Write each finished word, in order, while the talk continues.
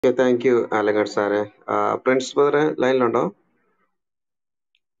Okay, thank you, Alagar sir. Prince brother, line lundo.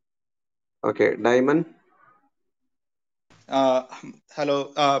 Okay, Diamond. Hello,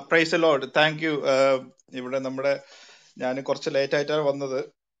 praise Lord. Thank you. ഇവിടെ ഞാൻ കുറച്ച് late ആയിട്ടാണ് വന്നത്.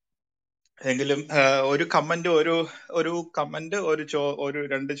 എങ്കിലും ഒരു കമന്റ് ഒരു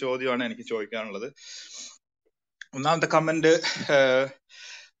രണ്ട് ചോദ്യമാണ് എനിക്ക് ചോദിക്കാനുള്ളത്. ഒന്നാമത്തെ കമന്റ്,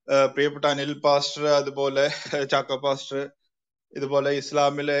 പ്രിയപ്പെട്ട അനിൽ പാസ്റ്റർ, അതുപോലെ ചാക്കോ പാസ്റ്റർ, ഇതുപോലെ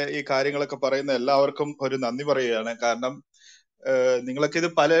ഇസ്ലാമിലെ ഈ കാര്യങ്ങളൊക്കെ പറയുന്ന എല്ലാവർക്കും ഒരു നന്ദി പറയുകയാണ്. കാരണം നിങ്ങളൊക്കെ ഇത്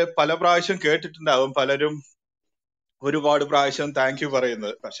പല പ്രാവശ്യം കേട്ടിട്ടുണ്ടാവും, പലരും ഒരുപാട് പ്രാവശ്യം താങ്ക് യു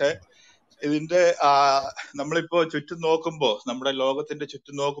പറയുന്നത്. പക്ഷെ ഇതിന്റെ നമ്മളിപ്പോ ചുറ്റും നോക്കുമ്പോ, നമ്മുടെ ലോകത്തിന്റെ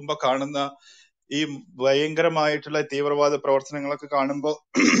ചുറ്റും നോക്കുമ്പോ കാണുന്ന ഈ ഭയങ്കരമായിട്ടുള്ള തീവ്രവാദ പ്രവർത്തനങ്ങളൊക്കെ കാണുമ്പോ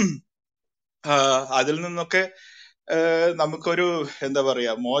അതിൽ നിന്നൊക്കെ നമുക്കൊരു എന്താ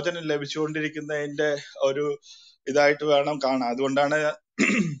പറയാ മോചനം ലഭിച്ചുകൊണ്ടിരിക്കുന്നതിന്റെ ഒരു ഇതായിട്ട് വേണം കാണാൻ. അതുകൊണ്ടാണ്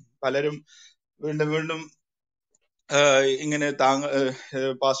പലരും വീണ്ടും വീണ്ടും ഇങ്ങനെ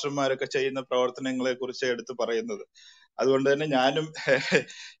പാസ്റ്റർമാരൊക്കെ ചെയ്യുന്ന പ്രവർത്തനങ്ങളെ കുറിച്ച് എടുത്തു പറയുന്നത്. അതുകൊണ്ട് തന്നെ ഞാനും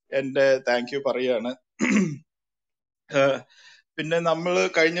എന്റെ താങ്ക് യു പറയാണ്. പിന്നെ നമ്മൾ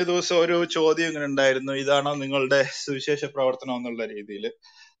കഴിഞ്ഞ ദിവസം ഒരു ചോദ്യം ഇങ്ങനെ ഉണ്ടായിരുന്നു, ഇതാണോ നിങ്ങളുടെ സുവിശേഷ പ്രവർത്തനം എന്നുള്ള രീതിയിൽ.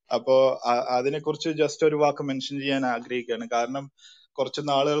 അപ്പോ അതിനെക്കുറിച്ച് ജസ്റ്റ് ഒരു വാക്ക് മെൻഷൻ ചെയ്യാൻ ആഗ്രഹിക്കുകയാണ്. കാരണം കുറച്ച്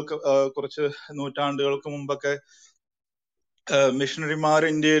നൂറ്റാണ്ടുകൾക്ക് മുമ്പൊക്കെ മിഷണറിമാർ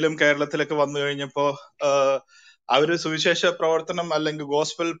ഇന്ത്യയിലും കേരളത്തിലൊക്കെ വന്നു കഴിഞ്ഞപ്പോ അവര് സുവിശേഷ പ്രവർത്തനം അല്ലെങ്കിൽ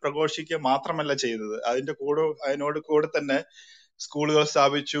ഗോസ്പൽ പ്രഘോഷിക്കുക മാത്രമല്ല ചെയ്തത്, അതിനോട് കൂടെ തന്നെ സ്കൂളുകൾ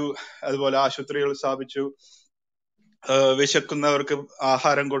സ്ഥാപിച്ചു, അതുപോലെ ആശുപത്രികൾ സ്ഥാപിച്ചു, വിശക്കുന്നവർക്ക്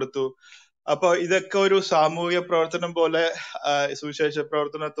ആഹാരം കൊടുത്തു. അപ്പൊ ഇതൊക്കെ ഒരു സാമൂഹിക പ്രവർത്തനം പോലെ സുവിശേഷ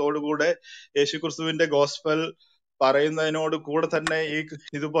പ്രവർത്തനത്തോടുകൂടെ യേശുക്രിസ്തുവിന്റെ ഗോസ്പൽ പറയുന്നതിനോട് കൂടെ തന്നെ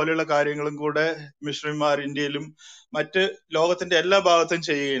ഇതുപോലെയുള്ള കാര്യങ്ങളും കൂടെ മിഷണറിമാർ ഇന്ത്യയിലും മറ്റ് ലോകത്തിന്റെ എല്ലാ ഭാഗത്തും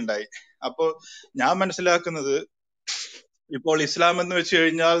ചെയ്യുകയുണ്ടായി. അപ്പോ ഞാൻ മനസ്സിലാക്കുന്നത്, ഇപ്പോൾ ഇസ്ലാം എന്ന് വെച്ച്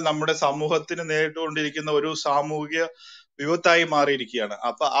കഴിഞ്ഞാൽ നമ്മുടെ സമൂഹത്തിന് നേരിട്ടുകൊണ്ടിരിക്കുന്ന ഒരു സാമൂഹിക വിപത്തായി മാറിയിരിക്കുകയാണ്.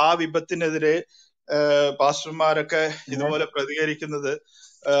 അപ്പൊ ആ വിപത്തിനെതിരെ പാസ്റ്റർമാരൊക്കെ ഇതുപോലെ പ്രതികരിക്കുന്നത്,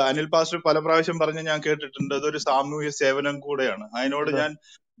 അനിൽ പാസ്റ്റർ പല പ്രാവശ്യം പറഞ്ഞ് ഞാൻ കേട്ടിട്ടുണ്ട്, അതൊരു സാമൂഹിക സേവനം കൂടെയാണ്. അതിനോട് ഞാൻ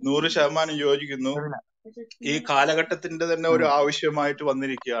 100% യോജിക്കുന്നു. ഈ കാലഘട്ടത്തിന്റെ തന്നെ ഒരു ആവശ്യമായിട്ട്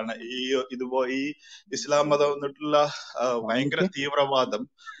വന്നിരിക്കുകയാണ് ഈ ഇസ്ലാം മതം എന്നിട്ടുള്ള ഭയങ്കര തീവ്രവാദം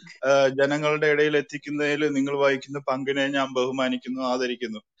ജനങ്ങളുടെ ഇടയിൽ എത്തിക്കുന്നതിൽ നിങ്ങൾ വഹിക്കുന്ന പങ്കിനെ ഞാൻ ബഹുമാനിക്കുന്നു,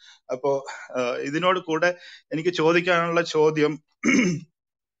 ആദരിക്കുന്നു. അപ്പോ ഇതിനോട് കൂടെ എനിക്ക് ചോദിക്കാനുള്ള ചോദ്യം,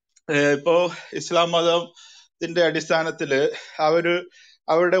 ഇപ്പോ ഇസ്ലാം മതത്തിന്റെ അടിസ്ഥാനത്തില്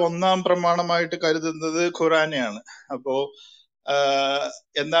അവരുടെ ഒന്നാം പ്രമാണമായിട്ട് കരുതുന്നത് ഖുറാനെയാണ്. അപ്പോ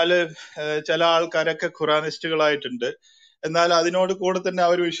എന്നാല് ചില ആൾക്കാരൊക്കെ ഖുറാനിസ്റ്റുകളായിട്ടുണ്ട്. എന്നാൽ അതിനോട് കൂടെ തന്നെ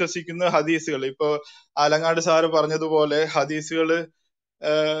അവർ വിശ്വസിക്കുന്ന ഹദീസുകൾ, ഇപ്പോ ആലങ്ങാട് സാറ് പറഞ്ഞതുപോലെ ഹദീസുകള്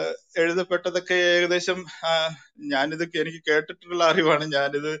എഴുതപ്പെട്ടതൊക്കെ ഏകദേശം എനിക്ക് കേട്ടിട്ടുള്ള അറിവാണ്,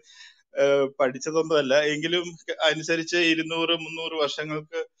 ഞാനിത് പഠിച്ചതൊന്നുമല്ല. എങ്കിലും അനുസരിച്ച് 200-300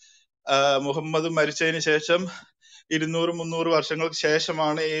 വർഷങ്ങൾക്ക് മുഹമ്മദ് മരിച്ചതിന് ശേഷം 200-300 വർഷങ്ങൾക്ക്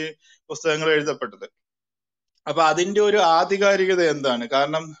ശേഷമാണ് ഈ പുസ്തകങ്ങൾ എഴുതപ്പെട്ടത്. അപ്പൊ അതിന്റെ ഒരു ആധികാരികത എന്താണ്?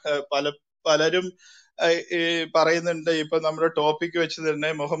 കാരണം പലരും പറയുന്നുണ്ട്, ഇപ്പൊ നമ്മുടെ ടോപ്പിക് വെച്ച് തന്നെ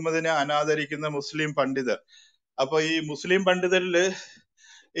മുഹമ്മദിനെ അനാദരിക്കുന്ന മുസ്ലിം പണ്ഡിതർ. അപ്പൊ ഈ മുസ്ലിം പണ്ഡിതരില്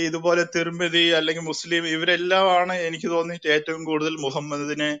ഇതുപോലെ തിർമിദി അല്ലെങ്കിൽ മുസ്ലിം ഇവരെല്ലാമാണ് എനിക്ക് തോന്നിയിട്ട് ഏറ്റവും കൂടുതൽ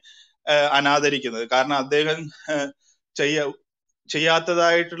മുഹമ്മദിനെ അനാദരിക്കുന്നത്. കാരണം അദ്ദേഹം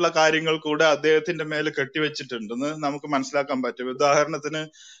ചെയ്യാത്തതായിട്ടുള്ള കാര്യങ്ങൾ കൂടെ അദ്ദേഹത്തിന്റെ മേൽ കെട്ടിവെച്ചിട്ടുണ്ടെന്ന് നമുക്ക് മനസ്സിലാക്കാൻ പറ്റും. ഉദാഹരണത്തിന്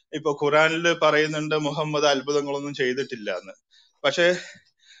ഇപ്പൊ ഖുറാനിൽ പറയുന്നുണ്ട് മുഹമ്മദ് അത്ഭുതങ്ങളൊന്നും ചെയ്തിട്ടില്ല എന്ന്. പക്ഷെ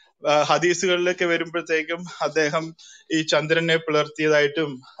ഹദീസുകളിലേക്ക് വരുമ്പോഴത്തേക്കും അദ്ദേഹം ഈ ചന്ദ്രനെ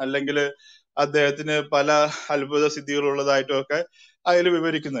പിളർത്തിയതായിട്ടും അല്ലെങ്കിൽ അദ്ദേഹത്തിന് പല അത്ഭുത സിദ്ധികൾ ഉള്ളതായിട്ടും ഒക്കെ അതിൽ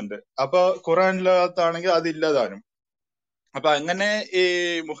വിവരിക്കുന്നുണ്ട്. അപ്പൊ ഖുറാനിലകത്താണെങ്കിൽ അതില്ലതാനും. അപ്പൊ അങ്ങനെ ഈ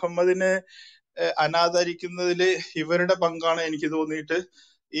മുഹമ്മദിനെ അനാദരിക്കുന്നതിൽ ഇവരുടെ പങ്കാണ് എനിക്ക് തോന്നിയിട്ട്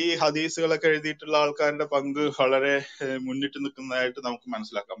ഈ ഹദീസുകളൊക്കെ എഴുതിയിട്ടുള്ള ആൾക്കാരുടെ പങ്ക് വളരെ മുന്നിട്ട് നിൽക്കുന്നതായിട്ട് നമുക്ക്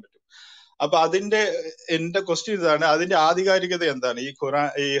മനസ്സിലാക്കാൻ പറ്റും. അപ്പൊ എന്റെ ക്വസ്റ്റ്യൻ ഇതാണ്, അതിന്റെ ആധികാരികത എന്താണ്?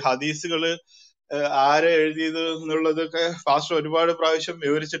 ഈ ഹദീസുകള് ആരെ എഴുതിയത് എന്നുള്ളതൊക്കെ ഫാസ്റ്റർ ഒരുപാട് പ്രാവശ്യം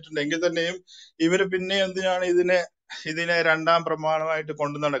വിവരിച്ചിട്ടുണ്ടെങ്കിൽ തന്നെയും ഇവര് പിന്നെ എന്തിനാണ് ഇതിനെ രണ്ടാം പ്രമാണമായിട്ട്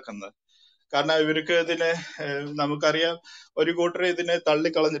കൊണ്ടു നടക്കുന്നത്? കാരണം ഇവർക്ക് നമുക്കറിയാം, ഒരു കൂട്ടർ ഇതിനെ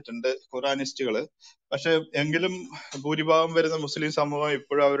തള്ളിക്കളഞ്ഞിട്ടുണ്ട്, ഖുറാനിസ്റ്റുകള്. പക്ഷെ എങ്കിലും ഭൂരിഭാഗം വരുന്ന മുസ്ലിം സമൂഹം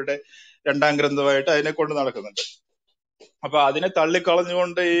ഇപ്പോഴും അവരുടെ രണ്ടാം ഗ്രന്ഥമായിട്ട് അതിനെ കൊണ്ട് നടക്കുന്നുണ്ട്. അപ്പൊ അതിനെ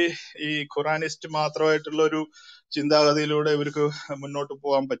തള്ളിക്കളഞ്ഞുകൊണ്ട് ഈ ഖുറാനിസ്റ്റ് മാത്രമായിട്ടുള്ള ഒരു ചിന്താഗതിയിലൂടെ ഇവർക്ക് മുന്നോട്ട്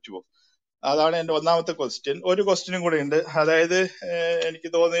പോകാൻ പറ്റുമോ? അതാണ് എന്റെ ഒന്നാമത്തെ ക്വസ്റ്റ്യൻ. ഒരു ക്വസ്റ്റ്യനും കൂടെ ഉണ്ട്. അതായത് എനിക്ക്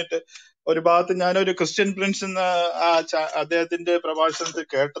തോന്നിയിട്ട് ഒരു ഭാഗത്ത് ഞാനൊരു ക്രിസ്ത്യൻ പ്രിൻസ് എന്ന അദ്ദേഹത്തിന്റെ പ്രഭാഷണത്തിൽ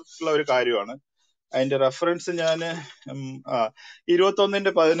കേട്ടിട്ടുള്ള ഒരു കാര്യമാണ്. അതിന്റെ റെഫറൻസ് ഞാന്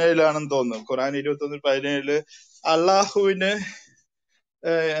 21:17 തോന്നുന്നു. ഖുറാൻ 21:17 അള്ളാഹുവിന്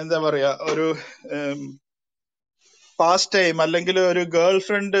എന്താ പറയാ ഒരു പാസ്റ്റ് ടൈം അല്ലെങ്കിൽ ഒരു ഗേൾ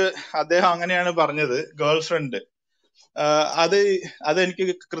ഫ്രണ്ട്, അദ്ദേഹം അങ്ങനെയാണ് പറഞ്ഞത്, ഗേൾ ഫ്രണ്ട്. അത് അതെനിക്ക്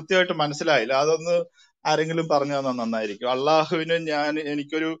കൃത്യമായിട്ട് മനസ്സിലായില്ല. അതൊന്ന് ആരെങ്കിലും പറഞ്ഞു തന്നാൽ നന്നായിരിക്കും. അള്ളാഹുവിന്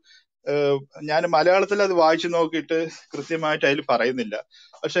ഞാൻ മലയാളത്തിൽ അത് വായിച്ചു നോക്കിയിട്ട് കൃത്യമായിട്ട് അതിൽ പറയുന്നില്ല.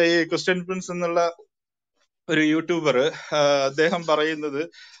 പക്ഷെ ഈ ക്രിസ്ത്യൻ പ്രിൻസ് എന്നുള്ള ഒരു യൂട്യൂബർ, അദ്ദേഹം പറയുന്നത്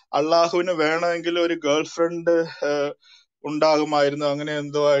അള്ളാഹുവിന് വേണമെങ്കിൽ ഒരു ഗേൾ ഫ്രണ്ട് ഉണ്ടാകുമായിരുന്നു, അങ്ങനെ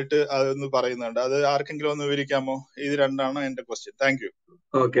എന്തോ ആയിട്ട് അതൊന്ന് പറയുന്നുണ്ട്. അത് ആർക്കെങ്കിലും ഒന്ന് വിവരിക്കാമോ? ഇത് രണ്ടാണ് എന്റെ question. Thank you.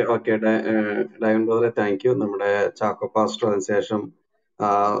 Okay okay dyne ബ്രദറെ താങ്ക് യു. നമ്മുടെ ചാക്കോ പാസ്റ്റർ അതിനുശേഷം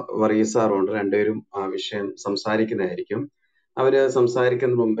വർഗീസ് സാറും ഉണ്ട്. രണ്ടുപേരും ആ വിഷയം സംസാരിക്കുന്നതായിരിക്കും. അവര്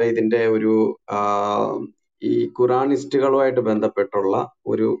സംസാരിക്കുന്നതിന് മുമ്പേ ഇതിന്റെ ഒരു ഈ ഖുറാനിസ്റ്റുകളുമായിട്ട് ബന്ധപ്പെട്ടുള്ള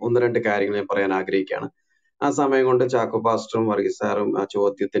ഒന്ന് രണ്ട് കാര്യങ്ങൾ ഞാൻ പറയാൻ ആഗ്രഹിക്കുകയാണ്. ആ സമയം കൊണ്ട് ചാക്കോ പാസ്റ്ററും വർഗീസ് സാറും ആ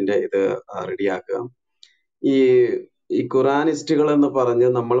ചോദ്യത്തിന്റെ ഇത് റെഡിയാക്കുക. ഈ ഖുറാനിസ്റ്റുകൾ എന്ന് പറഞ്ഞ്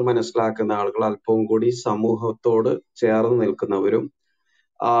നമ്മൾ മനസ്സിലാക്കുന്ന ആളുകൾ അല്പം കൂടി സമൂഹത്തോട് ചേർന്ന് നിൽക്കുന്നവരും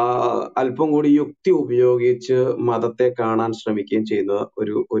അല്പം കൂടി യുക്തി ഉപയോഗിച്ച് മതത്തെ കാണാൻ ശ്രമിക്കുകയും ചെയ്യുന്ന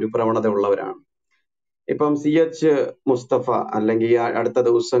ഒരു പ്രവണത ഉള്ളവരാണ്. ഇപ്പം CH മുസ്തഫ അല്ലെങ്കിൽ അടുത്ത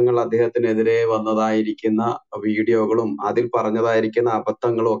ദിവസങ്ങൾ അദ്ദേഹത്തിനെതിരെ വന്നതായിരിക്കുന്ന വീഡിയോകളും അതിൽ പറഞ്ഞതായിരിക്കുന്ന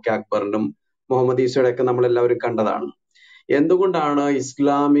അബദ്ധങ്ങളും ഒക്കെ അക്ബറിനും മുഹമ്മദ് ഈസയുടെ ഒക്കെ നമ്മളെല്ലാവരും കണ്ടതാണ്. എന്തുകൊണ്ടാണ്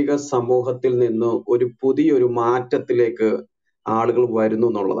ഇസ്ലാമിക സമൂഹത്തിൽ നിന്ന് ഒരു പുതിയൊരു മാറ്റത്തിലേക്ക് ആളുകൾ വരുന്നു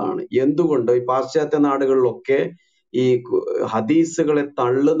എന്നുള്ളതാണ്. എന്തുകൊണ്ട് ഈ പാശ്ചാത്യ നാടുകളിലൊക്കെ ഈ ഹദീസുകളെ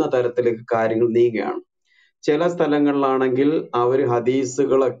തള്ളുന്ന തരത്തിലേക്ക് കാര്യങ്ങൾ നീങ്ങുകയാണ്. ചില സ്ഥലങ്ങളിലാണെങ്കിൽ അവർ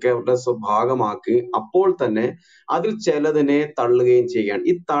ഹദീസുകളൊക്കെ അവരുടെ ഭാഗമാക്കി അപ്പോൾ തന്നെ അതിൽ ചിലതിനെ തള്ളുകയും ചെയ്യുകയാണ്.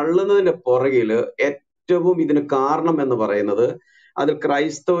 ഈ തള്ളുന്നതിന്റെ പുറകില് ഏറ്റവും ഇതിന് കാരണം എന്ന് പറയുന്നത് അതിൽ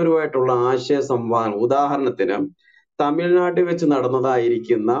ക്രൈസ്തവരുമായിട്ടുള്ള ആശയ സംവാദം. ഉദാഹരണത്തിന് തമിഴ്നാട്ടിൽ വെച്ച്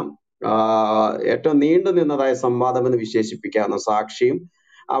നടന്നതായിരിക്കുന്ന ഏറ്റവും നീണ്ടു നിന്നതായ സംവാദം എന്ന് വിശേഷിപ്പിക്കാവുന്ന സാക്ഷിയും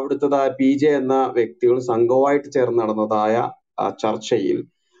അവിടുത്തെ PJ എന്ന വ്യക്തികൾ സംഘവുമായിട്ട് ചേർന്ന് നടന്നതായ ചർച്ചയിൽ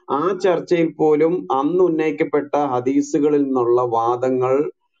ചർച്ചയിൽ പോലും അന്ന് ഉന്നയിക്കപ്പെട്ട ഹദീസുകളിൽ നിന്നുള്ള വാദങ്ങൾ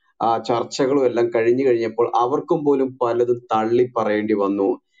ചർച്ചകളും എല്ലാം കഴിഞ്ഞപ്പോൾ അവർക്കും പോലും പലതും തള്ളി പറയേണ്ടി വന്നു.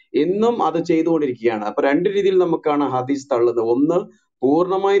 ഇന്നും അത് ചെയ്തുകൊണ്ടിരിക്കുകയാണ്. അപ്പൊ രണ്ട് രീതിയിൽ നമുക്കാണ് ഹദീസ് തള്ളുന്നത്. ഒന്ന്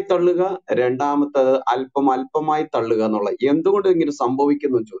പൂർണ്ണമായി തള്ളുക, രണ്ടാമത്തത് അല്പമായി തള്ളുക എന്നുള്ളത്. എന്തുകൊണ്ട് ഇങ്ങനെ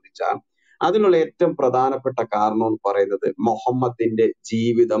സംഭവിക്കുന്നു എന്ന് ചോദിച്ചാൽ അതിനുള്ള ഏറ്റവും പ്രധാനപ്പെട്ട കാരണം എന്ന് പറയുന്നത് മുഹമ്മദിന്റെ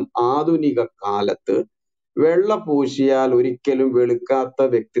ജീവിതം ആധുനിക കാലത്ത് വെള്ള പൂശിയാൽ ഒരിക്കലും വെളുക്കാത്ത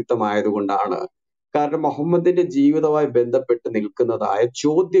വ്യക്തിത്വമായതുകൊണ്ടാണ്. കാരണം മുഹമ്മദിന്റെ ജീവിതവുമായി ബന്ധപ്പെട്ട് നിൽക്കുന്നതായ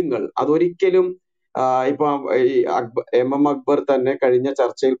ചോദ്യങ്ങൾ അതൊരിക്കലും ഇപ്പൊ ഈ MM അക്ബർ തന്നെ കഴിഞ്ഞ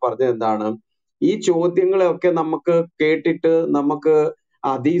ചർച്ചയിൽ പറഞ്ഞത് എന്താണ്, ഈ ചോദ്യങ്ങളെയൊക്കെ നമുക്ക് കേട്ടിട്ട് നമുക്ക്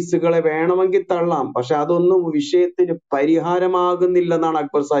ഹദീസുകളെ വേണമെങ്കിൽ തള്ളാം, പക്ഷെ അതൊന്നും വിഷയത്തിന് പരിഹാരമാകുന്നില്ലെന്നാണ്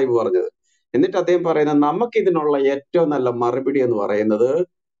അക്ബർ സാഹിബ് പറഞ്ഞത്. എന്നിട്ട് അദ്ദേഹം പറയുന്നത് നമുക്കിതിനുള്ള ഏറ്റവും നല്ല മറുപടി എന്ന് പറയുന്നത്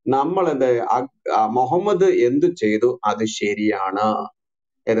നമ്മൾ മുഹമ്മദ് എന്തു ചെയ്തു അത് ശരിയാണ്.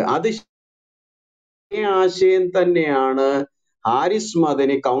 അത് ആശയം തന്നെയാണ് ഹാരിസ്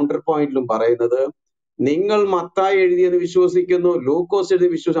മദനി കൗണ്ടർ പോയിന്റിലും പറയുന്നത്. നിങ്ങൾ മത്തായി എഴുതിയത് വിശ്വസിക്കുന്നു, ലൂക്കോസ് എഴുതി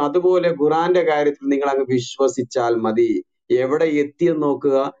വിശ്വസിക്കുന്നു, അതുപോലെ ഖുറാന്റെ കാര്യത്തിൽ നിങ്ങൾ അങ്ങ് വിശ്വസിച്ചാൽ മതി. എവിടെ എത്തിയെന്ന്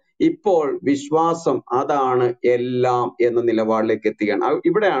നോക്കുക. ഇപ്പോൾ വിശ്വാസം അതാണ് എല്ലാം എന്ന നിലപാടിലേക്ക് എത്തുകയാണ്.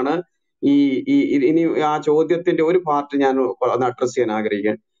 ഇവിടെയാണ് ഇനി ആ ചോദ്യത്തിന്റെ ഒരു പാർട്ട് ഞാൻ ഒന്ന് അഡ്രസ് ചെയ്യാൻ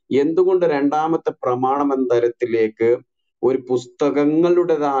ആഗ്രഹിക്കുകയാണ്. എന്തുകൊണ്ട് രണ്ടാമത്തെ പ്രമാണം എന്ന തരത്തിലേക്ക് ഒരു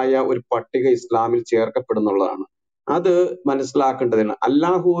പുസ്തകങ്ങളുടേതായ ഒരു പട്ടിക ഇസ്ലാമിൽ ചേർക്കപ്പെടുന്നുള്ളതാണ്. അത് മനസ്സിലാക്കേണ്ടതാണ്.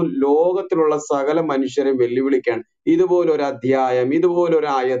 അല്ലാഹു ലോകത്തിലുള്ള സകല മനുഷ്യരെയും വെല്ലുവിളിക്കാൻ ഇതുപോലൊരു അധ്യായം, ഇതുപോലൊരു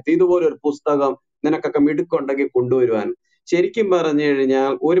ആയത്ത്, ഇതുപോലൊരു പുസ്തകം നിനക്കൊക്കെ മിടുക്കുണ്ടെങ്കിൽ കൊണ്ടുവരുവാൻ. ശരിക്കും പറഞ്ഞു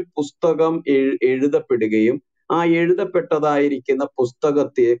കഴിഞ്ഞാൽ ഒരു പുസ്തകം എഴുതപ്പെടുകയും ആ എഴുതപ്പെട്ടതായിരിക്കുന്ന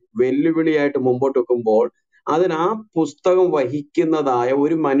പുസ്തകത്തെ വെല്ലുവിളിയായിട്ട് മുമ്പോട്ട് വെക്കുമ്പോൾ അതിന് ആ പുസ്തകം വഹിക്കുന്നതായ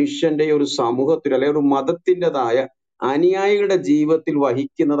ഒരു മനുഷ്യന്റെ ഒരു സമൂഹത്തിൽ അല്ലെങ്കിൽ ഒരു മതത്തിൻ്റെതായ അനുയായികളുടെ ജീവിതത്തിൽ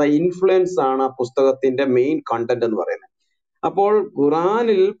വഹിക്കുന്നതായ ഇൻഫ്ലുവൻസ് ആണ് ആ പുസ്തകത്തിന്റെ മെയിൻ കണ്ടന്റ് എന്ന് പറയുന്നത്. അപ്പോൾ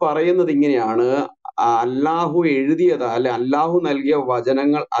ഖുറാനിൽ പറയുന്നത് ഇങ്ങനെയാണ്, അല്ലാഹു എഴുതിയത് അല്ലെ അല്ലാഹു നൽകിയ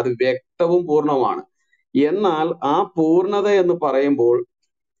വചനങ്ങൾ അത് വ്യക്തവും പൂർണ്ണമാണ്. എന്നാൽ ആ പൂർണ്ണത എന്ന് പറയുമ്പോൾ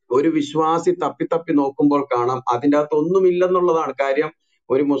ഒരു വിശ്വാസി തപ്പി നോക്കുമ്പോൾ കാണാം അതിൻ്റെ അകത്ത് ഒന്നുമില്ലെന്നുള്ളതാണ് കാര്യം.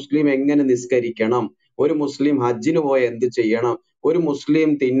 ഒരു മുസ്ലിം എങ്ങനെ നിസ്കരിക്കണം, ഒരു മുസ്ലിം ഹജ്ജിന് പോയ എന്ത് ചെയ്യണം, ഒരു മുസ്ലിം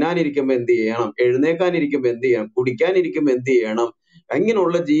തിന്നാനിരിക്കുമ്പോൾ എന്ത് ചെയ്യണം, എഴുന്നേക്കാനിരിക്കുമ്പോൾ എന്ത് ചെയ്യണം, കുടിക്കാനിരിക്കുമ്പോൾ എന്ത് ചെയ്യണം,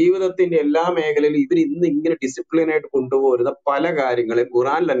 അങ്ങനെയുള്ള ജീവിതത്തിന്റെ എല്ലാ മേഖലയിലും ഇവർ ഇന്ന് ഇങ്ങനെ ഡിസിപ്ലിനായിട്ട് കൊണ്ടുപോരുന്ന പല കാര്യങ്ങളും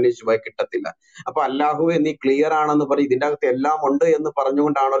ഖുറാനിൽ അന്വേഷിച്ച് പോയി കിട്ടത്തില്ല. അപ്പൊ അല്ലാഹുവെ നീ ക്ലിയർ ആണെന്ന് പറയും, ഇതിന്റെ അകത്ത് എല്ലാം ഉണ്ട് എന്ന്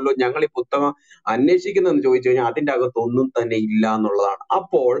പറഞ്ഞുകൊണ്ടാണല്ലോ ഞങ്ങൾ ഈ പുസ്തകം അന്വേഷിക്കുന്നതെന്ന് ചോദിച്ചു കഴിഞ്ഞാൽ അതിന്റെ അകത്ത് ഒന്നും തന്നെ ഇല്ല എന്നുള്ളതാണ്.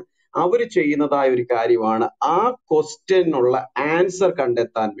 അപ്പോൾ അവർ ചെയ്യുന്നതായ ഒരു കാര്യമാണ് ആ ക്വസ്റ്റ്യനുള്ള ആൻസർ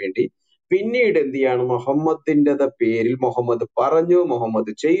കണ്ടെത്താൻ വേണ്ടി പിന്നീട് എന്ത് ചെയ്യാണ്, മുഹമ്മദിന്റെ പേരിൽ മുഹമ്മദ് പറഞ്ഞു,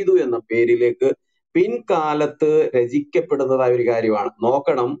 മുഹമ്മദ് ചെയ്തു എന്ന പേരിലേക്ക് പിൻകാലത്ത് രചിക്കപ്പെടുന്നതായ ഒരു കാര്യമാണ്.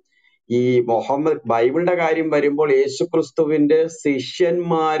 നോക്കണം, ഈ മുഹമ്മദ് ബൈബിളിന്റെ കാര്യം വരുമ്പോൾ യേശുക്രിസ്തുവിന്റെ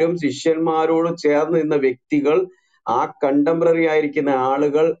ശിഷ്യന്മാരോട് ചേർന്ന് നിന്ന വ്യക്തികൾ, ആ കണ്ടംപററി ആയിരിക്കുന്ന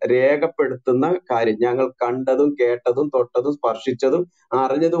ആളുകൾ രേഖപ്പെടുത്തുന്ന കാര്യം, ഞങ്ങൾ കണ്ടതും കേട്ടതും തൊട്ടതും സ്പർശിച്ചതും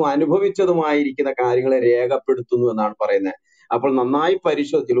അറിഞ്ഞതും അനുഭവിച്ചതുമായിരിക്കുന്ന കാര്യങ്ങളെ രേഖപ്പെടുത്തുന്നു എന്നാണ് പറയുന്നത്. അപ്പോൾ നന്നായി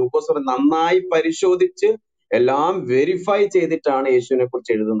പരിശോധിച്ച്, ലൂക്കോസ് നന്നായി പരിശോധിച്ച് എല്ലാം വെരിഫൈ ചെയ്തിട്ടാണ് യേശുവിനെ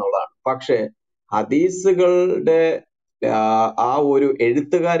കുറിച്ച് എഴുതുന്നുള്ളതാണ്. പക്ഷെ ഹദീസുകളുടെ ആ ഒരു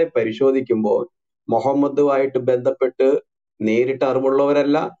എഴുത്തുകാരെ പരിശോധിക്കുമ്പോൾ മുഹമ്മദുമായിട്ട് ബന്ധപ്പെട്ട് നേരിട്ട്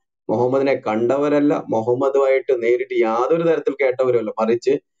അറിവുള്ളവരല്ല, മുഹമ്മദിനെ കണ്ടവരല്ല, മുഹമ്മദുമായിട്ട് നേരിട്ട് യാതൊരു തരത്തിൽ കേട്ടവരുമല്ല,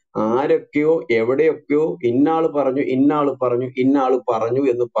 മറിച്ച് ആരൊക്കെയോ എവിടെയൊക്കെയോ ഇന്നാള് പറഞ്ഞു ഇന്നാള് പറഞ്ഞു ഇന്നാള് പറഞ്ഞു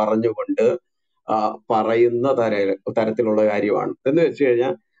എന്ന് പറഞ്ഞുകൊണ്ട് പറയുന്ന തരത്തിലുള്ള കാര്യമാണ്. എന്ന് വെച്ച്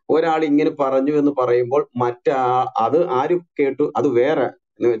കഴിഞ്ഞാൽ ഒരാൾ ഇങ്ങനെ പറഞ്ഞു എന്ന് പറയുമ്പോൾ അത് ആര് കേട്ടു, അത് വേറെ.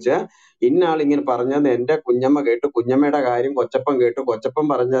 എന്ന് വെച്ചാൽ ഇന്നാൾ ഇങ്ങനെ പറഞ്ഞതെന്ന് എന്റെ കുഞ്ഞമ്മ കേട്ടു, കുഞ്ഞമ്മയുടെ കാര്യം കൊച്ചപ്പൻ കേട്ടു, കൊച്ചപ്പൻ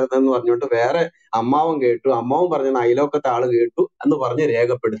പറഞ്ഞതെന്ന് പറഞ്ഞുകൊണ്ട് വേറെ അമ്മാവൻ കേട്ടു, അമ്മാവൻ പറഞ്ഞതെന്ന് അയലോക്കത്തെ ആള് കേട്ടു എന്ന് പറഞ്ഞ്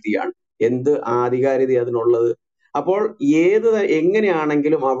രേഖപ്പെടുത്തിയാണ്. എന്ത് ആധികാരികത അതിനുള്ളത്? അപ്പോൾ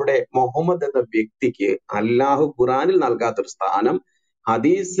എങ്ങനെയാണെങ്കിലും അവിടെ മുഹമ്മദ് എന്ന വ്യക്തിക്ക് അല്ലാഹു ഖുറാനിൽ നൽകാത്തൊരു സ്ഥാനം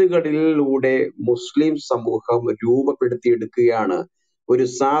ഹദീസുകളിലൂടെ മുസ്ലിം സമൂഹം രൂപപ്പെടുത്തിയെടുക്കുകയാണ്. ഒരു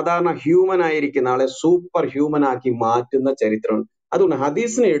സാധാരണ ഹ്യൂമൻ ആയിരിക്കുന്ന ആളെ സൂപ്പർ ഹ്യൂമൻ ആക്കി മാറ്റുന്ന ചരിത്രം. അതുകൊണ്ട്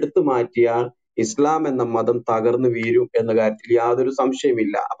ഹദീസിനെ എടുത്തു മാറ്റിയാൽ ഇസ്ലാം എന്ന മതം തകർന്നു വീഴും എന്ന കാര്യത്തിൽ യാതൊരു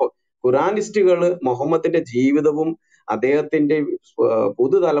സംശയമില്ല. അപ്പൊ ഖുറാനിസ്റ്റുകള് മുഹമ്മദിന്റെ ജീവിതവും അദ്ദേഹത്തിന്റെ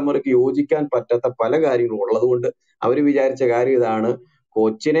പുതുതലമുറയ്ക്ക് യോജിക്കാൻ പറ്റാത്ത പല കാര്യങ്ങളും ഉള്ളത് കൊണ്ട് അവർ വിചാരിച്ച കാര്യം ഇതാണ്,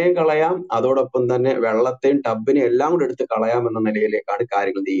 കൊച്ചിനെയും കളയാം, അതോടൊപ്പം തന്നെ വെള്ളത്തെയും ടബിനെയും എല്ലാം കൂടെ എടുത്ത് കളയാം എന്ന നിലയിലേക്കാണ്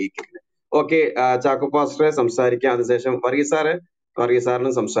കാര്യങ്ങൾ നീങ്ങിയിരിക്കുന്നത്. ഓക്കെ, ചാക്കോ പാസ്റ്ററെ സംസാരിക്കാം. അതിനുശേഷം വർഗീസ്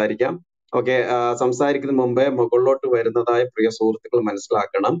സാറിനും സംസാരിക്കാം. ഓക്കെ, സംസാരിക്കുന്ന മുമ്പേ മുകളിലോട്ട് വരുന്നതായ പ്രിയ സുഹൃത്തുക്കൾ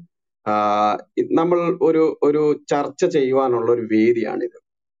മനസ്സിലാക്കണം, നമ്മൾ ഒരു ചർച്ച ചെയ്യുവാനുള്ള ഒരു വേദിയാണിത്.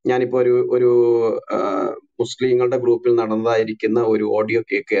 ഞാനിപ്പോ ഒരു മുസ്ലിങ്ങളുടെ ഗ്രൂപ്പിൽ നടന്നതായിരിക്കുന്ന ഒരു ഓഡിയോ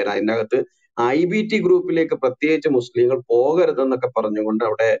കേൾക്കുകയാണ്. അതിൻ്റെ അകത്ത് IBT ഗ്രൂപ്പിലേക്ക് പ്രത്യേകിച്ച് മുസ്ലിങ്ങൾ പോകരുതെന്നൊക്കെ പറഞ്ഞുകൊണ്ട്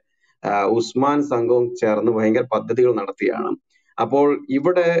അവിടെ ഉസ്മാൻ സംഘവും ചേർന്ന് ഭയങ്കര പദ്ധതികൾ നടത്തിയാണ്. അപ്പോൾ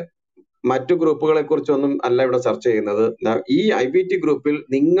ഇവിടെ മറ്റു ഗ്രൂപ്പുകളെ കുറിച്ചൊന്നും അല്ല ഇവിടെ ചർച്ച ചെയ്യുന്നത്. ഈ IBT ഗ്രൂപ്പിൽ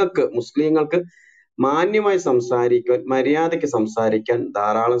മുസ്ലിങ്ങൾക്ക് മാന്യമായി സംസാരിക്കാൻ, മര്യാദയ്ക്ക് സംസാരിക്കാൻ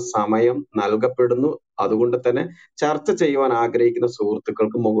ധാരാളം സമയം നൽകപ്പെടുന്നു. അതുകൊണ്ട് തന്നെ ചർച്ച ചെയ്യുവാൻ ആഗ്രഹിക്കുന്ന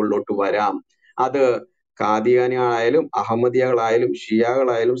സുഹൃത്തുക്കൾക്ക് മുകളിലോട്ട് വരാം. അത് ഖാദിയാനികളായാലും അഹമ്മദിയകളായാലും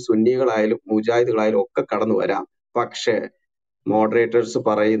ഷിയാകളായാലും സുന്നികളായാലും മുജാഹിദുകളായാലും ഒക്കെ കടന്നു വരാം. പക്ഷേ മോഡറേറ്റേഴ്സ്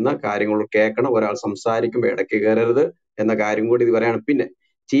പറയുന്ന കാര്യങ്ങൾ കേൾക്കണം. ഒരാൾ സംസാരിക്കുമ്പോൾ ഇടയ്ക്ക് കയറരുത് എന്ന കാര്യം കൂടി ഇത് പറയാണ്. പിന്നെ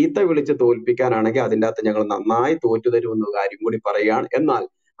ചീത്ത വിളിച്ച് തോൽപ്പിക്കാനാണെങ്കിൽ അതിൻ്റെ അകത്ത് ഞങ്ങൾ നന്നായി തോറ്റു തരുമെന്ന കാര്യം കൂടി പറയുകയാണ്. എന്നാൽ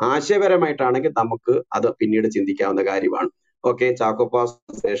ആശയപരമായിട്ടാണെങ്കിൽ നമുക്ക് അത് പിന്നീട് ചിന്തിക്കാവുന്ന കാര്യമാണ്. ഓക്കെ, ചാക്കോ പാസ്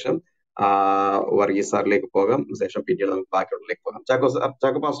ശേഷം വർഗീസ് സാറിലേക്ക് പോകാം, ശേഷം പിന്നീട് നമുക്ക് ബാക്കിയുള്ളതിലേക്ക് പോകാം.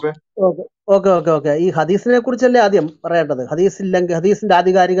 ചാക്കോ പാസ്റ്ററെ. ഓക്കെ. ഈ ഹദീസിനെ കുറിച്ചല്ലേ ആദ്യം പറയേണ്ടത്? ഹദീസിന്റെ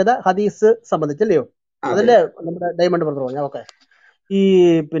ആധികാരികത ഹദീസ് സംബന്ധിച്ചല്ലയോ? അതല്ലേ നമ്മുടെ ഡയമണ്ട് ബ്രദർ പറഞ്ഞ? ഓക്കെ. ഈ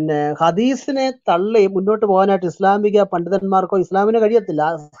ഹദീസിനെ തള്ളി മുന്നോട്ട് പോകാനായിട്ട് ഇസ്ലാമിക പണ്ഡിതന്മാർക്കോ ഇസ്ലാമിന് കഴിയത്തില്ല.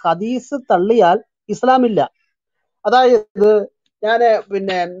 ഹദീസ് തള്ളിയാൽ ഇസ്ലാമില്ല. അതായത് ഞാന്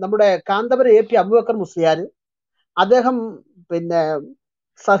നമ്മുടെ കാന്തപുരം AP അബൂബക്കർ മുസ്ലിയാർ, അദ്ദേഹം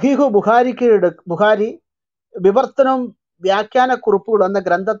സഹീഹു ബുഖാരി വിവർത്തനവും വ്യാഖ്യാന കുറിപ്പുകൾ എന്ന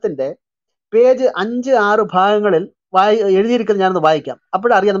ഗ്രന്ഥത്തിന്റെ പേജ് 5-6 ഭാഗങ്ങളിൽ എഴുതിയിരിക്കുന്നത് ഞാനൊന്ന് വായിക്കാം.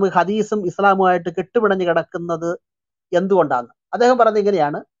 അപ്പോഴറിയാം നമുക്ക് ഹദീസും ഇസ്ലാമുമായിട്ട് കെട്ടുപിണഞ്ഞ് കിടക്കുന്നത് എന്തുകൊണ്ടാണ്. അദ്ദേഹം പറയുന്നത്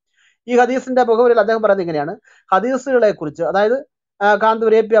ഇങ്ങനെയാണ്, ഈ ഹദീസിന്റെ മുഖവരിൽ അദ്ദേഹം പറയുന്നത് ഇങ്ങനെയാണ്: ഹദീസുകളെ കുറിച്ച്, അതായത്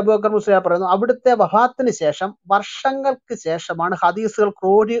കാന്തപുരം AP അബൂബക്കർ മുസ്ലിയാർ പറയുന്നു, അവിടുത്തെ വഫാത്തിന് ശേഷം വർഷങ്ങൾക്ക് ശേഷമാണ് ഹദീസുകൾ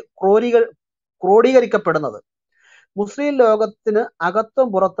ക്രോഡീകരിക്കപ്പെടുന്നത്. മുസ്ലിം ലോകത്തിന് അകത്തും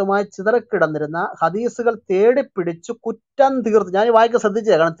പുറത്തുമായി ചിതറിക്കിടന്നിരുന്ന ഹദീസുകൾ തേടിപ്പിടിച്ച് കുറ്റം തീർത്ത്, ഞാൻ വായിക്കാൻ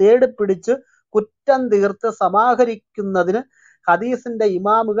ശ്രദ്ധിച്ചേക്കണം, തേടിപ്പിടിച്ച് കുറ്റം തീർത്ത് സമാഹരിക്കുന്നതിന് ഹദീസിന്റെ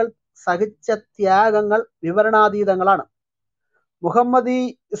ഇമാമുകൾ സഹിച്ച ത്യാഗങ്ങൾ വിവരണാതീതങ്ങളാണ്.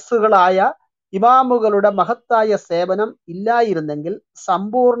 മുഹമ്മദീസുകളായ ഇമാമുകളുടെ മഹത്തായ സേവനം ഇല്ലായിരുന്നെങ്കിൽ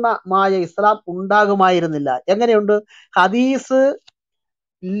സമ്പൂർണമായ ഇസ്ലാം ഉണ്ടാകുമായിരുന്നില്ല. എങ്ങനെയുണ്ട്? ഹദീസ്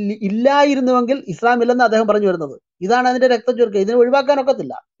ഇല്ലായിരുന്നുവെങ്കിൽ ഇസ്ലാം ഇല്ലെന്ന് അദ്ദേഹം പറഞ്ഞു വരുന്നത്. ഇതാണ് അതിന്റെ രക്തം ചുരുക്കുക. ഇതിനെ ഒഴിവാക്കാൻ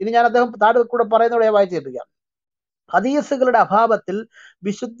ഒക്കത്തില്ല. ഇനി ഞാൻ അദ്ദേഹം താഴെ കൂടെ പറയുന്നതോടെ വായിച്ചു കേൾപ്പിക്കാം. ഹദീസുകളുടെ അഭാവത്തിൽ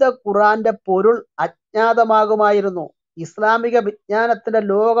വിശുദ്ധ ഖുർആന്റെ പൊരുൾ അജ്ഞാതമാകുമായിരുന്നു. ഇസ്ലാമിക വിജ്ഞാനത്തിന്റെ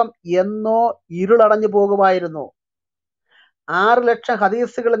ലോകം എന്നോ ഇരുളടഞ്ഞു പോകുമായിരുന്നു. 6 ലക്ഷം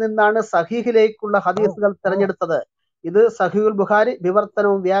ഹദീസുകളിൽ നിന്നാണ് സഹീഹിലേക്കുള്ള ഹദീസുകൾ തിരഞ്ഞെടുത്തത്. ഇത് സഹീഹുൽ ബുഖാരി,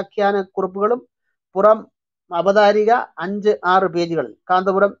 വിവർത്തനവും വ്യാഖ്യാന കുറിപ്പുകളും, പുറം അവതാരിക 5-6 പേജുകളിൽ,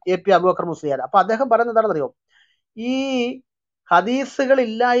 കാന്തപുരം AP അബൂബക്കർ മുസ്ലിയാർ. അപ്പൊ അദ്ദേഹം പറയുന്നത് എന്താണെന്നറിയോ? ഈ ഹദീസുകൾ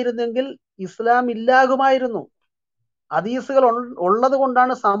ഇല്ലായിരുന്നെങ്കിൽ ഇസ്ലാം ഇല്ലാകുമായിരുന്നു. ഹദീസുകൾ ഉള്ളത്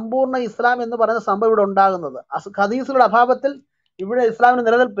കൊണ്ടാണ് സമ്പൂർണ്ണ ഇസ്ലാം എന്ന് പറയുന്ന സംഭവം ഇവിടെ ഉണ്ടാകുന്നത്. ഹദീസുകളുടെ അഭാവത്തിൽ ഇവിടെ ഇസ്ലാമിന്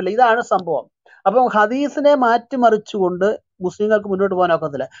നിലനിൽപ്പില്ല. ഇതാണ് സംഭവം. അപ്പം ഹദീസിനെ മാറ്റിമറിച്ചുകൊണ്ട് മുസ്ലിങ്ങൾക്ക് മുന്നോട്ട് പോകാൻ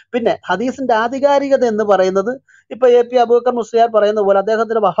ഒക്കത്തില്ല. പിന്നെ ഹദീസിന്റെ ആധികാരികത എന്ന് പറയുന്നത് ഇപ്പൊ AP അബൂബക്കർ മുസ്ലിയാർ പറയുന്ന പോലെ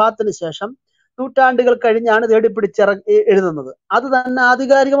അദ്ദേഹത്തിന്റെ വഫാത്തിന് ശേഷം നൂറ്റാണ്ടുകൾ കഴിഞ്ഞാണ് എഴുതുന്നത്. അത് തന്നെ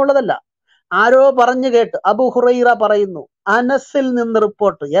ആധികാരികമുള്ളതല്ല. ആരോ പറഞ്ഞു കേട്ട്, അബൂ ഹുറൈറ പറയുന്നു, അനസിൽ നിന്ന്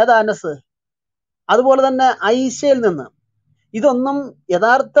റിപ്പോർട്ട്. ഏതാ അനസ്? അതുപോലെ തന്നെ ഐഷയിൽ നിന്ന്. ഇതൊന്നും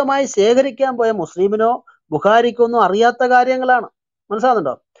യഥാർത്ഥമായി ശേഖരിക്കാൻ പോയ മുസ്ലിമിനോ ബുഖാരിക്കൊന്നും അറിയാത്ത കാര്യങ്ങളാണ്.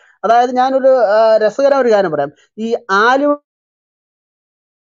 മനസ്സിലാകുന്നുണ്ടോ? അതായത് ഞാനൊരു രസകരമായ ഒരു കാര്യം പറയാം. ഈ ആലുവ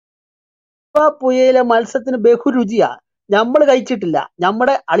പുഴയിലെ മത്സ്യത്തിന് ബഹുരുചിയാ. നമ്മൾ കഴിച്ചിട്ടില്ല.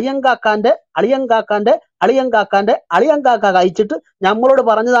 നമ്മുടെ അളിയങ്കാക്ക കഴിച്ചിട്ട് നമ്മളോട്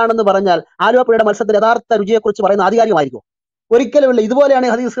പറഞ്ഞതാണെന്ന് പറഞ്ഞാൽ ആലുവ പുഴയുടെ മത്സ്യത്തിന്റെ യഥാർത്ഥ രുചിയെക്കുറിച്ച് പറയുന്ന ആധികാരികമായിരിക്കും? ഒരിക്കലുമില്ല. ഇതുപോലെയാണ്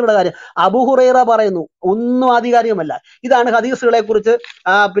ഹദീസുകളുടെ കാര്യം. അബൂ ഹുറൈറ പറയുന്നു, ഒന്നും ആധികാരികമല്ല. ഇതാണ് ഹദീസുകളെ കുറിച്ച്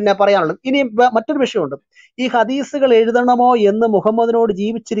പിന്നെ പറയാനുള്ളത്. ഇനി മറ്റൊരു വിഷയമുണ്ട്. ഈ ഹദീസുകൾ എഴുതണമോ എന്ന് മുഹമ്മദിനോട്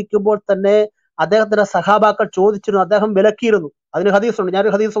ജീവിച്ചിരിക്കുമ്പോൾ തന്നെ അദ്ദേഹത്തിന്റെ സഹാബാക്കൾ ചോദിച്ചിരുന്നു. അദ്ദേഹം വിലക്കിയിരുന്നു. അതിന് ഹദീസുണ്ട്.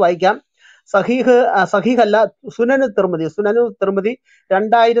 ഞാനൊരു ഹദീസ് വായിക്കാം. സഹീഹല്ല, സുനനു തിർമിദി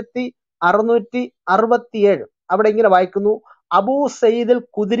 2667. അവിടെ ഇങ്ങനെ വായിക്കുന്നു: അബൂ സയ്യിദുൽ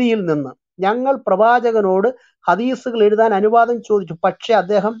ഖുദരിയിൽ നിന്ന് ഞങ്ങൾ പ്രവാചകനോട് ഹദീസുകൾ എഴുതാൻ അനുവാദം ചോദിച്ചു, പക്ഷെ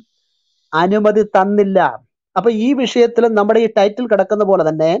അദ്ദേഹം അനുമതി തന്നില്ല. അപ്പൊ ഈ വിഷയത്തിലും നമ്മുടെ ഈ ടൈറ്റിൽ കിടക്കുന്ന പോലെ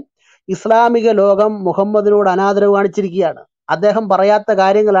തന്നെ ഇസ്ലാമിക ലോകം മുഹമ്മദിനോട് അനാദരവ് കാണിച്ചിരിക്കുകയാണ്. അദ്ദേഹം പറയാത്ത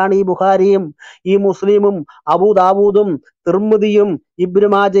കാര്യങ്ങളാണ് ഈ ബുഖാരിയും ഈ മുസ്ലിമും അബൂദാവൂദും തിർമിദിയും ഇബ്നു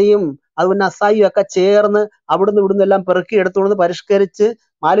മാജയും അതുപോലെ നസായിയും ഒക്കെ ചേർന്ന് അവിടുന്ന് ഇവിടുന്ന് എല്ലാം പെറുക്കി എടുത്തുകൊണ്ട് പരിഷ്കരിച്ച്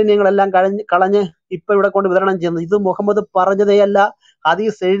മാലിന്യങ്ങളെല്ലാം കളഞ്ഞ് ഇപ്പൊ ഇവിടെ കൊണ്ട് വിതരണം ചെയ്യുന്നത്. ഇത് മുഹമ്മദ് പറഞ്ഞതേയല്ല.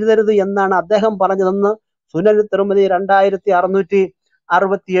 ഹദീസ് എഴുതരുത് എന്നാണ് അദ്ദേഹം പറഞ്ഞതെന്ന് സുനൻ തിർമിദി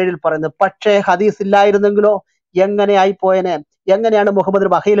 2667 പറയുന്നത്. പക്ഷേ ഹദീസ് ഇല്ലായിരുന്നെങ്കിലോ എങ്ങനെ ആയിപ്പോയനെ? എങ്ങനെയാണ്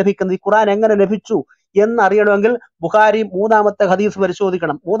മുഹമ്മദിന് വഹി ലഭിക്കുന്നത്? ഈ ഖുർആൻ എങ്ങനെ ലഭിച്ചു എന്നറിയണമെങ്കിൽ ബുഖാരി 3-ാമത്തെ ഹദീസ്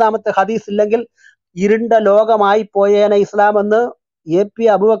പരിശോധിക്കണം. 3-ാമത്തെ ഹദീസ് ഇല്ലെങ്കിൽ ഇരുണ്ട ലോകമായി പോയേനെ ഇസ്ലാം എന്ന് AP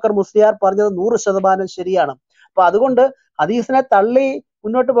അബൂബക്കർ മുസ്ലിയാർ പറഞ്ഞത് 100% ശരിയാണ്. അപ്പൊ അതുകൊണ്ട് ഹദീസിനെ തള്ളി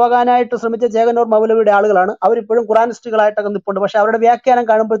മുന്നോട്ട് പോകാനായിട്ട് ശ്രമിച്ച ചേകന്നൂർ മൗലവിയുടെ ആളുകളാണ്. അവരിപ്പോഴും ഖുറാനിസ്റ്റുകളായിട്ടൊക്കെ നിൽപ്പുണ്ട്. പക്ഷെ അവരുടെ വ്യാഖ്യാനം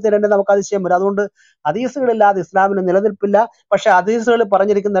കാണുമ്പോഴത്തേനെ നമുക്ക് അതിശയം വരും. അതുകൊണ്ട് ഹദീസുകളില്ലാതെ ഇസ്ലാമിന് നിലനിൽപ്പില്ല. പക്ഷെ ഹദീസുകളിൽ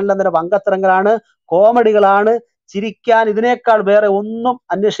പറഞ്ഞിരിക്കുന്ന എല്ലാം തന്നെ വങ്കത്തരങ്ങളാണ്, കോമഡികളാണ്. ചിരിക്കാൻ ഇതിനേക്കാൾ വേറെ ഒന്നും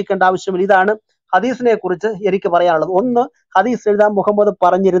അന്വേഷിക്കേണ്ട ആവശ്യമില്ല. ഇതാണ് ഹദീസിനെ കുറിച്ച് എനിക്ക് പറയാനുള്ളത്. 1, ഹദീസ് എഴുതാൻ മുഹമ്മദ്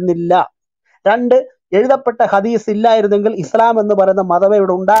പറഞ്ഞിരുന്നില്ല. 2, എഴുതപ്പെട്ട ഹദീസ് ഇല്ലായിരുന്നെങ്കിൽ ഇസ്ലാം എന്ന് പറയുന്ന മതമേ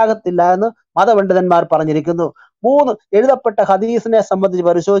ഇവിടെ ഉണ്ടാകത്തില്ല എന്ന് മതപണ്ഡിതന്മാർ പറഞ്ഞിരിക്കുന്നു. 3, എഴുതപ്പെട്ട ഹദീസിനെ സംബന്ധിച്ച്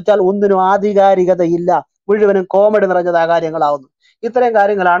പരിശോധിച്ചാൽ ഒന്നിനും ആധികാരികതയില്ല, മുഴുവനും കോമഡി നിറഞ്ഞതാ കാര്യങ്ങളാവുന്നു. ഇത്രയും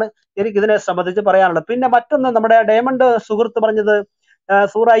കാര്യങ്ങളാണ് എനിക്ക് ഇതിനെ സംബന്ധിച്ച് പറയാനുള്ളത്. പിന്നെ മറ്റൊന്ന്, നമ്മുടെ ഡയമണ്ട് സുഹൃത്ത് പറഞ്ഞത്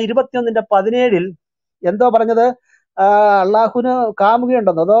സൂറ 21-17 എന്തോ പറഞ്ഞത്, അള്ളാഹുവിന്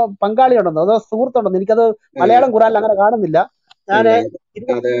കാമുകയുണ്ടെന്നോ അതോ പങ്കാളിയുണ്ടെന്നോ അതോ സുഹൃത്തുണ്ടെന്നോ, എനിക്കത് മലയാളം ഖുറാനിൽ അങ്ങനെ കാണുന്നില്ല. ഞാന്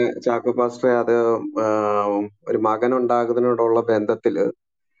അതെ ചാക്കോ പാസ്റ്ററെ, അത് ഒരു മകൻ ഉണ്ടാകുന്നതിനോടുള്ള ബന്ധത്തില്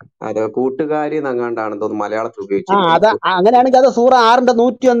അത് കൂട്ടുകാരി നങ്ങാണ്ടാണെന്ന് തോന്നുന്നു മലയാളത്തിൽ ഉപയോഗിച്ചിരിക്കുന്നത്. അങ്ങനെയാണെങ്കിൽ അത് സൂറ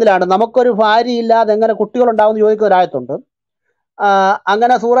 6-101 നമുക്കൊരു ഭാര്യ ഇല്ലാതെ എങ്ങനെ കുട്ടികൾ ഉണ്ടാവും എന്ന് ചോദിക്കുന്ന ഒരായത്തുണ്ട്.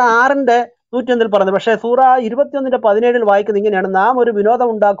 അങ്ങനെ സൂറ 6-101 പറഞ്ഞത്. പക്ഷേ സൂറ 21-17 വായിക്കുന്നത് ഇങ്ങനെയാണ്: നാം ഒരു വിനോദം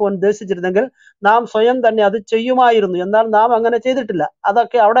ഉണ്ടാക്കുവാൻ ഉദ്ദേശിച്ചിരുന്നെങ്കിൽ നാം സ്വയം തന്നെ അത് ചെയ്യുമായിരുന്നു, എന്നാൽ നാം അങ്ങനെ ചെയ്തിട്ടില്ല.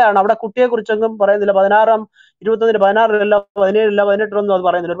 അതൊക്കെ അവിടെയാണ്. അവിടെ കുട്ടിയെ കുറിച്ചൊന്നും പറയുന്നില്ല. 21-16 17 18 അത്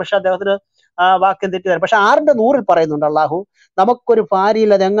പറയുന്നില്ല. പക്ഷെ അദ്ദേഹത്തിന് വാക്യം തെറ്റിദ്ധരും. പക്ഷെ 6-100 പറയുന്നുണ്ട് അള്ളാഹു നമുക്കൊരു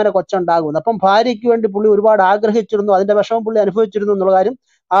ഭാര്യയില്ലാതെ എങ്ങനെ കൊച്ചുണ്ടാകുന്നു. അപ്പം ഭാര്യയ്ക്ക് വേണ്ടി പുള്ളി ഒരുപാട് ആഗ്രഹിച്ചിരുന്നു, അതിന്റെ വിഷമം പുള്ളി അനുഭവിച്ചിരുന്നു എന്നുള്ള കാര്യം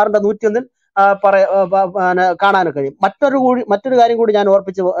 6-101 കാണാനൊക്കെ കഴിയും. മറ്റൊരു കാര്യം കൂടി ഞാൻ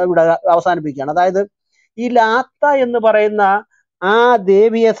ഓർപ്പിച്ച് ഇവിടെ അവസാനിപ്പിക്കുകയാണ്. അതായത് ഈ ലാത്ത എന്ന് പറയുന്ന ആ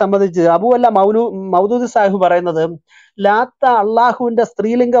ദേവിയെ സംബന്ധിച്ച് മൗദൂദി സാഹിബ് പറയുന്നത് ലാത്ത അള്ളാഹുവിന്റെ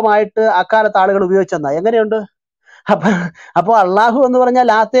സ്ത്രീലിംഗമായിട്ട് അക്കാലത്ത് ആളുകൾ ഉപയോഗിച്ചെന്നാ. എങ്ങനെയുണ്ട്? അപ്പൊ അള്ളാഹു എന്ന് പറഞ്ഞാൽ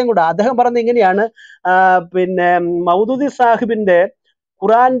ലാത്തയും കൂടെ. അദ്ദേഹം പറയുന്നത് ഇങ്ങനെയാണ്, പിന്നെ മൗദൂദി സാഹിബിന്റെ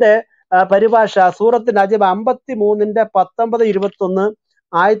ഖുറാന്റെ പരിഭാഷ സൂറത്ത് നജ്മ് 53-19-21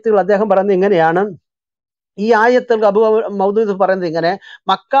 ആയത്തുകൾ അദ്ദേഹം പറയുന്നത് ഇങ്ങനെയാണ്: ഈ ആയത്തിൽ അബൂ മൗദൂദ് പറയുന്നത് ഇങ്ങനെ: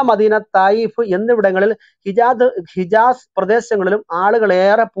 മക്ക, മദീന, തായിഫ് എന്നിവിടങ്ങളിൽ ഹിജാസ് പ്രദേശങ്ങളിലും ആളുകൾ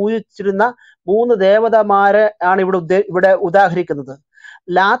ഏറെ പൂജിച്ചിരുന്ന 3 ദേവതമാരെ ആണ് ഇവിടെ ഉദാഹരിക്കുന്നത്.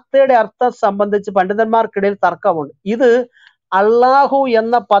 ലാത്തയുടെ അർത്ഥം സംബന്ധിച്ച് പണ്ഡിതന്മാർക്കിടയിൽ തർക്കമുണ്ട്. ഇത് അള്ളാഹു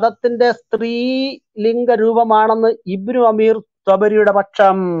എന്ന പദത്തിന്റെ സ്ത്രീലിംഗ രൂപമാണെന്ന് ഇബ്നു അമീർ ത്വബരിയുടെ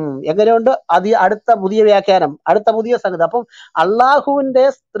പക്ഷം. എങ്ങനെയുണ്ട്? അടുത്ത പുതിയ വ്യാഖ്യാനം, അടുത്ത പുതിയ സംഗതി. അപ്പം അള്ളാഹുവിന്റെ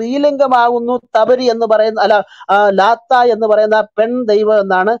സ്ത്രീലിംഗമാകുന്നു തബരി എന്ന് പറയുന്ന, അല്ല, ലാത്ത എന്ന് പറയുന്ന പെൺ ദൈവം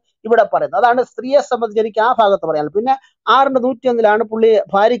എന്നാണ് ഇവിടെ പറയുന്നത്. അതാണ് സ്ത്രീയെ സംബന്ധിച്ച് എനിക്ക് ആ ഭാഗത്ത് പറയാനുള്ളത്. പിന്നെ 6:101 പുള്ളി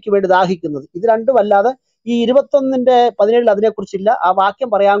ഭാര്യയ്ക്ക് വേണ്ടി ദാഹിക്കുന്നത്. ഇത് രണ്ടും അല്ലാതെ ഈ 21:17 അതിനെക്കുറിച്ചില്ല. ആ വാക്യം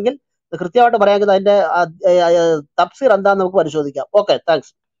പറയാമെങ്കിൽ, കൃത്യമായിട്ട് പറയാമെങ്കിൽ അതിന്റെ തഫ്സീർ എന്താന്ന് നമുക്ക് പരിശോധിക്കാം. Okay,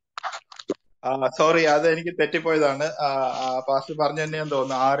 thanks. സോറി, അത് എനിക്ക് തെറ്റിപ്പോയതാണ്. പാസ്റ്റർ പറഞ്ഞു തന്നെയാന്ന്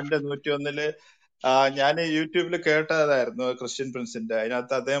തോന്നുന്നു. 6:101 ഞാൻ യൂട്യൂബിൽ കേട്ടതായിരുന്നു ക്രിസ്ത്യൻ പ്രിൻസിന്റെ.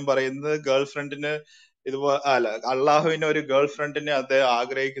 അതിനകത്ത് അദ്ദേഹം പറയുന്നത് ഗേൾ ഫ്രണ്ടിന് അള്ളാഹുവിന് ഒരു ഗേൾ ഫ്രണ്ടിനെ അദ്ദേഹം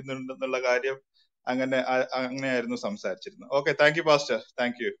ആഗ്രഹിക്കുന്നുണ്ടെന്നുള്ള കാര്യം അങ്ങനെയായിരുന്നു സംസാരിച്ചിരുന്നത്. Okay, thank you pastor,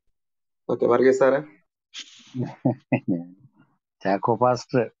 thank you. Okay, Varghese സാറേ. ചാക്കോ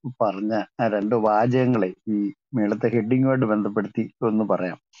പാസ്റ്റർ പറഞ്ഞ ആ 2 വാചകങ്ങളെ ഈ മേളത്തെ ഹെഡിങ്ങുമായിട്ട് ബന്ധപ്പെടുത്തി ഒന്ന്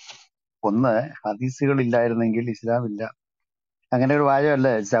പറയാം. ഒന്ന്, ഹദീസുകൾ ഇല്ലായിരുന്നെങ്കിൽ ഇസ്ലാം ഇല്ല. അങ്ങനെ ഒരു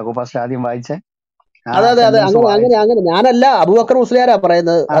വാചകമല്ലേ ചാക്കോ പാസ്റ്റർ ആദ്യം വായിച്ചേ? അതെ, അങ്ങനെ ഞാനല്ല, അബൂബക്കർ മുസ്ലിയാരാ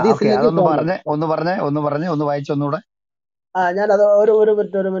പറയുന്നത്. അതൊന്ന് ഒന്ന് വായിച്ചൊന്നുകൂടെ. ഞാനത് ഒരു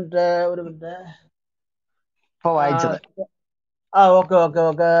മിനിറ്റ് ഇപ്പൊ വായിച്ചത്. ഓക്കെ.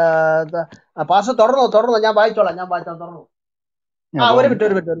 പാസ്റ്റർ തുടർന്നു, ഞാൻ വായിച്ചോളാം. തുടർന്നു. ഒരു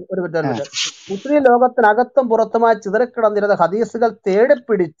മിനിറ്റ്. മുസ്ലിം ലോകത്തിനകത്തും പുറത്തുമായി ചിതറിക്കിടന്നിരുന്ന ഹദീസുകൾ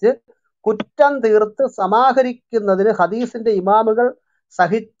തേടിപ്പിടിച്ച് കുറ്റം തീർത്ത് സമാഹരിക്കുന്നതിന് ഹദീസിന്റെ ഇമാമുകൾ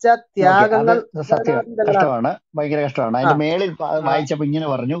സഹിച്ച ത്യാഗങ്ങൾ കഷ്ടമാണ്, ഭയങ്കര കഷ്ടമാണ്. അതിന്റെ മേളിൽ വായിച്ചപ്പോ ഇങ്ങനെ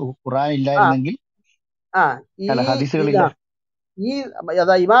പറഞ്ഞു, ഖുർആൻ ഇല്ലായിരുന്നെങ്കിൽ ഹദീസുകളില്ല. ഈ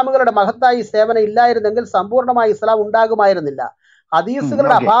ഇമാമുകളുടെ മഹത്തായ സേവനം ഇല്ലായിരുന്നെങ്കിൽ സമ്പൂർണമായ ഇസ്ലാം ഉണ്ടാകുമായിരുന്നില്ല.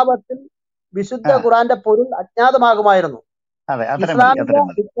 ഹദീസുകളുടെ അഭാവത്തിൽ വിശുദ്ധ ഖുർആന്റെ പൊരുൾ അജ്ഞാതമാകുമായിരുന്നു. ഇസ്ലാമിക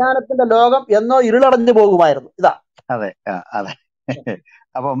വിജ്ഞാനത്തിന്റെ ലോകം എന്നോ ഇരുളടഞ്ഞു പോകുമായിരുന്നു. ഇതാ. അതെ.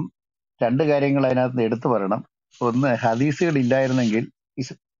 അപ്പം 2 കാര്യങ്ങൾ അതിനകത്ത് എടുത്തു പറയണം. ഒന്ന്, ഹദീസുകൾ ഇല്ലായിരുന്നെങ്കിൽ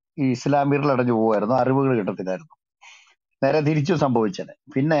ഈ ഇസ്ലാം ഇരുളടഞ്ഞു പോകുമായിരുന്നു, അറിവുകൾ കിട്ടത്തില്ലായിരുന്നു. നേരെ തിരിച്ചു സംഭവിച്ചത്.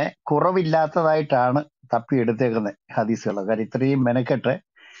 പിന്നെ കുറവില്ലാത്തതായിട്ടാണ് തപ്പിയെടുത്തേക്കുന്നത് ഹദീസുകൾ. കാര്യം ഇത്രയും മെനക്കെട്ട്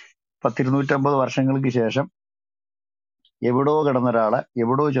 250 വർഷങ്ങൾക്ക് ശേഷം എവിടോ കിടന്നൊരാളെ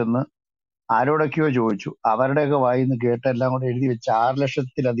എവിടോ ചെന്ന് ആരോടൊക്കെയോ ചോദിച്ചു, അവരുടെയൊക്കെ വായിന്ന് കേട്ട് എല്ലാം കൂടെ എഴുതി വെച്ച 6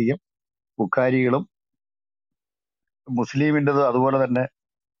 ലക്ഷത്തിലധികം ബുഖാരികളും മുസ്ലിമിൻ്റെതും അതുപോലെ തന്നെ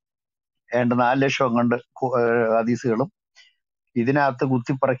 4 ലക്ഷം കണ്ട് ഹദീസുകളും ഇതിനകത്ത്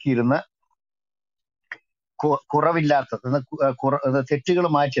കുത്തിപ്പറക്കിയിരുന്ന കുറവില്ലാത്ത തെറ്റുകൾ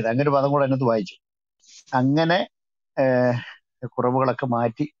മാറ്റിയത്, അങ്ങനെ ഒരു പദം കൂടെ അതിനകത്ത് വായിച്ചു. അങ്ങനെ കുറവുകളൊക്കെ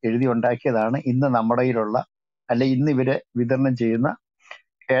മാറ്റി എഴുതി ഉണ്ടാക്കിയതാണ് ഇന്ന് നമ്മുടെ കയ്യിലുള്ള, അല്ലെ ഇന്ന് ഇവര് വിതരണം ചെയ്യുന്ന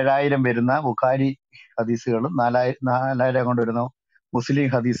 7000 വരുന്ന ബുഖാരി ഹദീസുകളും 4000 കൊണ്ട് വരുന്ന മുസ്ലിം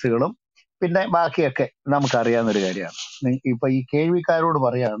ഹദീസുകളും പിന്നെ ബാക്കിയൊക്കെ നമുക്കറിയാവുന്നൊരു കാര്യമാണ്. ഇപ്പൊ ഈ കേൾവിക്കാരോട്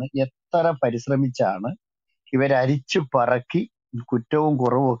പറയാണ്, എത്ര പരിശ്രമിച്ചാണ് ഇവരരിച്ചു പറക്കി കുറ്റവും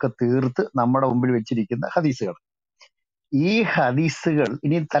കുറവും ഒക്കെ തീർത്ത് നമ്മുടെ മുമ്പിൽ വെച്ചിരിക്കുന്ന ഹദീസുകൾ. ഈ ഹദീസുകൾ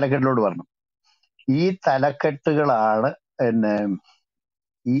ഇനി തലക്കെട്ടിലോട് പറഞ്ഞു. ഈ തലക്കെട്ടുകളാണ്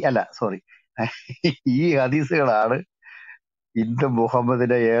ഈ ഹദീസുകളാണ് ഇന്ന്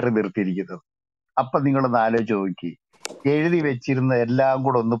മുഹമ്മദിനെ ഏറെ നിർത്തിയിരിക്കുന്നത്. അപ്പൊ നിങ്ങളൊന്ന് ആലോചിച്ച് നോക്കി, എഴുതി വെച്ചിരുന്ന എല്ലാം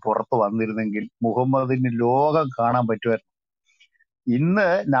കൂടെ ഒന്ന് പുറത്ത് വന്നിരുന്നെങ്കിൽ മുഹമ്മദിന് ലോകം കാണാൻ പറ്റുമായിരുന്നു. ഇന്ന്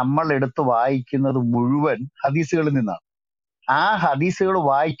നമ്മൾ എടുത്ത് വായിക്കുന്നത് മുഴുവൻ ഹദീസുകളിൽ നിന്നാണ്. ആ ഹദീസുകൾ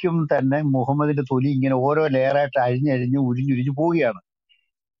വായിക്കും തന്നെ മുഹമ്മദിന്റെ തൊലി ഇങ്ങനെ ഓരോ ലെയറായിട്ട് അഴിഞ്ഞഴിഞ്ഞ് ഉരിഞ്ഞുരിഞ്ഞു പോവുകയാണ്.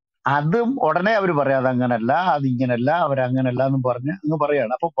 അതും ഉടനെ അവർ പറയാതെ അങ്ങനല്ല, അതിങ്ങനല്ല, അവരങ്ങനല്ല എന്നും പറഞ്ഞ് അങ്ങ്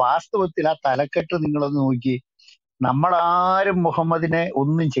പറയാണ്. അപ്പൊ വാസ്തവത്തിൽ ആ തലക്കെട്ട് നിങ്ങളൊന്ന് നോക്കി, നമ്മളാരും മുഹമ്മദിനെ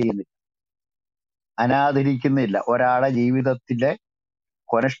ഒന്നും ചെയ്യുന്നില്ല, അനാദരിക്കുന്നില്ല. ഒരാളുടെ ജീവിതത്തിലെ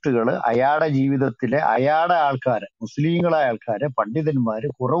കൊനഷ്ടുകള്, അയാളുടെ ജീവിതത്തിലെ അയാളുടെ ആൾക്കാര്, മുസ്ലിങ്ങളായ ആൾക്കാര്, പണ്ഡിതന്മാര്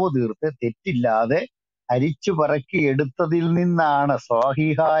കുറവ് തീർത്ത് തെറ്റില്ലാതെ അരിച്ചു പറക്കി എടുത്തതിൽ നിന്നാണ്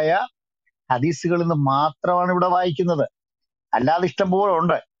സ്വഹീഹായ ഹദീസുകളിൽ നിന്ന് മാത്രമാണ് ഇവിടെ വായിക്കുന്നത്. അല്ലാതെ ഇഷ്ടംപോലെ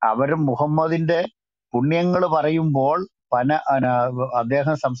ഉണ്ട്. അവര് മുഹമ്മദിന്റെ പുണ്യങ്ങൾ പറയുമ്പോൾ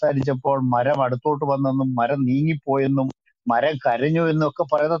അദ്ദേഹം സംസാരിച്ചപ്പോൾ മരം അടുത്തോട്ട് വന്നെന്നും മരം നീങ്ങിപ്പോയെന്നും മരം കരഞ്ഞു എന്നൊക്കെ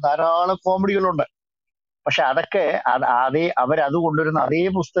പറയുന്ന ധാരാളം കോമഡികളുണ്ട്. പക്ഷെ അതൊക്കെ അവരത് കൊണ്ടുവരുന്ന അതേ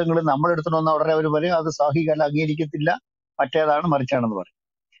പുസ്തകങ്ങൾ നമ്മൾ എടുത്തിട്ട് വന്ന ഉടനെ അവർ പറയും അത് സ്വഹീഹല്ല, അംഗീകരിക്കത്തില്ല, മറ്റേതാണ് മറിച്ചാണെന്ന് പറയും.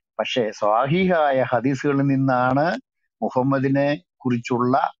 പക്ഷെ സ്വഹീഹായ ഹദീസുകളിൽ നിന്നാണ് മുഹമ്മദിനെ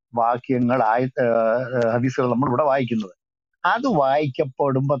കുറിച്ചുള്ള വാക്യങ്ങൾ ഹദീസുകൾ നമ്മൾ ഇവിടെ വായിക്കുന്നത്. അത്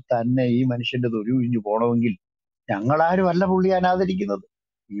വായിക്കപ്പെടുമ്പോ തന്നെ ഈ മനുഷ്യന്റെ തൊലി ഉരിഞ്ഞു പോണമെങ്കിൽ ഞങ്ങളാരും അല്ല പുള്ളി അനാദരിക്കുന്നത്.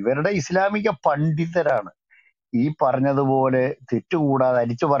 ഇവരുടെ ഇസ്ലാമിക പണ്ഡിതരാണ്. ഈ പറഞ്ഞതുപോലെ തെറ്റുകൂടാതെ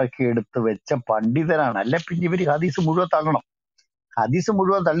അരിച്ചു പറക്കി എടുത്ത് വെച്ച പണ്ഡിതനാണ്. അല്ല പിന്നെ ഇവര് ഹദീസ് മുഴുവൻ തള്ളണം. ഹദീസ്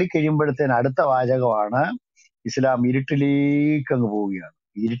മുഴുവൻ തള്ളിക്കഴിയുമ്പോഴത്തേന് അടുത്ത വാചകമാണ് ഇസ്ലാം ഇരുട്ടിലേക്ക് അങ്ങ് പോവുകയാണ്.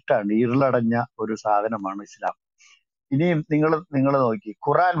 ഇരുട്ടാണ്, ഇരുളടഞ്ഞ ഒരു സാധനമാണ് ഇസ്ലാം. ഇനിയും നിങ്ങൾ നോക്കി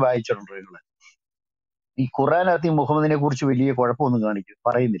ഖുറാൻ വായിച്ചിട്ടുണ്ടോ നിങ്ങൾ? ഈ ഖുറാനകത്ത് ഈ മുഹമ്മദിനെ കുറിച്ച് വലിയ കുഴപ്പമൊന്നും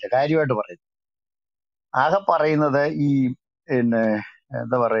പറയുന്നില്ല, കാര്യമായിട്ട് പറയുന്നു. ആകെ പറയുന്നത് ഈ പിന്നെ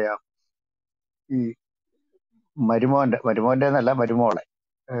എന്താ പറയാ, ഈ മരുമോന്റെ എന്നല്ല, മരുമോളെ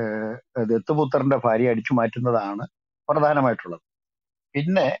ദത്തുപുത്രന്റെ ഭാര്യ അടിച്ചു മാറ്റുന്നതാണ് പ്രധാനമായിട്ടുള്ളത്.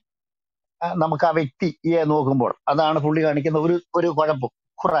 പിന്നെ നമുക്ക് ആ വ്യക്തിയെ നോക്കുമ്പോൾ അതാണ് പുള്ളി കാണിക്കുന്ന ഒരു കുഴപ്പം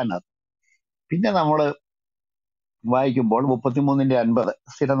ഖുറാനകത്ത്. പിന്നെ നമ്മൾ വായിക്കുമ്പോൾ 33:50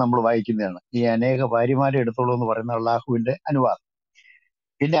 സ്ഥിരം നമ്മൾ വായിക്കുന്നതാണ്, ഈ അനേക ഭാര്യമാരെ എടുത്തോളൂ എന്ന് പറയുന്ന അള്ളാഹുവിന്റെ അനുവാദം.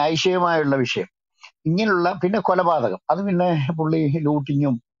 പിന്നെ ആയിഷയുമായുള്ള വിഷയം, ഇങ്ങനെയുള്ള പിന്നെ കൊലപാതകം, അത് പിന്നെ പുള്ളി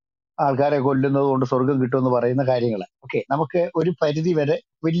ലൂട്ടിങ്ങും ആൾക്കാരെ കൊല്ലുന്നത് കൊണ്ട് സ്വർഗം കിട്ടുമെന്ന് പറയുന്ന കാര്യങ്ങൾ. ഓക്കെ, നമുക്ക് ഒരു പരിധി വരെ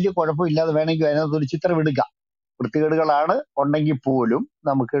വലിയ കുഴപ്പമില്ലാതെ വേണമെങ്കിൽ അതിനകത്ത് ഒരു ചിത്രം എടുക്കാം. വൃത്തികേടുകളാണ് ഉണ്ടെങ്കിൽ പോലും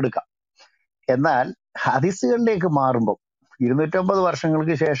നമുക്ക് എടുക്കാം. എന്നാൽ ഹദീസുകളിലേക്ക് മാറുമ്പോൾ 250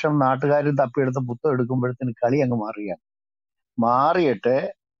 വർഷങ്ങൾക്ക് ശേഷം നാട്ടുകാരും തപ്പിയെടുത്ത് പുത്തം എടുക്കുമ്പോഴത്തേന് കളി അങ്ങ് മാറിയിട്ട്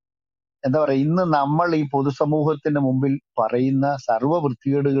എന്താ പറയാ, ഇന്ന് നമ്മൾ ഈ പൊതുസമൂഹത്തിന്റെ മുമ്പിൽ പറയുന്ന സർവ്വ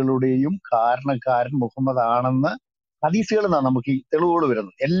വൃത്തികേടുകളുടെയും കാരണക്കാരൻ മുഹമ്മദ് ആണെന്ന് ഹദീസുകളിൽ നിന്നാണ് നമുക്ക് ഈ തെളിവുകൾ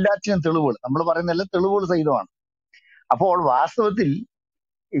വരുന്നത്. എല്ലാറ്റിനും തെളിവുകൾ, നമ്മൾ പറയുന്ന എല്ലാ തെളിവുകൾ സഹിതമാണ്. അപ്പോൾ വാസ്തവത്തിൽ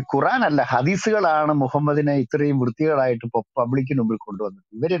ഈ ഖുറാൻ അല്ല, ഹദീസുകളാണ് മുഹമ്മദിനെ ഇത്രയും വൃത്തികേടായിട്ട് ഇപ്പൊ പബ്ലിക്കിന് മുമ്പിൽ കൊണ്ടുവന്നത്.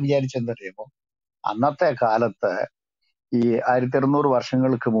 ഇവരെ വിചാരിച്ചെന്തറിയുമോ, അന്നത്തെ കാലത്ത് ഈ 1600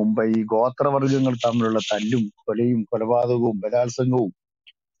 വർഷങ്ങൾക്ക് മുമ്പ് ഈ ഗോത്രവർഗങ്ങൾ തമ്മിലുള്ള തല്ലും കൊലയും കൊലപാതകവും ബലാത്സംഗവും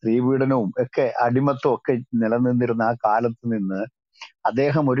സ്ത്രീപീഡനവും ഒക്കെ അടിമത്വം ഒക്കെ നിലനിന്നിരുന്ന ആ കാലത്ത് നിന്ന്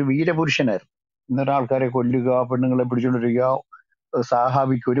അദ്ദേഹം ഒരു വീരപുരുഷനായിരുന്നു. ഇന്നൊരാൾക്കാരെ കൊല്ലുക, പെണ്ണുങ്ങളെ പിടിച്ചുകൊണ്ടിരിക്കുക,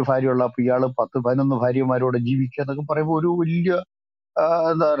 സാഹാബിക്ക് ഒരു ഭാര്യ ഉള്ളപ്പോൾ ഇയാള് 10-11 ഭാര്യമാരോടെ ജീവിക്കുക എന്നൊക്കെ പറയുമ്പോൾ ഒരു വലിയ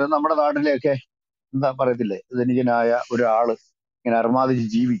എന്താ പറയുക, നമ്മുടെ നാട്ടിലെയൊക്കെ എന്താ പറയത്തില്ലേ, ധനികനായ ഒരാള് ഇങ്ങനെ അർമാദിച്ച്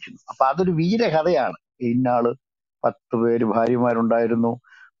ജീവിക്കുന്നു. അപ്പൊ അതൊരു വീരകഥയാണ്. ഇന്നാള് 10 പേര് ഭാര്യമാരുണ്ടായിരുന്നു,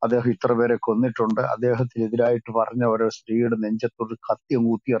 അദ്ദേഹം ഇത്ര പേരെ കൊന്നിട്ടുണ്ട്, അദ്ദേഹത്തിനെതിരായിട്ട് പറഞ്ഞ ഓരോ സ്ത്രീയുടെ നെഞ്ചത്തോട് കത്തി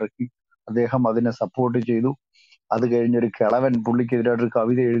അങ്ങൂത്തി ഇറക്കി, അദ്ദേഹം അതിനെ സപ്പോർട്ട് ചെയ്തു. അത് കഴിഞ്ഞൊരു കിളവൻ പുള്ളിക്കെതിരായിട്ടൊരു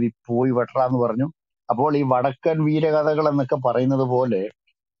കവിത എഴുതി പോയി വെട്ടറാന്ന് പറഞ്ഞു. അപ്പോൾ ഈ വടക്കൻ വീരകഥകൾ എന്നൊക്കെ പറയുന്നത് പോലെ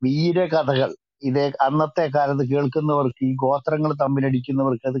വീരകഥകൾ അന്നത്തെ കാലത്ത് കേൾക്കുന്നവർക്ക്, ഈ ഗോത്രങ്ങൾ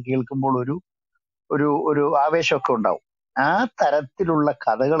തമ്മിലടിക്കുന്നവർക്ക് അത് കേൾക്കുമ്പോൾ ഒരു ഒരു ഒരു ആവേശമൊക്കെ ഉണ്ടാവും. ആ തരത്തിലുള്ള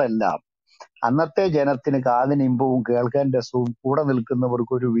കഥകളെല്ലാം അന്നത്തെ ജനത്തിന് കാതിന് ഇമ്പവും കേൾക്കാൻ രസവും കൂടെ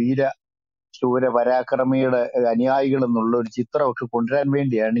നിൽക്കുന്നവർക്ക് ഒരു ശൂര പരാക്രമിയുടെ അനുയായികൾ എന്നുള്ള ഒരു ചിത്രമൊക്കെ കൊണ്ടുവരാൻ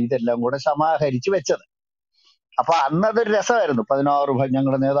വേണ്ടിയാണ് ഇതെല്ലാം കൂടെ സമാഹരിച്ച് വെച്ചത്. അപ്പൊ അന്നതൊരു രസമായിരുന്നു. 16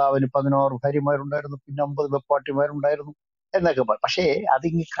 ഞങ്ങളുടെ നേതാവിന് 16 ഭാര്യമാരുണ്ടായിരുന്നു, പിന്നെ 50 വെപ്പാട്ടിമാരുണ്ടായിരുന്നു എന്നൊക്കെ പറയും. പക്ഷേ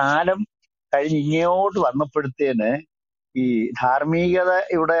അതിങ്ങ് കാലം കഴിഞ്ഞ് ഇങ്ങോട്ട് വന്നപ്പോഴത്തേന് ഈ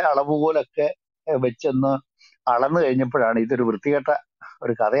ധാർമ്മികതയുടെ അളവുകോലൊക്കെ വെച്ചെന്ന് അളന്നു കഴിഞ്ഞപ്പോഴാണ് ഇതൊരു വൃത്തികെട്ട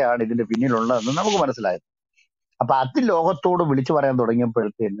ഒരു കഥയാണ് ഇതിന്റെ പിന്നിലുള്ളതെന്ന് നമുക്ക് മനസ്സിലായത്. അപ്പൊ അത് ലോകത്തോട് വിളിച്ചു പറയാൻ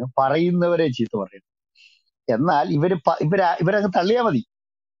തുടങ്ങിയപ്പോഴത്തേന് പറയുന്നവരെ ചീത്ത പറയും. എന്നാൽ ഇവരങ്ങ് തള്ളിയാൽ മതി.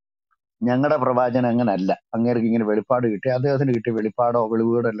 ഞങ്ങളുടെ പ്രവാചകൻ അങ്ങനല്ല, അങ്ങേർക്ക് ഇങ്ങനെ വെളിപ്പാട് കിട്ടി, അദ്ദേഹത്തിന് കിട്ടിയ വെളിപ്പാടോ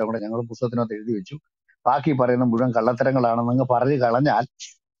വെളിവുകളോ എല്ലാം കൂടെ ഞങ്ങൾ പുസ്തകത്തിനകത്ത് എഴുതി വെച്ചു, ബാക്കി പറയുന്ന മുഴുവൻ കള്ളത്തരങ്ങളാണെന്നങ്ങ് പറഞ്ഞു കളഞ്ഞാൽ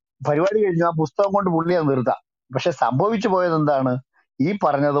പരിപാടി കഴിഞ്ഞു. ആ പുസ്തകം കൊണ്ട് പുള്ളിയെ നിർത്താം. പക്ഷെ സംഭവിച്ചു പോയത് എന്താണ്? ഈ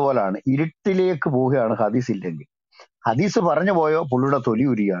പറഞ്ഞതുപോലാണ്, ഇരുട്ടിലേക്ക് പോവുകയാണ് ഹദീസ് ഇല്ലെങ്കിൽ. ഹദീസ് പറഞ്ഞു പോയോ പുള്ളിയുടെ തൊലി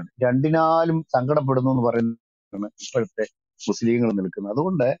ഉരിയാണ്. രണ്ടിനാലും സങ്കടപ്പെടുന്നു എന്ന് പറയുന്നതാണ് ഇപ്പോഴത്തെ മുസ്ലിങ്ങൾ നിൽക്കുന്നത്.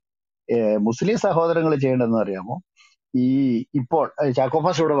 അതുകൊണ്ട് മുസ്ലിം സഹോദരങ്ങൾ ചെയ്യേണ്ടതെന്ന് അറിയാമോ, ഇപ്പോൾ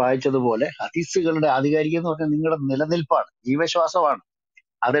ചാക്കോപ്പാസ് ഇവിടെ വായിച്ചതുപോലെ ഹദീസുകളുടെ ആധികാരികം എന്ന് പറഞ്ഞാൽ നിങ്ങളുടെ നിലനിൽപ്പാണ്, ജീവശ്വാസമാണ്.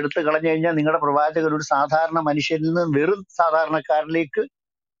 അതെടുത്ത് കളഞ്ഞു കഴിഞ്ഞാൽ നിങ്ങളുടെ പ്രവാചകർ ഒരു സാധാരണ മനുഷ്യരിൽ നിന്ന് വെറും സാധാരണക്കാരിലേക്ക്,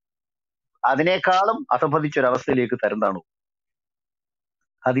 അതിനേക്കാളും അധപതിച്ചൊരവസ്ഥയിലേക്ക് തരുന്നതാണ്.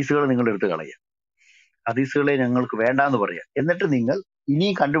 ഹദീസുകൾ നിങ്ങൾ എടുത്ത് കളയുക, ഹദീസുകളെ ഞങ്ങൾക്ക് വേണ്ടാന്ന് പറയാം. എന്നിട്ട് നിങ്ങൾ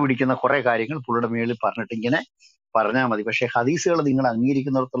ഇനിയും കണ്ടുപിടിക്കുന്ന കുറെ കാര്യങ്ങൾ പുള്ളിയുടെ മേളിൽ പറഞ്ഞിട്ട് ഇങ്ങനെ പറഞ്ഞാൽ മതി. പക്ഷെ ഹദീസുകൾ നിങ്ങൾ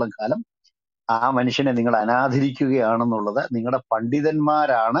അംഗീകരിക്കുന്നിടത്തോളം കാലം ആ മനുഷ്യനെ നിങ്ങൾ അനാദരിക്കുകയാണെന്നുള്ളത് നിങ്ങളുടെ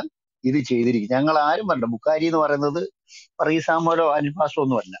പണ്ഡിതന്മാരാണ് ഇത് ചെയ്തിരിക്കുന്നത്. ഞങ്ങൾ ആരും പറഞ്ഞ ബുഖാരി എന്ന് പറയുന്നത് റീസാമോലോ അനിഫാസോ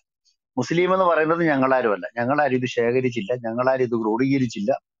ഒന്നുമല്ല. മുസ്ലിം എന്ന് പറയുന്നത് ഞങ്ങളാരും അല്ല. ഞങ്ങളാരും ഇത് ശേഖരിച്ചില്ല, ഞങ്ങളാരും ഇത്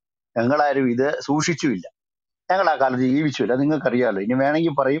ക്രോഡീകരിച്ചില്ല, ഞങ്ങളാരും ഇത് സൂക്ഷിച്ചുമില്ല, ഞങ്ങൾ ആ കാലത്ത് ജീവിച്ചില്ല. നിങ്ങൾക്കറിയാലോ. ഇനി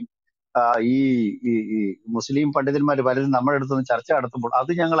വേണമെങ്കിൽ പറയും ഈ മുസ്ലിം പണ്ഡിതന്മാർ പലരും നമ്മുടെ അടുത്തുനിന്ന് ചർച്ച നടത്തുമ്പോൾ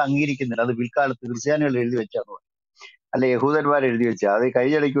അത് ഞങ്ങൾ അംഗീകരിക്കുന്നില്ല, അത് പിൽക്കാലത്ത് ക്രിസ്ത്യാനികൾ എഴുതി വെച്ചാന്ന് പറയും, അല്ലെ യഹൂദന്മാർ എഴുതി വെച്ചാൽ. അത്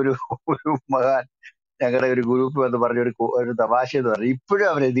കഴിഞ്ഞിടയ്ക്ക് ഒരു മഹാൻ ഞങ്ങളുടെ ഒരു ഗ്രൂപ്പ് എന്ന് പറഞ്ഞ ഒരു തമാശ എന്ന് പറഞ്ഞു, ഇപ്പോഴും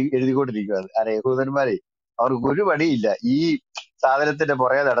അവർ എഴുതിക്കൊണ്ടിരിക്കുകയാണ്. അല്ലെ യഹൂദന്മാരെ അവർക്ക് ഒരു പണിയില്ല. ഈ സാധനത്തിന്റെ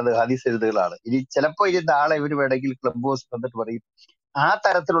പുറകെ നടന്ന് ഹദീസ് എഴുതുകളാണ്. ഇനി ചിലപ്പോ ഇനി നാളെ ഇവര് വേണമെങ്കിൽ ക്ലബ് ഹൗസ് വന്നിട്ട് പറയും ആ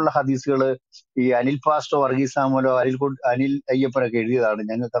തരത്തിലുള്ള ഹദീസുകൾ ഈ അനിൽ പാസ്റ്റോ, വർഗീസ് സാമുലോ, അനിൽ അയ്യപ്പനൊക്കെ എഴുതിയതാണ്,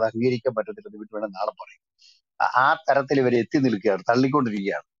 ഞങ്ങൾക്ക് അത് അംഗീകരിക്കാൻ പറ്റത്തില്ലെന്ന് ഇവര് വേണം നാളെ പറയും. ആ തരത്തിൽ ഇവർ എത്തി നിൽക്കുകയാണ്,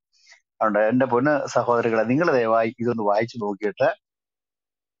 തള്ളിക്കൊണ്ടിരിക്കുകയാണ്. അതുകൊണ്ട് എന്റെ പൊന്ന് സഹോദരങ്ങളെ, നിങ്ങൾ ദയവായി ഇതൊന്ന് വായിച്ചു നോക്കിയിട്ട്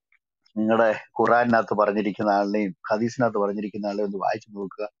നിങ്ങളുടെ ഖുറാനകത്ത് പറഞ്ഞിരിക്കുന്ന ആളിനെയും ഹദീസിനകത്ത് പറഞ്ഞിരിക്കുന്ന ആളെയും ഒന്ന് വായിച്ചു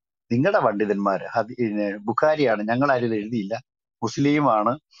നോക്കുക. നിങ്ങളുടെ പണ്ഡിതന്മാര് ബുഖാരിയാണ്, ഞങ്ങളാരും ഇത് എഴുതിയില്ല,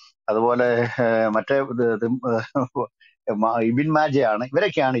 മുസ്ലിമാണ്, അതുപോലെ മറ്റേ ഇബിൻ മാജയാണ്,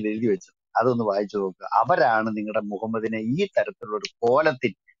 ഇവരൊക്കെയാണ് ഇത് എഴുതി വെച്ചത്. അതൊന്ന് വായിച്ചു നോക്കുക. അവരാണ് നിങ്ങളുടെ മുഹമ്മദിനെ ഈ തരത്തിലുള്ള ഒരു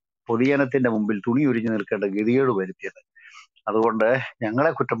കോലത്തിൽ പൊതുജനത്തിന്റെ മുമ്പിൽ തുണി ഉരിഞ്ഞു നിൽക്കേണ്ട ഗതികേട് വരുത്തിയത്. അതുകൊണ്ട്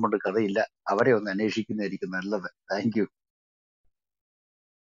ഞങ്ങളെ കുറ്റം കൊണ്ട് കഥയില്ല, അവരെ ഒന്ന് അന്വേഷിക്കുന്നതായിരിക്കും നല്ലത്. Thank you.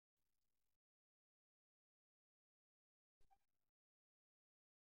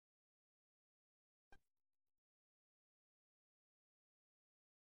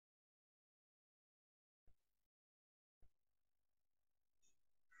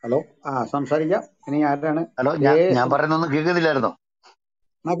 ഹലോ, സംസാരിക്കാം. ഇനി ആരാണ്? ഹലോ, ഞാൻ പറയുന്നൊന്നും കേൾക്കുന്നില്ലായിരുന്നോ?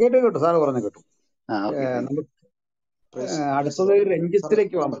 കേട്ടു സാറ് പറഞ്ഞു കേട്ടു. ഓക്കെ. നമുക്ക് അടുത്തത്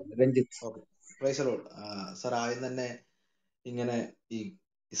രഞ്ജിത്തിലേക്ക് പോകാൻ പറ്റും. രഞ്ജിത്ത്. സാർ, ആദ്യം തന്നെ ഇങ്ങനെ ഈ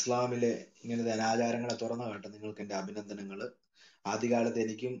ഇസ്ലാമിലെ ഇങ്ങനത്തെ അനാചാരങ്ങളെ തുറന്നു കാട്ടെ നിങ്ങൾക്ക് എന്റെ അഭിനന്ദനങ്ങൾ. ആദ്യകാലത്ത്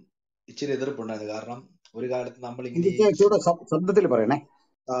എനിക്കും ഇച്ചിരി എതിർപ്പുണ്ടായിരുന്നു. കാരണം ഒരു കാലത്ത് നമ്മൾ ഇങ്ങനെ ശബ്ദത്തിൽ പറയണേ.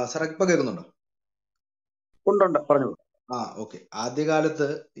 സാർ ഇപ്പൊ കേൾക്കുന്നുണ്ടോ? ഉണ്ടുണ്ട്, പറഞ്ഞു. ഓക്കെ. ആദ്യകാലത്ത്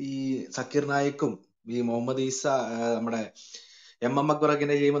ഈ സക്കീർ നായിക്കും ഈ മുഹമ്മദ് ഈസ നമ്മുടെ എം അക്ബറൊക്കെ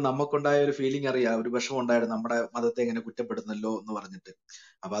ചെയ്യുമ്പോൾ നമുക്കുണ്ടായ ഒരു ഫീലിംഗ് അറിയാം, ഒരു വിഷമം ഉണ്ടായിരുന്നു, നമ്മുടെ മതത്തെ ഇങ്ങനെ കുറ്റപ്പെടുന്നല്ലോ എന്ന് പറഞ്ഞിട്ട്.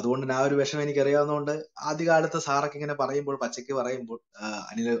 അപ്പൊ അതുകൊണ്ട് ആ ഒരു വിഷമം എനിക്ക് അറിയാവുന്നതുകൊണ്ട് ആദ്യകാലത്ത് സാറൊക്കെ ഇങ്ങനെ പറയുമ്പോൾ, പച്ചയ്ക്ക് പറയുമ്പോൾ,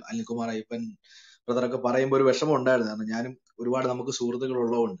 അനിൽകുമാർ അയ്യപ്പൻ ബ്രദറൊക്കെ പറയുമ്പോൾ ഒരു വിഷമം ഉണ്ടായിരുന്നു. കാരണം ഞാനും ഒരുപാട് നമുക്ക് സുഹൃത്തുക്കൾ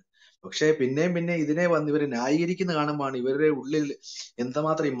ഉള്ളതുകൊണ്ട്. പക്ഷെ പിന്നെയും ഇതിനെ വന്ന് ഇവര് ന്യായീകരിക്കുന്ന കാണുമ്പോൾ ഇവരുടെ ഉള്ളിൽ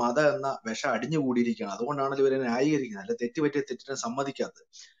എന്തുമാത്രം ഈ മതം എന്ന വിഷം അടിഞ്ഞുകൂടിയിരിക്കുകയാണ്. അതുകൊണ്ടാണല്ലോ ഇവരെ ന്യായീകരിക്കുന്നത്, അല്ല തെറ്റുപറ്റിയ തെറ്റിനെ സമ്മതിക്കാത്തത്.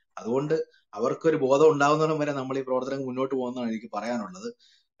 അതുകൊണ്ട് അവർക്കൊരു ബോധം ഉണ്ടാവുന്നതിനും വരെ നമ്മൾ ഈ പ്രവർത്തനം മുന്നോട്ട് പോകുന്നതാണ് എനിക്ക് പറയാനുള്ളത്.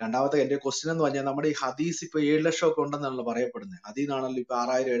 രണ്ടാമത്തെ എന്റെ ക്വസ്റ്റ്യൻ എന്ന് പറഞ്ഞാൽ, നമ്മുടെ ഈ ഹദീസ് ഇപ്പൊ 7 ലക്ഷം ഒക്കെ ഉണ്ടെന്നാണല്ലോ പറയപ്പെടുന്നത്. അതിൽ നിന്നാണല്ലോ ഇപ്പൊ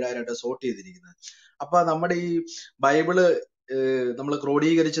 6000 7000 സോർട്ട് ചെയ്തിരിക്കുന്നത്. അപ്പൊ നമ്മുടെ ഈ ബൈബിള് നമ്മൾ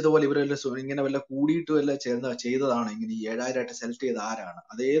ക്രോഡീകരിച്ചതുപോലെ ഇവരെല്ലാം ഇങ്ങനെ വല്ല കൂടിയിട്ട് വല്ല ചെയ്തതാണ് ഇങ്ങനെ ഈ 7000 സെലക്ട് ചെയ്ത് ആരാണ്?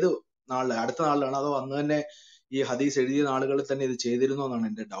 അത് ഏത് നാളില്, അടുത്ത നാളിലാണ്, അതോ അന്ന് തന്നെ ഈ ഹദീസ് എഴുതിയ നാളുകളിൽ തന്നെ ഇത് ചെയ്തിരുന്നോ എന്നാണ്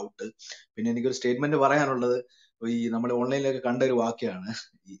എന്റെ ഡൗട്ട്. പിന്നെ എനിക്കൊരു സ്റ്റേറ്റ്മെന്റ് പറയാനുള്ളത്, ഈ നമ്മൾ ഓൺലൈനിലൊക്കെ കണ്ട ഒരു വാക്യാണ്,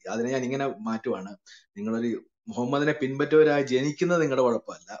 അതിനെ ഞാൻ ഇങ്ങനെ മാറ്റുവാണ്. നിങ്ങളൊരു മുഹമ്മദിനെ പിൻപറ്റുവരായി ജനിക്കുന്നത് നിങ്ങളുടെ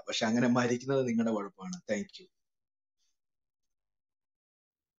കുഴപ്പമല്ല, പക്ഷെ അങ്ങനെ മരിക്കുന്നത് നിങ്ങളുടെ കുഴപ്പമാണ്. Thank you.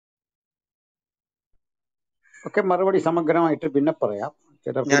 ഒക്കെ മറുപടി സമഗ്രമായിട്ട് പിന്നെ പറയാം.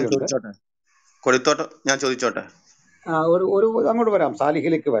 ഞാൻ ചോദിച്ചോട്ടെ. ഒരു അങ്ങോട്ട് വരാം,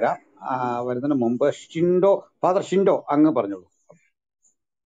 സാലിഹിലേക്ക് വരാം. വരുന്നതിന് മുമ്പ് ഫാദർ ഷിൻഡോ അങ്ങ് പറഞ്ഞോളൂ.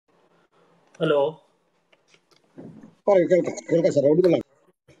 ഹലോ, പറയൂ. കേൾക്കാം സാർ.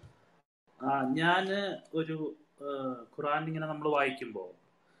 ഞാൻ ഒരു ഖുറാൻ ഇങ്ങനെ നമ്മൾ വായിക്കുമ്പോൾ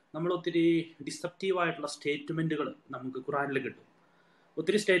നമ്മൾ ഒത്തിരി ഡിസപ്റ്റീവ് ആയിട്ടുള്ള സ്റ്റേറ്റ്മെന്റുകൾ നമുക്ക് ഖുറാനിൽ കിട്ടും.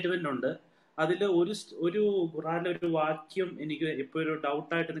 ഒത്തിരി സ്റ്റേറ്റ്മെന്റ് ഉണ്ട്. അതിൽ ഒരു ഖുറാനിലെ ഒരു വാക്യം എനിക്ക് ഇപ്പോൾ ഒരു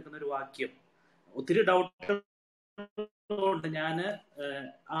ഡൗട്ടായിട്ട് നിൽക്കുന്ന ഒരു വാക്യം, ഒത്തിരി ഡൗട്ട് ഉണ്ട്. ഞാൻ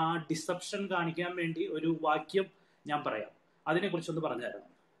ആ ഡിസപ്ഷൻ കാണിക്കാൻ വേണ്ടി ഒരു വാക്യം ഞാൻ പറയാം, അതിനെ കുറിച്ചൊന്ന് പറഞ്ഞുതരാം.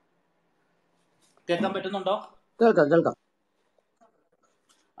 കേൾക്കാൻ പറ്റുന്നുണ്ടോ? കേൾക്കാം.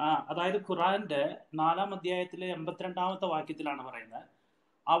 അതായത് ഖുറാന്റെ 4-ാം അധ്യായത്തിലെ 82-ാമത്തെ വാക്യത്തിലാണ് പറയുന്നത്,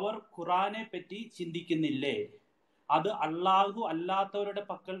 അവർ ഖുറാനെ പറ്റി ചിന്തിക്കുന്നില്ലേ? അത് അല്ലാഹു അല്ലാത്തവരുടെ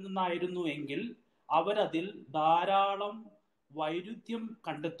പക്കൽ നിന്നായിരുന്നു എങ്കിൽ അവരതിൽ ധാരാളം വൈരുദ്ധ്യം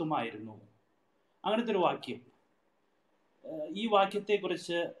കണ്ടെത്തുമായിരുന്നു. അങ്ങനത്തെ ഒരു വാക്യം. ഈ വാക്യത്തെ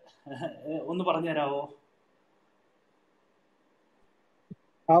കുറിച്ച് ഒന്ന് പറഞ്ഞുതരാവോ?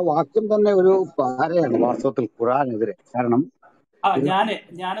 ആ വാക്യം തന്നെ ഒരു പാരയാണ് വാസ്തവത്തിൽ ഖുറാനെതിരെ. കാരണം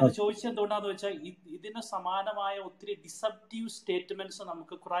ഞാനത് ചോദിച്ചത് എന്തുകൊണ്ടാന്ന് വെച്ചാൽ ഇതിന് സമാനമായ ഒത്തിരി ഡിസപ്റ്റീവ് സ്റ്റേറ്റ്മെന്റ്സ്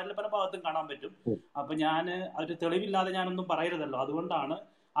നമുക്ക് ഖുറാനിലെ പല ഭാഗത്തും കാണാൻ പറ്റും. അപ്പൊ ഒരു തെളിവില്ലാതെ ഞാനൊന്നും പറയരുതല്ലോ, അതുകൊണ്ടാണ്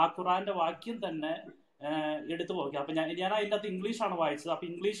ആ ഖുറാന്റെ വാക്യം തന്നെ എടുത്തു പോയി. അപ്പൊ ഞാൻ അതിൻ്റെ അകത്ത് ഇംഗ്ലീഷാണ് വായിച്ചത്. അപ്പൊ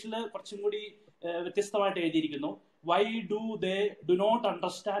ഇംഗ്ലീഷിൽ കുറച്ചും കൂടി വ്യത്യസ്തമായിട്ട് എഴുതിയിരിക്കുന്നു, why do not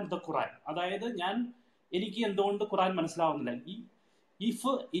understand the Quran. അതായത് എനിക്ക് എന്തുകൊണ്ട് ഖുറാൻ മനസ്സിലാവുന്നില്ല.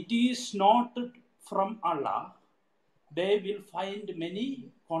 If it is not from Allah they will find many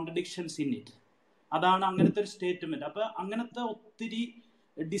contradictions in it. അതാണ് അങ്ങനത്തെ ഒരു സ്റ്റേറ്റ്മെന്റ്. അപ്പൊ അങ്ങനത്തെ ഒത്തിരി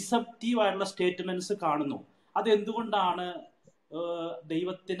ഡിസപ്റ്റീവ് ആയിട്ടുള്ള സ്റ്റേറ്റ്മെന്റ്സ് കാണുന്നു. അത് എന്തുകൊണ്ടാണ്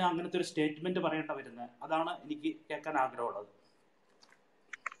ദൈവത്തിന് അങ്ങനത്തെ ഒരു സ്റ്റേറ്റ്മെന്റ് പറയേണ്ട വരുന്നത്? അതാണ് എനിക്ക് കേൾക്കാൻ ആഗ്രഹമുള്ളത്.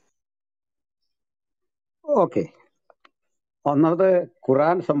 ഓക്കെ. ഒന്നാമത്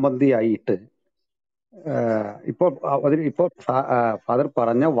ഖുറാൻ സംബന്ധിയായിട്ട് ഇപ്പോൾ ഫാദർ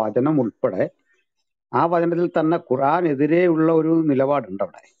പറഞ്ഞ വചനം ഉൾപ്പെടെ ആ വചനത്തിൽ തന്നെ ഖുർആനെതിരെയുള്ള ഒരു നിലപാടുണ്ട്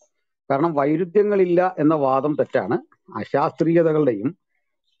അവിടെ. കാരണം വൈരുദ്ധ്യങ്ങളില്ല എന്ന വാദം തെറ്റാണ്. അശാസ്ത്രീയതകളുടെയും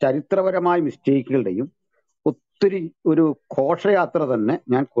ചരിത്രപരമായ മിസ്റ്റേക്കുകളുടെയും ഒത്തിരി ഒരു ഘോഷയാത്ര തന്നെ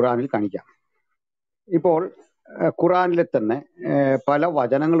ഞാൻ ഖുർആനിൽ കാണിക്കാം. ഇപ്പോൾ ഖുർആനിലെ തന്നെ പല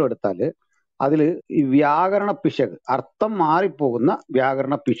വചനങ്ങളും എടുത്താൽ അതിൽ ഈ വ്യാകരണ പിശക്, അർത്ഥം മാറിപ്പോകുന്ന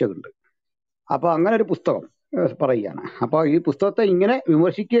വ്യാകരണ പിശകുണ്ട്. അപ്പൊ അങ്ങനെ ഒരു പുസ്തകം പറയുകയാണ്. അപ്പൊ ഈ പുസ്തകത്തെ ഇങ്ങനെ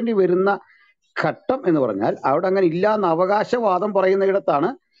വിമർശിക്കേണ്ടി വരുന്ന ഘട്ടം എന്ന് പറഞ്ഞാൽ അവിടെ അങ്ങനെ ഇല്ല എന്ന അവകാശവാദം പറയുന്നിടത്താണ്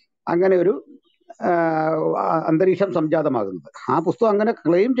അങ്ങനെ ഒരു അന്തരീക്ഷം സംജാതമാകുന്നത്. ആ പുസ്തകം അങ്ങനെ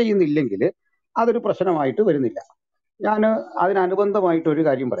ക്ലെയിം ചെയ്യുന്നില്ലെങ്കിൽ അതൊരു പ്രശ്നമായിട്ട് വരുന്നില്ല. ഞാൻ അതിനനുബന്ധമായിട്ട് ഒരു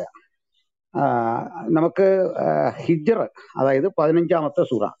കാര്യം പറയാം. നമുക്ക് ഹിജ്ർ, അതായത് 15-ാമത്തെ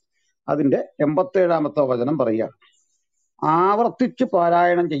സൂറ, അതിന്റെ 87-ാമത്തെ വചനം പറയുകയാണ്, ആവർത്തിച്ച്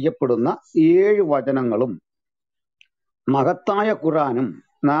പാരായണം ചെയ്യപ്പെടുന്ന 7 വചനങ്ങളും മഹത്തായ ഖുർആനും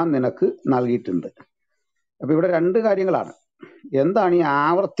നാം നിനക്ക് നൽകിയിട്ടുണ്ട്. അപ്പൊ ഇവിടെ 2 കാര്യങ്ങളാണ്. എന്താണ് ഈ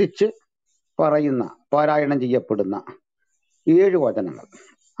ആവർത്തിച്ച് പാരായണം ചെയ്യപ്പെടുന്ന 7 വചനങ്ങൾ?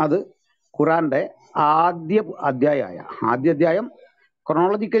 അത് ഖുർആന്റെ ആദ്യ അധ്യായം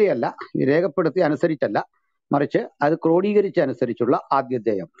ക്രോണോളജിക്കലി അല്ല, രേഖപ്പെടുത്തി അനുസരിച്ചല്ല, മറിച്ച് അത് ക്രോഡീകരിച്ച അനുസരിച്ചുള്ള ആദ്യ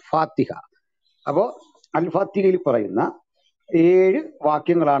അധ്യായം ഫാത്തിഹ. അപ്പോ അൽ ഫാത്തിഹയിൽ പറയുന്ന 7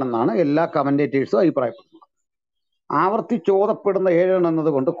 വാക്യങ്ങളാണെന്നാണ് എല്ലാ കമന്റേറ്റേഴ്സും അഭിപ്രായപ്പെടുന്നത്. ആവർത്തിച്ചോതപ്പെടുന്ന 7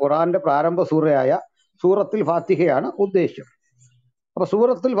 എന്നതുകൊണ്ട് ഖുർആന്റെ പ്രാരംഭ സൂറയായ സൂറത്തുൽ ഫാത്തിഹയാണ് ഉദ്ദേശ്യം. അപ്പൊ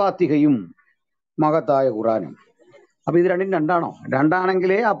സൂറത്തുൽ ഫാത്തിഹയും മഹത്തായ ഖുർആനും, അപ്പൊ ഇത് രണ്ടും രണ്ടാണോ?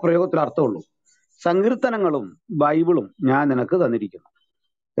 രണ്ടാണെങ്കിലേ ആ പ്രയോഗത്തിൽ അർത്ഥമുള്ളൂ. സങ്കീർത്തനങ്ങളും ബൈബിളും ഞാൻ നിനക്ക് തന്നിരിക്കുന്നു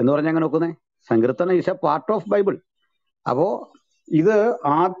എന്ന് പറഞ്ഞാൽ എങ്ങനെ നോക്കുന്നേ? സങ്കീർത്തനം is A part of Bible. അപ്പോ ഇത്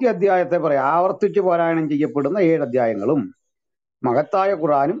ആദ്യ അധ്യായത്തെ പറയാം, ആവർത്തിച്ച് പാരായണം ചെയ്യപ്പെടുന്ന 7 അധ്യായങ്ങളും മഹത്തായ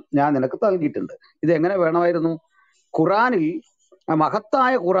ഖുർആനും ഞാൻ നിനക്ക് നൽകിയിട്ടുണ്ട്. ഇത് എങ്ങനെ വേണമായിരുന്നു? ഖുർആനിൽ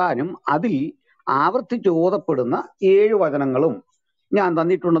മഹത്തായ ഖുർആനും അതിൽ ആവർത്തിച്ച് ഓതപ്പെടുന്ന 7 വചനങ്ങളും ഞാൻ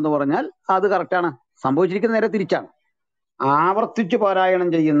തന്നിട്ടുണ്ടെന്ന് പറഞ്ഞാൽ അത് കറക്റ്റാണ്. സംഭവിച്ചിരിക്കുന്ന നേരെ തിരിച്ചാണ്. ആവർത്തിച്ച് പാരായണം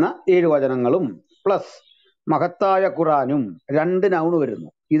ചെയ്യുന്ന 7 വചനങ്ങളും പ്ലസ് മഹത്തായ ഖുർആനും 2 നൗണ് വരുന്നു.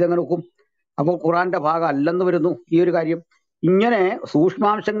 ഇതെങ്ങനെ നോക്കും? അപ്പോൾ ഖുർആന്റെ ഭാഗം അല്ലെന്ന് വരുന്നു ഈ ഒരു കാര്യം. ഇങ്ങനെ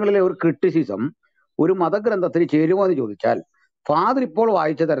സൂക്ഷ്മാംശങ്ങളിലെ ഒരു ക്രിട്ടിസിസം ഒരു മതഗ്രന്ഥത്തിന് ചേരുമോ എന്ന് ചോദിച്ചാൽ, ഫാദർ ഇപ്പോൾ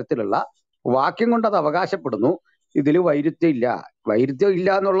വായിച്ച തരത്തിലുള്ള വാക്യം കൊണ്ട് അത് അവകാശപ്പെടുന്നു. ഇതിൽ വൈരുദ്ധ്യം ഇല്ല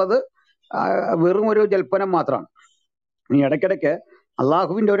എന്നുള്ളത് വെറും ഒരു ജൽപ്പനം മാത്രമാണ്. ഇനി ഇടയ്ക്കിടയ്ക്ക്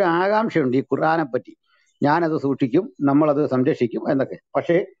അള്ളാഹുവിന്റെ ഒരു ആകാംക്ഷയുണ്ട് ഈ ഖുർആനെ പറ്റി, ഞാനത് സൂക്ഷിക്കും, നമ്മളത് സംരക്ഷിക്കും എന്നൊക്കെ.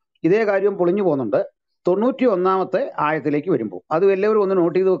 പക്ഷേ ഇതേ കാര്യം പൊളിഞ്ഞു പോകുന്നുണ്ട് 91-ാമത്തെ ആയത്തിലേക്ക് വരുമ്പോൾ. അത് എല്ലാവരും ഒന്ന്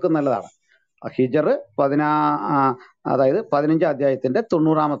നോട്ട് ചെയ്ത് വെക്കുന്നത് നല്ലതാണ്. ഹിജർ 15-ാം അധ്യായത്തിന്റെ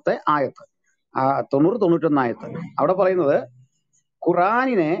 90-ാമത്തെ ആയത്ത്, 90-91 ആയത്ത്. അവിടെ പറയുന്നത്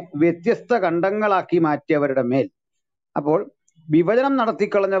ഖുർആനിനെ വ്യത്യസ്ത ഖണ്ഡങ്ങളാക്കി മാറ്റിയവരുടെ മേൽ, അപ്പോൾ വിഭജനം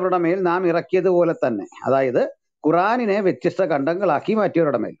നടത്തിക്കളഞ്ഞവരുടെ മേൽ നാം ഇറക്കിയതുപോലെ തന്നെ, അതായത് ഖുർആനിനെ വ്യത്യസ്ത ഖണ്ഡങ്ങളാക്കി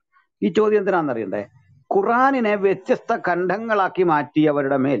മാറ്റിയവരുടെ മേൽ. ഈ ചോദ്യം എന്തിനാണെന്നറിയണ്ടേ? ഖുർആനിനെ വ്യത്യസ്ത ഖണ്ഡങ്ങളാക്കി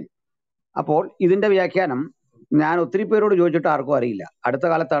മാറ്റിയവരുടെ മേൽ. അപ്പോൾ ഇതിന്റെ വ്യാഖ്യാനം ഞാൻ ഒത്തിരി പേരോട് ചോദിച്ചിട്ട് ആർക്കും അറിയില്ല. അടുത്ത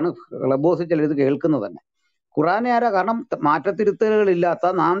കാലത്താണ് ക്ലബ്ഹൗസിൽ ചിലർ ഇത് കേൾക്കുന്നത് തന്നെ. ഖുർആനെ ആരാ? കാരണം മാറ്റത്തിരുത്തലുകളില്ലാത്ത,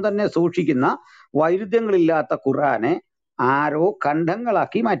 നാം തന്നെ സൂക്ഷിക്കുന്ന, വൈരുദ്ധ്യങ്ങളില്ലാത്ത ഖുർആനെ ആരോ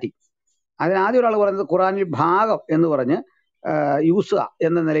ഖണ്ഡങ്ങളാക്കി മാറ്റി. അതിനാദ്യം ഒരാൾ പറയുന്നത് ഖുർആനിൽ ഭാഗം എന്ന് പറഞ്ഞ് യൂസ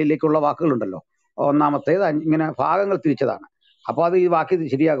എന്ന നിലയിലേക്കുള്ള വാക്കുകളുണ്ടല്ലോ. ഒന്നാമത്തേത് ഇങ്ങനെ ഭാഗങ്ങൾ തിരിച്ചതാണ്. അപ്പൊ അത് ഈ വാക്യം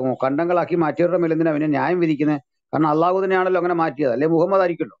ശരിയാകുമോ? ഖണ്ഡങ്ങളാക്കി മാറ്റിയവരുടെ മേൽ എന്തിനാ പിന്നെ ന്യായം വിധിക്കുന്നത്? കാരണം അള്ളാഹു തന്നെയാണല്ലോ അങ്ങനെ മാറ്റിയത്, അല്ലെ മുഹമ്മദ്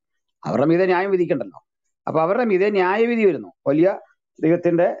ആയിരിക്കുമല്ലോ. അവരുടെ മീതെ ന്യായം വിധിക്കണ്ടല്ലോ. അപ്പൊ അവരുടെ മീതെ ന്യായവിധി വരുന്നു, വലിയ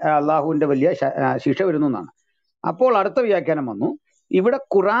ദൈവത്തിന്റെ അള്ളാഹുവിന്റെ വലിയ ശിക്ഷ വരുന്നു എന്നാണ്. അപ്പോൾ അടുത്ത വ്യാഖ്യാനം വന്നു, ഇവിടെ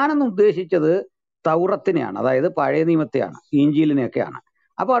ഖുർആൻ എന്ന് ഉദ്ദേശിച്ചത് തൗറത്തിനെയാണ്, അതായത് പഴയ നിയമത്തെയാണ്, ഈഞ്ചീലിനെയൊക്കെയാണ്.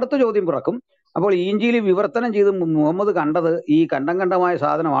 അപ്പൊ അടുത്ത ചോദ്യം പിറക്കും, അപ്പോൾ ഈഞ്ചീൽ വിവർത്തനം ചെയ്ത് മുഹമ്മദ് കണ്ടത് ഈ കണ്ടമായ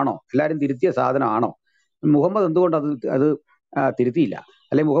സാധനമാണോ? എല്ലാവരും തിരുത്തിയ സാധനമാണോ? മുഹമ്മദ് എന്തുകൊണ്ട് അത് തിരുത്തിയില്ല?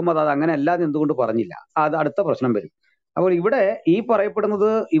 അല്ലെ മുഹമ്മദ് അത് അങ്ങനെ അല്ലാതെ എന്തുകൊണ്ട് പറഞ്ഞില്ല? അത് അടുത്ത പ്രശ്നം വരും. അപ്പോൾ ഇവിടെ ഈ പറയപ്പെടുന്നത്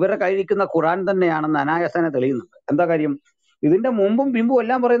ഇവരുടെ കയ്യിരിക്കുന്ന ഖുർആൻ തന്നെയാണെന്ന് അനായാസനെ തെളിയുന്നുണ്ട്. എന്താ കാര്യം? ഇതിന്റെ മുമ്പും പിമ്പും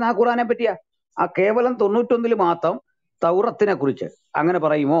എല്ലാം പറയുന്ന ആ ഖുർആനെ പറ്റിയാ. ആ കേവലം 91 മാത്രം തൗറത്തിനെ കുറിച്ച് അങ്ങനെ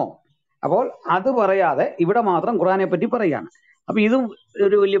പറയുമോ? അപ്പോൾ അത് പറയാതെ ഇവിടെ മാത്രം ഖുർആനെ പറ്റി പറയാണ്. അപ്പൊ ഇതും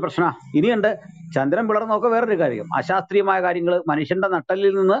ഒരു വലിയ പ്രശ്നമാണ്. ഇനിയുണ്ട് ചന്ദ്രൻ പിളർന്നൊക്കെ വേറൊരു കാര്യം, അശാസ്ത്രീയമായ കാര്യങ്ങൾ, മനുഷ്യന്റെ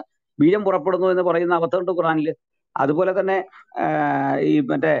നട്ടലിൽ നിന്ന് ബീജം പുറപ്പെടുന്നു എന്ന് പറയുന്ന അബദ്ധമുണ്ട് ഖുർആനിൽ. അതുപോലെ തന്നെ ഈ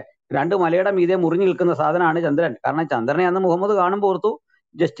മറ്റേ 2 മലയുടെ മീതെ മുറിഞ്ഞു നിൽക്കുന്ന സാധനമാണ് ചന്ദ്രൻ. കാരണം ചന്ദ്രനെ അന്ന് മുഹമ്മദ് കാണുമ്പോൾ ഓർത്തു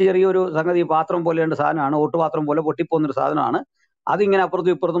ജസ്റ്റ് ചെറിയൊരു സംഗതി, പാത്രം പോലെ രണ്ട് സാധനമാണ്, ഓട്ടുപാത്രം പോലെ പൊട്ടിപ്പോകുന്നൊരു സാധനമാണ്. അതിങ്ങനെ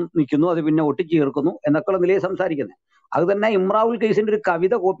അപ്പുറത്തും ഇപ്പുറത്തും നിൽക്കുന്നു, അത് പിന്നെ ഒട്ടിച്ചു ചേർക്കുന്നു എന്നൊക്കെയുള്ള നിലയിൽ സംസാരിക്കുന്നത്. അത് തന്നെ ഇമ്രാവുൽ കൈസിന്റെ ഒരു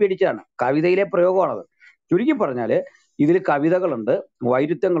കവിത കോപ്പി അടിച്ചാണ്, കവിതയിലെ പ്രയോഗമാണത്. ചുരുക്കി പറഞ്ഞാല് ഇതിൽ കവിതകളുണ്ട്,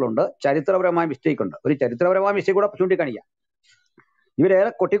 വൈരുദ്ധ്യങ്ങളുണ്ട്, ചരിത്രപരമായ മിസ്റ്റേക്ക് ഉണ്ട്. ഒരു ചരിത്രപരമായ മിസ്റ്റേക്ക് കൂടെ ചൂണ്ടിക്കാണിക്കാം.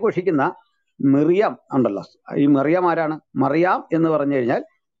 ഇവരേറെ കൊട്ടിഘോഷിക്കുന്ന മെറിയാം ഉണ്ടല്ലോ, ഈ മെറിയാം ആരാണ്? മറിയാം എന്ന് പറഞ്ഞു കഴിഞ്ഞാൽ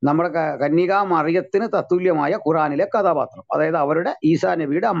നമ്മുടെ കന്യകാ മറിയത്തിന് തത്തുല്യമായ ഖുറാനിലെ കഥാപാത്രം, അതായത് അവരുടെ ഈസാ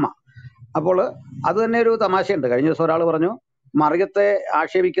നബിയുടെ അമ്മ. അപ്പോൾ അത് തന്നെ ഒരു തമാശയുണ്ട്. കഴിഞ്ഞ ദിവസം ഒരാൾ പറഞ്ഞു മറിയത്തെ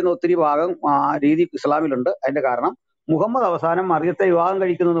ആക്ഷേപിക്കുന്ന ഒത്തിരി ഭാഗം രീതി ഇസ്ലാമിലുണ്ട്. അതിന്റെ കാരണം മുഹമ്മദ് അവസാനം മറിയത്തെ വിവാഹം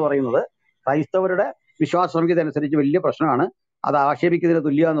കഴിക്കുന്നു എന്ന് പറയുന്നത് ക്രൈസ്തവരുടെ വിശ്വാസ സംഹിത അനുസരിച്ച് വലിയ പ്രശ്നമാണ്, അത് ആക്ഷേപിക്കുന്നതിന്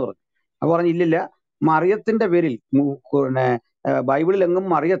തുല്യമെന്ന് പറഞ്ഞു. അപ്പോൾ പറഞ്ഞു ഇല്ലില്ല, മറിയത്തിന്റെ പേരിൽ പിന്നെ ബൈബിളിൽ എങ്ങും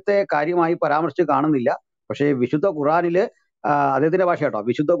മറിയത്തെ കാര്യമായി പരാമർശിച്ച് കാണുന്നില്ല. പക്ഷേ വിശുദ്ധ ഖുറാനില് അദ്ദേഹത്തിന്റെ ഭാഷ കേട്ടോ,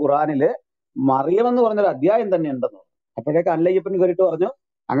 വിശുദ്ധ ഖുറാനില് മറിയം എന്ന് പറഞ്ഞൊരു അധ്യായം തന്നെ ഉണ്ടെന്ന് പറഞ്ഞു. അപ്പോഴേക്ക് അല്ലയ്യപ്പൻ കയറിയിട്ട് പറഞ്ഞു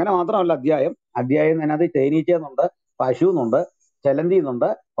അങ്ങനെ മാത്രമല്ല അധ്യായം അതിനകത്ത് തേനീച്ചയെന്നുണ്ട്, പശു എന്നുണ്ട്, ചെലന്തി എന്നുണ്ട്,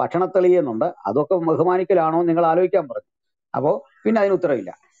 ഭക്ഷണത്തെളിയെന്നുണ്ട്. അതൊക്കെ ബഹുമാനിക്കലാണോ നിങ്ങൾ ആലോചിക്കാൻ പറഞ്ഞു. അപ്പോൾ പിന്നെ അതിന്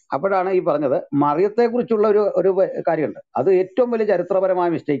ഉത്തരവില്ല. അപ്പോഴാണ് ഈ പറഞ്ഞത് മറിയത്തെ കുറിച്ചുള്ള ഒരു കാര്യമുണ്ട്. അത് ഏറ്റവും വലിയ ചരിത്രപരമായ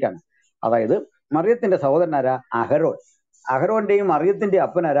മിസ്റ്റേക്കാണ്. അതായത് മറിയത്തിന്റെ സഹോദരനാരാ? അഹരോൻ. അഹരോന്റെയും മറിയത്തിന്റെയും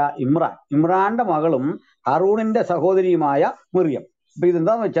അപ്പനാരാ? ഇമ്രാൻ. ഇമ്രാന്റെ മകളും ഹറൂണിന്റെ സഹോദരിയുമായ മറിയം. അപ്പൊ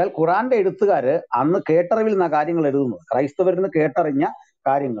ഇതെന്താന്ന് വെച്ചാൽ ഖുറാന്റെ എഴുത്തുകാര് അന്ന് കേട്ടറിവിൽ നിന്ന കാര്യങ്ങൾ എഴുതുന്നത്. ക്രൈസ്തവരിൽ നിന്ന് കേട്ടറിഞ്ഞ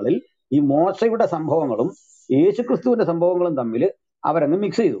കാര്യങ്ങളിൽ ഈ മോശയുടെ സംഭവങ്ങളും യേശുക്രിസ്തുവിന്റെ സംഭവങ്ങളും തമ്മിൽ അവരങ്ങ്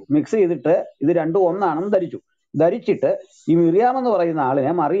മിക്സ് ചെയ്തിട്ട് ഇത് രണ്ടും ഒന്നാണെന്ന് ധരിച്ചിട്ട് ഈ മിറിയാം എന്ന് പറയുന്ന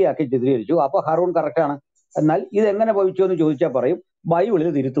ആളിനെ മറിയാക്കി ചിത്രീകരിച്ചു. അപ്പൊ ഹറൂൺ കറക്റ്റാണ്. എന്നാൽ ഇത് എങ്ങനെ ഭവിച്ചു എന്ന് ചോദിച്ചാൽ പറയും ബൈബിളിൽ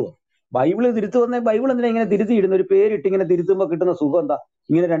തിരുത്തു വന്നു. ബൈബിളിൽ തിരുത്തു വന്നേ ബൈബിൾ എന്തിനാ ഇങ്ങനെ തിരുത്തിയിടുന്ന? ഒരു പേരിട്ട് ഇങ്ങനെ തിരുത്തുമ്പോൾ കിട്ടുന്ന സുഖം എന്താ?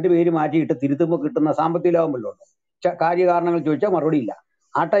 ഇങ്ങനെ രണ്ട് പേര് മാറ്റിയിട്ട് തിരുത്തുമ്പോൾ കിട്ടുന്ന സാമ്പത്തിക ലാഭം വല്ലതും ഉണ്ടോ? കാര്യകാരണങ്ങൾ ചോദിച്ചാൽ മറുപടി ഇല്ല.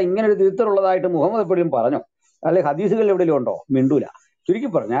 ആട്ടെ, ഇങ്ങനെ ഒരു തിരുത്തലുള്ളതായിട്ട് മുഹമ്മദ് എപ്പോഴും പറഞ്ഞോ? അല്ലെങ്കിൽ ഹദീസുകൾ എവിടെയെങ്കിലും ഉണ്ടോ? മിണ്ടൂല. ചുരുക്കി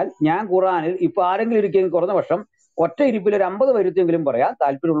പറഞ്ഞാൽ ഞാൻ ഖുറാനിൽ ഇപ്പൊ ആരെങ്കിലും ഇരിക്കെങ്കിൽ കുറഞ്ഞ വർഷം ഒറ്റ ഇരിപ്പിൽ ഒരു 50 വരുത്തെങ്കിലും പറയാം.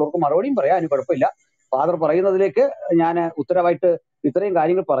 താല്പര്യമുള്ളവർക്ക് മറുപടിയും പറയാം, അതിന് കുഴപ്പമില്ല. ഫാദർ പറയുന്നതിലേക്ക് ഞാൻ ഉത്തരവായിട്ട് ഇത്രയും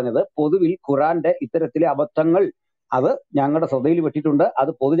കാര്യങ്ങൾ പറഞ്ഞത് പൊതുവിൽ ഖുറാന്റെ ഇത്തരത്തിലെ അബദ്ധങ്ങൾ അത് ഞങ്ങളുടെ ശ്രദ്ധയിൽ പെട്ടിട്ടുണ്ട്,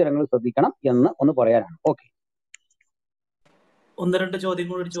 അത് പൊതുജനങ്ങൾ ശ്രദ്ധിക്കണം എന്ന് ഒന്ന് പറയാനാണ്. ഓക്കെ, 1-2 ചോദ്യം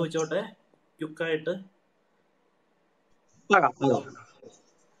കൂടി ചോദിച്ചോട്ടെ ക്യുക്കായിട്ട്.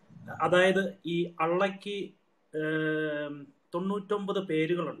 അതായത് ഈ അള്ളയ്ക്ക് 99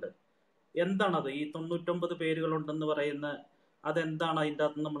 പേരുകളുണ്ട്. എന്താണത്? ഈ 99 പേരുകളുണ്ടെന്ന് പറയുന്ന അതെന്താണ്? അതിൻ്റെ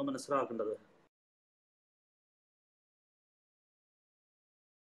അകത്ത് നമ്മൾ മനസ്സിലാക്കേണ്ടത്.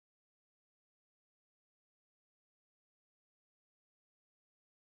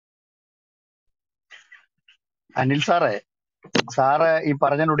 അനിൽ സാറ് ഈ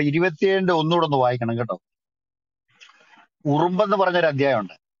പറഞ്ഞതിനോട് 27 ഒന്നുകൂടെ ഒന്ന് വായിക്കണം കേട്ടോ. ഉറുമ്പെന്ന് പറഞ്ഞൊരു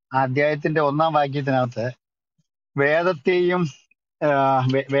അധ്യായമുണ്ട്. ആ അധ്യായത്തിന്റെ 1-ാം വാക്യത്തിനകത്ത് വേദത്തെയും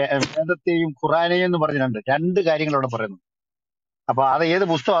ഖുറാനെയും എന്ന് പറഞ്ഞിട്ടുണ്ട്. 2 കാര്യങ്ങൾ അവിടെ പറയുന്നു. അപ്പൊ അത് ഏത്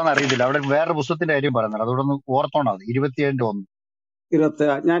പുസ്തകമാണെന്ന് അറിയത്തില്ല. അവിടെ വേറൊരു പുസ്തകത്തിന്റെ കാര്യം പറയുന്നത്, അതുകൊണ്ട് ഒന്ന് ഓർത്തോണം. അത് 27:1.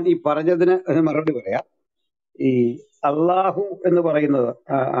 ഞാൻ ഈ പറഞ്ഞതിന് ഒരു മറുപടി പറയാം. ഈ അള്ളാഹു എന്ന് പറയുന്നത്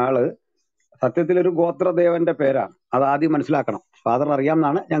ആള് സത്യത്തിൽ ഒരു ഗോത്രദേവന്റെ പേരാണ്. അത് ആദ്യം മനസ്സിലാക്കണം. ഫാദർ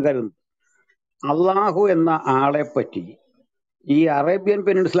അറിയാമെന്നാണ് ഞാൻ കരുതുന്നത്. അള്ളാഹു എന്ന ആളെ പറ്റി ഈ അറേബ്യൻ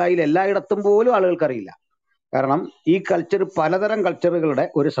പെനിൻസുലയിൽ എല്ലായിടത്തും പോലും ആളുകൾക്കറിയില്ല. കാരണം ഈ കൾച്ചർ പലതരം കൾച്ചറുകളുടെ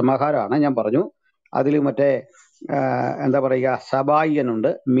ഒരു സമാഹാരമാണ്. ഞാൻ പറഞ്ഞു അതിൽ മറ്റേ എന്താ പറയുക, സബായിയനുണ്ട്,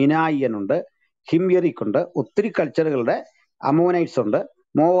 മിനായിയനുണ്ട്, ഹിംയറിക് ഉണ്ട്, ഒത്തിരി കൾച്ചറുകളുടെ, അമോനൈറ്റ്സ് ഉണ്ട്,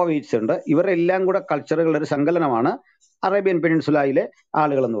 മോവൈറ്റ്സ് ഉണ്ട്. ഇവരെല്ലാം കൂടെ കൾച്ചറുകളുടെ ഒരു സങ്കലനമാണ് അറേബ്യൻ പെനിൻസുലയിലെ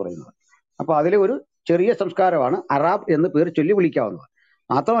ആളുകൾ എന്ന് പറയുന്നത്. അപ്പൊ അതിലെ ഒരു ചെറിയ സംസ്കാരമാണ് അറാബ് എന്ന് പേര് ചൊല്ലി വിളിക്കാവുന്നത്.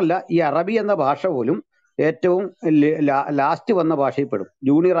 മാത്രമല്ല ഈ അറബി എന്ന ഭാഷ പോലും ഏറ്റവും ലാസ്റ്റ് വന്ന ഭാഷയിൽ പെടും,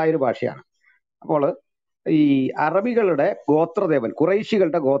 ജൂനിയർ ആയൊരു ഭാഷയാണ്. അപ്പോൾ ഈ അറബികളുടെ ഗോത്രദേവൻ,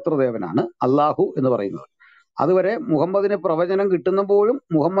 ഖുറൈശികളുടെ ഗോത്രദേവനാണ് അള്ളാഹു എന്ന് പറയുന്നത്. അതുവരെ മുഹമ്മദിന് പ്രവചനം കിട്ടുമ്പോഴും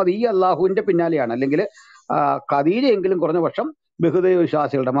മുഹമ്മദ് ഈ അള്ളാഹുവിന്റെ പിന്നാലെയാണ്. അല്ലെങ്കിൽ ഖദീജയെങ്കിലും കുറഞ്ഞ പക്ഷം ബഹുദൈവ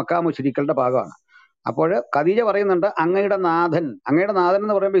വിശ്വാസികളുടെ, മക്കാ മുശ്രിക്കുകളുടെ ഭാഗമാണ്. അപ്പോൾ ഖദീജ പറയുന്നുണ്ട് അങ്ങയുടെ നാഥൻ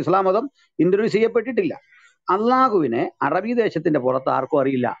എന്ന് പറയുമ്പോൾ ഇസ്ലാം മതം ഇൻട്രൊഡ്യൂസ് ചെയ്യപ്പെട്ടിട്ടില്ല. അള്ളാഹുവിനെ അറബി ദേശത്തിന്റെ പുറത്ത് ആർക്കും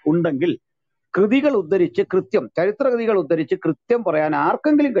അറിയില്ല. ഉണ്ടെങ്കിൽ കൃതികൾ ഉദ്ധരിച്ച് കൃത്യം, ചരിത്രകൃതികൾ ഉദ്ധരിച്ച് കൃത്യം പറയാൻ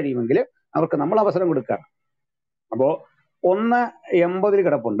ആർക്കെങ്കിലും കഴിയുമെങ്കിൽ അവർക്ക് നമ്മൾ അവസരം കൊടുക്കുകയാണ്. അപ്പോ 1:80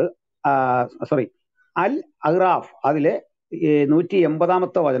 കിടപ്പുണ്ട്. അൽ അഹ്റാഫ് അതിലെ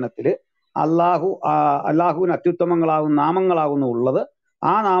 180-ാമത്തെ വചനത്തില് അള്ളാഹുവിന് അത്യുത്തമങ്ങളാകുന്ന നാമങ്ങളാകുന്നു ഉള്ളത്.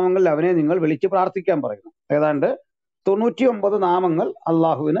 ആ നാമങ്ങളിൽ അവനെ നിങ്ങൾ വിളിച്ച് പ്രാർത്ഥിക്കാൻ പറയുന്നു. ഏതാണ്ട് 99 നാമങ്ങൾ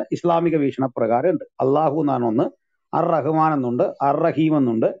അള്ളാഹുവിന് ഇസ്ലാമിക വീക്ഷണപ്രകാരം ഉണ്ട്. അള്ളാഹു എന്നാണ് ഒന്ന്, അർ റഹ്മാൻ എന്നുണ്ട്, അർ റഹീം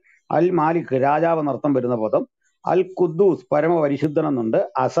എന്നുണ്ട്, അൽ മാലിക് രാജാവ് എന്നർത്ഥം വരുന്ന പദം, അൽ ഖുദ്ദൂസ് പരമപരിശുദ്ധൻ എന്നുണ്ട്,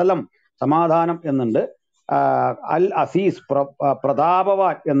 അസലം സമാധാനം എന്നുണ്ട്, അൽ അസീസ്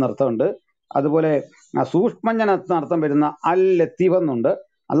പ്രതാപവാൻ എന്നർത്ഥമുണ്ട്, അതുപോലെ സൂക്ഷ്മജ്ഞൻ എന്നർത്ഥം വരുന്ന അൽ ലത്തീഫ് എന്നുണ്ട്.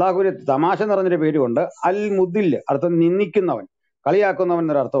 അള്ളാഹുവിന് തമാശ നിറഞ്ഞൊരു പേരുമുണ്ട്, അൽ മുദിൽ അർത്ഥം നിന്ദിക്കുന്നവൻ, കളിയാക്കുന്നവൻ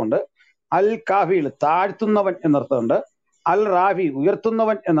എന്നൊരർത്ഥമുണ്ട്, അൽ കാഫിൽ താഴ്ത്തുന്നവൻ എന്നർത്ഥമുണ്ട്, അൽ റാഫി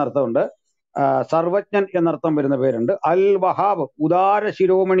ഉയർത്തുന്നവൻ എന്നർത്ഥമുണ്ട്. സർവജ്ഞൻ എന്നർത്ഥം വരുന്ന പേരുണ്ട്. അൽ വഹാബ് ഉദാര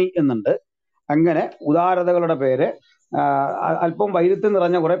ശിരോമണി എന്നുണ്ട്. അങ്ങനെ ഉദാരതകളുടെ പേര്, അല്പം വൈരുദ്ധ്യം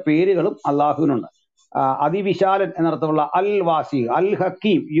നിറഞ്ഞ കുറെ പേരുകളും അള്ളാഹുവിനുണ്ട്. അതിവിശാലൻ എന്നർത്ഥമുള്ള അൽ വാസി, അൽ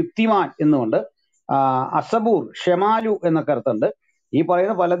ഹക്കീം യുക്തിമാൻ എന്നുകൊണ്ട്, അസബൂർ ഷെമാലു എന്നൊക്കെ അർത്ഥമുണ്ട്. ഈ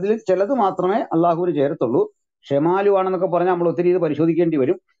പറയുന്ന പലതിൽ ചിലത് മാത്രമേ അള്ളാഹുവിന് ചേരത്തുള്ളൂ. ഷെമാലു ആണെന്നൊക്കെ പറഞ്ഞാൽ നമ്മൾ ഒത്തിരി ഇത് പരിശോധിക്കേണ്ടി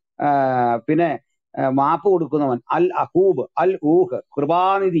വരും. പിന്നെ മാപ്പ് കൊടുക്കുന്നവൻ, അൽ അഹൂബ്, അൽ ഊഹ്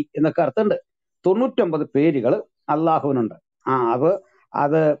കൃപാനിധി എന്നൊക്കെ അർത്ഥമുണ്ട്. 99 പേരുകൾ അള്ളാഹുവിനുണ്ട്.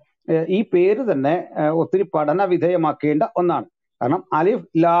 അത് ഈ പേര് തന്നെ ഒത്തിരി പഠന വിധേയമാക്കേണ്ട ഒന്നാണ്. കാരണം അലിഫ്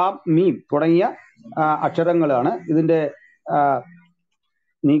ലാം മീം തുടങ്ങിയ അക്ഷരങ്ങളാണ് ഇതിന്റെ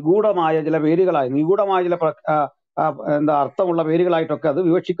നിഗൂഢമായ ചില പേരുകളായി, നിഗൂഢമായ ചില അർത്ഥമുള്ള പേരുകളായിട്ടൊക്കെ അത്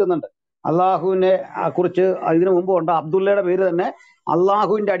വിവക്ഷിക്കുന്നുണ്ട്. അള്ളാഹുവിനെ കുറിച്ച് ഇതിനു മുമ്പ് ഉണ്ട്, അബ്ദുള്ളയുടെ പേര് തന്നെ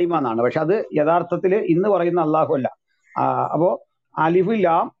അള്ളാഹുവിന്റെ അടിമ എന്നാണ്. പക്ഷെ അത് യഥാർത്ഥത്തിൽ ഇന്ന് പറയുന്ന അള്ളാഹു അല്ല. അപ്പോ അലിഫ്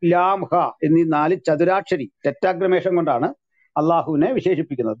ലാം ലാം ഹ എന്നീ 4 ചതുരാക്ഷരി ടെറ്റാഗ്രമേഷൻ കൊണ്ടാണ് അള്ളാഹുവിനെ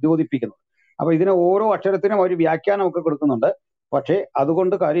വിശേഷിപ്പിക്കുന്നത്, ദ്യോതിപ്പിക്കുന്നത്. അപ്പൊ ഇതിന് ഓരോ അക്ഷരത്തിനും ഒരു വ്യാഖ്യാനമൊക്കെ കൊടുക്കുന്നുണ്ട്. പക്ഷേ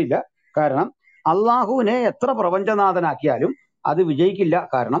അതുകൊണ്ട് കാര്യമില്ല. കാരണം അള്ളാഹുവിനെ എത്ര പ്രപഞ്ചനാഥനാക്കിയാലും അത് വിജയിക്കില്ല.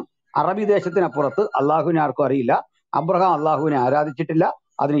 കാരണം അറബി ദേശത്തിനപ്പുറത്ത് അള്ളാഹുവിനെ ആർക്കും അറിയില്ല. അബ്രഹാം അള്ളാഹുവിനെ ആരാധിച്ചിട്ടില്ല,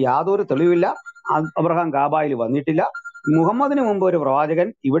 അതിന് യാതൊരു തെളിവില്ല. അബ്രഹാം കാബായിൽ വന്നിട്ടില്ല. മുഹമ്മദിന് മുമ്പ് ഒരു പ്രവാചകൻ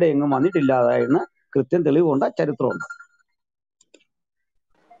ഇവിടെ എങ്ങും വന്നിട്ടില്ലാതായെന്ന് കൃത്യം തെളിവുണ്ട്, ചരിത്രമുണ്ട്.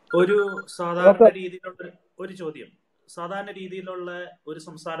 ഒരു സാധാരണ രീതിയിലുള്ള ഒരു ചോദ്യം, സാധാരണ രീതിയിലുള്ള ഒരു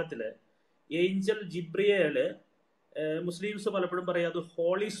സംസാരത്തില് ഏഞ്ചൽ ജിബ്രിയേല് മുസ്ലിംസ് പലപ്പോഴും പറയും അത്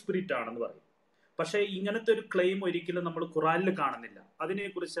ഹോളി സ്പിരിറ്റ് ആണെന്ന് പറയും. പക്ഷെ ഇങ്ങനത്തെ ഒരു ക്ലെയിം ഒരിക്കലും നമ്മൾ ഖുറാനിൽ കാണുന്നില്ല. അതിനെ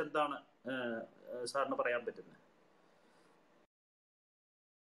കുറിച്ച് എന്താണ് സാറിന് പറയാൻ പറ്റുന്നത്?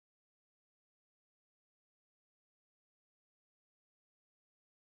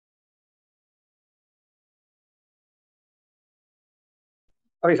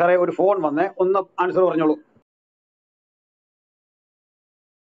 സാറേ ഒരു ഫോൺ വന്നേ, ഒന്ന് ആൻസർ പറഞ്ഞോളൂ.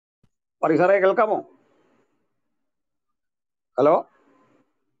 സാറേ കേൾക്കാമോ? ഹലോ,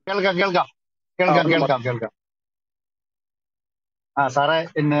 കേൾക്കാം. സാറേ,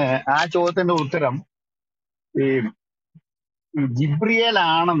 പിന്നെ ആ ചോദ്യത്തിന്റെ ഉത്തരം ഈ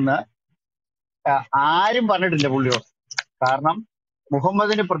ജിബ്രിയേലാണെന്ന് ആരും പറഞ്ഞിട്ടില്ല പുള്ളിയോട്. കാരണം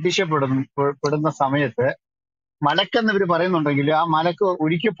മുഹമ്മദിന് പ്രത്യക്ഷപ്പെടുന്ന സമയത്ത് മലക്കെന്ന് ഇവര് പറയുന്നുണ്ടെങ്കിൽ ആ മലക്ക്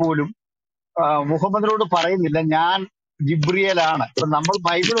ഒരിക്കൽ പോലും മുഹമ്മദിനോട് പറയുന്നില്ല ഞാൻ ജിബ്രിയേലാണ്. ഇപ്പൊ നമ്മൾ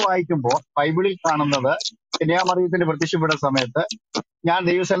ബൈബിൾ വായിക്കുമ്പോൾ ബൈബിളിൽ കാണുന്നത് കന്യാമറിയത്തിന് പ്രത്യക്ഷപ്പെടുന്ന സമയത്ത് ഞാൻ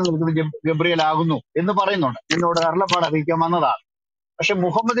ദൈവസ്ഥലം നിൽക്കുന്നത് ഗബ്രിയേലാകുന്നു എന്ന് പറയുന്നുണ്ട്, എന്നോട് അരുളപ്പാട് അറിയിക്കാൻ വന്നതാണ്. പക്ഷെ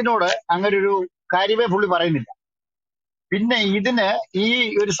മുഹമ്മദിനോട് അങ്ങനെ ഒരു കാര്യമേ പുള്ളി പറയുന്നില്ല. പിന്നെ ഇതിന് ഈ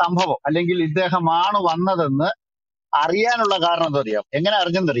ഒരു സംഭവം അല്ലെങ്കിൽ ഇദ്ദേഹമാണ് വന്നതെന്ന് അറിയാനുള്ള കാരണം എന്താ അറിയാം? എങ്ങനെ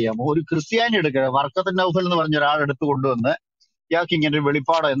അറിഞ്ഞെന്നറിയാമോ? ഒരു ക്രിസ്ത്യാനി എടുക്കുക, വർക്കത്ത് നൗഫൽ എന്ന് പറഞ്ഞ ഒരാൾ എടുത്തു കൊണ്ടുവന്ന് ഇയാൾക്ക് ഇങ്ങനെ ഒരു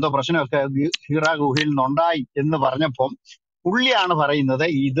വെളിപ്പാടോ എന്തോ പ്രശ്നമൊക്കെ ഹീറാ ഗുഹയിൽ നിന്നുണ്ടായി എന്ന് പറഞ്ഞപ്പം പുള്ളിയാണ് പറയുന്നത്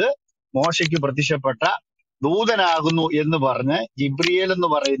ഇത് മോശയ്ക്ക് പ്രത്യക്ഷപ്പെട്ട ദൂതനാകുന്നു എന്ന് പറഞ്ഞ് ജിബ്രിയേൽ എന്ന്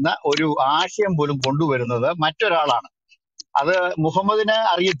പറയുന്ന ഒരു ആശയം പോലും കൊണ്ടുവരുന്നത് മറ്റൊരാളാണ്. അത് മുഹമ്മദിന്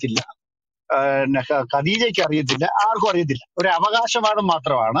അറിയത്തില്ല, ഖദീജയ്ക്ക് അറിയത്തില്ല, ആർക്കും അറിയത്തില്ല. ഒരു അവകാശവാദം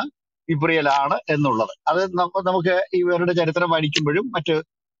മാത്രമാണ് ജിബ്രിയേലാണ് എന്നുള്ളത്. അത് നമുക്ക് ഇവരുടെ ചരിത്രം പഠിക്കുമ്പോഴും മറ്റ്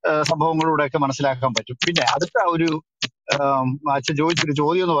സംഭവങ്ങളിലൂടെയൊക്കെ മനസ്സിലാക്കാൻ പറ്റും. പിന്നെ അടുത്ത ഒരു അച്ഛൻ ചോദിച്ചൊരു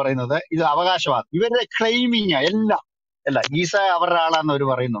ചോദ്യം എന്ന് പറയുന്നത് ഇത് അവകാശവാദം. ഇവരുടെ ക്ലെയിമിങ് എല്ലാം ഈസ അവരുടെ ആളാന്ന് അവർ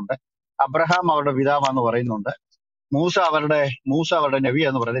പറയുന്നുണ്ട്, അബ്രഹാം അവരുടെ പിതാവാന്ന് പറയുന്നുണ്ട്, മൂസ അവരുടെ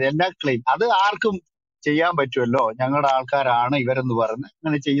നബിയാന്ന് പറയുന്നത്. എല്ലാ ക്ലെയിം അത് ആർക്കും ചെയ്യാൻ പറ്റുമല്ലോ, ഞങ്ങളുടെ ആൾക്കാരാണ് ഇവരെന്ന് പറഞ്ഞ്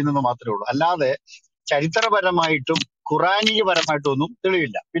അങ്ങനെ ചെയ്യുന്നത് മാത്രമേ ഉള്ളൂ. അല്ലാതെ ചരിത്രപരമായിട്ടും ഖുറാനികപരമായിട്ടും ഒന്നും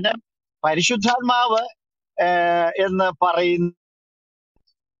തെളിവില്ല. പിന്നെ പരിശുദ്ധാത്മാവ് എന്ന് പറയുന്ന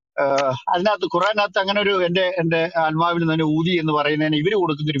അതിനകത്ത് ഖുറാനകത്ത് അങ്ങനെ ഒരു എന്റെ ആത്മാവിൽ നിന്ന് ഊതി എന്ന് പറയുന്നതിന് ഇവര്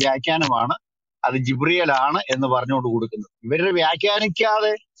കൊടുക്കുന്ന ഒരു വ്യാഖ്യാനമാണ് അത് ജിബ്രിയേലാണ് എന്ന് പറഞ്ഞുകൊണ്ട് കൊടുക്കുന്നത്. ഇവര്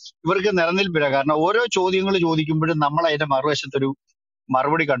വ്യാഖ്യാനിക്കാതെ ഇവർക്ക് നിലനിൽപ്പില്ല. കാരണം ഓരോ ചോദ്യങ്ങൾ ചോദിക്കുമ്പോഴും നമ്മൾ അതിന്റെ മറുവശത്തൊരു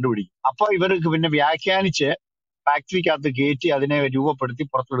മറുപടി കണ്ടുപിടിക്കും. അപ്പൊ ഇവർക്ക് പിന്നെ വ്യാഖ്യാനിച്ച് ഫാക്ടറിക്കകത്ത് കയറ്റി അതിനെ രൂപപ്പെടുത്തി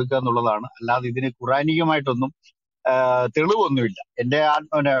പുറത്തെടുക്കുക എന്നുള്ളതാണ്. അല്ലാതെ ഇതിന് ഖുറാനികമായിട്ടൊന്നും തെളിവൊന്നുമില്ല.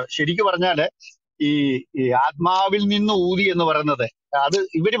 ശരിക്കും പറഞ്ഞാല് ഈ ആത്മാവിൽ നിന്ന് ഊതി എന്ന് പറയുന്നത് അത്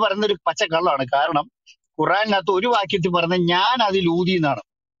ഇവര് പറയുന്നൊരു പച്ചക്കള്ളാണ്. കാരണം ഖുറാനിനകത്ത് ഒരു വാക്യത്തിൽ പറഞ്ഞ ഞാൻ അതിൽ ഊതി എന്നാണ്,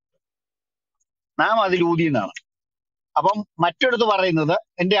 നാം അതിൽ ഊതി എന്നാണ്. അപ്പം മറ്റൊരിടത്ത് പറയുന്നത്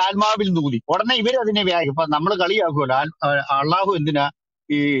എന്റെ ആത്മാവിൽ നിന്ന് ഊതി. ഉടനെ ഇവര് അതിനെ ഇപ്പൊ നമ്മൾ കളിയാക്കുമല്ലോ, അള്ളാഹു എന്തിനാ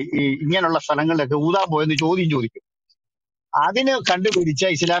ഈ ഇങ്ങനെയുള്ള സ്ഥലങ്ങളിലൊക്കെ ഊതാൻ പോയെന്ന് ചോദിക്കും. അതിന് കണ്ടുപിടിച്ച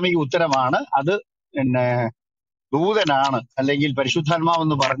ഇസ്ലാമിക ഉത്തരമാണ് അത് പിന്നെ ദൂതനാണ് അല്ലെങ്കിൽ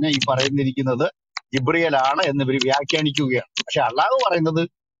പരിശുദ്ധാത്മാവെന്ന് പറഞ്ഞ് ഈ പറയുന്നിരിക്കുന്നത് ജിബ്രിയേലാണ് എന്ന് ഇവർ വ്യാഖ്യാനിക്കുകയാണ്. പക്ഷെ അള്ളാഹു പറയുന്നത്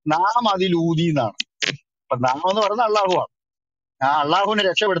നാം അതിൽ ഊതി എന്നാണ്. അപ്പൊ നാം എന്ന് പറയുന്നത് അള്ളാഹുവാണ്. ആ അള്ളാഹുവിനെ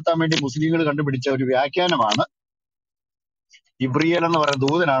രക്ഷപ്പെടുത്താൻ വേണ്ടി മുസ്ലിങ്ങൾ കണ്ടുപിടിച്ച ഒരു വ്യാഖ്യാനമാണ് ജിബ്രിയേൽ എന്ന് പറയുന്ന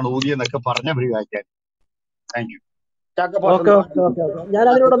ദൂതനാണ് ഊതിയെന്നൊക്കെ പറഞ്ഞ ഒരു വ്യാഖ്യാനം. Thank you. ചാക്കപ്പാസ് ഓക്കെ ഒന്ന് ഓക്കെ ഓക്കെ ഓക്കെ ഞാൻ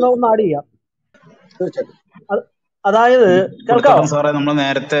അതിനോടൊന്ന് ഒന്ന് ആഡ് ചെയ്യാം. തീർച്ചയായിട്ടും. അത് അതായത് കേൾക്കാവോ? കൊടുത്തോട്ടം സാറേ, നമ്മൾ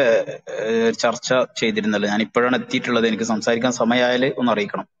നേരത്തെ ചർച്ച ചെയ്തിരുന്നല്ലോ. ഞാൻ ഇപ്പോഴാണ് എത്തിയിട്ടുള്ളത്. എനിക്ക് സംസാരിക്കാൻ സമയമായാൽ ഒന്ന്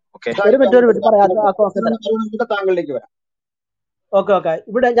അറിയിക്കണം. ഓക്കെ, ഒരു മിനിറ്റ് പറയാം. നമുക്ക് താങ്കളിലേക്ക് വരാം. ഓക്കെ ഓക്കെ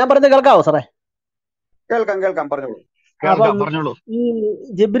ഇവിടെ ഞാൻ പറഞ്ഞത് കേൾക്കാവോ സാറേ? കേൾക്കാം, പറഞ്ഞോളൂ. അപ്പം പറഞ്ഞോളൂ. ഈ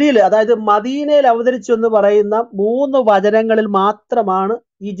ജിബ്രീൽ, അതായത് മദീനയിൽ അവതരിച്ചു എന്ന് പറയുന്ന 3 വചനങ്ങളിൽ മാത്രമാണ്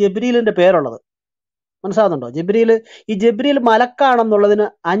ഈ ജബ്രീലിന്റെ പേരുള്ളത്. മനസ്സിലാകുന്നുണ്ടോ? ഈ ജബ്രീൽ മലക്കാണെന്നുള്ളതിന്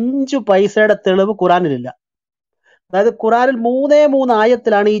 5 പൈസയുടെ തെളിവ് ഖുറാനിലില്ല. അതായത് ഖുറാനിൽ 3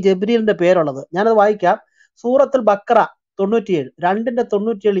 ആയത്തിലാണ് ഈ ജബ്രീലിന്റെ പേരുള്ളത്. ഞാനത് വായിക്കാം. സൂറത്തുൽ ബക്കറ 97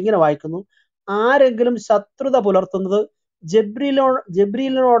 2:97 ഇങ്ങനെ വായിക്കുന്നു: ആരെങ്കിലും ശത്രുത പുലർത്തുന്നത്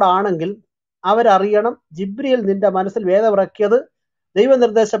ജബ്രീലിനോടാണെങ്കിൽ അവരറിയണം, ജിബ്രിയേൽ നിന്റെ മനസ്സിൽ വേദമിറക്കിയത്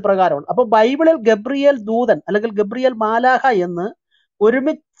ദൈവനിർദ്ദേശപ്രകാരമാണ്. അപ്പൊ ബൈബിളിൽ ഗബ്രിയേൽ ദൂതൻ അല്ലെങ്കിൽ ഗബ്രിയേൽ മാലാഹ എന്ന്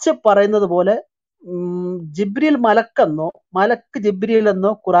ഒരുമിച്ച് പറയുന്നത് പോലെ ജിബ്രീൽ മലക്കെന്നോ മലക്ക് ജിബ്രീൽ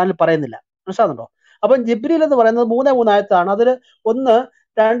എന്നോ ഖുറാനിൽ പറയുന്നില്ല. മനസ്സിലാകുന്നുണ്ടോ? അപ്പം ജിബ്രീൽ എന്ന് പറയുന്നത് 3 ആയത്താണ്. അതിൽ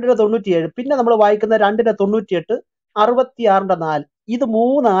 1:2:97, പിന്നെ നമ്മൾ വായിക്കുന്ന 2:98, 66:4. ഇത്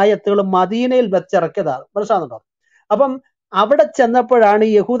 3 ആയത്തുകൾ മദീനയിൽ വെച്ചിറക്കിയതാണ്. മനസ്സിലാകുന്നുണ്ടോ? അപ്പം അവിടെ ചെന്നപ്പോഴാണ്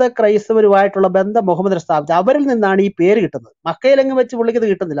യഹൂദ ക്രൈസ്തവരുമായിട്ടുള്ള ബന്ധം മുഹമ്മദിനെ സ്ഥാപിച്ചത്. അവരിൽ നിന്നാണ് ഈ പേര് കിട്ടുന്നത്. മക്കയിലെങ്ങും വെച്ച് പുള്ളിക്ക് ഇത്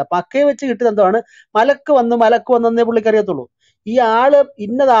കിട്ടുന്നില്ല. മക്കയെ വെച്ച് കിട്ടുന്നത് എന്താണ്? മലക്ക് വന്നേ പുള്ളിക്ക് അറിയത്തുള്ളൂ. ഈ ആള്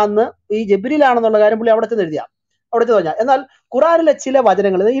ഇന്നതാന്ന്, ഈ ജബ്രീലാണെന്നുള്ള കാര്യം പുള്ളി അവിടെ ചെന്ന് പറഞ്ഞാൽ. എന്നാൽ ഖുറാനിലെ ചില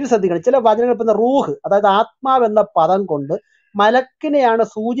വചനങ്ങൾ ഇത് ശ്രദ്ധിക്കണം. ചില വചനങ്ങൾ ഇപ്പം റൂഹ്, അതായത് ആത്മാവ് എന്ന പദം കൊണ്ട് മലക്കിനെയാണ്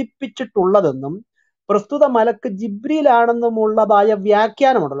സൂചിപ്പിച്ചിട്ടുള്ളതെന്നും പ്രസ്തുത മലക്ക് ജിബ്രീലാണെന്നുമുള്ളതായ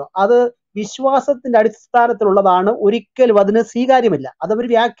വ്യാഖ്യാനമുണ്ടല്ലോ, അത് വിശ്വാസത്തിന്റെ അടിസ്ഥാനത്തിലുള്ളതാണ്. ഒരിക്കലും അതിന് സ്വീകാര്യമില്ല. അതവർ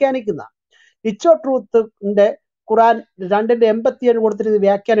വ്യാഖ്യാനിക്കുന്ന റിച്ചോ ട്രൂത്തിന്റെ ഖുറാൻ 2:87 കൊടുത്തിരുന്ന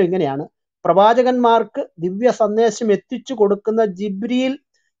വ്യാഖ്യാനം ഇങ്ങനെയാണ്: പ്രവാചകന്മാർക്ക് ദിവ്യ സന്ദേശം എത്തിച്ചു കൊടുക്കുന്ന ജിബ്രീൽ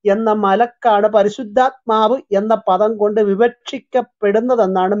എന്ന മലക്കാണ് പരിശുദ്ധാത്മാവ് എന്ന പദം കൊണ്ട്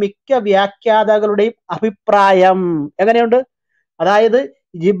വിവക്ഷിക്കപ്പെടുന്നതെന്നാണ് മിക്ക വ്യാഖ്യാതാക്കളുടെയും അഭിപ്രായം. എങ്ങനെയുണ്ട്? അതായത്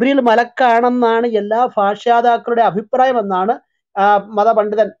ജിബ്രീൽ മലക്കാണെന്നാണ് എല്ലാ ഭാഷ്യാതാക്കളുടെ അഭിപ്രായം എന്നാണ്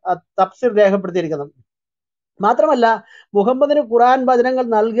മതപണ്ഡിതൻ തഫ്സീർ രേഖപ്പെടുത്തിയിരിക്കുന്നത്. മാത്രമല്ല, മുഹമ്മദിന് ഖുറാൻ വചനങ്ങൾ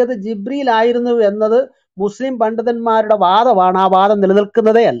നൽകിയത് ജിബ്രീൽ ആയിരുന്നു എന്നത് മുസ്ലിം പണ്ഡിതന്മാരുടെ വാദമാണ്. ആ വാദം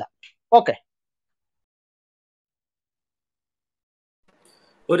നിലനിൽക്കുന്നതേ അല്ല. ഓക്കെ,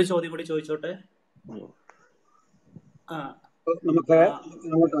 ഒരു ചോദ്യം കൂടി ചോദിച്ചോട്ടെ. നമുക്ക്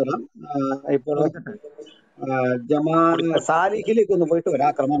അങ്ങോട്ട് വരാം. ഇപ്പോൾ സാലിഹിലേക്ക് ഒന്ന് പോയിട്ട്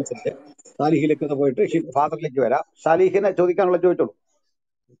വരാം. ക്രമാനുസരിച്ച് സാലിഹിലേക്ക് ഒന്ന് പോയിട്ട് ഫാദറിലേക്ക് വരാം. സാലിഹിനെ ചോദിക്കാനുള്ള ചോദിച്ചോളൂ.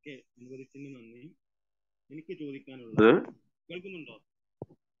 നന്ദി. എനിക്ക് ചോദിക്കാനുള്ളത് കേൾക്കുന്നുണ്ടോ?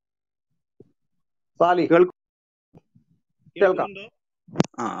 സാലിഹ് കേൾക്കാം.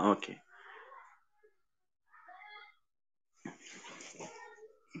 ഓക്കെ.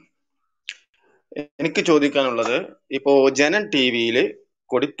 എനിക്ക് ചോദിക്കാനുള്ളത്, ഇപ്പോ ജനൻ ടിവിയില്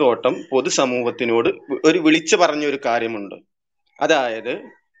കൊടിത്തോട്ടം പൊതുസമൂഹത്തിനോട് വിളിച്ചു പറഞ്ഞ ഒരു കാര്യമുണ്ട്. അതായത്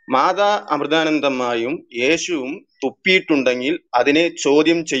മാതാ അമൃതാനന്ദമായും യേശുവും തുപ്പിയിട്ടുണ്ടെങ്കിൽ അതിനെ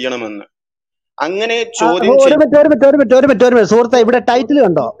ചോദ്യം ചെയ്യണമെന്ന്. അങ്ങനെ ചോദ്യം ഒരു മിനിറ്റ് സുഹൃത്തെ, ഇവിടെ ടൈറ്റിൽ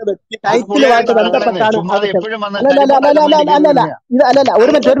കണ്ടോ? ടൈറ്റിലുമായിട്ട് ബന്ധപ്പെട്ടാണ്. അല്ലല്ല,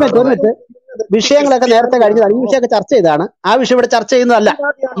 ഒരു മിനിറ്റ് വിഷയങ്ങളൊക്കെ നേരത്തെ കഴിഞ്ഞതാണ്. ഈ വിഷയമൊക്കെ ചർച്ച ചെയ്താണ്. ആ വിഷയം ഇവിടെ ചർച്ച ചെയ്യുന്നതല്ല.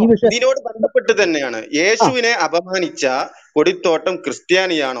 ഈ വിഷയം ഇതിനോട് ബന്ധപ്പെട്ട് തന്നെയാണ്. യേശുവിനെ അപമാനിച്ച കൊടിത്തോട്ടം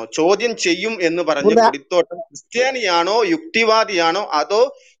ക്രിസ്ത്യാനിയാണോ? ചോദ്യം ചെയ്യും എന്ന് പറഞ്ഞ കൊടിത്തോട്ടം ക്രിസ്ത്യാനിയാണോ, യുക്തിവാദിയാണോ, അതോ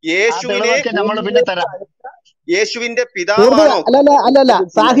യേശുവിന്റെ പിതാവാണോ? അല്ലല്ല,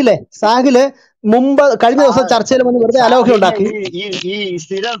 സാഹില് മുമ്പ് കഴിഞ്ഞ ദിവസം ചർച്ചയിൽ വന്ന് വെറുതെ അലോഹ്യം ഉണ്ടാക്കി. ഈ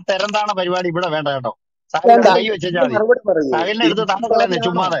സ്ഥിരം തെരന്താണ പരിപാടി ഇവിടെ വേണ്ട കേട്ടോ. സാഹിലിനെ എടുത്ത് താങ്കളെ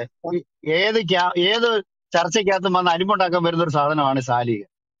ചുമ്മാതെ ഏത് ചർച്ചയ്ക്കകത്തും വന്ന് അരിമുണ്ടാക്കാൻ വരുന്ന ഒരു സാധനമാണ് സാലിഹ്.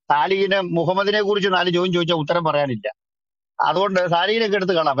 സാലിഹിനെ മുഹമ്മദിനെ കുറിച്ച് 4 ചോദ്യം ചോദിച്ചാൽ ഉത്തരം പറയാനില്ല. അതുകൊണ്ട് സാലിഹിനൊക്കെ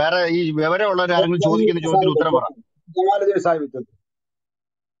എടുത്ത് കാണാം. വേറെ ഈ വിവരമുള്ളവർ ആരെങ്കിലും ചോദിക്കുന്ന ചോദ്യത്തിന് ഉത്തരം പറ.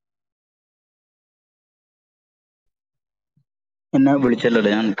 എന്നെ വിളിച്ചല്ലോ,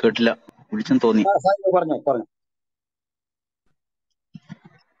 ഞാൻ കേട്ടില്ല. വിളിച്ചെന്ന് തോന്നി. പറഞ്ഞു.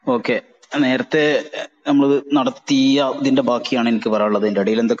 ഓക്കെ, നേരത്തെ നമ്മൾ നടത്തിയ ഇതിന്റെ ബാക്കിയാണ് എനിക്ക് പറയാനുള്ളത്. ഇതിന്റെ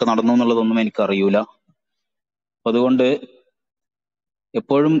ഇടയിൽ എന്തൊക്കെ നടന്നു എന്നുള്ളതൊന്നും എനിക്ക് അറിയൂല. അതുകൊണ്ട്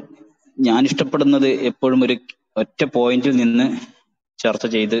എപ്പോഴും ഞാൻ ഇഷ്ടപ്പെടുന്നത് എപ്പോഴും ഒരു ഒറ്റ പോയിന്റിൽ നിന്ന് ചർച്ച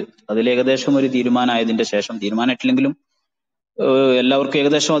ചെയ്ത് അതിൽ ഏകദേശം ഒരു തീരുമാനമായതിന്റെ ശേഷം, തീരുമാനമായിട്ടില്ലെങ്കിലും എല്ലാവർക്കും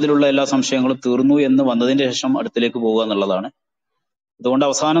ഏകദേശം അതിലുള്ള എല്ലാ സംശയങ്ങളും തീർന്നു എന്ന് വന്നതിന് ശേഷം അടുത്തിലേക്ക് പോകുക എന്നുള്ളതാണ്. അതുകൊണ്ട്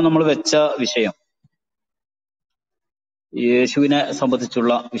അവസാനം നമ്മൾ വെച്ച വിഷയം യേശുവിനെ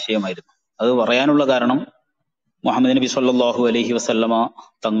സംബന്ധിച്ചുള്ള വിഷയമായിരുന്നു. അത് പറയാനുള്ള കാരണം മുഹമ്മദ് നബി സല്ലല്ലാഹു അലൈഹി വസല്ലമ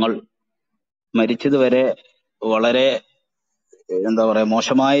തങ്ങൾ മരിച്ചത് വരെ വളരെ എന്താ പറയാ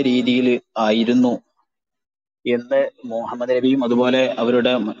മോശമായ രീതിയിൽ ആയിരുന്നു എന്ന് മുഹമ്മദ് നബിയും അതുപോലെ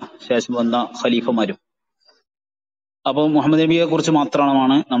അവരുടെ ശേഷം വന്ന ഖലീഫമാരും. അപ്പോൾ മുഹമ്മദ് നബിയെ കുറിച്ച്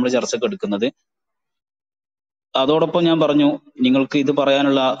മാത്രമാണ് നമ്മൾ ചർച്ചയ്ക്ക് എടുക്കുന്നത്. അതോടൊപ്പം ഞാൻ പറഞ്ഞു നിങ്ങൾക്ക് ഇത്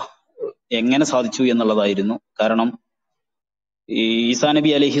പറയാനുള്ള എങ്ങനെ സാധിച്ചു എന്നുള്ളതായിരുന്നു. കാരണം ഈ ഈസാ നബി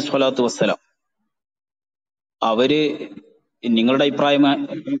അലൈഹി സ്വലാത്തു വസ്സലാം അവര് നിങ്ങളുടെ അഭിപ്രായം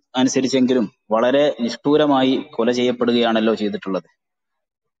അനുസരിച്ചെങ്കിലും വളരെ നിഷ്ഠൂരമായി കൊല ചെയ്യപ്പെടുകയാണല്ലോ ചെയ്തിട്ടുള്ളത്.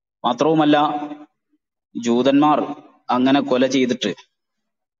 മാത്രവുമല്ല ജൂതന്മാർ അങ്ങനെ കൊല ചെയ്തിട്ട്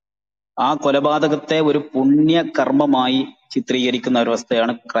ആ കൊലപാതകത്തെ ഒരു പുണ്യകർമ്മമായി ചിത്രീകരിക്കുന്ന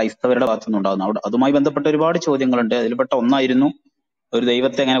ഒരവസ്ഥയാണ് ക്രൈസ്തവരുടെ ഭാഗത്തുനിന്നുണ്ടാകുന്നത്. അതുമായി ബന്ധപ്പെട്ട ഒരുപാട് ചോദ്യങ്ങളുണ്ട്. അതിൽപ്പെട്ട ഒന്നായിരുന്നു ഒരു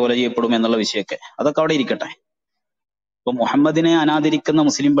ദൈവത്തെ എങ്ങനെ കൊല ചെയ്യപ്പെടും എന്നുള്ള വിഷയമൊക്കെ. അതൊക്കെ അവിടെ ഇരിക്കട്ടെ. ഇപ്പൊ മുഹമ്മദിനെ അനാദരിക്കുന്ന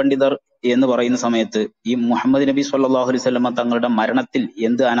മുസ്ലിം പണ്ഡിതർ എന്ന് പറയുന്ന സമയത്ത് ഈ മുഹമ്മദ് നബി സല്ലല്ലാഹു അലൈഹി വസല്ലമ തങ്ങളുടെ മരണത്തിൽ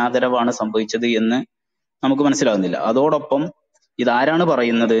എന്ത് അനാദരവാണ് സംഭവിച്ചത് എന്ന് നമുക്ക് മനസ്സിലാകുന്നില്ല. അതോടൊപ്പം ഇതാരാണ്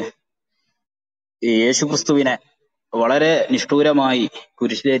പറയുന്നത്? ഈ യേശുക്രിസ്തുവിനെ വളരെ നിഷ്ഠൂരമായി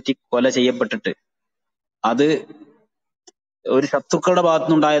കുരിശിലേറ്റി കൊല ചെയ്യപ്പെട്ടിട്ട് അത് ഒരു ശത്രുക്കളുടെ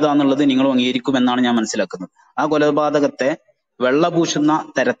ഭാഗത്തുനിന്നുണ്ടായതാന്നുള്ളത് നിങ്ങൾ അംഗീകരിക്കുമെന്നാണ് ഞാൻ മനസ്സിലാക്കുന്നത്. ആ കൊലപാതകത്തെ വെള്ളപൂശുന്ന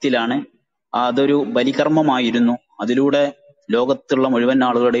തരത്തിലാണ് അതൊരു ബലികർമ്മമായിരുന്നു, അതിലൂടെ ലോകത്തുള്ള മുഴുവൻ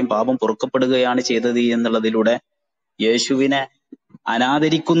ആളുകളുടെയും പാപം പൊറുക്കപ്പെടുകയാണ് ചെയ്തത് എന്നുള്ളതിലൂടെ യേശുവിനെ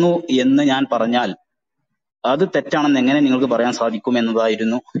അനാദരിക്കുന്നു എന്ന് ഞാൻ പറഞ്ഞാൽ അത് തെറ്റാണെന്ന് എങ്ങനെ നിങ്ങൾക്ക് പറയാൻ സാധിക്കും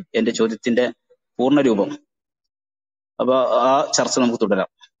എന്നതായിരുന്നു എന്റെ ചോദ്യത്തിന്റെ പൂർണ്ണരൂപം. അപ്പൊ ആ ചർച്ച നമുക്ക് തുടരാം.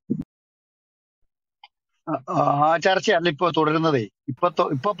 ആ ചർച്ചയല്ല ഇപ്പൊ തുടരുന്നതേ.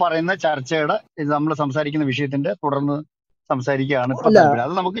 ഇപ്പൊ പറയുന്ന ചർച്ചയുടെ നമ്മൾ സംസാരിക്കുന്ന വിഷയത്തിന്റെ തുടർന്ന് സംസാരിക്കുകയാണ് ഇപ്പൊ അല്ല താല്പര്യം.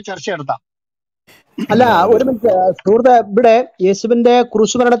 അത് നമുക്ക് ചർച്ച നടത്താം. അല്ല ഒരു മിനിറ്റ് സുഹൃത്തെ, ഇവിടെ യേശുവിന്റെ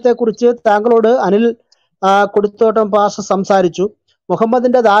ക്രൂശുമരണത്തെ കുറിച്ച് താങ്കളോട് അനിൽ കൊടുത്തോട്ടം പാസ് സംസാരിച്ചു.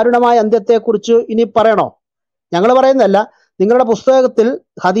 മുഹമ്മദിന്റെ ദാരുണമായ അന്ത്യത്തെക്കുറിച്ച് ഇനി പറയണോ? ഞങ്ങൾ പറയുന്നതല്ല, നിങ്ങളുടെ പുസ്തകത്തിൽ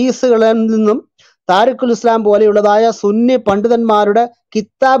ഹദീസുകളിൽ നിന്നും താരിഖുൽ ഇസ്ലാം പോലെയുള്ളതായ സുന്നി പണ്ഡിതന്മാരുടെ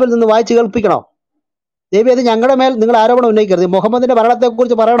കിതാബിൽ നിന്ന് വായിച്ച് കേൾപ്പിക്കണോ? ദേവി, അത് ഞങ്ങളുടെ മേൽ നിങ്ങൾ ആരോപണം ഉന്നയിക്കരുത്. മുഹമ്മദിന്റെ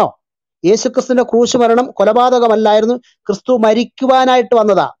മരണത്തെക്കുറിച്ച് പറയണോ? യേശുക്രിസ്തുവിന്റെ ക്രൂശ് മരണം കൊലപാതകമല്ലായിരുന്നു, ക്രിസ്തു മരിക്കുവാനായിട്ട്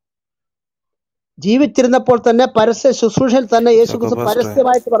വന്നതാ. ജീവിച്ചിരുന്നപ്പോൾ തന്നെ പരസ്യ ശുശ്രൂഷയിൽ തന്നെ യേശുക്രിസ്തു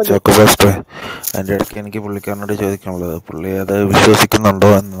പരസ്യമായിട്ട് പറഞ്ഞു. അതിൻ്റെ ഇടയ്ക്ക് എനിക്ക് പുള്ളിക്കാരനോട് ചോദിക്കാനുള്ളത്, പുള്ളി അത് വിശ്വസിക്കുന്നുണ്ടോ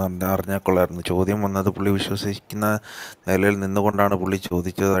എന്ന് അറിഞ്ഞാൽ കൊള്ളായിരുന്നു. ചോദ്യം വന്നത് പുള്ളി വിശ്വസിക്കുന്ന നിലയിൽ നിന്നുകൊണ്ടാണ് പുള്ളി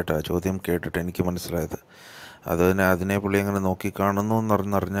ചോദിച്ചതായിട്ടാണ് ചോദ്യം കേട്ടിട്ട് എനിക്ക് മനസ്സിലായത്. അതിനെ പുള്ളി എങ്ങനെ നോക്കിക്കാണുന്നു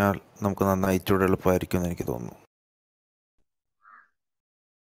എന്നറിഞ്ഞാൽ നമുക്ക് നന്നായി ഇച്ചിരി എളുപ്പമായിരിക്കും എന്ന് എനിക്ക് തോന്നുന്നു.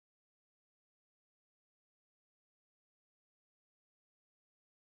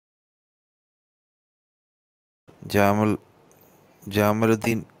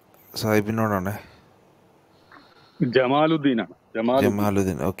 ജമാലുദ്ദീൻ സാഹിബിനോടാണ്.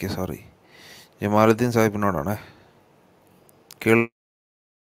 Jamaluddin, okay, sorry, Jamaluddin സാഹിബിനോടാണ്.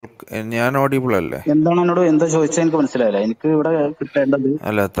 ഞാൻ ഓഡിബിൾ അല്ലേ? എന്താണ് എന്നോട് എന്താ ചോദിച്ചത് എനിക്ക് മനസ്സിലായില്ല. എനിക്ക് ഇവിടെ കിട്ടേണ്ടത്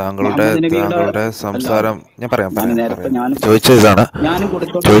അല്ല, താങ്കളുടെ സംസാരം ഞാൻ പറയാം. ചോദിച്ചതാണ്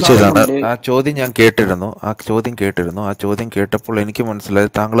ആ ചോദ്യം ഞാൻ കേട്ടിരുന്നു. ആ ചോദ്യം കേട്ടപ്പോൾ എനിക്ക്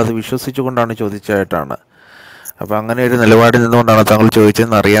മനസ്സിലായത് താങ്കൾ അത് വിശ്വസിച്ചുകൊണ്ടാണ് ചോദിച്ചതായിട്ടാണ്. അപ്പൊ അങ്ങനെ ഒരു നിലപാടിൽ നിന്നുകൊണ്ടാണ് താങ്കൾ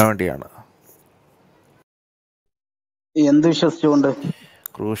ചോദിച്ചതെന്ന് അറിയാൻ വേണ്ടിയാണ്. എന്ത് വിശ്വസിച്ചുകൊണ്ട്?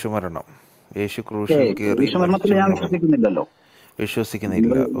 ക്രൂശ് മരണം, യേശു ക്രൂശിൽ കയറി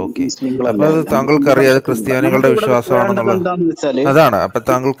വിശ്വസിക്കുന്നില്ല. ഓക്കെ, അപ്പൊ അത് താങ്കൾക്ക് അറിയാതെ ക്രിസ്ത്യാനികളുടെ വിശ്വാസമാണെന്നുള്ളത് അതാണ്. അപ്പൊ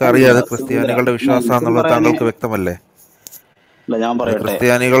താങ്കൾക്ക് അറിയാതെ ക്രിസ്ത്യാനികളുടെ വിശ്വാസമാണെന്നുള്ളത് താങ്കൾക്ക് വ്യക്തമല്ലേ?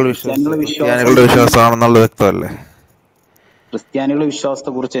 ക്രിസ്ത്യാനികളുടെ വിശ്വാസമാണെന്നുള്ളത് വ്യക്തമല്ലേ? ക്രിസ്ത്യാനികളുടെ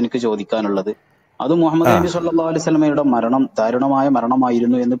വിശ്വാസത്തെ കുറിച്ച് എനിക്ക് ചോദിക്കാനുള്ളത്, അത് മുഹമ്മദ് നബി സല്ലല്ലാഹു അലൈഹി വസല്ലമയുടെ മരണം ദാരുണമായ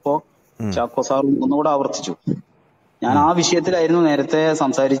മരണമായിരുന്നു എന്നിപ്പോ ചാക്കോ സാർ ഒന്നുകൂടെ ആവർത്തിച്ചു. ഞാൻ ആ വിഷയത്തിലായിരുന്നു നേരത്തെ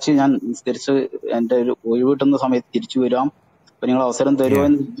സംസാരിച്ച് ഞാൻ തിരിച്ച് എന്റെ ഒരു ഒഴിവ് കിട്ടുന്ന സമയത്ത് തിരിച്ചു വരാം, അപ്പൊ നിങ്ങൾ അവസരം തരുമോ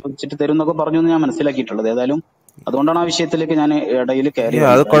എന്ന് ചോദിച്ചിട്ട് തരും എന്നൊക്കെ പറഞ്ഞു എന്ന് ഞാൻ മനസ്സിലാക്കിയിട്ടുള്ളത്. ഏതായാലും അതുകൊണ്ടാണ് ആ വിഷയത്തിലേക്ക് ഞാൻ ഇടയിൽ കയറി.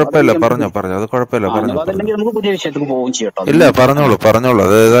 അത് കുഴപ്പമില്ല, അതല്ലെങ്കിൽ നമുക്ക് പുതിയ വിഷയത്തിലേക്ക് പോവുകയും ചെയ്യട്ടോ. ഇല്ല, പറഞ്ഞോളൂ.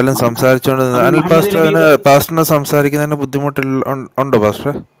 അത് ഏതായാലും സംസാരിച്ചോണ്ട് അനിൽ പാസ്റ്ററിന് സംസാരിക്കുന്നതിന് ബുദ്ധിമുട്ടിൽ ഉണ്ടോ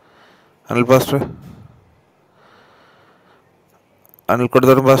pastor? Anil pastor, Anil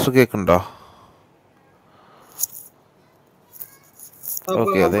Koduthottam pastor കേൾക്കുന്നുണ്ടോ?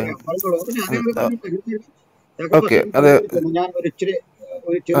 ഓക്കെ, അതെ, ഓക്കെ, അതെ,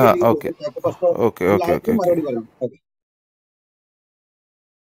 ഓക്കെ.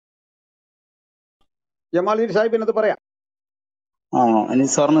 ജമാലുദ്ദീൻ സാഹിബിനത് പറയാം. അനിൽ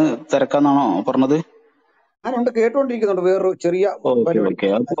സാറിന് തിരക്കാന്നാണോ പറഞ്ഞത്? ഞാനുണ്ട്, കേട്ടോണ്ടിരിക്കുന്നുണ്ട്. വേറൊരു ചെറിയ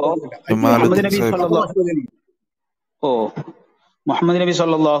മുഹമ്മദ് നബി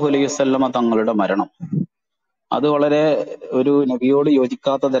സല്ലല്ലാഹു അലൈഹി വസല്ലമ തങ്ങളുടെ മരണം അത് വളരെ ഒരു നബിയോട്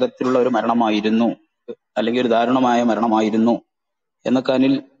യോജിക്കാത്ത തരത്തിലുള്ള ഒരു മരണമായിരുന്നു, അല്ലെങ്കിൽ ഒരു ദാരുണമായ മരണമായിരുന്നു എന്നൊക്കെ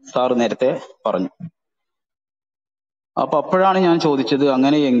അനിൽ സാർ നേരത്തെ പറഞ്ഞു. അപ്പൊ അപ്പോഴാണ് ഞാൻ ചോദിച്ചത്,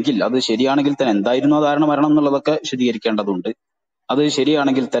 അങ്ങനെയെങ്കിൽ അത് ശരിയാണെങ്കിൽ തന്നെ എന്തായിരുന്നു ആ ദാരുണ മരണം എന്നുള്ളതൊക്കെ വിശദീകരിക്കേണ്ടതുണ്ട്. അത്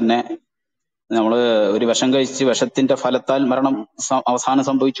ശരിയാണെങ്കിൽ തന്നെ നമ്മള് ഒരു വിഷം കഴിച്ച് വിഷത്തിന്റെ ഫലത്താൽ മരണം അവസാനം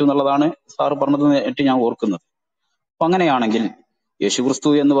സംഭവിച്ചു എന്നുള്ളതാണ് സാർ പറഞ്ഞത് നേരിട്ട് ഞാൻ ഓർക്കുന്നത്. അപ്പൊ അങ്ങനെയാണെങ്കിൽ യേശുക്രിസ്തു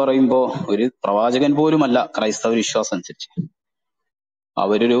എന്ന് പറയുമ്പോ ഒരു പ്രവാചകൻ പോലുമല്ല ക്രൈസ്തവ വിശ്വാസം അനുസരിച്ച്.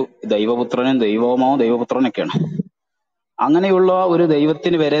 അവരൊരു ദൈവപുത്രനും ദൈവപുത്രനൊക്കെയാണ്. അങ്ങനെയുള്ള ഒരു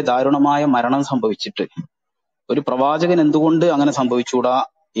ദൈവത്തിന് വരെ ദാരുണമായ മരണം സംഭവിച്ചിട്ട് ഒരു പ്രവാചകൻ എന്തുകൊണ്ട് അങ്ങനെ സംഭവിച്ചൂടാ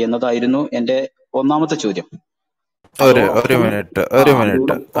എന്നതായിരുന്നു എന്റെ ഒന്നാമത്തെ ചോദ്യം. ഒരു മിനിറ്റ്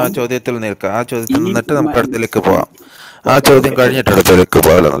ആ ചോദ്യത്തിൽ നിൽക്കാം. ആ ചോദ്യത്തിൽ നിന്നിട്ട് നമുക്ക് അടുത്തേക്ക് പോവാം. ആ ഓക്കെ ചോദ്യം കഴിഞ്ഞിട്ട് അടുത്തേക്ക്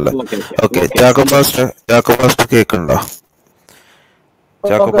പോകാനല്ലേ? ഓക്കെ, ജാക്കോ പാസ്റ്റർ കേൾക്കുന്നുണ്ടോ?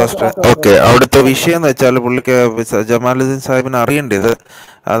 Chacko pastor, okay. അവിടുത്തെ വിഷയം എന്ന് വെച്ചാൽ പുള്ളിക്ക് ജമാലുദ്ദീൻ സാഹിബിന് അറിയേണ്ടത്,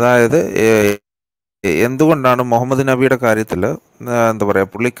 അതായത് എന്തുകൊണ്ടാണ് മുഹമ്മദ് നബിയുടെ കാര്യത്തിൽ എന്താ പറയുക,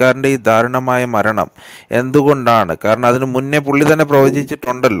 പുള്ളിക്കാരൻ്റെ ഈ ദാരുണമായ മരണം എന്തുകൊണ്ടാണ്? കാരണം അതിന് മുന്നേ പുള്ളി തന്നെ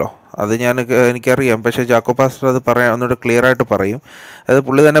പ്രവചിച്ചിട്ടുണ്ടല്ലോ. അത് എനിക്കറിയാം. പക്ഷേ ജാക്കോ പാസ്റ്റർ അത് ഒന്നുകൂടെ ക്ലിയർ ആയിട്ട് പറയും. അത്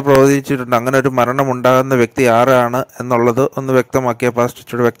പുള്ളി തന്നെ പ്രവചിച്ചിട്ടുണ്ട്. അങ്ങനെ ഒരു മരണം ഉണ്ടാകുന്ന വ്യക്തി ആരാണ് എന്നുള്ളത് ഒന്ന് വ്യക്തമാക്കിയ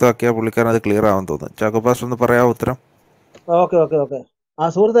പാസ്റ്റർ വ്യക്തമാക്കിയാൽ പുള്ളിക്കാരൻ അത് ക്ലിയർ ആവാൻ തോന്നുന്നു. ജാക്കോ പാസ്റ്റർ ഒന്ന് പറയാമോ ഉത്തരം? ഓക്കെ. ആ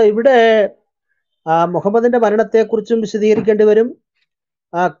സുഹൃത്തെ, ഇവിടെ മുഹമ്മദിന്റെ മരണത്തെക്കുറിച്ചും വിശദീകരിക്കേണ്ടി വരും,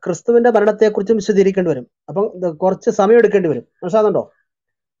 ക്രിസ്തുവിന്റെ മരണത്തെക്കുറിച്ചും വിശദീകരിക്കേണ്ടി വരും. അപ്പം കുറച്ച് സമയം എടുക്കേണ്ടി വരും. മനസ്സിലാകുന്നുണ്ടോ?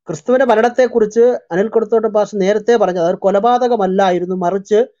 ക്രിസ്തുവിന്റെ മരണത്തെക്കുറിച്ച് അനിൽ കൊടുത്തോട്ടം പാസ്റ്റർ നേരത്തെ പറഞ്ഞത് അത് കൊലപാതകമല്ലായിരുന്നു,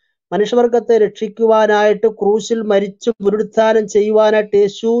 മറിച്ച് മനുഷ്യവർഗത്തെ രക്ഷിക്കുവാനായിട്ട് ക്രൂശിൽ മരിച്ചു പുനരുത്ഥാനം ചെയ്യുവാനായിട്ട്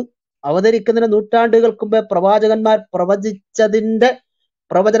യേശു അവതരിക്കുന്നതിന് നൂറ്റാണ്ടുകൾക്ക് മുമ്പേ പ്രവാചകന്മാർ പ്രവചിച്ചതിന്റെ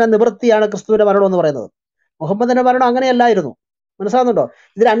പ്രവചന നിവൃത്തിയാണ് ക്രിസ്തുവിന്റെ മരണം എന്ന് പറയുന്നത്. മുഹമ്മദിന്റെ മരണം അങ്ങനെയല്ലായിരുന്നു. മനസ്സിലാകുന്നുണ്ടോ?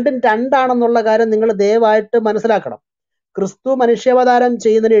 ഇത് രണ്ടും രണ്ടാണെന്നുള്ള കാര്യം നിങ്ങൾ ദയവായിട്ട് മനസ്സിലാക്കണം. ക്രിസ്തു മനുഷ്യാവതാരം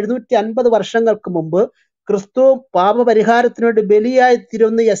ചെയ്യുന്നതിന് 750 വർഷങ്ങൾക്ക് മുമ്പ് ക്രിസ്തു പാപപരിഹാരത്തിന് വേണ്ടി ബലിയായി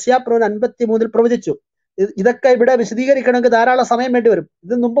തീരുമെന്ന് യെശയ്യാപ്രവചനം 53 പ്രവചിച്ചു. ഇതൊക്കെ ഇവിടെ വിശദീകരിക്കണമെങ്കിൽ ധാരാളം സമയം വേണ്ടി വരും.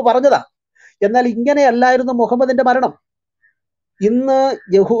 ഇത് മുമ്പ് പറഞ്ഞതാ. എന്നാൽ ഇങ്ങനെയല്ലായിരുന്നു മുഹമ്മദിന്റെ മരണം. ഇന്ന്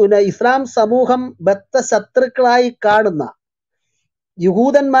ഇസ്ലാം സമൂഹം ബദ്ധശത്രുക്കളായി കാണുന്ന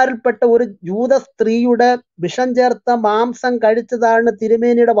യഹൂദന്മാരിൽപ്പെട്ട ഒരു ജൂത സ്ത്രീയുടെ വിഷം ചേർത്ത മാംസം കഴിച്ചതാണ്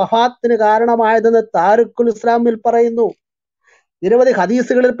തിരുമേനിയുടെ വഫാത്തിന് കാരണമായതെന്ന് താരിഖുൽ ഇസ്ലാമിൽ പറയുന്നു. നിരവധി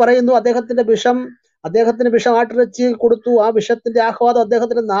ഹദീസുകളിൽ പറയുന്നു അദ്ദേഹത്തിന് വിഷം ആട്ടിറച്ചി കൊടുത്തു. ആ വിഷത്തിന്റെ ആഹ്വാദം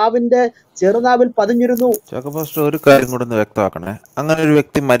അദ്ദേഹത്തിന്റെ ചെറുനാവിൽ പതിഞ്ഞിരുന്നു. ഒരു കാര്യം കൂടെ ഒന്ന് വ്യക്തമാക്കണേ. അങ്ങനെ ഒരു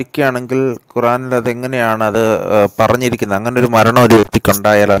വ്യക്തി മരിക്കുകയാണെങ്കിൽ ഖുറാനിൽ അതെങ്ങനെയാണ് അത് പറഞ്ഞിരിക്കുന്നത്? അങ്ങനെ ഒരു മരണം ഒരു വ്യക്തിക്ക്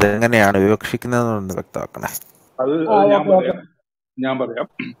ഉണ്ടായാൽ അത് എങ്ങനെയാണ് വിവക്ഷിക്കുന്നതെന്ന് വ്യക്തമാക്കണേ. അത് ഞാൻ പറയാം.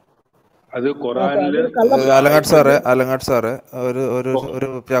 അത് ഖുറാനില് അലങ്ങാട് സാറ് ഒരു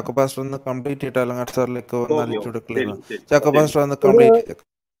ചാക്കോ പാസ്റ്റർ ഒന്ന് കംപ്ലീറ്റ് ചെയ്തിട്ട് അലങ്ങാട് സാറിലേക്ക് ചാക്കോ പാസ്റ്റർ ഒന്ന് കംപ്ലീറ്റ് ചെയ്ത്.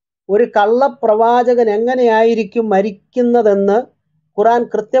 ഒരു കള്ളപ്രവാചകൻ എങ്ങനെയായിരിക്കും മരിക്കുന്നതെന്ന് ഖുറാൻ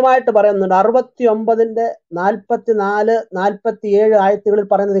കൃത്യമായിട്ട് പറയുന്നുണ്ട്. 69-ന്റെ 44, 47 ആയത്തുകളിൽ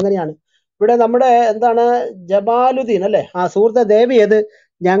പറയുന്നത് ഇങ്ങനെയാണ്. ഇവിടെ നമ്മുടെ ജമാലുദ്ദീൻ അല്ലെ, ആ സുഹൃത്തെ ദേവിയത്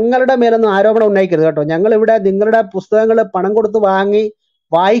ഞങ്ങളുടെ മേലൊന്നും ആരോപണം ഉന്നയിക്കരുത് കേട്ടോ. ഞങ്ങൾ ഇവിടെ നിങ്ങളുടെ പുസ്തകങ്ങൾ പണം കൊടുത്ത് വാങ്ങി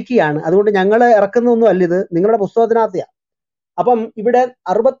വായിക്കുകയാണ്. അതുകൊണ്ട് ഞങ്ങൾ ഇറക്കുന്നൊന്നും അല്ല, ഇത് നിങ്ങളുടെ പുസ്തകത്തിനകത്തെയാ. അപ്പം ഇവിടെ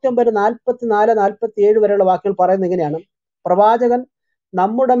 69, 44, 47 വരെയുള്ള വാക്കുകൾ പറയുന്നത് ഇങ്ങനെയാണ്: പ്രവാചകൻ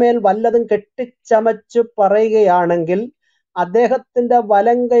നമ്മുടെ മേൽ വല്ലതും കെട്ടിച്ചമച്ച് പറയുകയാണെങ്കിൽ അദ്ദേഹത്തിന്റെ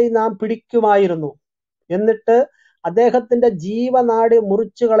വലങ്കൈ നാം പിടിക്കുമായിരുന്നു, എന്നിട്ട് അദ്ദേഹത്തിന്റെ ജീവനാടി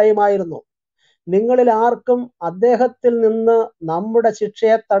മുറിച്ചു കളയുമായിരുന്നു. നിങ്ങളിൽ ആർക്കും അദ്ദേഹത്തിൽ നിന്ന് നമ്മുടെ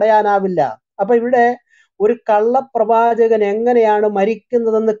ശിക്ഷയെ തടയാനാവില്ല. അപ്പൊ ഇവിടെ ഒരു കള്ളപ്രവാചകൻ എങ്ങനെയാണ്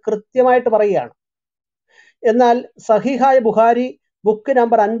മരിക്കുന്നതെന്ന് കൃത്യമായിട്ട് പറയുകയാണ്. എന്നാൽ സഹീഹായ ബുഖാരി ബുക്ക്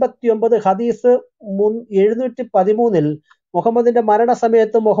നമ്പർ 59 ഹദീസ് 713 മുഹമ്മദിന്റെ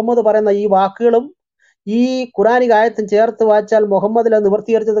മരണസമയത്ത് മുഹമ്മദ് പറയുന്ന ഈ വാക്കുകളും ഈ ഖുറാനിക ആയത്തും ചേർത്ത് വായിച്ചാൽ മുഹമ്മദിൽ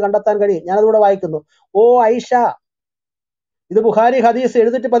നിവർത്തീകരിച്ചത് കണ്ടെത്താൻ കഴിയും. ഞാനതിലൂടെ വായിക്കുന്നു. ഓ ഐഷ, ഇത് ബുഖാരി ഹദീസ്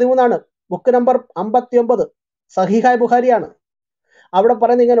 713 ബുക്ക് നമ്പർ 59 സഹീഹായ ബുഖാരിയാണ്. അവിടെ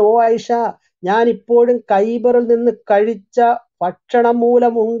പറയുന്നത് ഇങ്ങനെ: ഓ ഐഷ, ഞാൻ ഇപ്പോഴും കൈബറിൽ നിന്ന് കഴിച്ച ഭക്ഷണം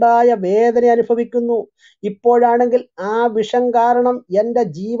മൂലം ഉണ്ടായ വേദന അനുഭവിക്കുന്നു. ഇപ്പോഴാണെങ്കിൽ ആ വിഷം കാരണം എന്റെ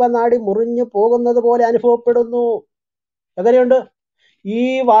ജീവനാടി മുറിഞ്ഞു പോകുന്നത് പോലെ അനുഭവപ്പെടുന്നു. എങ്ങനെയുണ്ട്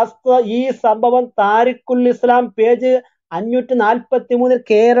ഈ സംഭവം? താരിഖുൽ ഇസ്ലാം പേജ് 543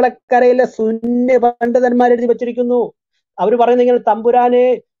 കേരളക്കരയിലെ സുന്നി പണ്ഡിതന്മാർ എഴുതി വെച്ചിരിക്കുന്നു. അവർ പറയുന്നത് ഇങ്ങനെ: തമ്പുരാനെ,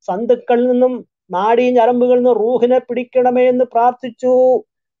 സന്തുക്കളിൽ നിന്നും നാഡീ ഞരമ്പുകളിൽ നിന്ന് റൂഹിനെ പിടിക്കണമേ എന്ന് പ്രാർത്ഥിച്ചു.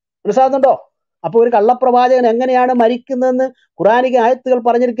 മനസ്സിലാകുന്നുണ്ടോ? അപ്പൊ ഒരു കള്ളപ്രവാചകൻ എങ്ങനെയാണ് മരിക്കുന്നതെന്ന് ഖുറാനിക ആയത്തുകൾ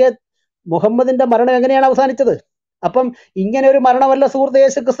പറഞ്ഞിരിക്കെ മുഹമ്മദിന്റെ മരണം എങ്ങനെയാണ് അവസാനിച്ചത്? അപ്പം ഇങ്ങനെ ഒരു മരണമല്ല സുഹൃത്ത്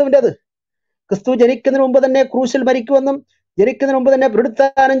യേശു ക്രിസ്തുവിൻ്റെത്. ക്രിസ്തു ജനിക്കുന്നതിന് മുമ്പ് തന്നെ ക്രൂശിൽ മരിക്കുമെന്നും ജനിക്കുന്നതിന് മുമ്പ് തന്നെ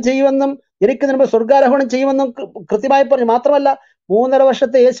പുനരുത്ഥാനം ചെയ്യുമെന്നും ജനിക്കുന്നതിന് മുമ്പ് സ്വർഗാരോഹണം ചെയ്യുമെന്നും കൃത്യമായി പറഞ്ഞു. മാത്രമല്ല 3.5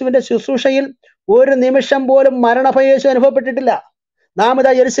 വർഷത്തെ യേശുവിന്റെ ശുശ്രൂഷയിൽ ഒരു നിമിഷം പോലും മരണഭയം യേശു അനുഭവപ്പെട്ടിട്ടില്ല. നാം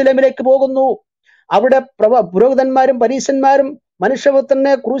ഇതാ യെരുശലേമിലേക്ക് പോകുന്നു, അവിടെ പുരോഹിതന്മാരും പരീശന്മാരും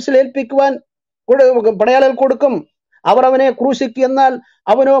മനുഷ്യപുത്രനെ ക്രൂശിൽ ഏൽപ്പിക്കുവാൻ പടയാളികൾ കൊടുക്കും, അവർ അവനെ ക്രൂശിക്കും, എന്നാൽ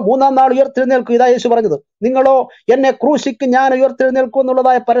അവനോ 3-ാം നാൾ ഉയർത്തെഴുന്നേൽക്കും. ഇതാ യേശു പറഞ്ഞത്. നിങ്ങളോ എന്നെ ക്രൂശിക്കും, ഞാൻ ഉയർത്തെഴുന്നേൽക്കും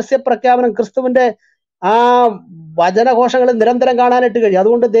എന്നുള്ളതായ പരസ്യ പ്രഖ്യാപനം ക്രിസ്തുവിന്റെ ആ വചനഘോഷങ്ങളിൽ നിരന്തരം കാണാനായിട്ട് കഴിയും.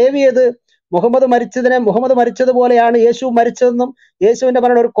 അതുകൊണ്ട് ദേവിയത് മുഹമ്മദ് മരിച്ചതുപോലെയാണ് യേശു മരിച്ചതെന്നും യേശുവിന്റെ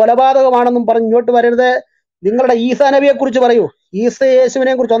മരണം ഒരു കൊലപാതകമാണെന്നും പറഞ്ഞ് ഇങ്ങോട്ട് വരരുത്. നിങ്ങളുടെ ഈസാ നബിയെ കുറിച്ച് പറയൂ, ഈസ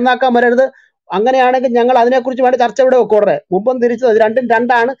യേശുവിനെ കുറിച്ച് ഒന്നാക്കാൻ വരരുത്. അങ്ങനെയാണെങ്കിൽ ഞങ്ങൾ അതിനെക്കുറിച്ച് വേണ്ട ചർച്ച ഇവിടെ വെക്കോടെ. മുമ്പും തിരിച്ചത്, അത് രണ്ടും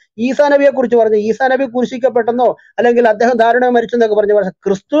രണ്ടാണ്. ഈസാ നബിയെ കുറിച്ച് പറഞ്ഞു, ഈസാ നബി കുരിശിക്കപ്പെട്ടെന്നോ അല്ലെങ്കിൽ അദ്ദേഹം ദാരുണമായി മരിച്ചെന്നൊക്കെ പറഞ്ഞു. പക്ഷെ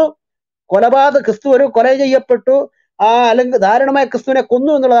ക്രിസ്തു ഒരു കൊല ചെയ്യപ്പെട്ടു, അല്ലെങ്കിൽ ദാരുണമായ ക്രിസ്തുവിനെ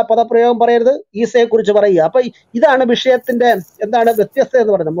കൊന്നു എന്നുള്ള പദപ്രയോഗം പറയരുത്, ഈസയെ കുറിച്ച് പറയുക. അപ്പൊ ഇതാണ് വിഷയത്തിന്റെ വ്യത്യസ്തത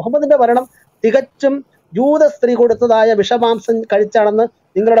എന്ന് പറയുന്നത്. മുഹമ്മദിന്റെ മരണം തികച്ചും ജൂത സ്ത്രീ കൊടുത്തതായ വിഷമാംസം കഴിച്ചാണെന്ന്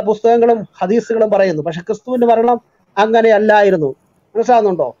നിങ്ങളുടെ പുസ്തകങ്ങളും ഹദീസുകളും പറയുന്നു. പക്ഷെ ക്രിസ്തുവിന്റെ മരണം അങ്ങനെയല്ലായിരുന്നു.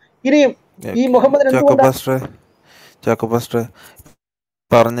 മനസ്സിലാകുന്നുണ്ടോ? ഇനിയും ഈ മുഹമ്മദ്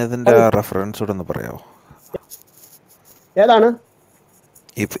പറഞ്ഞതിന്റെ റെഫറൻസ് കൂടെ ഒന്ന് പറയാമോ? ഏതാണ്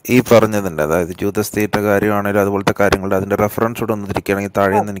ഈ പറഞ്ഞതിന്റെ, അതായത് ജൂതസ്ഥിതിയുടെ കാര്യമാണെങ്കിലും അതുപോലത്തെ കാര്യങ്ങളുടെ അതിന്റെ റെഫറൻസ് കൂടെ ഒന്ന് തിരിക്കുകയാണെങ്കിൽ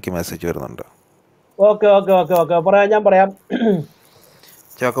താഴെ നിന്ന് എനിക്ക് മെസ്സേജ് വരുന്നുണ്ട്. ഞാൻ പറയാം.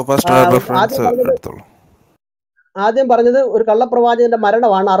 ആദ്യം പറഞ്ഞത് ഒരു കള്ളപ്രവാചകന്റെ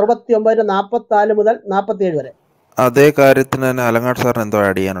മരണമാണ് 69-44 മുതൽ 47 വരെ. അതേ കാര്യത്തിന് തന്നെ അലങ്ങാട് സാറിന് എന്തോ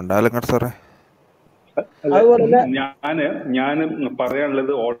ആഡ് ചെയ്യാനുണ്ട്. അലങ്ങാട് സാറേ, ഞാന്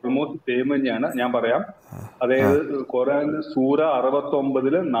പറയാനുള്ളത് ഓൾമോസ്റ്റ് സെയിം തന്നെയാണ്. ഞാൻ പറയാം. അതായത് ഖുർആൻ സൂറ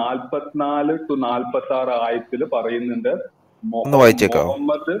 69 44-46 ആയത്തില് പറയുന്നുണ്ട്,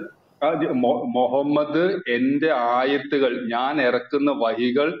 മുഹമ്മദ് എന്റെ ആയത്തുകൾ, ഞാൻ ഇറക്കുന്ന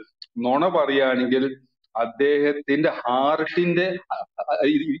വഹികൾ നുണ പറയുകയാണെങ്കിൽ അദ്ദേഹത്തിന്റെ ഹാർട്ടിന്റെ,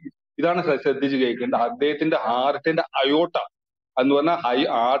 ഇതാണ് ശ്രദ്ധിച്ചു കേൾക്കേണ്ടത്, അദ്ദേഹത്തിന്റെ ഹാർട്ടിന്റെ അയോട്ട എന്ന് പറഞ്ഞാൽ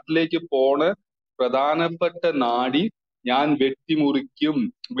ഹാർട്ടിലേക്ക് പോണ പ്രധാനപ്പെട്ട നാഡി ഞാൻ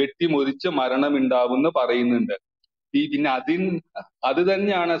വെട്ടിമുറിച്ച് മരണമുണ്ടാവുമെന്ന് പറയുന്നുണ്ട്. പിന്നെ അത്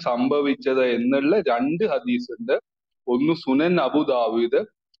തന്നെയാണ് സംഭവിച്ചത് എന്നുള്ള 2 ഹദീസ് ഉണ്ട്. ഒന്ന് സുനൻ അബൂദാവൂദ്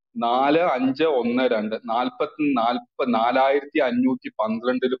 4512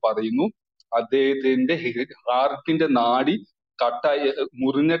 4512 പറയുന്നു അദ്ദേഹത്തിന്റെ ഹാർട്ടിന്റെ നാഡി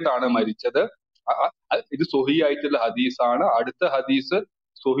മുറിഞ്ഞിട്ടാണ് മരിച്ചത്. ഇത് സ്വഹീഹായിട്ടുള്ള ഹദീസാണ്. അടുത്ത ഹദീസ്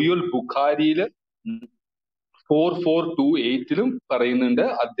സ്വഹീഹുൽ ബുഖാരിയില് 4428 പറയുന്നുണ്ട്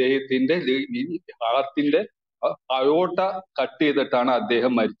അദ്ദേഹത്തിന്റെ ഹാർട്ടിന്റെ അയോട്ട കട്ട് ചെയ്തിട്ടാണ്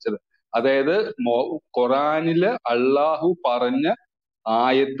അദ്ദേഹം മരിച്ചത്. അതായത് ഖുറാനില് അള്ളാഹു പറഞ്ഞ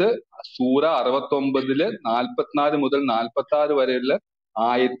ആയത്ത് സൂറ 69 44 മുതൽ 46 വരെയുള്ള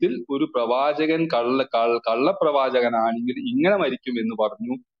ആയത്തിൽ ഒരു പ്രവാചകൻ കള്ളപ്രവാചകനാണെങ്കിൽ ഇങ്ങനെ മരിക്കും എന്ന്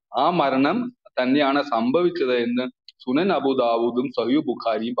പറഞ്ഞു. ആ മരണം തന്നെയാണ് സംഭവിച്ചത് എന്ന് സുനൻ അബൂദാവൂദും സഹീഹ്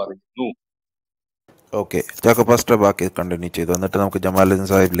ബുഖാരിയും പറയുന്നു. ഓക്കെ, ജാക്കോ പാസ്റ്റർ ബാക്കി കണ്ടിന്യൂ ചെയ്തു, എന്നിട്ട് നമുക്ക് ജമാലുദ്ദീൻ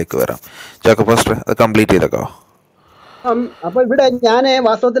സാഹിബിലേക്ക് വരാം. ജാക്കോ പാസ്റ്റർ അത് കംപ്ലീറ്റ് ചെയ്തേക്കോ. അപ്പൊ ഇവിടെ ഞാൻ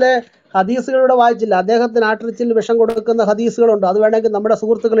വാസ്തവത്തിലെ ഹദീസുകളിലൂടെ വായിച്ചില്ല. അദ്ദേഹത്തിന് ആട്ടിറച്ചിൽ വിഷം കൊടുക്കുന്ന ഹദീസുകളുണ്ട്, അത് വേണമെങ്കിൽ നമ്മുടെ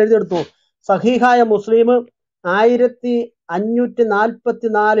സുഹൃത്തുക്കൾ എഴുതിയെടുത്തു. സഹീഹായ മുസ്ലിം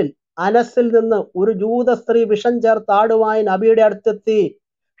 1544 അനസിൽ നിന്ന് ഒരു ജൂത സ്ത്രീ വിഷം ചേർത്താടുമായി നബിയുടെ അടുത്തെത്തി.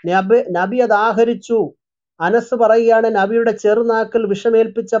 നബി അത് ആഹരിച്ചു. അനസ് പറയുകയാണ്, നബിയുടെ ചെറുനാക്കിൽ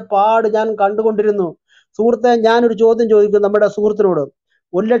വിഷമേൽപ്പിച്ച പാട് ഞാൻ കണ്ടുകൊണ്ടിരുന്നു. സുഹൃത്തെ, ഞാനൊരു ചോദ്യം ചോദിക്കും നമ്മുടെ സുഹൃത്തിനോട്.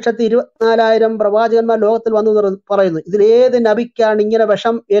 1,24,000 പ്രവാചകന്മാർ ലോകത്തിൽ വന്നു പറയുന്നു. ഇതിൽ ഏത് നബിക്കാണ് ഇങ്ങനെ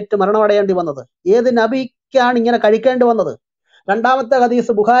വിഷം ഏറ്റ് മരണമടയേണ്ടി വന്നത്? ഏത് നബിക്കാണ് ഇങ്ങനെ കഴിക്കേണ്ടി വന്നത്? രണ്ടാമത്തെ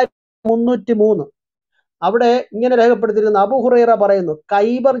ഹദീസ് ബുഖാരി 303. അവിടെ ഇങ്ങനെ രേഖപ്പെടുത്തിയിരിക്കുന്നു, അബൂ ഹുറൈറ പറയുന്നു,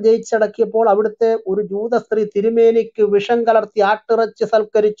 കൈബർ ജയിച്ചടക്കിയപ്പോൾ അവിടുത്തെ ഒരു ജൂത സ്ത്രീ തിരുമേനിക്ക് വിഷം കലർത്തി ആട്ടിറച്ചി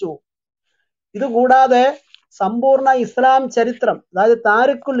സൽക്കരിച്ചു. ഇതുകൂടാതെ സമ്പൂർണ്ണ ഇസ്ലാം ചരിത്രം, അതായത്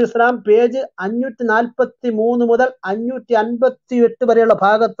താരിഖുൽ ഇസ്ലാം പേജ് 543 മുതൽ 558 വരെയുള്ള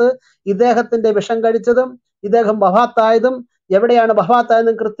ഭാഗത്ത് ഇദ്ദേഹത്തിന്റെ വിഷം കഴിച്ചതും ഇദ്ദേഹം വഫാത്തായതും എവിടെയാണ്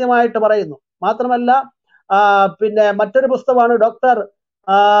വഫാത്തായതും കൃത്യമായിട്ട് പറയുന്നു. മാത്രമല്ല പിന്നെ മറ്റൊരു പുസ്തകമാണ് ഡോക്ടർ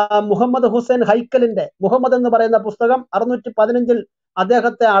മുഹമ്മദ് ഹുസൈൻ ഹൈക്കലിന്റെ മുഹമ്മദ് എന്ന് പറയുന്ന പുസ്തകം. 615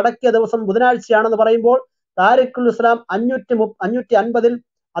 അദ്ദേഹത്തെ അടക്കിയ ദിവസം ബുധനാഴ്ചയാണെന്ന് പറയുമ്പോൾ താരിഖുൽ ഇസ്ലാം 550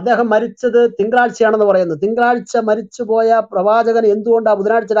 അദ്ദേഹം മരിച്ചത് തിങ്കളാഴ്ചയാണെന്ന് പറയുന്നു. തിങ്കളാഴ്ച മരിച്ചുപോയ പ്രവാചകൻ എന്തുകൊണ്ടാണ്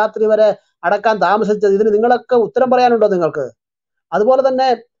ബുധനാഴ്ച രാത്രി വരെ അടക്കാൻ താമസിച്ചത്? ഇതിന് നിങ്ങളൊക്കെ ഉത്തരം പറയാനുണ്ടോ നിങ്ങൾക്ക്? അതുപോലെ തന്നെ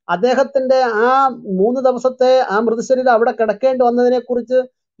അദ്ദേഹത്തിന്റെ ആ 3 ദിവസത്തെ ആ മൃതശരീരം അവിടെ കിടക്കേണ്ടി വന്നതിനെ കുറിച്ച്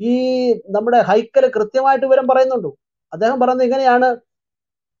ഈ നമ്മുടെ ഹൈക്കൽ കൃത്യമായിട്ട് വിവരം പറയുന്നുണ്ട്. അദ്ദേഹം പറയുന്നത് ഇങ്ങനെയാണ്,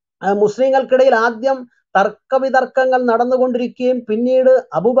 മുസ്ലിങ്ങൾക്കിടയിൽ ആദ്യം തർക്കവിതർക്കങ്ങൾ നടന്നുകൊണ്ടിരിക്കുകയും പിന്നീട്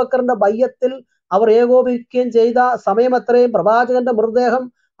അബൂബക്കറിന്റെ ബയ്യത്തിൽ അവർ ഏകോപിക്കുകയും ചെയ്ത സമയം എത്രയും പ്രവാചകന്റെ മൃതദേഹം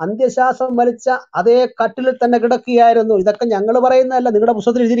അന്ത്യശ്വാസം വലിച്ച അതേ കട്ടിലിൽ തന്നെ കിടക്കുകയായിരുന്നു. ഇതൊക്കെ ഞങ്ങൾ പറയുന്നതല്ല, നിങ്ങളുടെ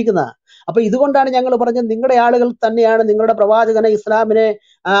പുസ്തകത്തിൽ എഴുതിയിരിക്കുന്ന. അപ്പൊ ഇതുകൊണ്ടാണ് ഞങ്ങൾ പറഞ്ഞത് നിങ്ങളുടെ ആളുകൾ തന്നെയാണ് നിങ്ങളുടെ പ്രവാചകനെ ഇസ്ലാമിനെ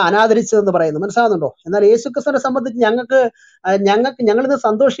അനാദരിച്ചതെന്ന് പറയുന്നത്. മനസ്സിലാകുന്നുണ്ടോ? എന്നാൽ യേശുക്രിസ്തുവിനെ സംബന്ധിച്ച് ഞങ്ങളിത്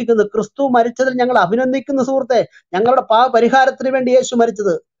സന്തോഷിക്കുന്നു. ക്രിസ്തു മരിച്ചതിൽ ഞങ്ങൾ അഭിനന്ദിക്കുന്നു സുഹൃത്തെ. ഞങ്ങളുടെ പരിഹാരത്തിന് വേണ്ടി യേശു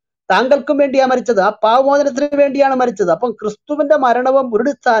മരിച്ചത്, താങ്കൾക്കും വേണ്ടിയാ മരിച്ചത്, ആ പാവമോചനത്തിന് വേണ്ടിയാണ് മരിച്ചത്. അപ്പം ക്രിസ്തുവിന്റെ മരണവും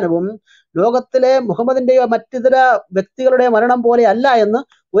പുനരുത്ഥാനവും ലോകത്തിലെ മുഹമ്മദിന്റെയോ മറ്റിതര വ്യക്തികളുടെ മരണം പോലെ അല്ല എന്ന്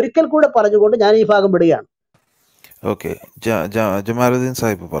ഒരിക്കൽ കൂടെ പറഞ്ഞുകൊണ്ട് ഞാൻ ഈ ഭാഗം വിടുകയാണ്. ഓക്കെ, ജമാലുദ്ദീൻ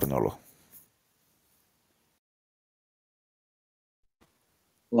സാഹിബ് പറഞ്ഞോളൂ.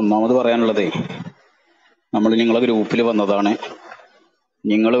 ഒന്നാമത് പറയാനുള്ളതേ, നമ്മൾ നിങ്ങളെ ഗ്രൂപ്പിൽ വന്നതാണ്.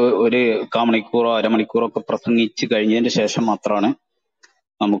 നിങ്ങൾ ഒരു കാമണിക്കൂറോ അരമണിക്കൂറോ ഒക്കെ പ്രസംഗിച്ച് കഴിഞ്ഞതിന് ശേഷം മാത്രമാണ്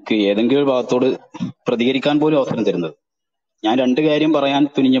നമുക്ക് ഏതെങ്കിലും ഒരു ഭാഗത്തോട് പ്രതികരിക്കാൻ പോലും അവസരം തരുന്നത്. ഞാൻ രണ്ട് കാര്യം പറയാൻ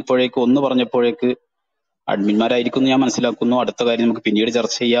തുനിഞ്ഞപ്പോഴേക്ക്, ഒന്ന് പറഞ്ഞപ്പോഴേക്ക് അഡ്മിന്മാരായിരിക്കും ഞാൻ മനസ്സിലാക്കുന്നു, അടുത്ത കാര്യം നമുക്ക് പിന്നീട്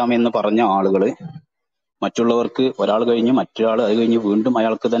ചർച്ച ചെയ്യാമെന്ന് പറഞ്ഞ ആളുകള് മറ്റുള്ളവർക്ക് ഒരാൾ കഴിഞ്ഞ് മറ്റൊരാൾ, അത് കഴിഞ്ഞ് വീണ്ടും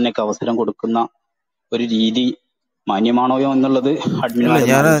അയാൾക്ക് തന്നെ അവസരം കൊടുക്കുന്ന ഒരു രീതി മാന്യമാണോ എന്നുള്ളത്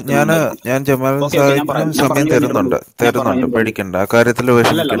ഞാൻ ജമാലുദ്ദീൻ സാഹിബിനും സമയം തരുന്നുണ്ട്, പേടിക്കണ്ട. ആ കാര്യത്തിൽ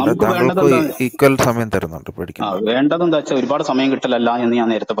വിഷമിക്കണ്ട, താങ്കൾക്ക് ഈക്വൽ സമയം തരുന്നുണ്ട്, പേടിക്കണ്ട. വേണ്ടതെന്താ വെച്ചാൽ ഒരുപാട് സമയം കിട്ടലല്ല എന്ന് ഞാൻ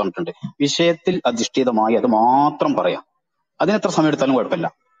നേരത്തെ പറഞ്ഞിട്ടുണ്ട്. വിഷയത്തിൽ അധിഷ്ഠിതമായി അത് മാത്രം പറയാം, അതിനെത്ര സമയം എടുത്താലും കുഴപ്പമില്ല.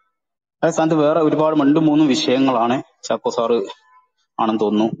 അതേ സ്ഥാനത്ത് വേറെ ഒരുപാട് 2-3 വിഷയങ്ങളാണ് ചാക്കോ സാറ് ആണെന്ന്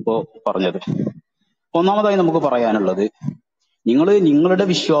തോന്നുന്നു ഇപ്പോ പറഞ്ഞത്. ഒന്നാമതായി നമുക്ക് പറയാനുള്ളത്, നിങ്ങളുടെ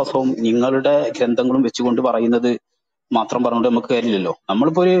വിശ്വാസവും നിങ്ങളുടെ ഗ്രന്ഥങ്ങളും വെച്ചുകൊണ്ട് പറയുന്നത് മാത്രം പറഞ്ഞുകൊണ്ട് നമുക്ക് കാര്യമില്ലല്ലോ.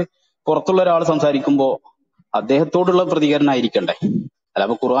 നമ്മളിപ്പോ ഒരു പുറത്തുള്ള ഒരാൾ സംസാരിക്കുമ്പോ അദ്ദേഹത്തോടുള്ള പ്രതികരണമായിരിക്കണ്ടേ. അല്ല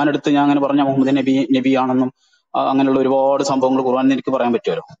അപ്പൊ ഖുർആൻ എടുത്ത് ഞാൻ അങ്ങനെ പറഞ്ഞ മുഹമ്മദ് നബിയാണെന്നും അങ്ങനെയുള്ള ഒരുപാട് സംഭവങ്ങൾ ഖുർആനിൽ എനിക്ക് പറയാൻ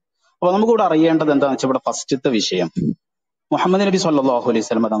പറ്റുമല്ലോ. അപ്പൊ നമുക്കിവിടെ അറിയേണ്ടത് എന്താണെന്ന് വെച്ചാൽ, ഇവിടെ ഫസ്റ്റത്തെ വിഷയം മുഹമ്മദ് നബി സല്ലല്ലാഹു അലൈഹി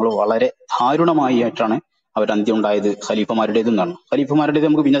വസല്ലം തങ്ങൾ വളരെ ദാരുണമായിട്ടാണ് അവർ അന്ത്യം ഉണ്ടായത്. ഖലീഫമാരുടേതെന്നാണ്. ഖലീഫമാരുടേത്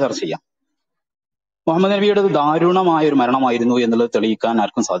നമുക്ക് പിന്നെ ചർച്ച ചെയ്യാം. മുഹമ്മദ് നബിയുടെ ദാരുണമായ ഒരു മരണമായിരുന്നു എന്നുള്ളത് തെളിയിക്കാൻ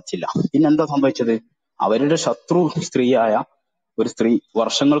ആർക്കും സാധിച്ചില്ല. പിന്നെ എന്താ സംഭവിച്ചത്? അവരുടെ ശത്രു സ്ത്രീയായ ഒരു സ്ത്രീ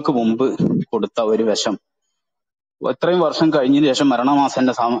വർഷങ്ങൾക്ക് മുമ്പ് കൊടുത്ത ഒരു വിഷം, എത്രയും വർഷം കഴിഞ്ഞതിന് ശേഷം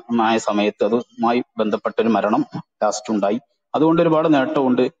മരണമാസന്നമായ സമയത്ത് അതുമായി ബന്ധപ്പെട്ട ഒരു മരണം ലാസ്റ്റ് ഉണ്ടായി. അതുകൊണ്ട് ഒരുപാട്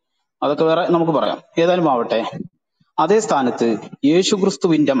നേട്ടമുണ്ട്, അതൊക്കെ വേറെ നമുക്ക് പറയാം. ഏതായാലും ആവട്ടെ, അതേ സ്ഥാനത്ത്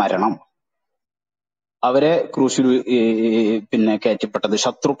യേശുക്രിസ്തുവിന്റെ മരണം, അവരെ ക്രൂശിൽ കയറ്റിപ്പെട്ടത്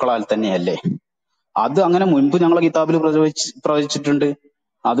ശത്രുക്കളാൽ തന്നെയല്ലേ? അത് അങ്ങനെ മുൻപ് ഞങ്ങളെ കിതാബിൽ പ്രവചിച്ചിട്ടുണ്ട്.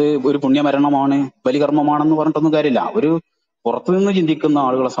 അത് ഒരു പുണ്യമരണമാണ്, ബലികർമ്മമാണെന്ന് പറഞ്ഞിട്ടൊന്നും കാര്യമില്ല. ഒരു പുറത്തുനിന്ന് ചിന്തിക്കുന്ന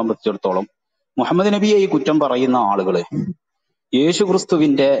ആളുകളെ സംബന്ധിച്ചിടത്തോളം മുഹമ്മദ് നബിയെ ഈ കുറ്റം പറയുന്ന ആളുകള്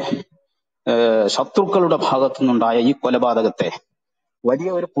യേശുക്രിസ്തുവിന്റെ ശത്രുക്കളുടെ ഭാഗത്തുനിന്നുണ്ടായ ഈ കൊലപാതകത്തെ വലിയ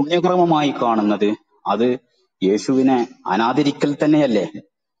ഒരു പുണ്യകർമ്മമായി കാണുന്നത് അത് യേശുവിനെ അനാദരിക്കൽ തന്നെയല്ലേ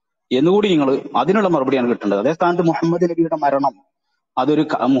എന്നുകൂടി നിങ്ങൾ അതിനുള്ള മറുപടിയാണ് കിട്ടേണ്ടത്. അതേ സ്ഥാനത്ത് മുഹമ്മദ് നബിയുടെ മരണം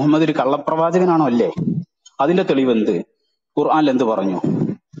മുഹമ്മദ് ഒരു കള്ളപ്രവാചകനാണോ അല്ലേ? അതിന്റെ തെളിവ് എന്ത്? ഖുർആനിൽ എന്ത് പറഞ്ഞു?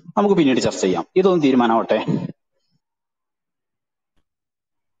 നമുക്ക് പിന്നീട് ചർച്ച ചെയ്യാം. ഇതൊന്നും തീരുമാനമാവട്ടെ.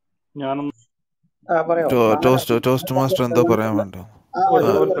 ടോസ്റ്റ് മാസ്റ്റർ എന്തോ പറയാൻ വേണ്ടോ?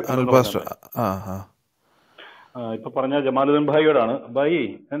 ഇപ്പൊ പറഞ്ഞ ജമാലുദ്ദീൻ ഭായിയോടാണ്. ഭായി,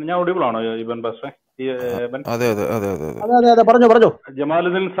 ഞാൻ ഒടിവിളാണോ ഇബൻ പാസ്റ്ററെ?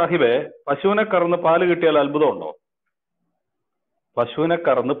 ജമാലുദ്ദീൻ സാഹിബെ, പശുവിനെ കറന്ന് പാല് കിട്ടിയാൽ അത്ഭുതമുണ്ടോ? പശുവിനെ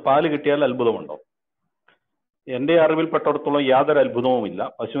കറന്ന് പാല് കിട്ടിയാൽ അത്ഭുതമുണ്ടോ? എന്റെ അറിവിൽപ്പെട്ടിടത്തോളം യാതൊരു അത്ഭുതവുമില്ല.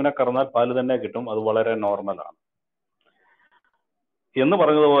 പശുവിനെ കറന്നാൽ പാല് തന്നെ കിട്ടും, അത് വളരെ നോർമലാണ്. എന്ന്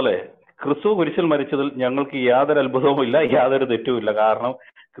പറഞ്ഞതുപോലെ ക്രിസ്തു കുരിശിൽ മരിച്ചതിൽ ഞങ്ങൾക്ക് യാതൊരു അത്ഭുതവുമില്ല, യാതൊരു തെറ്റുമില്ല. കാരണം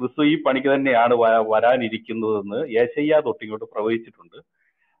ക്രിസ്തു ഈ പണിക്ക് തന്നെയാണ് വരാനിരിക്കുന്നതെന്ന് യേശയ്യാ തൊട്ടിങ്ങോട്ട് പ്രവചിച്ചിട്ടുണ്ട്.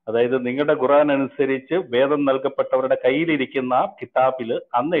 അതായത് നിങ്ങളുടെ ഖുർആൻ അനുസരിച്ച് വേദം നൽകപ്പെട്ടവരുടെ കയ്യിലിരിക്കുന്ന കിതാബില്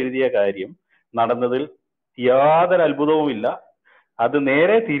അന്ന് എഴുതിയ കാര്യം നടന്നതിൽ യാതൊരു അത്ഭുതവുമില്ല. അത്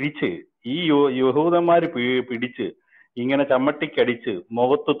നേരെ തിരിച്ച് ഈ യഹൂദന്മാര് പിടിച്ച് ഇങ്ങനെ ചമ്മട്ടിക്കടിച്ച്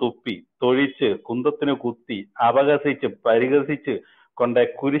മുഖത്ത് തുപ്പി തൊഴിച്ച് കുന്തത്തിന് കുത്തി അപഹസിച്ച് പരിഹസിച്ച് കൊണ്ട്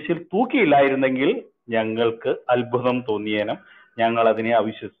കുരിശിൽ തൂക്കിയില്ലായിരുന്നെങ്കിൽ ഞങ്ങൾക്ക് അത്ഭുതം തോന്നിയേനം, ഞങ്ങൾ അതിനെ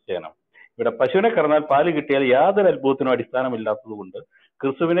അവിശ്വസിച്ചേനം. ഇവിടെ പശുവിനെ കറന്നാൽ പാല് കിട്ടിയാൽ യാതൊരു അത്ഭുതത്തിനും അടിസ്ഥാനമില്ലാത്തത് കൊണ്ട്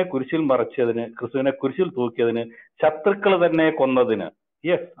ക്രിസ്തുവിനെ കുരിശിൽ മറച്ചതിന്, ക്രിസ്തുവിനെ കുരിശിൽ തൂക്കിയതിന്, ശത്രുക്കൾ തന്നെ കൊന്നതിന്,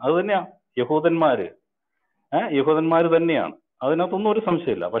 അത് തന്നെയാ യഹൂദന്മാര് തന്നെയാണ്. അതിനകത്തൊന്നും ഒരു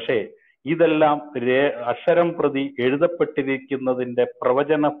സംശയമില്ല. പക്ഷേ ഇതെല്ലാം അക്ഷരം പ്രതി എഴുതപ്പെട്ടിരിക്കുന്നതിന്റെ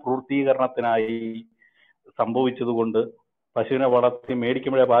പ്രവചന പൂർത്തീകരണത്തിനായി സംഭവിച്ചത് കൊണ്ട് പശുവിനെ വളർത്തി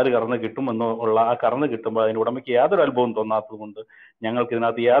മേടിക്കുമ്പോഴേ പാല് കറന്ന് കിട്ടുമെന്നുള്ള ആ കറന്ന് കിട്ടുമ്പോൾ അതിന് ഉടമയ്ക്ക് യാതൊരു അത്ഭുതവും തോന്നാത്തത് കൊണ്ട് ഞങ്ങൾക്ക്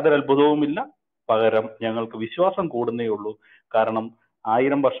ഇതിനകത്ത് യാതൊരു അത്ഭുതവുമില്ല. പകരം ഞങ്ങൾക്ക് വിശ്വാസം കൂടുന്നേ ഉള്ളൂ. കാരണം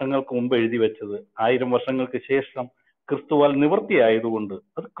 1000 വർഷങ്ങൾക്ക് മുമ്പ് എഴുതി വെച്ചത് 1000 വർഷങ്ങൾക്ക് ശേഷം ക്രിസ്തുവാൽ നിവൃത്തിയായതുകൊണ്ട്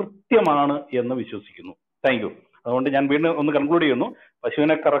അത് കൃത്യമാണ് എന്ന് വിശ്വസിക്കുന്നു. Thank you. അതുകൊണ്ട് ഞാൻ വീണ്ടും ഒന്ന് കൺക്ലൂഡ് ചെയ്യുന്നു.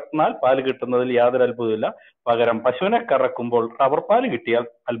 പശുവിനെ കറന്നാൽ പാല് കിട്ടുന്നതിൽ യാതൊരു അത്ഭുതമില്ല. പകരം പശുവിനെ കറക്കുമ്പോൾ റബ്ബർ പാല് കിട്ടിയാൽ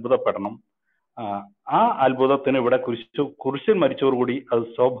അത്ഭുതപ്പെടണം. ആ അത്ഭുതത്തിന് ഇവിടെ കുരിശിൽ മരിച്ചോടുകൂടി അത്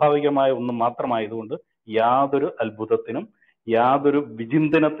സ്വാഭാവികമായ ഒന്നും മാത്രമായതുകൊണ്ട് യാതൊരു അത്ഭുതത്തിനും യാതൊരു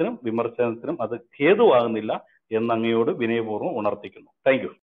വിചിന്തനത്തിനും വിമർശനത്തിനും അത് ഹേതുവാകുന്നില്ല എന്ന് അങ്ങയോട് വിനയപൂർവ്വം ഉണർത്തിക്കുന്നു. Thank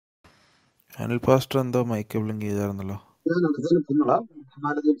you. അനിൽ പാസ്റ്റർ എന്തോ മൈക്ക് ബ്ലിങ്ക് ചെയ്തായിരുന്നല്ലോ.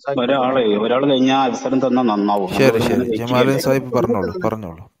 ഒരാൾ കഴിഞ്ഞാൽ അവസരം തന്നാൽ നന്നാവും. ശരി ശരി, ജമാലുദ്ദീൻ സാഹിബ് പറഞ്ഞോളൂ.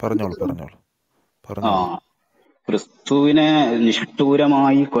 ക്രിസ്തുവിനെ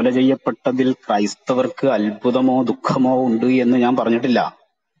നിഷ്ഠൂരമായി കൊല ചെയ്യപ്പെട്ടതിൽ ക്രൈസ്തവർക്ക് അത്ഭുതമോ ദുഃഖമോ ഉണ്ട് എന്ന് ഞാൻ പറഞ്ഞിട്ടില്ല.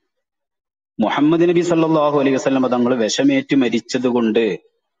 മുഹമ്മദ് നബി സല്ലല്ലാഹു അലൈഹി വസല്ലം തങ്ങൾ വിഷമേറ്റ് മരിച്ചത് കൊണ്ട്,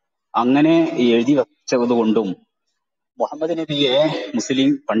 അങ്ങനെ എഴുതി വെച്ചത് കൊണ്ടും മുഹമ്മദ് നബിയെ മുസ്ലിം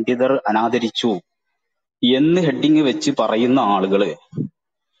പണ്ഡിതർ അനാദരിച്ചു എന്ന് ഹെഡിങ് വെച്ച് പറയുന്ന ആളുകള്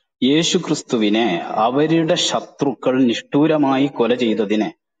യേശു ക്രിസ്തുവിനെ അവരുടെ ശത്രുക്കൾ നിഷ്ഠൂരമായി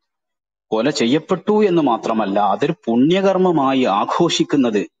കൊല ചെയ്യപ്പെട്ടു എന്ന് മാത്രമല്ല അതൊരു പുണ്യകർമ്മമായി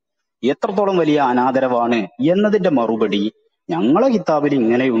ആഘോഷിക്കുന്നത് എത്രത്തോളം വലിയ അനാദരവാണ് എന്നതിന്റെ മറുപടി ഞങ്ങളെ കിതാബിൽ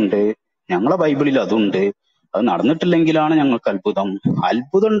ഇങ്ങനെയുണ്ട്, ഞങ്ങളെ ബൈബിളിൽ അതുണ്ട്, അത് നടന്നിട്ടില്ലെങ്കിലാണ് ഞങ്ങൾക്ക് അത്ഭുതം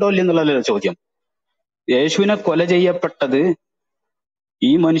ഉണ്ടോ എന്നുള്ളതല്ല ചോദ്യം. യേശുവിനെ കൊല ചെയ്യപ്പെട്ടത്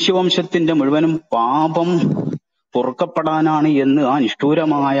ഈ മനുഷ്യവംശത്തിന്റെ മുഴുവനും പാപം പൊറുക്കപ്പെടാനാണ് എന്ന് ആ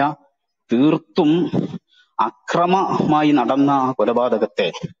നിഷ്ഠൂരമായ തീർത്തും അക്രമമായി നടന്ന ആ കൊലപാതകത്തെ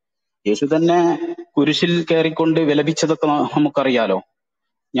യേശു തന്നെ കുരിശിൽ കയറിക്കൊണ്ട് വിലപിച്ചതൊക്കെ നമുക്കറിയാലോ.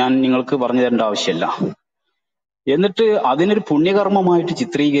 ഞാൻ നിങ്ങൾക്ക് പറഞ്ഞു തരേണ്ട ആവശ്യമല്ല. എന്നിട്ട് അതിനൊരു പുണ്യകർമ്മമായിട്ട്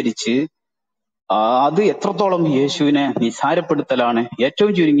ചിത്രീകരിച്ച് അത് എത്രത്തോളം യേശുവിനെ നിസാരപ്പെടുത്തലാണ്.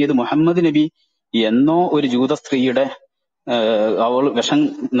 ഏറ്റവും ചുരുങ്ങിയത് മുഹമ്മദ് നബി എന്നോ ഒരു ജൂത സ്ത്രീയുടെ അവൾ വിഷം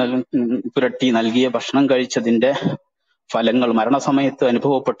പുരട്ടി നൽകിയ ഭക്ഷണം കഴിച്ചതിന്റെ ഫലങ്ങൾ മരണസമയത്ത്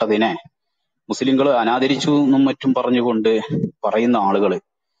അനുഭവപ്പെട്ടതിനെ മുസ്ലിങ്ങൾ അനാദരിച്ചു എന്നും മറ്റും പറഞ്ഞുകൊണ്ട് പറയുന്ന ആളുകൾ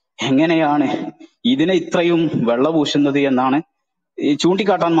എങ്ങനെയാണ് ഇതിനെ ഇത്രയും വെള്ളപൂശുന്നത് എന്നാണ്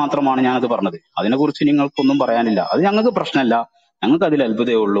ചൂണ്ടിക്കാട്ടാൻ മാത്രമാണ് ഞാനത് പറഞ്ഞത്. അതിനെക്കുറിച്ച് നിങ്ങൾക്കൊന്നും പറയാനില്ല. അത് ഞങ്ങൾക്ക് പ്രശ്നമല്ല, ഞങ്ങൾക്ക് അതിൽ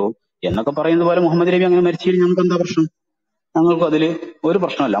അത്ഭുതമേ ഉള്ളൂ എന്നൊക്കെ പറയുന്നത് പോലെ മുഹമ്മദ് നബി അങ്ങനെ മരിച്ചതിൽ ഞങ്ങൾക്ക് എന്താ പ്രശ്നം? ഞങ്ങൾക്ക് അതിൽ ഒരു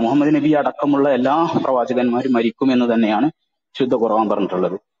പ്രശ്നമല്ല. മുഹമ്മദ് നബി അടക്കമുള്ള എല്ലാ പ്രവാചകന്മാരും മരിക്കും എന്ന് തന്നെയാണ് ശുദ്ധ ഖുർആൻ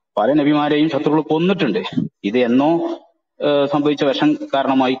പറഞ്ഞിട്ടുള്ളത്. പല നബിമാരെയും ശത്രുക്കൾ കൊന്നിട്ടുണ്ട്. ഇത് എന്നോ സംഭവിച്ച വിഷം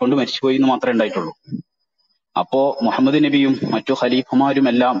കാരണമായി കൊണ്ട് മരിച്ചുപോയി എന്ന് മാത്രമേ ഉണ്ടായിട്ടുള്ളൂ. അപ്പോ മുഹമ്മദ് നബിയും മറ്റു ഖലീഫമാരും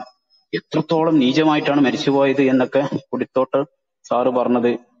എല്ലാം എത്രത്തോളം നീചമായിട്ടാണ് മരിച്ചുപോയത് എന്നൊക്കെ കൊടിത്തോട്ട് സാറ്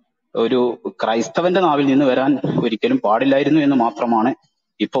പറഞ്ഞത് ഒരു ക്രൈസ്തവന്റെ നാവിൽ നിന്ന് വരാൻ ഒരിക്കലും പാടില്ലായിരുന്നു എന്ന് മാത്രമാണ്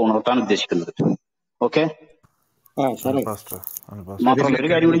ഇപ്പൊ ഉണർത്താൻ ഉദ്ദേശിക്കുന്നത്. ഓക്കെ, മാത്രമല്ല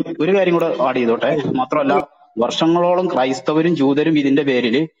ഒരു കാര്യം കൂടെ ആഡ് ചെയ്തോട്ടെ. മാത്രമല്ല വർഷങ്ങളോളം ക്രൈസ്തവരും ജൂതരും ഇതിന്റെ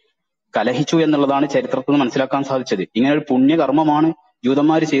പേരിൽ കലഹിച്ചു എന്നുള്ളതാണ് ചരിത്രത്തിൽ നിന്ന് മനസ്സിലാക്കാൻ സാധിച്ചത്. ഇങ്ങനെ ഒരു പുണ്യകർമ്മമാണ്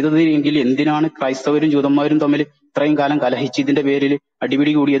ജൂതന്മാർ ചെയ്തത് എങ്കിൽ എന്തിനാണ് ക്രൈസ്തവരും ജൂതന്മാരും തമ്മിൽ ഇത്രയും കാലം കലഹിച്ച് ഇതിന്റെ പേരിൽ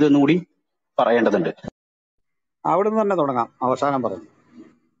അടിപിടി കൂടിയത് എന്നുകൂടി പറയേണ്ടതുണ്ട്. അവിടുന്ന് തന്നെ തുടങ്ങാം. അവസാനം പറഞ്ഞു,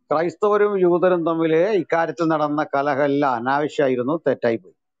 ക്രൈസ്തവരും യൂതരും തമ്മിൽ ഇക്കാര്യത്തിൽ നടന്ന കലഹമെല്ലാം അനാവശ്യമായിരുന്നു,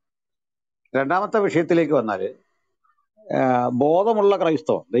 തെറ്റായിപ്പോയി. രണ്ടാമത്തെ വിഷയത്തിലേക്ക് വന്നാൽ, ബോധമുള്ള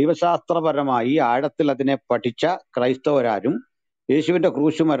ക്രൈസ്തവം ദൈവശാസ്ത്രപരമായി ആഴത്തിൽ അതിനെ പഠിച്ച ക്രൈസ്തവരാരും യേശുവിന്റെ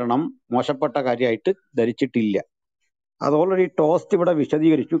ക്രൂശ് മരണം മോശപ്പെട്ട കാര്യമായിട്ട് ധരിച്ചിട്ടില്ല. അത് ഓൾറെഡി ടോസ്റ്റ് ഇവിടെ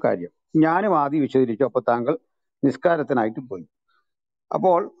വിശദീകരിച്ചു കാര്യം. ഞാനും ആദ്യം വിശദീകരിച്ചു. അപ്പൊ താങ്കൾ നിസ്കാരത്തിനായിട്ട് പോയി.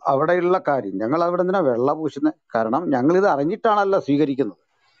 അപ്പോൾ അവിടെയുള്ള കാര്യം ഞങ്ങൾ അവിടെ എന്തിനാ വെള്ള പൂശുന്നത്? കാരണം ഞങ്ങൾ ഇത് അറിഞ്ഞിട്ടാണല്ലോ സ്വീകരിക്കുന്നത്.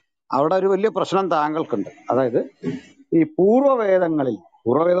 അവിടെ ഒരു വലിയ പ്രശ്നം താങ്കൾക്കുണ്ട്. അതായത് ഈ പൂർവ്വവേദം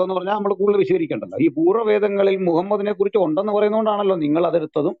എന്ന് പറഞ്ഞാൽ നമ്മൾ കൂടുതൽ വിശദീകരിക്കേണ്ടല്ലോ. ഈ പൂർവ്വവേദങ്ങളിൽ മുഹമ്മദിനെ കുറിച്ച് ഉണ്ടെന്ന് പറയുന്നതുകൊണ്ടാണല്ലോ നിങ്ങൾ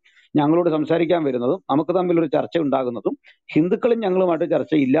അതെടുത്തതും ഞങ്ങളോട് സംസാരിക്കാൻ വരുന്നതും നമുക്ക് തമ്മിലൊരു ചർച്ച ഉണ്ടാകുന്നതും ഹിന്ദുക്കളും ഞങ്ങളുമായിട്ട്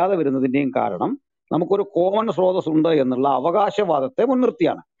ചർച്ച ഇല്ലാതെ വരുന്നതിന്റെയും കാരണം നമുക്കൊരു കോമൺ സ്രോതസ് ഉണ്ട് എന്നുള്ള അവകാശവാദത്തെ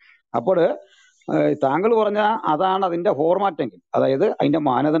മുൻനിർത്തിയാണ്. അപ്പോൾ താങ്കൾ പറഞ്ഞ അതാണ് അതിന്റെ ഫോർമാറ്റെങ്കിൽ, അതായത് അതിന്റെ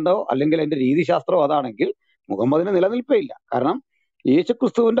മാനദണ്ഡമോ അല്ലെങ്കിൽ അതിന്റെ രീതിശാസ്ത്രമോ അതാണെങ്കിൽ മുഹമ്മദിന് നിലനിൽപ്പേ ഇല്ല. കാരണം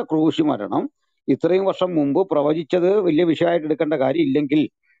യേശുക്രിസ്തുവിന്റെ ക്രൂശ് മരണം ഇത്രയും വർഷം മുമ്പ് പ്രവചിച്ചത് വലിയ വിഷയമായിട്ട് എടുക്കേണ്ട കാര്യം ഇല്ലെങ്കിൽ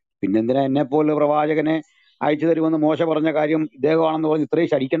പിന്നെന്തിനാ എന്നെ പോലെ പ്രവാചകനെ അയച്ചു തരുമെന്ന് മോശ പറഞ്ഞ കാര്യം ഇദ്ദേഹമാണെന്ന് പറഞ്ഞ് ഇത്രയും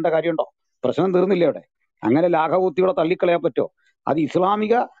ശരിക്കേണ്ട കാര്യമുണ്ടോ? പ്രശ്നം തീർന്നില്ലേ അവിടെ? അങ്ങനെ ലാഘവൂത്തിയോടെ തള്ളിക്കളയാൻ പറ്റുമോ? അത്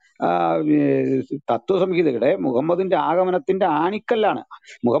ഇസ്ലാമിക തത്വസംഹിതയുടെ മുഹമ്മദിന്റെ ആഗമനത്തിന്റെ ആണിക്കല്ലാണ്.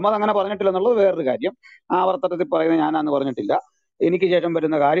 മുഹമ്മദ് അങ്ങനെ പറഞ്ഞിട്ടില്ല എന്നുള്ളത് വേറൊരു കാര്യം. ആവർത്തനത്തിൽ പറയുന്നത് ഞാനാന്ന് പറഞ്ഞിട്ടില്ല. എനിക്ക് ശേഷം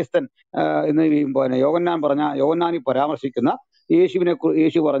വരുന്ന കാര്യസ്ഥൻ എന്ന് യോഹന്നാനിൽ പരാമർശിക്കുന്ന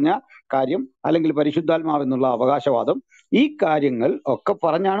യേശു പറഞ്ഞ കാര്യം അല്ലെങ്കിൽ പരിശുദ്ധാത്മാവ് എന്നുള്ള അവകാശവാദം, ഈ കാര്യങ്ങൾ ഒക്കെ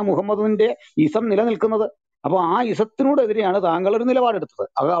പറഞ്ഞാണ് മുഹമ്മദിന്റെ ഇസം നിലനിൽക്കുന്നത്. അപ്പൊ ആ ഇസത്തിനോടെതിരെയാണ് താങ്കൾ ഒരു നിലപാടെടുത്തത്.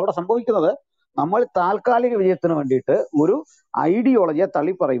 അത് അവിടെ സംഭവിക്കുന്നത് നമ്മൾ താൽക്കാലിക വിജയത്തിന് വേണ്ടിയിട്ട് ഒരു ഐഡിയോളജിയെ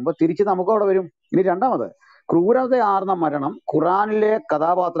തള്ളിപ്പറയുമ്പോൾ തിരിച്ച് നമുക്ക് അവിടെ വരും. ഇനി രണ്ടാമത്, ക്രൂരതയാർന്ന മരണം ഖുറാനിലെ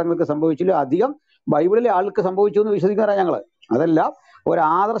കഥാപാത്രങ്ങൾക്ക് സംഭവിച്ചില്ല, അധികം ബൈബിളിലെ ആൾക്ക് സംഭവിച്ചു എന്ന് വിശ്വസിക്കാറാണ് ഞങ്ങള്. അതെല്ലാം ഒരു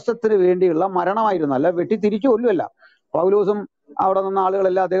ആദർശത്തിന് വേണ്ടിയുള്ള മരണമായിരുന്നു, അല്ല വെട്ടി തിരിച്ചു കൊല്ലുമല്ല. പൗലോസും അവിടെ നിന്ന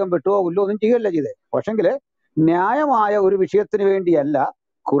ആളുകളെല്ലാം അദ്ദേഹം വെട്ടുവോ കൊല്ലുവോ ഒന്നും ചെയ്യുകയല്ല ചെയ്തേ. പക്ഷെങ്കില് ന്യായമായ ഒരു വിഷയത്തിന് വേണ്ടിയല്ല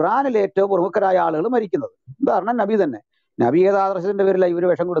ഖുറാനിലെ ഏറ്റവും പ്രമുഖരായ ആളുകൾ മരിക്കുന്നത്. ഉദാഹരണം നബി തന്നെ. നബി ഏത് ആദർശത്തിന്റെ പേരിലാണ് ഇവര്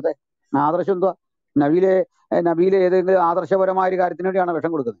വിഷം കൊടുത്തത്? ആദർശം എന്തുവാ? നബിയിലെ ഏതെങ്കിലും ആദർശപരമായ ഒരു കാര്യത്തിന് വേണ്ടിയാണോ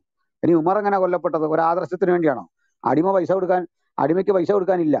വിഷം കൊടുക്കുന്നത്? ഇനി ഉമർ എങ്ങനെ കൊല്ലപ്പെട്ടത്? ഒരു ആദർശത്തിന് വേണ്ടിയാണോ? അടിമയ്ക്ക് പൈസ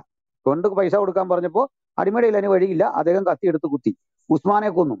കൊടുക്കാനില്ല, കൊണ്ട് പൈസ കൊടുക്കാൻ പറഞ്ഞപ്പോൾ അടിമയുടെ അതിന് വഴിയില്ല, അദ്ദേഹം കത്തിയെടുത്ത് കുത്തി. ഉസ്മാനെ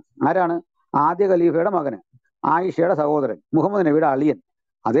കൊന്നു. ആരാണ്? ആദ്യ ഖലീഫയുടെ മകന്, ആയിഷയുടെ സഹോദരൻ, മുഹമ്മദ് നബിയുടെ അളിയൻ.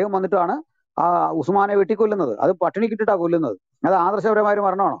 അദ്ദേഹം വന്നിട്ടാണ് ഉസ്മാനെ വെട്ടിക്കൊല്ലുന്നത്. അത് പട്ടിണി കിട്ടിട്ടാ കൊല്ലുന്നത്. അത് ആദർശപരമായ ഒരു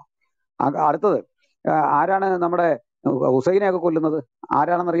മരണമാണോ? അടുത്തത് ആരാണ്? നമ്മുടെ ഹുസൈനെയൊക്കെ കൊല്ലുന്നത്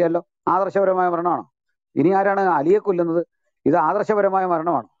ആരാണെന്നറിയാലോ, ആദർശപരമായ മരണമാണോ? ഇനി ആരാണ് അലിയെ കൊല്ലുന്നത്? ഇത് ആദർശപരമായ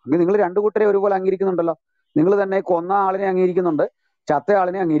മരണമാണോ? എങ്കിൽ നിങ്ങൾ രണ്ടു കൂട്ടരെ ഒരുപോലെ അംഗീകരിക്കുന്നുണ്ടല്ലോ. നിങ്ങൾ തന്നെ കൊന്ന ആളിനെ അംഗീകരിക്കുന്നുണ്ട്, ചത്ത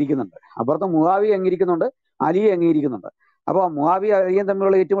ആളിനെ അംഗീകരിക്കുന്നുണ്ട്. അപ്പുറത്ത് മുആവിയെ അംഗീകരിക്കുന്നുണ്ട്, അലിയെ അംഗീകരിക്കുന്നുണ്ട്. അപ്പൊ മുആവിയ അലിയും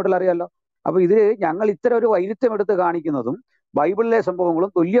തമ്മിലുള്ള ഏറ്റുമുട്ടൽ അറിയാലോ. അപ്പൊ ഇത് ഞങ്ങൾ ഇത്തരം ഒരു വൈരുദ്ധ്യം എടുത്ത് കാണിക്കുന്നതും ബൈബിളിലെ സംഭവങ്ങളും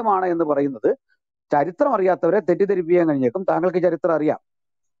തുല്യമാണ് എന്ന് പറയുന്നത് ചരിത്രം അറിയാത്തവരെ തെറ്റിദ്ധരിപ്പിക്കാൻ കഴിഞ്ഞേക്കും. താങ്കൾക്ക് ചരിത്രം അറിയാം,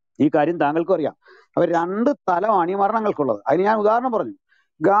 ഈ കാര്യം താങ്കൾക്കും അറിയാം. അവർ രണ്ട് തലമാണ് ഈ മരണങ്ങൾക്കുള്ളത്. അതിന് ഞാൻ ഉദാഹരണം പറഞ്ഞു.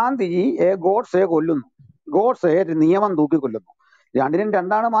 ഗാന്ധിജി ഗോഡ്സെ കൊല്ലുന്നു, ഗോഡ്സെ നിയമം തൂക്കിക്കൊല്ലുന്നു. രണ്ടിനും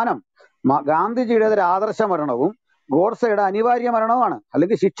രണ്ടാണ് മാനം. ഗാന്ധിജിയുടെ ഒരു ആദർശ മരണവും ഗോഡ്സയുടെ അനിവാര്യ മരണവുമാണ്,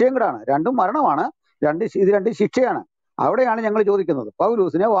 അല്ലെങ്കിൽ ശിക്ഷയും കൂടാണ്. രണ്ടും മരണമാണ്, ഇത് രണ്ടും ശിക്ഷയാണ്. അവിടെയാണ് ഞങ്ങൾ ചോദിക്കുന്നത്.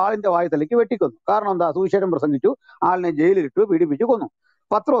 പൗലൂസിനെ വാളിന്റെ വായത്തലേക്ക് വെട്ടിക്കൊന്നു. കാരണം എന്താ? സുവിശേഷം പ്രസംഗിച്ചു, ആളിനെ ജയിലിലിട്ടു, പീഡിപ്പിച്ചു കൊന്നു.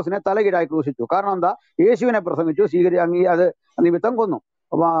 പത്രോസിനെ തലകീഴായി ക്രൂശിച്ചു. കാരണം എന്താ? യേശുവിനെ പ്രസംഗിച്ചു, അത് നിമിത്തം കൊന്നു.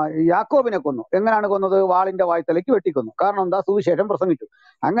 യാക്കോബിനെ കൊന്നു. എങ്ങനെയാണ് കൊന്നത്? വാളിന്റെ വായ്ത്തലയ്ക്ക് വെട്ടിക്കൊന്നു. കാരണം എന്താ? സുവിശേഷം പ്രസംഗിച്ചു.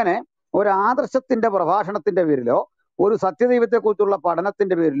 അങ്ങനെ ഒരു ആദർശത്തിന്റെ പ്രഭാഷണത്തിന്റെ പേരിലോ ഒരു സത്യദൈവത്തെക്കുറിച്ചുള്ള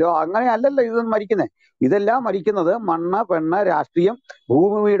പഠനത്തിന്റെ പേരിലോ അങ്ങനെ അല്ലല്ലോ ഇതൊന്നും മരിക്കുന്നത്. ഇതെല്ലാം മരിക്കുന്നത് മണ്ണ്, പെണ്ണ്, രാഷ്ട്രീയം,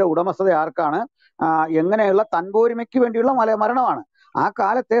 ഭൂമിയുടെ ഉടമസ്ഥത ആർക്കാണ്, എങ്ങനെയുള്ള തൻപോരിമയ്ക്ക് വേണ്ടിയുള്ള മരണമാണ്. ആ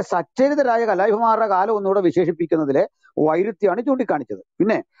കാലത്തെ സച്ചരിതരായ കലായിമാരുടെ കാലം ഒന്നുകൂടെ വിശേഷിപ്പിക്കുന്നതിലെ വൈരുദ്ധ്യമാണ് ചൂണ്ടിക്കാണിച്ചത്.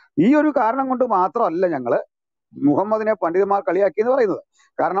 പിന്നെ ഈ ഒരു കാരണം കൊണ്ട് മാത്രമല്ല ഞങ്ങള് മുഹമ്മദിനെ പണ്ഡിതന്മാർ കളിയാക്കി എന്ന് പറയുന്നത്.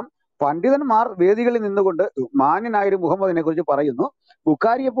 കാരണം പണ്ഡിതന്മാർ വേദികളിൽ നിന്നുകൊണ്ട് മാന്യനായൊരു മുഹമ്മദിനെ കുറിച്ച് പറയുന്നു,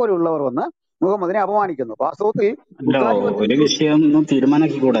 ബുഖാരിയെ പോലുള്ളവർ വന്ന് മുഹമ്മദിനെ അപമാനിക്കുന്നു. വാസ്തവത്തിൽ ഒരു വിഷയം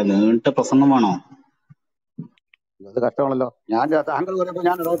തീരുമാനാക്കി കൂടെ നീണ്ട പ്രസംഗമാണോ? അത് കഷ്ടമാണല്ലോ. താങ്കൾ പറയുമ്പോൾ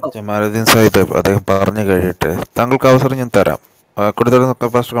ഞാൻ ജമാലുദ്ദീൻ സാഹിബ് അദ്ദേഹം പറഞ്ഞു കഴിയട്ടെ, താങ്കൾക്ക് അവസരം ഞാൻ തരാം.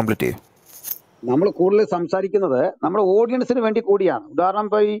 കംപ്ലീറ്റ് ചെയ്യും. നമ്മൾ കൂടുതൽ സംസാരിക്കുന്നത് നമ്മുടെ ഓഡിയൻസിന് വേണ്ടി കൂടിയാണ്. ഉദാഹരണം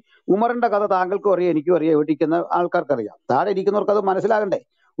ഇപ്പൊ ഈ ഉമറിന്റെ കഥ താങ്കൾക്കും അറിയാം, എനിക്കും അറിയാം, ഇരിക്കുന്ന ആൾക്കാർക്ക് അറിയാം. താഴെ ഇരിക്കുന്നവർക്ക് അത് മനസ്സിലാകണ്ടേ?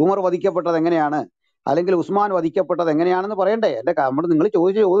 ഉമർ വധിക്കപ്പെട്ടത് എങ്ങനെയാണ്, അല്ലെങ്കിൽ ഉസ്മാൻ വധിക്കപ്പെട്ടത് എങ്ങനെയാണെന്ന് പറയണ്ടേ? നിങ്ങൾ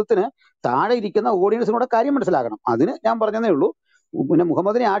ചോദിച്ച ചോദ്യത്തിന് താഴെ ഇരിക്കുന്ന ഓഡിയൻസിനൂടെ കാര്യം മനസ്സിലാക്കണം. അതിന് ഞാൻ പറഞ്ഞതേ ഉള്ളൂ. പിന്നെ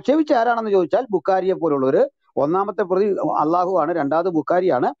മുഹമ്മദിനെ ആക്ഷേപിച്ച ആരാണെന്ന് ചോദിച്ചാൽ ബുഖാരിയെ പോലുള്ളവര്. ഒന്നാമത്തെ പ്രതി അള്ളാഹു ആണ്, രണ്ടാമത്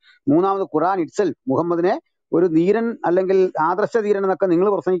ബുഖാരിയാണ്, മൂന്നാമത് ഖുറാൻ ഇറ്റ്സെൽഫ്. മുഹമ്മദിനെ ഒരു ധീരൻ അല്ലെങ്കിൽ ആദർശ ധീരൻ എന്നൊക്കെ നിങ്ങൾ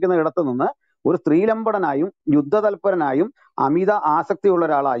പ്രസംഗിക്കുന്ന ഇടത്ത് നിന്ന് ഒരു സ്ത്രീലമ്പടനായും യുദ്ധതൽപരനായും അമിത ആസക്തിയുള്ള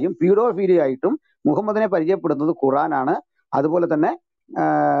ഒരാളായും പീഡോഫീലിയായിട്ടും മുഹമ്മദിനെ പരിചയപ്പെടുന്നത് ഖുറാനാണ്. അതുപോലെ തന്നെ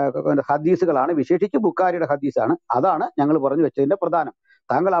ഹദീസുകളാണ്, വിശേഷിച്ച് ബുഖാരിയുടെ ഹദീസാണ്. അതാണ് ഞങ്ങൾ പറഞ്ഞു വെച്ചതിന്റെ പ്രധാനം.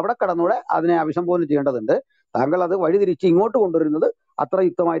 താങ്കൾ അവിടെ കടന്നൂടെ അതിനെ അഭിസംബോധന ചെയ്യേണ്ടതുണ്ട്. താങ്കൾ അത് വഴിതിരിച്ച് ഇങ്ങോട്ട് കൊണ്ടുവരുന്നത് അത്ര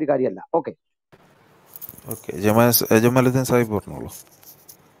യുക്തമായൊരു കാര്യമല്ല. ഓക്കെ, ജമാലുദ്ദീൻ സാഹിബ് പറഞ്ഞോളൂ.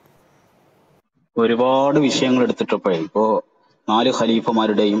 ഒരുപാട് വിഷയങ്ങൾ എടുത്തിട്ടപ്പോഴേ ഇപ്പോ 4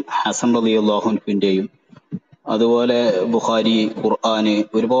 ഖലീഫമാരുടെയും ഹസൻ റളിയല്ലാഹു അൻഹുവിന്റെയും അതുപോലെ ബുഖാരി, ഖുർആന്,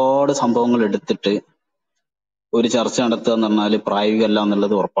 ഒരുപാട് സംഭവങ്ങൾ എടുത്തിട്ട് ഒരു ചർച്ച നടത്തുക എന്ന് പറഞ്ഞാൽ പ്രായോഗികമല്ല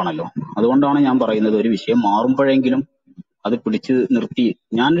എന്നുള്ളത് ഉറപ്പാണല്ലോ. അതുകൊണ്ടാണ് ഞാൻ പറയുന്നത്, ഒരു വിഷയം മാറുമ്പോഴെങ്കിലും അത് പിടിച്ചു നിർത്തി.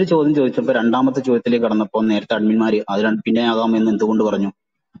 ഞാനൊരു ചോദ്യം ചോദിച്ചപ്പോൾ രണ്ടാമത്തെ ചോദ്യത്തിലേക്ക് കടന്നപ്പോൾ നേരത്തെ അഡ്മിന്മാര് അത് പിന്നെ ആകാമെന്ന് എന്തുകൊണ്ട് പറഞ്ഞു?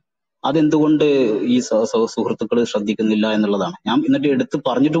 അതെന്തുകൊണ്ട് ഈ സുഹൃത്തുക്കൾ ശ്രദ്ധിക്കുന്നില്ല എന്നുള്ളതാണ്. ഞാൻ എന്നിട്ട് എടുത്ത്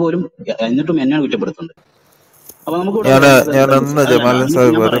പറഞ്ഞിട്ട് പോലും എന്നിട്ടും എന്നെയാണ് കുറ്റപ്പെടുത്തുന്നത്. അപ്പൊ നമുക്ക്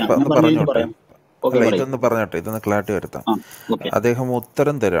ഇതൊന്ന് പറഞ്ഞോട്ടെ, ഇതൊന്ന് ക്ലാരിറ്റി വരുത്താം. അദ്ദേഹം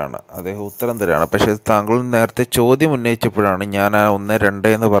ഉത്തരം തരാണ്. പക്ഷെ താങ്കൾ നേരത്തെ ചോദ്യം ഉന്നയിച്ചപ്പോഴാണ് ഞാൻ ആ 1, 2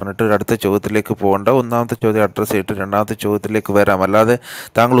 എന്ന് പറഞ്ഞിട്ട് അടുത്ത ചോദ്യത്തിലേക്ക് പോകേണ്ട, ഒന്നാമത്തെ ചോദ്യം അഡ്രസ് ചെയ്തിട്ട് രണ്ടാമത്തെ ചോദ്യത്തിലേക്ക് വരാം. അല്ലാതെ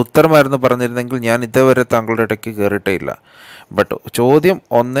താങ്കൾ ഉത്തരമായിരുന്നു പറഞ്ഞിരുന്നെങ്കിൽ ഞാൻ ഇതുവരെ താങ്കളുടെ ഇടയ്ക്ക് കയറിയിട്ടേ ഇല്ല. ബട്ട് ചോദ്യം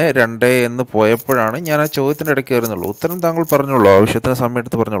 1, 2 എന്ന് പോയപ്പോഴാണ് ഞാൻ ആ ചോദ്യത്തിൻ്റെ ഇടയ്ക്ക് കയറുന്നുള്ളൂ. ഉത്തരം താങ്കൾ പറഞ്ഞോളൂ, ആവശ്യത്തിന് സമയം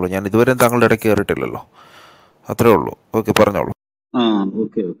എടുത്ത് പറഞ്ഞോളൂ. ഞാൻ ഇതുവരെ താങ്കളുടെ ഇടയ്ക്ക് കയറിയിട്ടില്ലല്ലോ, അത്രേ ഉള്ളൂ. ഓക്കെ, പറഞ്ഞോളൂ.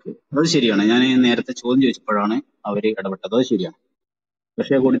 ഓക്കെ അത് ശരിയാണ്. ഞാൻ നേരത്തെ ചോദ്യം ചോദിച്ചപ്പോഴാണ് അവര് ഇടപെട്ടത്, അത് ശരിയാണ്.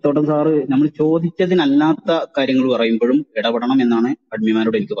 പക്ഷെ കൊടിത്തോട്ടം സാറ് നമ്മൾ ചോദിച്ചതിനല്ലാത്ത കാര്യങ്ങൾ പറയുമ്പോഴും ഇടപെടണം എന്നാണ്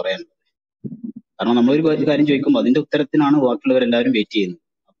അഡ്മിമാരോട് എനിക്ക് പറയാനുള്ളത്. കാരണം നമ്മളൊരു കാര്യം ചോദിക്കുമ്പോൾ അതിന്റെ ഉത്തരത്തിനാണ് ബാക്കിയുള്ളവരെല്ലാവരും വെയിറ്റ് ചെയ്യുന്നത്.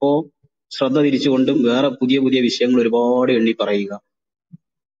 അപ്പോ ശ്രദ്ധ തിരിച്ചുകൊണ്ടും വേറെ പുതിയ പുതിയ വിഷയങ്ങൾ ഒരുപാട് എണ്ണി പറയുക,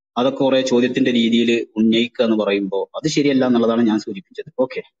 അതൊക്കെ കുറെ ചോദ്യത്തിന്റെ രീതിയിൽ ഉന്നയിക്കുക എന്ന് പറയുമ്പോൾ അത് ശരിയല്ല എന്നുള്ളതാണ് ഞാൻ സൂചിപ്പിച്ചത്.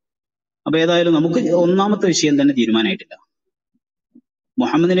 ഓക്കെ, അപ്പൊ ഏതായാലും നമുക്ക് ഒന്നാമത്തെ വിഷയം തന്നെ തീരുമാനമായിട്ടില്ല.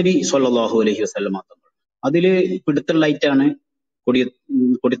 മുഹമ്മദ് നബി സ്വല്ലല്ലാഹു അലൈഹി വസല്ലമ തങ്ങൾ അതില് പിടുത്തലായിട്ടാണ്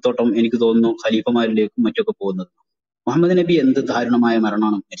കൊടിത്തോട്ടം എനിക്ക് തോന്നുന്നു ഖലീഫമാരിലേക്കും മറ്റൊക്കെ പോകുന്നത്. മുഹമ്മദ് നബി എന്ത് ദാരുണമായ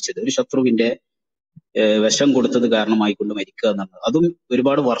മരണമാണ് മരിച്ചത്? ഒരു ശത്രുവിന്റെ വിഷം കൊടുത്തത് കാരണമായിക്കൊണ്ട് മരിക്കുക എന്നുള്ളത്, അതും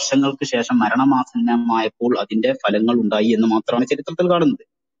ഒരുപാട് വർഷങ്ങൾക്ക് ശേഷം മരണമാസന്നമായപ്പോൾ അതിന്റെ ഫലങ്ങൾ ഉണ്ടായി എന്ന് മാത്രമാണ് ചരിത്രത്തിൽ കാണുന്നത്.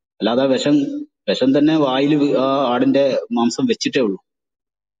 അല്ലാതെ വിഷം തന്നെ വായിൽ ആ ആടിന്റെ മാംസം വെച്ചിട്ടേ ഉള്ളൂ.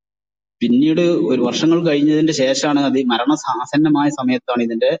 പിന്നീട് ഒരു വർഷങ്ങൾ കഴിഞ്ഞതിന്റെ ശേഷമാണ് അത് മരണാസന്നമായ സമയത്താണ്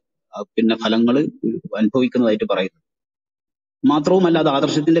ഇതിന്റെ ഫലങ്ങൾ അനുഭവിക്കുന്നതായിട്ട് പറയുന്നത്. മാത്രവുമല്ല അത്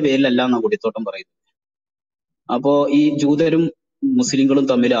ആദർശത്തിന്റെ പേരിലല്ല എന്നാണ് കൊടിത്തോട്ടം പറയുന്നത്. അപ്പോ ഈ ജൂതരും മുസ്ലിങ്ങളും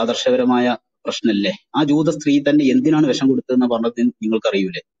തമ്മിൽ ആദർശപരമായ പ്രശ്നമല്ലേ? ആ ജൂത സ്ത്രീ തന്നെ എന്തിനാണ് വിഷം കൊടുത്തതെന്ന് പറഞ്ഞത്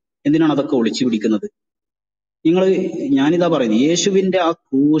നിങ്ങൾക്കറിയൂലേ? എന്തിനാണ് അതൊക്കെ ഒളിച്ചു പിടിക്കുന്നത്? ഞാനിതാ പറയുന്നത്, യേശുവിന്റെ ആ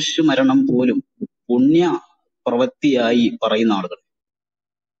ക്രൂശ് മരണം പോലും പുണ്യ പ്രവൃത്തിയായി പറയുന്ന ആളുകൾ,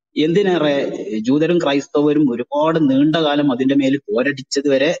 എന്തിനേറെ ജൂതരും ക്രൈസ്തവരും ഒരുപാട് നീണ്ടകാലം അതിന്റെ മേൽ പോരടിച്ചത്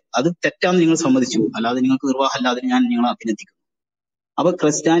വരെ അത് തെറ്റാന്ന് നിങ്ങൾ സമ്മതിച്ചു. അല്ലാതെ നിങ്ങൾക്ക് നിർവാഹമല്ലാതെ ഞാൻ നിങ്ങളെ അഭിനന്ദിക്കുന്നു. അപ്പൊ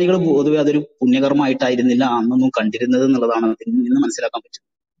ക്രിസ്ത്യാനികൾ പൊതുവെ അതൊരു പുണ്യകർമ്മമായിട്ടായിരുന്നില്ല അന്നൊന്നും കണ്ടിരുന്നത് എന്നുള്ളതാണ് അതിൽ നിന്ന് മനസ്സിലാക്കാൻ പറ്റും.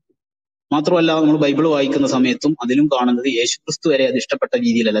 മാത്രമല്ല നമ്മൾ ബൈബിൾ വായിക്കുന്ന സമയത്തും അതിലും കാണുന്നത് യേശുക്രിസ്തു വരെ അത് ഇഷ്ടപ്പെട്ട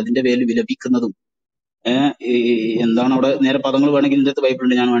രീതിയിലല്ല അതിന്റെ പേരിൽ വിലപിക്കുന്നതും. എന്താണ് അവിടെ നേരെ പദങ്ങൾ വേണമെങ്കിൽ ഇതിന്റെ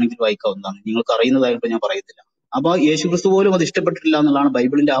ബൈബിളിൽ ഞാൻ വേണമെങ്കിൽ വായിക്കാവുന്നതാണ്, നിങ്ങൾക്ക് അറിയുന്നതായിട്ട് ഞാൻ പറയത്തില്ല. അപ്പൊ യേശുക്രിസ്തു പോലും അത് ഇഷ്ടപ്പെട്ടിട്ടില്ല എന്നുള്ളതാണ്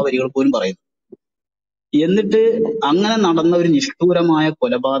ബൈബിളിന്റെ ആ വരികൾ പോലും പറയുന്നത്. എന്നിട്ട് അങ്ങനെ നടന്ന ഒരു നിഷ്ഠൂരമായ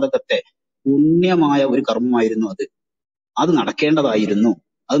കൊലപാതകത്തെ പുണ്യമായ ഒരു കർമ്മമായിരുന്നു അത് നടക്കേണ്ടതായിരുന്നു,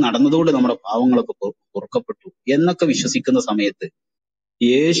 അത് നടന്നതുകൊണ്ട് നമ്മുടെ പാവങ്ങളൊക്കെ പൊറുക്കപ്പെട്ടു എന്നൊക്കെ വിശ്വസിക്കുന്ന സമയത്ത്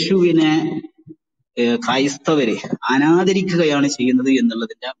യേശുവിനെ ക്രൈസ്തവര് അനാദരിക്കുകയാണ് ചെയ്യുന്നത്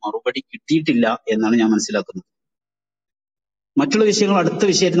എന്നുള്ളതിന്റെ മറുപടി കിട്ടിയിട്ടില്ല എന്നാണ് ഞാൻ മനസ്സിലാക്കുന്നത്. മറ്റുള്ള വിഷയങ്ങൾ അടുത്ത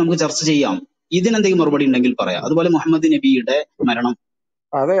വിഷയത്തിൽ നമുക്ക് ചർച്ച ചെയ്യാം. ഇതിനെന്തെങ്കിലും മറുപടി ഉണ്ടെങ്കിൽ പറയാം. അതുപോലെ മുഹമ്മദ് നബിയുടെ മരണം,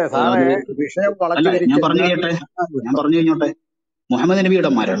 അതെ സാറേ, വിഷയം അല്ല ഞാൻ പറഞ്ഞു കഴിഞ്ഞോട്ടെ. മുഹമ്മദ്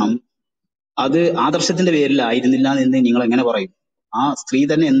നബിയുടെ മരണം അത് ആദർശത്തിന്റെ പേരിലായിരുന്നില്ല എന്ന് നിങ്ങൾ എങ്ങനെ പറയും? ആ സ്ത്രീ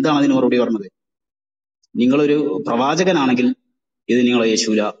തന്നെ എന്താണ് അതിന് മറുപടി പറഞ്ഞത്? നിങ്ങളൊരു പ്രവാചകനാണെങ്കിൽ ഇത് നിങ്ങൾ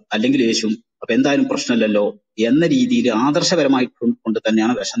യേശൂല, അല്ലെങ്കിൽ യേശും, അപ്പൊ എന്തായാലും പ്രശ്നമില്ലല്ലോ എന്ന രീതിയിൽ ആദർശപരമായിക്കൊണ്ട്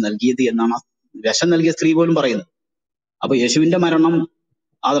തന്നെയാണ് വിഷം നൽകിയത് എന്നാണ് വിഷം നൽകിയ സ്ത്രീ പോലും പറയുന്നത്. അപ്പൊ യേശുവിന്റെ മരണം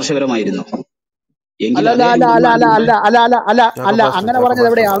ആദർശപരമായിരുന്നു എങ്കിൽ അങ്ങനെ പറഞ്ഞത്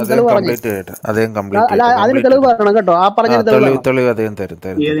എവിടെയാണ് തെളിവ് പറഞ്ഞു? അല്ല, അതിന് തെളിവ് പറയണം കേട്ടോ. ആ പറഞ്ഞതിന്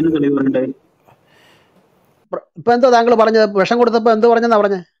ഏതിനും തെളിവ് പറയണ്ടേ? ഇപ്പൊ എന്തോ താങ്കൾ പറഞ്ഞത്? വിഷം കൊടുത്തപ്പോ എന്തോ പറഞ്ഞെന്നാ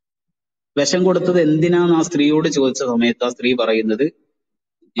പറഞ്ഞത്? വിഷം കൊടുത്തത് എന്തിനാന്ന് ആ സ്ത്രീയോട് ചോദിച്ച സമയത്ത് ആ സ്ത്രീ പറയുന്നത്,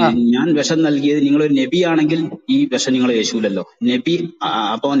 ഞാൻ വിഷം നൽകിയത് നിങ്ങളൊരു നബി ആണെങ്കിൽ ഈ വിഷം നിങ്ങൾ യേശൂലല്ലോ,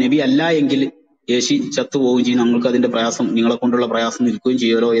 അപ്പൊ നബി അല്ല എങ്കിൽ യേശു ചത്തുപോവുകയും ചെയ്യും, ഞങ്ങൾക്ക് അതിന്റെ പ്രയാസം, നിങ്ങളെ കൊണ്ടുള്ള പ്രയാസം നിൽക്കുകയും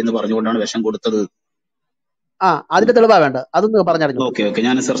ചെയ്യുമല്ലോ എന്ന് പറഞ്ഞുകൊണ്ടാണ് വിഷം കൊടുത്തത്. അതിന്റെ തെളിവാ വേണ്ട, അതൊന്ന് പറഞ്ഞറിഞ്ഞു. ഓക്കെ,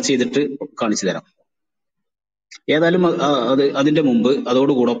 ഞാൻ സെർച്ച് ചെയ്തിട്ട് കാണിച്ചു തരാം. ഏതായാലും അതിന്റെ മുമ്പ്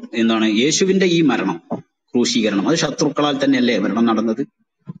അതോടുകൂടെ എന്താണ് യേശുവിന്റെ ഈ മരണം, ക്രൂശീകരണം, അത് ശത്രുക്കളാൽ തന്നെയല്ലേ മരണം നടന്നത്?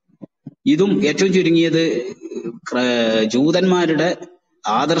 ഇതും ഏറ്റവും ചുരുങ്ങിയത് ജൂതന്മാരുടെ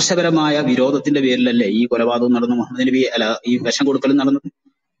ആദർശപരമായ വിരോധത്തിന്റെ പേരിലല്ലേ ഈ കൊലപാതകം നടന്നു, മുഹമ്മദ് നബി ഈ വിഷം കൊടുക്കലും നടന്നത്?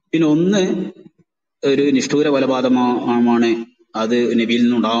 പിന്നെ ഒന്ന് ഒരു നിഷ്ഠൂര കൊലപാതകമാണ്, അത്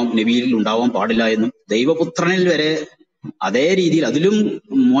നബിയിൽ ഉണ്ടാവാൻ പാടില്ല എന്നും ദൈവപുത്രനിൽ വരെ അതേ രീതിയിൽ അതിലും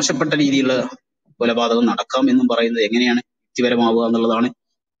മോശപ്പെട്ട രീതിയിലുള്ള കൊലപാതകം നടക്കാം എന്നും പറയുന്നത് എങ്ങനെയാണ് യുക്തിപരമാവുക എന്നുള്ളതാണ്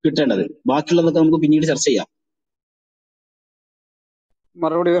കിട്ടേണ്ടത്. ബാക്കിയുള്ളതൊക്കെ നമുക്ക് പിന്നീട് ചർച്ച ചെയ്യാം.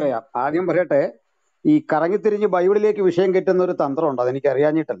 മറുപടി പറയാം. ആദ്യം പറയട്ടെ, ഈ കറങ്ങിത്തിരിഞ്ഞ് ബൈബിളിലേക്ക് വിഷയം കെട്ടുന്ന ഒരു തന്ത്രമുണ്ട്, അതെനിക്ക്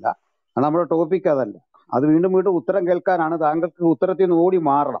അറിയാഞ്ഞിട്ടല്ല, അത് നമ്മുടെ ടോപ്പിക് അതല്ല. അത് വീണ്ടും വീണ്ടും ഉത്തരം കേൾക്കാനാണ്, താങ്കൾക്ക് ഉത്തരത്തിൽ നിന്ന് ഓടി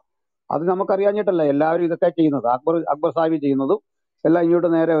മാറണം. അത് നമുക്കറിയാഞ്ഞിട്ടല്ല എല്ലാവരും ഇതൊക്കെ ചെയ്യുന്നത്. അക്ബർ സാഹിബ് ചെയ്യുന്നതും എല്ലാം ഇങ്ങോട്ട്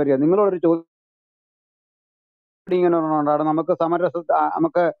നേരെ വരിക. നിങ്ങളോടൊരു ചോദ്യം ഇങ്ങനെ ഉണ്ടാണ്,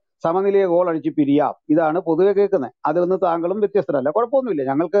 നമുക്ക് സമനിലയെ ഗോൾ അടിച്ച് പിരിയാം, ഇതാണ് പൊതുവെ കേൾക്കുന്നത്. അതിൽ നിന്ന് താങ്കളും വ്യത്യസ്തരല്ല. കുഴപ്പമൊന്നുമില്ല,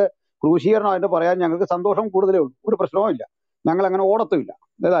 ഞങ്ങൾക്ക് ക്രൂശീകരണമായിട്ട് പറയാൻ ഞങ്ങൾക്ക് സന്തോഷം കൂടുതലേ ഉള്ളൂ, ഒരു പ്രശ്നവും ഇല്ല, ഞങ്ങൾ അങ്ങനെ ഓടത്തുമില്ല.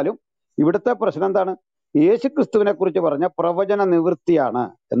 ഏതായാലും ഇവിടുത്തെ പ്രശ്നം എന്താണ്? യേശുക്രിസ്തുവിനെ കുറിച്ച് പറഞ്ഞ പ്രവചന നിവൃത്തിയാണ്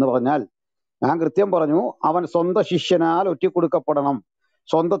എന്ന് പറഞ്ഞാൽ, ഞാൻ കൃത്യം പറഞ്ഞു, അവൻ സ്വന്തം ശിഷ്യനാൽ ഒറ്റിക്കൊടുക്കപ്പെടണം,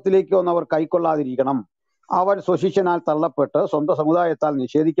 സ്വന്തത്തിലേക്ക് ഒന്നും അവർ കൈക്കൊള്ളാതിരിക്കണം, അവൻ സ്വശിഷ്യനാൽ തള്ളപ്പെട്ട് സ്വന്തം സമുദായത്താൽ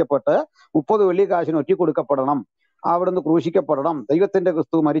നിഷേധിക്കപ്പെട്ട് 30 വെള്ളിക്കാശിന് ഒറ്റിക്കൊടുക്കപ്പെടണം, അവിടുന്ന് ക്രൂശിക്കപ്പെടണം, ദൈവത്തിന്റെ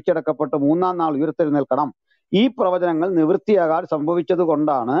ക്രിസ്തു മരിച്ചടക്കപ്പെട്ട് 3-ാം നാൾ ഉയർത്തെഴുന്നേൽക്കണം. ഈ പ്രവചനങ്ങൾ നിവൃത്തിയാകാൻ സംഭവിച്ചത്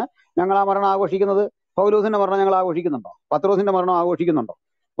കൊണ്ടാണ് ഞങ്ങൾ ആ മരണം ആഘോഷിക്കുന്നത്. പൗലോസിന്റെ മരണം ഞങ്ങൾ ആഘോഷിക്കുന്നുണ്ടോ? പത്രോസിന്റെ മരണം ആഘോഷിക്കുന്നുണ്ടോ?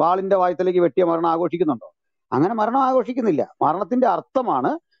 വാളിന്റെ വായത്തിലേക്ക് വെട്ടിയ മരണം ആഘോഷിക്കുന്നുണ്ടോ? അങ്ങനെ മരണം ആഘോഷിക്കുന്നില്ല. മരണത്തിന്റെ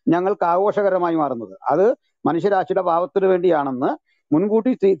അർത്ഥമാണ് ഞങ്ങൾക്ക് ആഘോഷകരമായി മാറുന്നത്. അത് മനുഷ്യരാശിയുടെ പാപത്തിന് വേണ്ടിയാണെന്ന്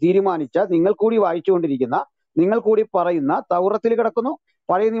മുൻകൂട്ടി തീരുമാനിച്ച, നിങ്ങൾ കൂടി വായിച്ചുകൊണ്ടിരിക്കുന്ന, നിങ്ങൾ കൂടി പറയുന്ന തൗറത്തിൽ കിടക്കുന്നു,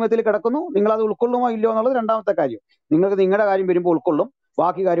 പഴയ നിയമത്തിൽ കിടക്കുന്നു. നിങ്ങൾ അത് ഉൾക്കൊള്ളുമോ ഇല്ലയോ എന്നുള്ളത് രണ്ടാമത്തെ കാര്യം. നിങ്ങൾക്ക് നിങ്ങളുടെ കാര്യം വരുമ്പോൾ ഉൾക്കൊള്ളും,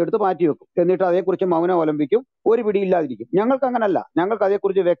 ബാക്കി കാര്യം എടുത്ത് മാറ്റി വെക്കും, എന്നിട്ട് അതേക്കുറിച്ച് മൗനം അവലംബിക്കും, ഒരു പിടിയില്ലാതിരിക്കും. ഞങ്ങൾക്ക് അങ്ങനല്ല. ഞങ്ങൾക്ക്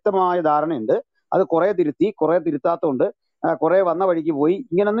അതേക്കുറിച്ച് വ്യക്തമായ ധാരണയുണ്ട്. അത് കുറെ തിരുത്തി, കുറെ തിരുത്താത്തതുണ്ട്, കുറെ വന്ന വഴിക്ക് പോയി,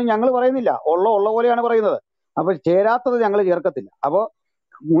 ഇങ്ങനൊന്നും ഞങ്ങൾ പറയുന്നില്ല. ഉള്ള പോലെയാണ് പറയുന്നത്. അപ്പൊ ചേരാത്തത് ഞങ്ങൾ ചേർക്കത്തില്ല. അപ്പോ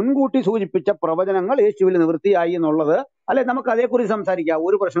മുൻകൂട്ടി സൂചിപ്പിച്ച പ്രവചനങ്ങൾ യേശുവിൽ നിവൃത്തിയായി എന്നുള്ളത്, അല്ലെ, നമുക്ക് അതേക്കുറിച്ച് സംസാരിക്കാം,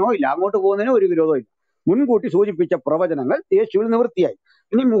 ഒരു പ്രശ്നവും ഇല്ല, അങ്ങോട്ട് പോകുന്നതിന് ഒരു വിരോധവും ഇല്ല. മുൻകൂട്ടി സൂചിപ്പിച്ച പ്രവചനങ്ങൾ യേശുവിൽ നിവൃത്തിയായി.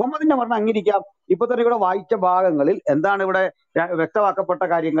 ഇനി മുഹമ്മദിന്റെ മരണം അംഗീകരിക്കാം. ഇപ്പൊ തന്നെ ഇവിടെ വായിച്ച ഭാഗങ്ങളിൽ എന്താണ് ഇവിടെ വ്യക്തമാക്കപ്പെട്ട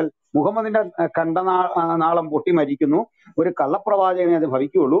കാര്യങ്ങൾ? മുഹമ്മദിന്റെ നാളം പൊട്ടി മരിക്കുന്നു, ഒരു കള്ളപ്രവാചകനെ അത്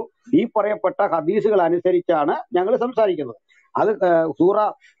ഭവിക്കുകയുള്ളൂ. ഈ പറയപ്പെട്ട ഹദീസുകൾ അനുസരിച്ചാണ് ഞങ്ങൾ സംസാരിക്കുന്നത്. അത്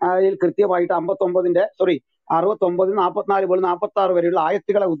സൂറയിൽ കൃത്യമായിട്ട് 69 44 മുതൽ 46 വരെയുള്ള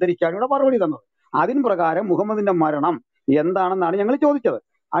ആയത്തുകളെ ഉദ്ധരിച്ചാണ് ഇവിടെ മറുപടി തന്നത്. അതിന് പ്രകാരം മുഹമ്മദിന്റെ മരണം എന്താണെന്നാണ് ഞങ്ങൾ ചോദിച്ചത്.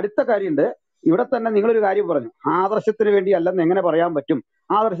 അടുത്ത കാര്യമുണ്ട്. ഇവിടെ തന്നെ നിങ്ങളൊരു കാര്യം പറഞ്ഞു, ആദർശത്തിന് വേണ്ടി അല്ലെന്ന് എങ്ങനെ പറയാൻ പറ്റും?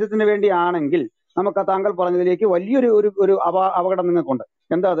 ആദർശത്തിന് വേണ്ടിയാണെങ്കിൽ നമുക്ക് താങ്കൾ പറഞ്ഞതിലേക്ക് വലിയൊരു ഒരു അപകടം നിങ്ങൾക്കുണ്ട്.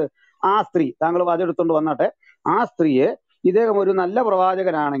 എന്താ അത്? ആ സ്ത്രീ, താങ്കൾ വാചെടുത്തോണ്ട് വന്നാട്ടെ, ആ സ്ത്രീയെ ഇദ്ദേഹം ഒരു നല്ല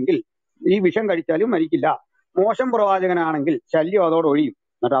പ്രവാചകനാണെങ്കിൽ ഈ വിഷം കഴിച്ചാലും മരിക്കില്ല, മോശം പ്രവാചകനാണെങ്കിൽ ശല്യം അതോടെ ഒഴിയും.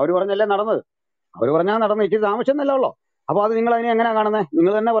 എന്നിട്ട് അവർ പറഞ്ഞല്ലേ നടന്നത്. അവർ പറഞ്ഞാൽ നടന്ന് ഇച്ചിരി താമസം എന്നല്ല ഉള്ളോ. അപ്പൊ അത് നിങ്ങൾ അതിനെ എങ്ങനെയാ കാണുന്നത്?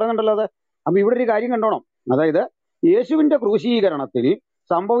 നിങ്ങൾ തന്നെ പറയുന്നുണ്ടല്ലോ അത്. അപ്പൊ ഇവിടെ ഒരു കാര്യം കണ്ടോണം. അതായത് യേശുവിന്റെ ക്രൂശീകരണത്തിൽ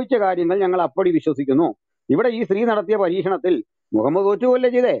സംഭവിച്ച കാര്യങ്ങൾ ഞങ്ങൾ അപ്പടി വിശ്വസിക്കുന്നു. ഇവിടെ ഈ സ്ത്രീ നടത്തിയ പരീക്ഷണത്തിൽ മുഹമ്മദ് തോറ്റുപോലല്ലേ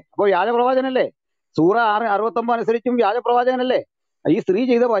ചെയ്തേ? അപ്പോൾ വ്യാജപ്രവാചകനല്ലേ? സൂറ 6:69 അനുസരിച്ചും വ്യാജപ്രവാചകനല്ലേ? ഈ സ്ത്രീ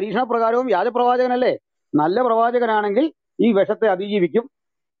ചെയ്ത പരീക്ഷണ പ്രകാരവും വ്യാജപ്രവാചകനല്ലേ? നല്ല പ്രവാചകനാണെങ്കിൽ ഈ വിഷത്തെ അതിജീവിക്കും,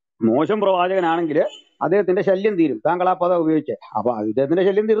 മോശം പ്രവാചകനാണെങ്കിൽ അദ്ദേഹത്തിന്റെ ശല്യം തീരും. താങ്കൾ ആ പദം ഉപയോഗിച്ചേ. അപ്പൊ അദ്ദേഹത്തിന്റെ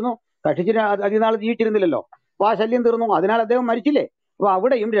ശല്യം തീർന്നു, കക്ഷിച്ചിന് അധിനാൾ ജീവിച്ചിരുന്നില്ലല്ലോ. അപ്പൊ ആ ശല്യം തീർന്നു, അതിനാൽ അദ്ദേഹം മരിച്ചില്ലേ? അപ്പൊ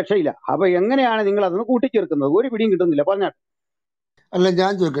അവിടെയും രക്ഷയില്ല. അപ്പൊ എങ്ങനെയാണ് നിങ്ങൾ അതൊന്ന് കൂട്ടിച്ചേർക്കുന്നത്? ഒരു പിടിയും കിട്ടുന്നില്ല. പറഞ്ഞാൽ അല്ല,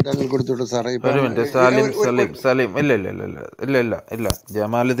 ഞാൻ ചോദിക്കട്ടെ അനിൽ കൊടുത്തോട്ടെ സാറേ. ഒരു ഇപ്പം മിനിറ്റ്. സലീം ഇല്ല.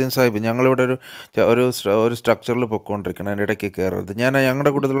 ജമാലുദ്ദീൻ സാഹിബ്, ഞങ്ങളിവിടെ ഒരു സ്ട്രക്ചറിൽ പൊക്കോണ്ടിരിക്കണം, അതിൻ്റെ ഇടയ്ക്ക് കയറരുത്. ഞാൻ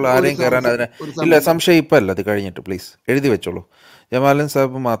ഞങ്ങളുടെ കൂട്ടത്തിലുള്ള ആരെയും കയറാൻ അതിനെ ഇല്ല. സംശയം ഇപ്പം അല്ല, അത് കഴിഞ്ഞിട്ട് പ്ലീസ് എഴുതി വെച്ചോളൂ. ജമാലുദ്ദീൻ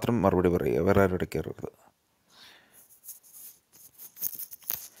സാഹിബ് മാത്രം മറുപടി പറയുക, വേറെ ആരും ഇടയ്ക്ക് കയറരുത്.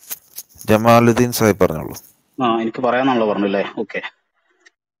 ജമാലുദ്ദീൻ സാഹിബ് പറഞ്ഞോളൂ. എനിക്ക് പറയാന്നുള്ളത് പറഞ്ഞില്ലേ? ഓക്കെ.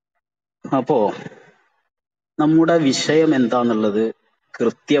 അപ്പോ നമ്മുടെ വിഷയം എന്താന്നുള്ളത്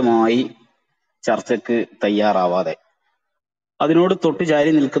കൃത്യമായി ചർച്ചയ്ക്ക് തയ്യാറാവാതെ അതിനോട് തൊട്ടു ചാരി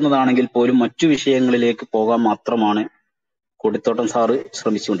നിൽക്കുന്നതാണെങ്കിൽ പോലും മറ്റു വിഷയങ്ങളിലേക്ക് പോകാൻ മാത്രമാണ് കൊടിത്തോട്ടം സാറ്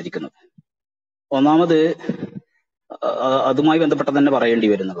ശ്രമിച്ചുകൊണ്ടിരിക്കുന്നത്. ഒന്നാമത് അതുമായി ബന്ധപ്പെട്ട തന്നെ പറയേണ്ടി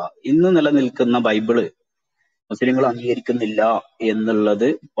വരുന്നതാ, ഇന്ന് നിലനിൽക്കുന്ന ബൈബിള് മുസ്ലിങ്ങൾ അംഗീകരിക്കുന്നില്ല എന്നുള്ളത്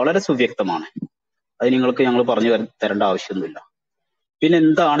വളരെ സുവ്യക്തമാണ്. അത് നിങ്ങൾക്ക് ഞങ്ങൾ പറഞ്ഞു തരേണ്ട ആവശ്യമൊന്നുമില്ല. പിന്നെ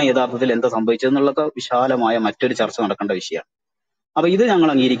എന്താണ് യഥാർത്ഥത്തിൽ എന്താ സംഭവിച്ചതെന്നുള്ളതൊക്കെ വിശാലമായ മറ്റൊരു ചർച്ച നടക്കേണ്ട വിഷയമാണ്. അപ്പൊ ഇത് ഞങ്ങൾ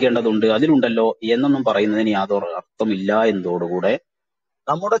അംഗീകരിക്കേണ്ടതുണ്ട്, അതിലുണ്ടല്ലോ എന്നൊന്നും പറയുന്നതിന് യാതൊരു അർത്ഥമില്ല എന്നതോടുകൂടെ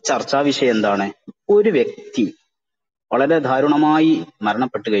നമ്മുടെ ചർച്ചാ വിഷയം എന്താണ്? ഒരു വ്യക്തി വളരെ ദാരുണമായി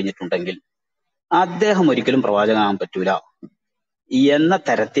മരണപ്പെട്ടു കഴിഞ്ഞിട്ടുണ്ടെങ്കിൽ അദ്ദേഹം ഒരിക്കലും പ്രവാചകനാകാൻ പറ്റൂല എന്ന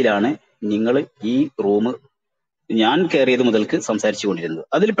തരത്തിലാണ് നിങ്ങൾ ഈ റൂം ഞാൻ കയറിയത് മുതൽക്ക് സംസാരിച്ചു കൊണ്ടിരുന്നത്.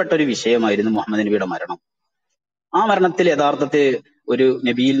 അതിൽപ്പെട്ട ഒരു വിഷയമായിരുന്നു മുഹമ്മദ് നബിയുടെ മരണം. ആ മരണത്തിൽ യഥാർത്ഥത്തിൽ ഒരു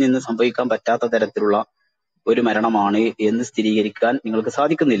നബിയിൽ നിന്ന് സംഭവിക്കാൻ പറ്റാത്ത തരത്തിലുള്ള ഒരു മരണമാണ് എന്ന് സ്ഥിരീകരിക്കാൻ നിങ്ങൾക്ക്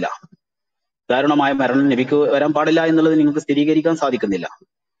സാധിക്കുന്നില്ല. ദാരുണമായ മരണം നബിക്ക് വരാൻ പാടില്ല എന്നുള്ളത് നിങ്ങൾക്ക് സ്ഥിരീകരിക്കാൻ സാധിക്കുന്നില്ല.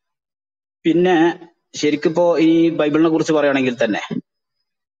 പിന്നെ ശരിക്കിപ്പോ ഈ ബൈബിളിനെ കുറിച്ച് പറയുകയാണെങ്കിൽ തന്നെ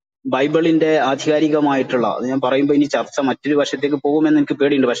ബൈബിളിന്റെ ആധികാരികമായിട്ടുള്ള, അത് ഞാൻ പറയുമ്പോൾ ഇനി ചർച്ച മറ്റൊരു വർഷത്തേക്ക് പോകുമെന്ന് എനിക്ക്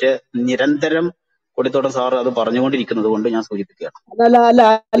പേടിയുണ്ട്, പക്ഷെ നിരന്തരം കൊടിത്തോട്ടം സാർ അത് പറഞ്ഞുകൊണ്ടിരിക്കുന്നത് കൊണ്ട് ഞാൻ സൂചിപ്പിക്കുകയാണ്.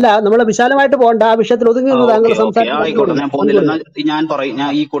 അല്ല നമ്മള് വിശാലമായിട്ട് പോകണ്ട, ആ വിഷയത്തിൽ ഒതുങ്ങി നിന്ന് താങ്കൾ ആയിക്കോട്ടെ, ഞാൻ പോകുന്നില്ല. ഞാൻ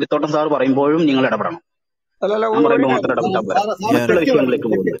ഈ കൊടിത്തോട്ടം സാർ പറയുമ്പോഴും നിങ്ങൾ ഇടപെടണം. ഞാൻ പറയുമ്പോൾ മാത്രം ഇടപെട്ടാൽ പോരാ, മറ്റുള്ള വിഷയങ്ങളിലേക്ക്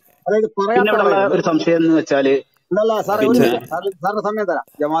പോകുന്നത്. പിന്നെ ഇവിടെ ഒരു സംശയം എന്ന് വെച്ചാല്, സാറിന് സമയം തരാം,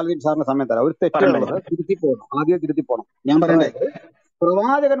 ജമാലുദ്ദീൻ സാറിന് സമയം തരാം. ഒരു തെറ്റുള്ളത് തിരുത്തി പോകണം, ആദ്യം തിരുത്തി പോകണം. ഞാൻ പറയണ്ടേ?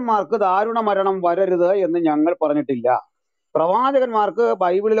 പ്രവാചകന്മാർക്ക് ദാരുണ മരണം വരരുത് എന്ന് ഞങ്ങൾ പറഞ്ഞിട്ടില്ല. പ്രവാചകന്മാർക്ക്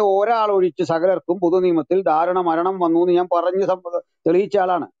ബൈബിളിലെ ഒരാൾ ഒഴിച്ച് സകലർക്കും പൊതുനിയമത്തിൽ ദാരുണ മരണം വന്നു എന്ന് ഞാൻ പറഞ്ഞ് തെളിയിച്ച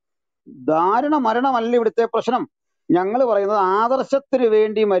ആളാണ്. ദാരുണ മരണമല്ല ഇവിടുത്തെ പ്രശ്നം. ഞങ്ങൾ പറയുന്നത് ആദർശത്തിന്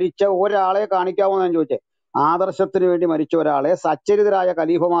വേണ്ടി മരിച്ച ഒരാളെ കാണിക്കാമോ എന്ന് ഞാൻ ചോദിച്ചേ. ആദർശത്തിന് വേണ്ടി മരിച്ച ഒരാളെ സച്ചരിതരായ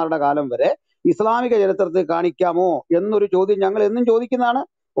ഖലീഫമാരുടെ കാലം വരെ ഇസ്ലാമിക ചരിത്രത്തിൽ കാണിക്കാമോ എന്നൊരു ചോദ്യം ഞങ്ങൾ എന്നും ചോദിക്കുന്നതാണ്.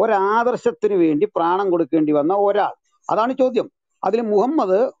 ഒരാദർശത്തിന് വേണ്ടി പ്രാണം കൊടുക്കേണ്ടി വന്ന ഒരാൾ, അതാണ് ചോദ്യം. അതിൽ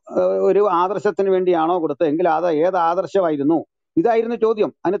മുഹമ്മദ് ഒരു ആദർശത്തിന് വേണ്ടിയാണോ കൊടുത്തതെങ്കിൽ അത് ഏത് ആദർശമായിരുന്നു? ഇതായിരുന്നു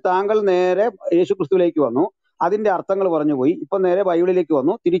ചോദ്യം. അതിന് താങ്കൾ നേരെ യേശുക്രിസ്തുവിലേക്ക് വന്നു, അതിന്റെ അർത്ഥങ്ങൾ പറഞ്ഞു പോയി. ഇപ്പൊ നേരെ ബൈബിളിലേക്ക്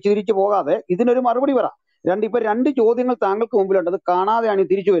വന്നു. തിരിച്ചു പോകാതെ ഇതിനൊരു മറുപടി പറ. ഇപ്പൊ രണ്ട് ചോദ്യങ്ങൾ താങ്കൾക്ക് മുമ്പിലുണ്ട്, അത് കാണാതെയാണ് ഈ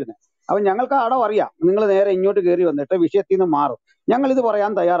തിരിച്ചു വരുന്നത്. അപ്പൊ ഞങ്ങൾക്ക് അടവ് അറിയാം, നിങ്ങൾ നേരെ ഇങ്ങോട്ട് കയറി വന്നിട്ട് വിഷയത്തിൽ നിന്ന് മാറും. ഞങ്ങൾ ഇത്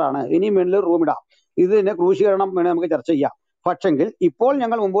പറയാൻ തയ്യാറാണ്. ഇനി മുന്നിൽ റൂം ഇടാം, ഇതിന്റെ ക്രൂശീകരണം വേണേൽ നമുക്ക് ചർച്ച ചെയ്യാം. പക്ഷെങ്കിൽ ഇപ്പോൾ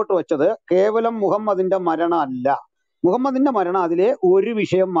ഞങ്ങൾ മുമ്പോട്ട് വെച്ചത് കേവലം മുഹമ്മദിന്റെ മരണം അല്ല. മുഹമ്മദിന്റെ മരണം അതിലെ ഒരു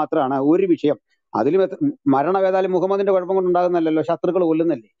വിഷയം മാത്രമാണ്, ഒരു വിഷയം. അതിൽ മരണം ഏതായാലും മുഹമ്മദിന്റെ കുഴപ്പം കൊണ്ടുണ്ടാകുന്നല്ലോ, ശത്രുക്കൾ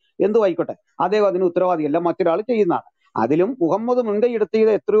കൊല്ലുന്നല്ലേ, എന്തു ആയിക്കോട്ടെ, അദ്ദേഹം അതിന് ഉത്തരവാദിയല്ല, മറ്റൊരാൾ ചെയ്യുന്നതാണ്. അതിലും മുഹമ്മദ് മുൻകൈയെടുത്ത് ചെയ്ത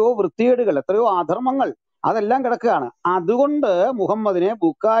എത്രയോ വൃത്തികേടുകൾ, എത്രയോ അധർമ്മങ്ങൾ, അതെല്ലാം കിടക്കുകയാണ്. അതുകൊണ്ട് മുഹമ്മദിനെ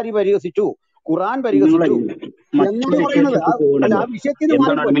ബുഖാരി പരിഹസിച്ചു, ഖുറാൻ നിങ്ങൾ പരിഹസിച്ചു എന്നാണ് മറ്റൊരു പറയുന്നത്. വിഷയത്തിലേക്ക് അല്ല, പോകണല്ലോ, ആ വിഷയത്തിൽ എന്താണ്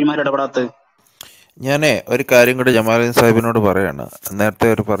മാറിപ്പോയി. അഡ്മിന്മാർ ഇടപെടാത്തത്? ഞാനേ ഒരു കാര്യം കൂടി ജമാലുദ്ദീൻ സാഹിബിനോട് പറയാണ്. നേരത്തെ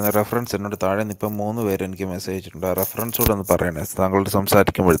ഒരു പറഞ്ഞ റെഫറൻസ് എന്നോട് താഴെ നിന്ന് ഇപ്പം 3 പേര് എനിക്ക് മെസ്സേജ് അയച്ചിട്ടുണ്ട്. ആ റെഫറൻസ് കൂടെ ഒന്ന് പറയണേ, താങ്കളോട്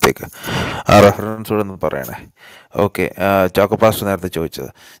സംസാരിക്കുമ്പോഴത്തേക്ക് ആ റെഫറൻസ് കൂടെ ഒന്ന് പറയണേ. ഓക്കെ, ചാക്കോ പാസ്റ്റർ നേരത്തെ ചോദിച്ചത്.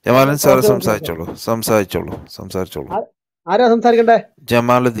 ജമാലുദ്ദീൻ സാറ് സംസാരിച്ചോളൂ. ആരാ സംസാരിക്കണ്ടേ?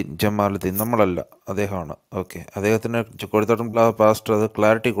 ജമാലുദ്ദീൻ നമ്മളല്ല, അദ്ദേഹമാണ്. ഓക്കെ, അദ്ദേഹത്തിന് കൊടുത്തോട്ടും പാസ്റ്റർ അത്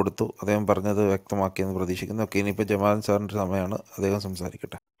ക്ലാരിറ്റി കൊടുത്തു, അദ്ദേഹം പറഞ്ഞത് വ്യക്തമാക്കിയെന്ന് പ്രതീക്ഷിക്കുന്നു. ഓക്കെ, ഇനിയിപ്പോൾ ജമാലുദ്ദീൻ സാറിൻ്റെ സമയമാണ്, അദ്ദേഹം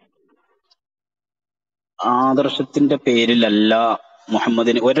സംസാരിക്കട്ടെ. ആദർശത്തിന്റെ പേരിലല്ല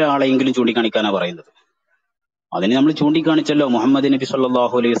മുഹമ്മദിന് ഒരാളെങ്കിലും ചൂണ്ടിക്കാണിക്കാനാ പറയുന്നത്. അതിന് നമ്മൾ ചൂണ്ടിക്കാണിച്ചല്ലോ. മുഹമ്മദ് നബി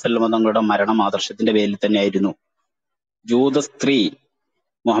സല്ലല്ലാഹു അലൈഹി വസല്ലം തങ്ങളുടെ മരണം ആദർശത്തിന്റെ പേരിൽ തന്നെയായിരുന്നു. ജൂത സ്ത്രീ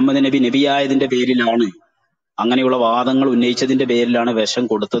മുഹമ്മദ് നബി നബിയായതിന്റെ പേരിലാണ്, അങ്ങനെയുള്ള വാദങ്ങൾ ഉന്നയിച്ചതിന്റെ പേരിലാണ് വിഷം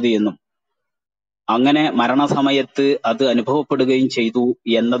കൊടുത്തത് എന്നും അങ്ങനെ മരണസമയത്ത് അത് അനുഭവപ്പെടുകയും ചെയ്തു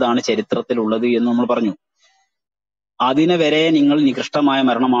എന്നതാണ് ചരിത്രത്തിലുള്ളത് എന്ന് നമ്മൾ പറഞ്ഞു. അതിനെ വരെ നിങ്ങൾ നികൃഷ്ടമായ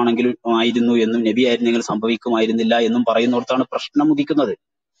ആയിരുന്നു എന്നും നബിയായിരുന്നെങ്കിൽ സംഭവിക്കുമായിരുന്നില്ല എന്നും പറയുന്നിടത്താണ് പ്രശ്നം ഉദിക്കുന്നത്.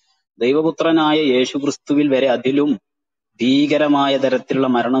 ദൈവപുത്രനായ യേശു ക്രിസ്തുവിൽ വരെ അതിലും ഭീകരമായ തരത്തിലുള്ള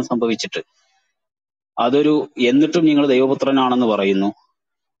മരണം സംഭവിച്ചിട്ട് എന്നിട്ടും നിങ്ങൾ ദൈവപുത്രനാണെന്ന് പറയുന്നു.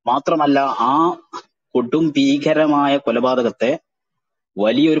 മാത്രമല്ല, ആ കൊടും ഭീകരമായ കൊലപാതകത്തെ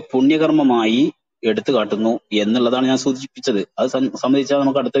വലിയൊരു പുണ്യകർമ്മമായി എടുത്തു കാട്ടുന്നു എന്നുള്ളതാണ് ഞാൻ സൂചിപ്പിച്ചത്. അത് സംബന്ധിച്ചാൽ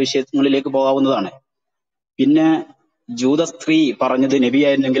നമുക്ക് അടുത്ത വിഷയങ്ങളിലേക്ക് പോകാവുന്നതാണ്. പിന്നെ ജൂത സ്ത്രീ പറഞ്ഞത്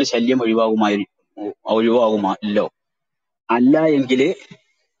നബിയായിരുന്നെങ്കിൽ ശല്യം ഒഴിവാകുമല്ലോ, അല്ല എങ്കിൽ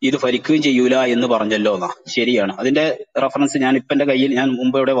ഇത് ഫലിക്കുകയും ചെയ്യൂല എന്ന് പറഞ്ഞല്ലോ എന്നാ. ശരിയാണ്. അതിന്റെ റെഫറൻസ് ഞാൻ ഇപ്പൊ എന്റെ കയ്യിൽ, ഞാൻ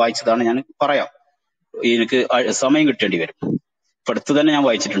മുമ്പ് ഇവിടെ വായിച്ചതാണ്, ഞാൻ പറയാം. എനിക്ക് സമയം കിട്ടേണ്ടി വരും. ഇപ്പൊ അടുത്ത് തന്നെ ഞാൻ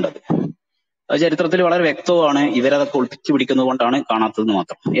വായിച്ചിട്ടുണ്ട്. അത് ചരിത്രത്തിൽ വളരെ വ്യക്തമാണ്. ഇവരതൊക്കെ ഒളിപ്പിച്ചു പിടിക്കുന്നത് കൊണ്ടാണ് കാണാത്തതെന്ന്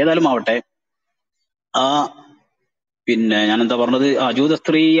മാത്രം. ഏതായാലും ആവട്ടെ, പിന്നെ ഞാൻ എന്താ പറഞ്ഞത്, ജൂത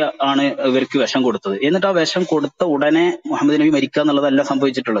സ്ത്രീ ആണ് ഇവർക്ക് വിഷം കൊടുത്തത്. എന്നിട്ട് ആ വിഷം കൊടുത്ത ഉടനെ മുഹമ്മദ് നബി മരിക്കുക എന്നുള്ളതല്ല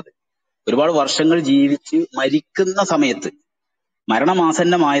സംഭവിച്ചിട്ടുള്ളത്. ഒരുപാട് വർഷങ്ങൾ ജീവിച്ച് മരിക്കുന്ന സമയത്ത്,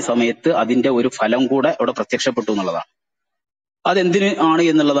 മരണമാസന്നമായ സമയത്ത് അതിന്റെ ഒരു ഫലം കൂടെ അവിടെ പ്രത്യക്ഷപ്പെട്ടു എന്നുള്ളതാണ്. അതെന്തിന് ആണ്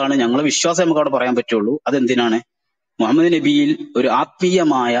എന്നുള്ളതാണ് ഞങ്ങളെ വിശ്വാസം, നമുക്ക് അവിടെ പറയാൻ പറ്റുള്ളൂ. അതെന്തിനാണ്? മുഹമ്മദ് നബിയിൽ ഒരു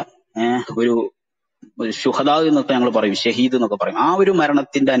ആത്മീയമായ ഒരു ശുഹദാ എന്നൊക്കെ ഞങ്ങൾ പറയും, ഷഹീദ് എന്നൊക്കെ പറയും, ആ ഒരു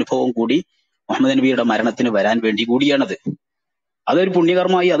മരണത്തിന്റെ അനുഭവം കൂടി മുഹമ്മദ് നബിയുടെ മരണത്തിന് വരാൻ വേണ്ടി കൂടിയാണത്. അതൊരു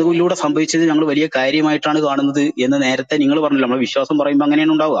പുണ്യകർമ്മമായി അതിലൂടെ സംഭവിച്ചത് ഞങ്ങൾ വലിയ കാര്യമായിട്ടാണ് കാണുന്നത് എന്ന് നേരത്തെ നിങ്ങൾ പറഞ്ഞില്ല. നമ്മളെ വിശ്വാസം പറയുമ്പോൾ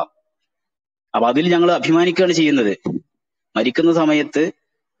അങ്ങനെയാണ് ഉണ്ടാവുക. അപ്പൊ അതിൽ ഞങ്ങൾ അഭിമാനിക്കുകയാണ് ചെയ്യുന്നത്. മരിക്കുന്ന സമയത്ത്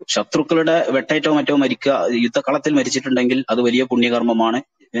ശത്രുക്കളുടെ വെട്ടേറ്റോ മറ്റോ യുദ്ധക്കളത്തിൽ മരിച്ചിട്ടുണ്ടെങ്കിൽ അത് വലിയ പുണ്യകർമ്മമാണ്.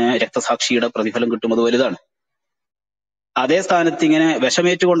 രക്തസാക്ഷിയുടെ പ്രതിഫലം കിട്ടും, അത് വലുതാണ്. അതേ സ്ഥാനത്ത് ഇങ്ങനെ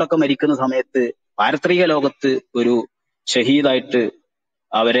വിഷമേറ്റുകൊണ്ടൊക്കെ മരിക്കുന്ന സമയത്ത് പാരത്രിക ലോകത്ത് ഒരു ഷഹീദായിട്ട്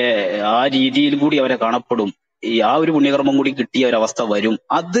അവരെ ആ രീതിയിൽ കൂടി അവരെ കാണപ്പെടും. ആ ഒരു പുണ്യകർമ്മം കൂടി കിട്ടിയ ഒരവസ്ഥ വരും.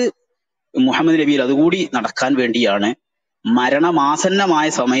 അത് മുഹമ്മദ് നബിയിൽ അതുകൂടി നടക്കാൻ വേണ്ടിയാണ് മരണമാസന്നമായ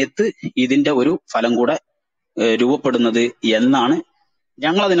സമയത്ത് ഇതിന്റെ ഒരു ഫലം കൂടെ രൂപപ്പെടുന്നത് എന്നാണ്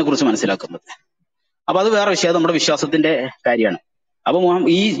ഞങ്ങൾ അതിനെക്കുറിച്ച് മനസ്സിലാക്കുന്നത്. അപ്പൊ അത് വേറെ വിഷയം, നമ്മുടെ വിശ്വാസത്തിന്റെ കാര്യമാണ്. അപ്പൊ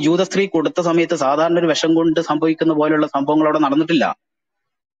ഈ ജൂത സ്ത്രീ കൊടുത്ത സമയത്ത് സാധാരണ ഒരു വിഷം കൊണ്ട് സംഭവിക്കുന്ന പോലെയുള്ള സംഭവങ്ങൾ അവിടെ നടന്നിട്ടില്ല.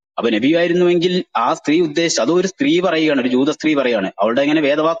 അപ്പൊ നബിയായിരുന്നുവെങ്കിൽ ആ സ്ത്രീ ഉദ്ദേശിച്ച്, അതൊരു സ്ത്രീ പറയുകയാണ്, ഒരു ജൂത സ്ത്രീ പറയാണ്, അവളുടെ എങ്ങനെ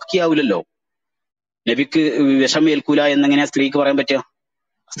വേദവാക്യാവില്ലല്ലോ, നബിക്ക് വിഷം ഏൽക്കൂല എന്നെങ്ങനെയാ സ്ത്രീക്ക് പറയാൻ പറ്റുക?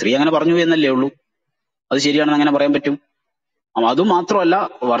 സ്ത്രീ അങ്ങനെ പറഞ്ഞു എന്നല്ലേ ഉള്ളൂ. അത് ശരിയാണെന്ന് അങ്ങനെ പറയാൻ പറ്റും? അതും മാത്രമല്ല,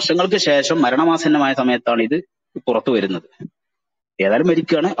 വർഷങ്ങൾക്ക് ശേഷം മരണമാസന്നമായ സമയത്താണ് ഇത് പുറത്തു വരുന്നത്. ഏതായാലും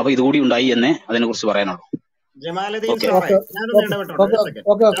മരിക്കുകയാണ്. അപ്പൊ ഇതുകൂടി ഉണ്ടായി എന്നേ അതിനെ കുറിച്ച് പറയാനുള്ളൂ. ജമാലുദ്ദീൻ ഓക്കെ. സാറേ, ഞാനൊന്ന് ഇടപെട്ടോട്ടെ, ഒരു സെക്കൻഡ്.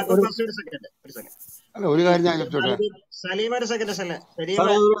 ചാക്കോ പാസ്റ്റർ ഒരു സെക്കൻഡ്. അല്ല, ഒരു കാര്യം ഞാൻ ചോദിച്ചോട്ടെ? സലീം ഒരു സെക്കൻഡ്.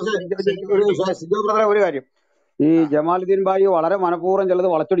 സിജോ ബ്രദറെ, ഒരു കാര്യം, ഈ ജമാലുദ്ദീൻ ഭായി വളരെ മനഃപൂർവ്വം ചിലത്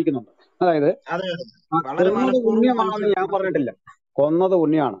വളച്ചൊടിക്കുന്നുണ്ട്. അതായത് കൊന്നത് പുണ്യമാണെന്ന് ഞാൻ പറഞ്ഞിട്ടില്ല, കൊന്നത്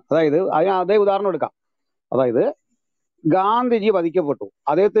പുണ്യമാണ്. അതായത് അതിന് അതേ ഉദാഹരണം എടുക്കാം. അതായത് ഗാന്ധിജി വധിക്കപ്പെട്ടു,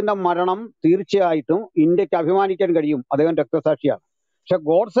 അദ്ദേഹത്തിന്റെ മരണം തീർച്ചയായിട്ടും ഇന്ത്യക്ക് അഭിമാനിക്കാൻ കഴിയും, അദ്ദേഹം രക്തസാക്ഷിയാണ്. പക്ഷെ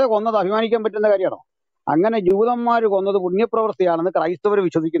ഗോഡ്സെ കൊന്നത് അഭിമാനിക്കാൻ പറ്റുന്ന കാര്യമാണോ? അങ്ങനെ ജൂതന്മാർ കൊന്നത് പുണ്യപ്രവൃത്തിയാണെന്ന് ക്രൈസ്തവർ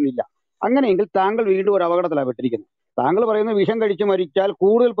വിശ്വസിക്കുന്നില്ല. അങ്ങനെയെങ്കിൽ താങ്കൾ വീണ്ടും ഒരു അപകടത്തിലാണ് പെട്ടിരിക്കുന്നത്. താങ്കൾ പറയുന്നത് വിഷം കഴിച്ച് മരിച്ചാൽ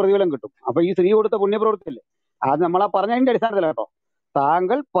കൂടുതൽ പ്രതിഫലം കിട്ടും. അപ്പൊ ഈ സ്ത്രീ കൊടുത്ത പുണ്യപ്രവൃത്തിയല്ലേ? അത് നമ്മളാ പറഞ്ഞതിന്റെ അടിസ്ഥാനത്തിലാണ് കേട്ടോ.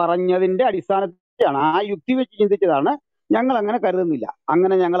 താങ്കൾ പറഞ്ഞതിന്റെ അടിസ്ഥാനത്തിലാണ്, ആ യുക്തി വെച്ച് ചിന്തിച്ചതാണ്. ഞങ്ങൾ അങ്ങനെ കരുതുന്നില്ല,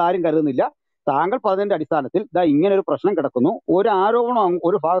 അങ്ങനെ ഞങ്ങൾ ആരും കരുതുന്നില്ല. താങ്കൾ പറഞ്ഞതിന്റെ അടിസ്ഥാനത്തിൽ ദാ ഇങ്ങനെ ഒരു പ്രശ്നം കിടക്കുന്നു, ഒരു ആരോപണം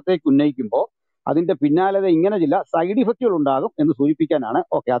ഒരു ഭാഗത്തേക്ക് ഉന്നയിക്കുമ്പോൾ അതിന്റെ പിന്നാലെ ഇങ്ങനെ ചില സൈഡ് ഇഫക്റ്റുകൾ ഉണ്ടാകും എന്ന് സൂചിപ്പിക്കാനാണ്.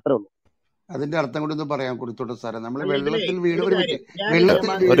 ഓക്കെ, അത്രേ ഉള്ളൂ. അതിന്റെ അർത്ഥം കൊണ്ടൊന്ന് പറയാം കൊടുത്തോട്ടെ സാറേ. നമ്മൾ അല്ല ഇതിലെ വെള്ളത്തിൽ വീണ് ഒരു ഒരു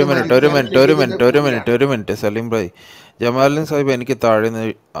കാര്യം മിനിറ്റ് ഞാൻ വെള്ളത്തിൽ ഒരു വീണ് മിനിറ്റ് മരിച്ചാൽ ലഭിക്കുന്ന കൂല. സലീം ഭായ്, ജമാലിൻ സാഹിബ് എനിക്ക് താഴെ നിന്ന്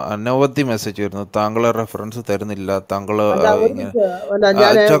അനവധി മെസ്സേജ് വരുന്നു. താങ്കൾ റെഫറൻസ് തരുന്നില്ല, താങ്കൾ അല്ല ഒരു ഇങ്ങനെ മിനിറ്റ്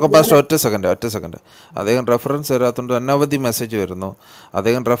ഞാൻ ചോക്കോപാസ്റ്റർ ഒറ്റ സെക്കൻഡ്. അദ്ദേഹം റെഫറൻസ് തരാത്തതുകൊണ്ട് അനവധി മെസ്സേജ് വരുന്നു.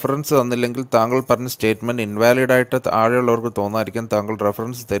 അദ്ദേഹം റെഫറൻസ് തന്നില്ലെങ്കിൽ താങ്കൾ പറഞ്ഞ സ്റ്റേറ്റ്മെന്റ് ഇൻവാലിഡ് ആയിട്ട് താഴെയുള്ളവർക്ക് തോന്നാതിരിക്കാൻ താങ്കൾ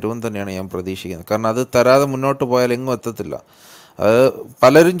റെഫറൻസ് തരുമെന്ന് തന്നെയാണ് ഞാൻ പ്രതീക്ഷിക്കുന്നത്. കാരണം അത് തരാതെ മുന്നോട്ട് പോയാൽ എങ്ങും എത്തത്തില്ല. അത്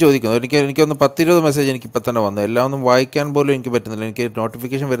പലരും ചോദിക്കുന്നു. എനിക്കൊന്ന് 10-20 മെസ്സേജ് എനിക്കിപ്പോൾ തന്നെ വന്നു. എല്ലാം ഒന്നും വായിക്കാൻ പോലും എനിക്ക് പറ്റുന്നില്ല. എനിക്ക്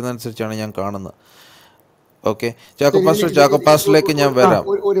നോട്ടിഫിക്കേഷൻ വരുന്നതനുസരിച്ചാണ് ഞാൻ കാണുന്നത്. ഓക്കെ, ചാക്കോ പാസ്റ്ററിലേക്ക് ഞാൻ വരാം.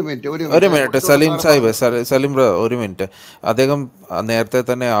 ഒരു മിനിറ്റ് സലീം ബ്രദർ, ഒരു മിനിറ്റ്. അദ്ദേഹം നേരത്തെ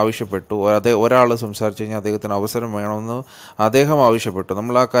തന്നെ ആവശ്യപ്പെട്ടു, ഒരാൾ സംസാരിച്ചു കഴിഞ്ഞാൽ അദ്ദേഹത്തിന് അവസരം വേണമെന്ന് അദ്ദേഹം ആവശ്യപ്പെട്ടു.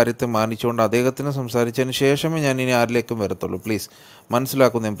 നമ്മൾ ആ കാര്യത്തെ മാനിച്ചുകൊണ്ട് അദ്ദേഹത്തിന് സംസാരിച്ചതിന് ശേഷമേ ഞാൻ ഇനി ആരിലേക്കും വരത്തുള്ളൂ. പ്ലീസ്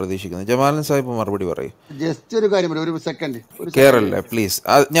മനസ്സിലാക്കുന്നു ഞാൻ പ്രതീക്ഷിക്കുന്നു. ജമാലൻ സാഹിബ് മറുപടി പറയും. ജസ്റ്റ് ഒരു കാര്യം, ഒരു സെക്കൻഡ് കേറല്ലേ പ്ലീസ്.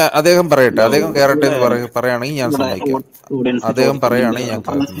 അദ്ദേഹം പറയട്ടെ. അദ്ദേഹം കേറട്ടെ എന്ന് പറയുകയാണെങ്കിൽ ഞാൻ സമ്മതിക്കാം. അദ്ദേഹം പറയുകയാണെങ്കിൽ ഞാൻ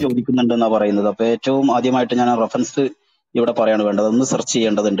ചോദിക്കുന്നുണ്ടെന്നാ പറയുന്നത്. അപ്പൊ ഏറ്റവും ആദ്യമായിട്ട് ഞാൻ റെഫറൻസ് ഇവിടെ പറയാണ് വേണ്ടത്, ഒന്ന് സെർച്ച്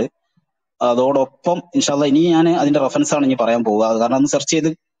ചെയ്യേണ്ടതുണ്ട്. അതോടൊപ്പം ഇൻഷാല്ല ഇനി ഞാൻ അതിന്റെ റെഫറൻസ് ആണ് ഇനി പറയാൻ പോവുക. കാരണം ഒന്ന് സെർച്ച് ചെയ്ത്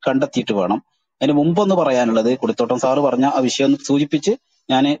കണ്ടെത്തിയിട്ട് വേണം. അതിന് മുമ്പൊന്ന് പറയാനുള്ളത്, കൊടുത്തോട്ടം സാറ് പറഞ്ഞ ആ വിഷയം ഒന്ന് സൂചിപ്പിച്ച്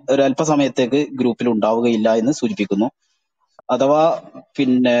ഞാൻ ഒരു അല്പസമയത്തേക്ക് ഗ്രൂപ്പിൽ ഉണ്ടാവുകയില്ല എന്ന് സൂചിപ്പിക്കുന്നു. അഥവാ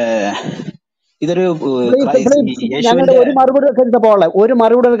പിന്നെ ഇതൊരു ഞങ്ങളുടെ ഒരു മറുപടി കേട്ടിട്ട് പോകാനുള്ള, ഒരു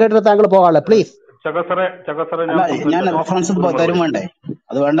മറുപടി കേട്ടിട്ട് താങ്കൾ പോകാനുള്ള പ്ലീസ്. ഞാൻ റെഫറൻസ് തരും വേണ്ടേ?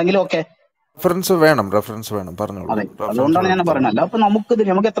 അത് വേണ്ടെങ്കിൽ ഓക്കെ, റെഫറൻസ് വേണം പറഞ്ഞോളൂ. അതെ, അതുകൊണ്ടാണ് ഞാൻ പറയുന്നത്. അല്ല അപ്പൊ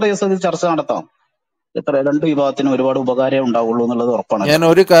നമുക്ക് എത്ര ദിവസം ഇത് ചർച്ച നടത്താം? രണ്ട് വിഭാഗത്തിനും ഒരുപാട് ഉപകാരം ഉണ്ടാവുള്ളൂ എന്നുള്ളത് ഉറപ്പാണ്. ഞാൻ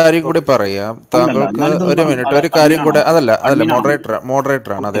ഒരു കാര്യം കൂടി പറയാം താങ്കൾക്ക്. ഒരു മിനിറ്റ്, ഒരു കാര്യം കൂടെ. അതല്ല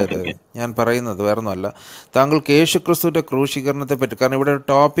മോഡറേറ്റർ ആണ്. അതെ, ഞാൻ പറയുന്നത് വേറൊന്നുമല്ല. താങ്കൾക്ക് യേശുക്രിസ്തുവിന്റെ ക്രൂശീകരണത്തെ പറ്റി, കാരണം ഇവിടെ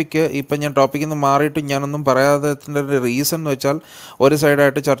ടോപ്പിക്ക് ഇപ്പം ഞാൻ ടോപ്പിക്കിൽ നിന്ന് മാറിയിട്ട് ഞാനൊന്നും പറയാത്തതിൻ്റെ ഒരു റീസൺ എന്ന് വെച്ചാൽ ഒരു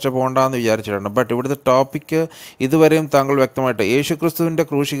സൈഡായിട്ട് ചർച്ച പോകണ്ടെന്ന് വിചാരിച്ചിട്ടുണ്ട്. ബട്ട് ഇവിടുത്തെ ടോപ്പിക്ക് ഇതുവരെയും താങ്കൾ വ്യക്തമായിട്ട് യേശുക്രിസ്തുവിന്റെ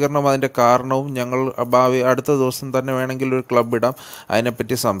ക്രൂശീകരണം അതിന്റെ കാരണവും ഞങ്ങൾ അടുത്ത ദിവസം തന്നെ വേണമെങ്കിൽ ഒരു ക്ലബ് ഇടാം,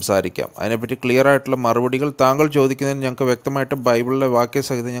 അതിനെപ്പറ്റി സംസാരിക്കാം. അതിനെപ്പറ്റി ക്ലിയർ ആയിട്ടുള്ള മറുപടികൾ താങ്കൾ ചോദിക്കുന്നതിന് ഞങ്ങൾക്ക് വ്യക്തമായിട്ട് ബൈബിളിലെ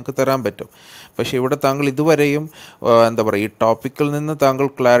വാക്യസഹിതം ഞങ്ങൾക്ക് തരാൻ പറ്റും. പക്ഷേ ഇവിടെ താങ്കൾ ഇതുവരെയും എന്താ പറയുക, ഈ ടോപ്പിക്കിൽ നിന്ന് താങ്കൾ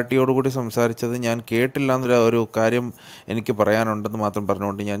ക്ലാരിറ്റിയോടുകൂടി സംസാരിച്ചത് ഞാൻ കേട്ടില്ല എന്നൊരു ഒരു കാര്യം എനിക്ക് പറയാനുണ്ടെന്ന് മാത്രം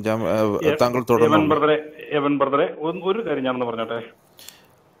പറഞ്ഞുകൊണ്ട് ഞാൻ താങ്കൾ തുടർന്നു. ഒരു കാര്യം ഞാനൊന്ന് പറഞ്ഞോട്ടെ.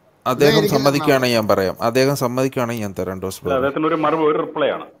 അദ്ദേഹം സമ്മതിക്കുകയാണെങ്കിൽ ഞാൻ പറയാം. അദ്ദേഹം സമ്മതിക്കുകയാണെങ്കിൽ ഞാൻ തരാം. അദ്ദേഹത്തിന് ഒരു മറുപടി, ഒരു റിപ്ലൈ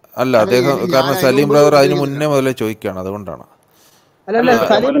ആണ്. അല്ല, അദ്ദേഹം കാരണം സലീം ബ്രദർ അതിന് മുന്നേ മുതലേ ചോദിക്കുകയാണ്, അതുകൊണ്ടാണ്.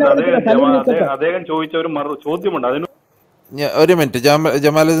 അദ്ദേഹം ചോദിച്ച ഒരു ചോദ്യമുണ്ട്. അതിന് ഒരു മിനിറ്റ്,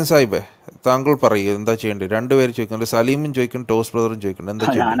 ജമാലുദ്ദീൻ സാഹിബേ താങ്കൾ പറയൂ എന്താ ചെയ്യേണ്ടത്? രണ്ടുപേരും ചോദിക്കുന്നുണ്ട്, സലീമും ചോദിക്കുന്നു, ടോസ് ബ്രദറും ചോദിക്കുന്നുണ്ട്.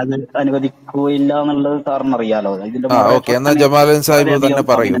 എന്താ ചെയ്യേണ്ടത്? അനുവദിക്കുകയില്ല എന്നുള്ളത് സാറിന് അറിയാലോ. ഓക്കെ, എന്നാൽ ജമാലുദ്ദീൻ സാഹിബ് തന്നെ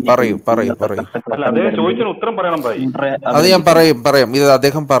പറയൂ. അത് ഞാൻ പറയാം. ഇത്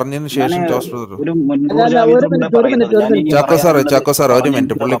അദ്ദേഹം പറഞ്ഞതിന് ശേഷം ടോസ് ബ്രദർ. ചാക്കോ സാർ ഒരു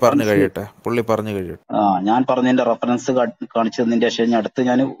മിനിറ്റ്, പുള്ളി പറഞ്ഞു കഴിയട്ടെ. ഞാൻ പറഞ്ഞതിന്റെ റെഫറൻസ് കാണിച്ചതിന്റെ ശേഷം അടുത്ത്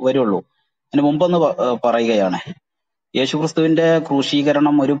ഞാൻ വരുള്ളൂ. അതിന് മുമ്പൊന്ന് പറയുകയാണ്, യേശുക്രിസ്തുവിന്റെ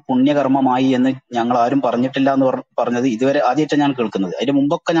ക്രൂശീകരണം ഒരു പുണ്യകർമ്മമായി എന്ന് ഞങ്ങൾ ആരും പറഞ്ഞിട്ടില്ല എന്ന് പറഞ്ഞത് ഇതുവരെ ആദ്യമായിട്ടാണ് ഞാൻ കേൾക്കുന്നത്. അതിന്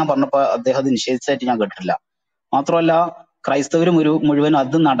മുമ്പൊക്കെ ഞാൻ പറഞ്ഞപ്പോൾ അദ്ദേഹം അത് നിഷേധിച്ചായിട്ട് ഞാൻ കേട്ടിട്ടില്ല. മാത്രമല്ല ക്രൈസ്തവരും മുഴുവൻ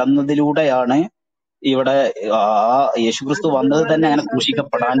അത് നടന്നതിലൂടെയാണ് ഇവിടെ ആ യേശുക്രിസ്തു വന്നത് തന്നെ അങ്ങനെ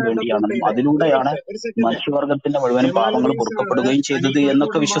ക്രൂശിക്കപ്പെടാൻ വേണ്ടിയാണെന്നും അതിലൂടെയാണ് മനുഷ്യവർഗത്തിന്റെ മുഴുവനും പാപങ്ങൾ പൊറുക്കപ്പെടുകയും ചെയ്തത്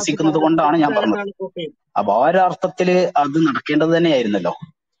എന്നൊക്കെ വിശ്വസിക്കുന്നത് കൊണ്ടാണ് ഞാൻ പറഞ്ഞത്. അപ്പൊ ആ ഒരു അർത്ഥത്തില് അത് നടക്കേണ്ടത് തന്നെയായിരുന്നല്ലോ.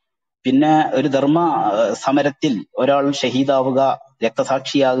 പിന്നെ ഒരു ധർമ്മ സമരത്തിൽ ഒരാൾ ഷഹീദാവുക,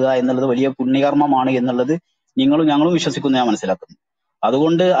 രക്തസാക്ഷിയാകുക എന്നുള്ളത് വലിയ പുണ്യകർമ്മമാണ് എന്നുള്ളത് ഞങ്ങളും വിശ്വസിക്കുന്നു, ഞാൻ മനസ്സിലാക്കുന്നു.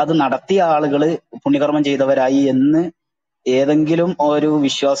 അതുകൊണ്ട് അത് നടത്തിയ ആളുകള് പുണ്യകർമ്മം ചെയ്തവരായി എന്ന് ഏതെങ്കിലും ഒരു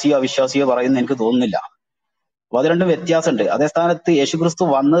വിശ്വാസിയോ അവിശ്വാസിയോ പറയുന്ന എനിക്ക് തോന്നുന്നില്ല. അപ്പൊ അത് രണ്ടും വ്യത്യാസമുണ്ട്. അതേ സ്ഥാനത്ത് യേശുക്രിസ്തു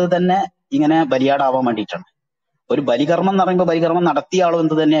വന്നത് തന്നെ ഇങ്ങനെ ബലിയാടാവാൻ വേണ്ടിയിട്ടാണ്. ഒരു ബലികർമ്മം എന്ന് പറയുമ്പോൾ ബലികർമ്മം നടത്തിയ ആളും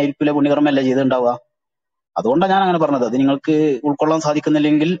എന്ത് തന്നെ ആയിരിക്കില്ല, പുണ്യകർമ്മം അല്ലേ ചെയ്തിട്ടുണ്ടാവുക. അതുകൊണ്ടാണ് ഞാൻ അങ്ങനെ പറഞ്ഞത്. അത് നിങ്ങൾക്ക് ഉൾക്കൊള്ളാൻ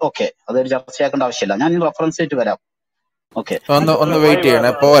സാധിക്കുന്നില്ലെങ്കിൽ ഓക്കെ, അതൊരു ചർച്ചയാക്കേണ്ട ആവശ്യമില്ല. ഞാൻ റെഫറൻസ് ആയിട്ട് വരാം. ഓക്കെ, ഒന്ന് വെയിറ്റ്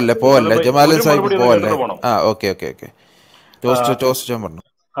ചെയ്യണേ. പോവല്ലേ ജമാലുദ്ദീൻ സാഹിബ്, പോവല്ലേ? ഓക്കെ.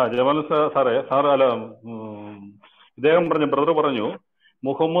 ജമാലുദ്ദീൻ സാറേ അല്ല, ഇദ്ദേഹം ബ്രദർ പറഞ്ഞു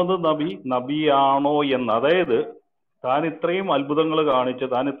മുഹമ്മദ് നബിയാണോ എന്ന്. അതായത് താൻ ഇത്രയും അത്ഭുതങ്ങൾ കാണിച്ച്,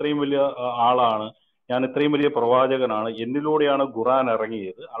 താൻ ഇത്രയും വലിയ ആളാണ്, ഞാൻ ഇത്രയും വലിയ പ്രവാചകനാണ്, എന്നിലൂടെയാണ് ഖുർആൻ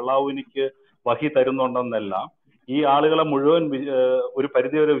ഇറങ്ങിയത്, അള്ളാഹു എനിക്ക് വഹി തരുന്നുണ്ടെന്നെല്ലാം ഈ ആളുകളെ മുഴുവൻ ഒരു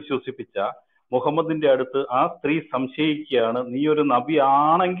പരിധിവരെ വിശ്വസിപ്പിച്ച മുഹമ്മദിന്റെ അടുത്ത് ആ സ്ത്രീ സംശയിക്കുകയാണ്, നീ ഒരു നബി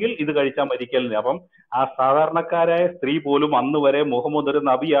ആണെങ്കിൽ ഇത് കഴിച്ചാൽ മരിക്കലിന്. അപ്പം ആ സാധാരണക്കാരായ സ്ത്രീ പോലും അന്ന് വരെ മുഹമ്മദ് ഒരു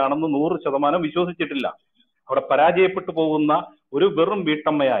നബിയാണെന്ന് 100% വിശ്വസിച്ചിട്ടില്ല. അവിടെ പരാജയപ്പെട്ടു പോകുന്ന ഒരു വെറും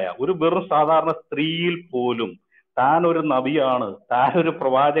വീട്ടമ്മയായ ഒരു വെറും സാധാരണ സ്ത്രീയിൽ പോലും താൻ ഒരു നബിയാണ്, താൻ ഒരു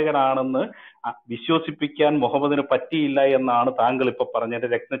പ്രവാചകനാണെന്ന് വിശ്വസിപ്പിക്കാൻ മുഹമ്മദിന് പറ്റിയില്ല എന്നാണ് താങ്കൾ ഇപ്പൊ പറഞ്ഞതിന്റെ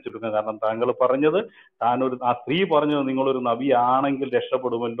രത്ന ചുരുക്കം. കാരണം താങ്കൾ പറഞ്ഞത് ആ സ്ത്രീ പറഞ്ഞത് നിങ്ങളൊരു നബിയാണെങ്കിൽ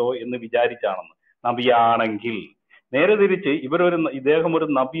രക്ഷപ്പെടുമല്ലോ എന്ന് വിചാരിച്ചാണെന്ന്. നബിയാണെങ്കിൽ നേരെ തിരിച്ച് ഇദ്ദേഹം ഒരു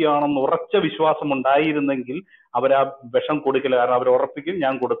നബിയാണെന്ന് ഉറച്ച വിശ്വാസം ഉണ്ടായിരുന്നെങ്കിൽ അവരാ വിഷം കൊടുക്കില്ല. കാരണം അവർ ഉറപ്പിക്കും,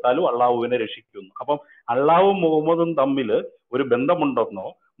 ഞാൻ കൊടുത്താലും അള്ളാഹുവിനെ രക്ഷിക്കുന്നു. അപ്പം അള്ളാഹുവും മുഹമ്മദും തമ്മിൽ ഒരു ബന്ധമുണ്ടെന്നോ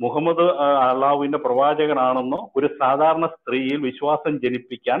മുഹമ്മദ് അള്ളാഹുവിന്റെ പ്രവാചകനാണെന്നോ ഒരു സാധാരണ സ്ത്രീയിൽ വിശ്വാസം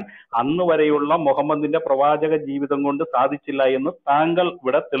ജനിപ്പിക്കാൻ അന്ന് വരെയുള്ള മുഹമ്മദിന്റെ പ്രവാചക ജീവിതം കൊണ്ട് സാധിച്ചില്ല എന്ന് താങ്കൾ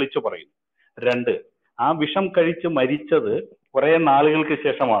ഇവിടെ തെളിച്ചു പറയുന്നു. 2, ആ വിഷം കഴിച്ച് മരിച്ചത് കുറെ നാളുകൾക്ക്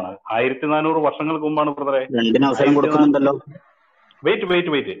ശേഷമാണ്. 1400 വർഷങ്ങൾക്ക് മുമ്പാണ് ബ്രദറെ.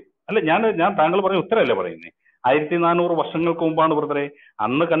 വെയിറ്റ് അല്ല, ഞാൻ താങ്കൾ പറഞ്ഞ ഉത്തരമല്ലേ പറയുന്നേ. 1400 വർഷങ്ങൾക്ക് മുമ്പാണ് ബ്രദറെ.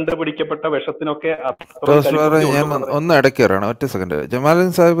 അന്ന് കണ്ടുപിടിക്കപ്പെട്ട വിഷത്തിനൊക്കെ ഞാൻ ഒന്ന് ഇടയ്ക്കേറാണ്, ഒറ്റ സെക്കൻഡ്.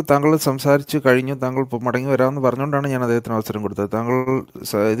 ജമാലുദ്ദീൻ സാഹിബ് താങ്കൾ സംസാരിച്ചു കഴിഞ്ഞു, താങ്കൾ മടങ്ങി വരാമെന്ന് പറഞ്ഞുകൊണ്ടാണ് ഞാൻ അദ്ദേഹത്തിന് അവസരം കൊടുത്തത്. താങ്കൾ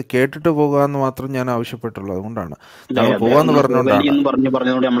ഇത് കേട്ടിട്ട് പോകാമെന്ന് മാത്രം ഞാൻ ആവശ്യപ്പെട്ടുള്ളൂ. അതുകൊണ്ടാണ് താങ്കൾ പോകാന്ന് പറഞ്ഞുകൊണ്ടാണ്.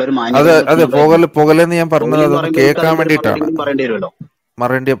 അതെ പോകലെന്ന് ഞാൻ പറഞ്ഞത് അതൊന്ന് കേൾക്കാൻ വേണ്ടിയിട്ടാണ്.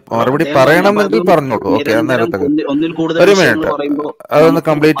 മറുപടി പറയണമെങ്കിൽ പറഞ്ഞോളൂ. ഓക്കെ, അന്നേരത്തെ ഒരു മിനിറ്റ് അതൊന്ന്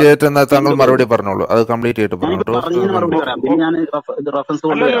കംപ്ലീറ്റ് ചെയ്തിട്ട് താങ്കൾ മറുപടി പറഞ്ഞോളൂ. അത് കംപ്ലീറ്റ് ചെയ്തിട്ട് പറഞ്ഞോളൂ.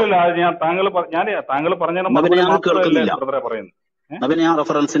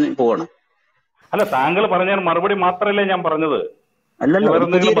 അല്ല, താങ്കൾ പറഞ്ഞ മറുപടി മാത്രമല്ലേ ഞാൻ പറഞ്ഞത്.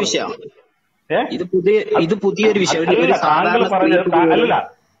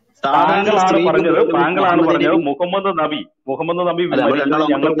 താങ്കളാണ് പറഞ്ഞത് മുഹമ്മദ് നബി മരിച്ചത്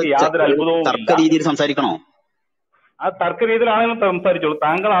ഞങ്ങൾക്ക് യാതൊരു അത്ഭുതവും സംസാരിക്കണോ? ആ തർക്ക രീതിയിലാണെങ്കിലും സംസാരിച്ചോളൂ.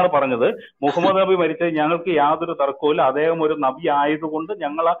 താങ്കളാണ് പറഞ്ഞത് മുഹമ്മദ് നബി മരിച്ചത് ഞങ്ങൾക്ക് യാതൊരു തർക്കവുമില്ല, അദ്ദേഹം ഒരു നബി ആയതുകൊണ്ട്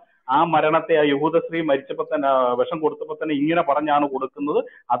ഞങ്ങൾ ആ മരണത്തെ ആ യഹൂദ സ്ത്രീ മരിച്ചപ്പോ തന്നെ വിഷം കൊടുത്തപ്പോ തന്നെ ഇങ്ങനെ പറഞ്ഞാണ് കൊടുക്കുന്നത്,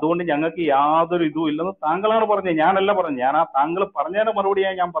 അതുകൊണ്ട് ഞങ്ങൾക്ക് യാതൊരു ഇതും ഇല്ലെന്ന് താങ്കളാണ് പറഞ്ഞത്, ഞാനല്ല പറഞ്ഞത്. ഞാൻ ആ താങ്കൾ പറഞ്ഞതിന്റെ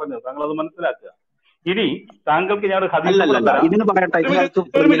മറുപടിയാണ് ഞാൻ പറഞ്ഞത്. താങ്കൾ അത് മനസ്സിലാക്കുക. ഇനി താങ്കൾക്ക് ഞാൻ ഒരു ഹദീസ്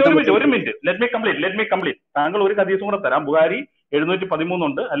ഒരു മിനിറ്റ് ലെറ്റ് മീ കംപ്ലീറ്റ്. താങ്കൾ ഒരു ഹദീസും കൂടെ തരാം. ബുഖാരി 713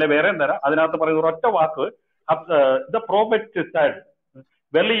 ഉണ്ട്, അല്ലെ വേറെയും തരാം. അതിനകത്ത് പറയുന്ന ഒരൊറ്റ വാക്ക്, the prophet said,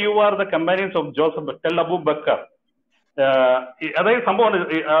 well you are the companions of Joseph, tell Abu Bakr. അതായത് സംഭവം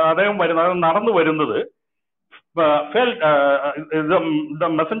അദ്ദേഹം നടന്നു വരുന്നത് the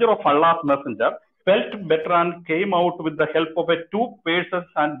messenger of Allah's messenger felt better and came out with the help of 2 persons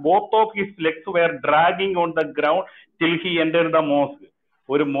and both of his legs were dragging on the ground till he entered the mosque.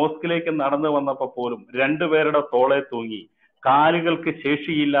 ഒരു മോസ്കിലേക്ക് നടന്നു വന്നപ്പോ പോലും 2 പേരുടെ തോളെ തൂങ്ങി കാലുകൾക്ക്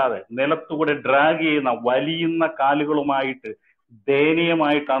ശേഷിയില്ലാതെ നിലത്തുകൂടെ ഡ്രാഗ് ചെയ്യുന്ന വലിയുന്ന കാലുകളുമായിട്ട്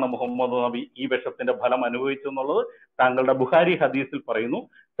ദയനീയമായിട്ടാണ് മുഹമ്മദ് നബി ഈ വിഷത്തിന്റെ ഫലം അനുഭവിച്ചെന്നുള്ളത് താങ്കളുടെ ബുഖാരി ഹദീസിൽ പറയുന്നു.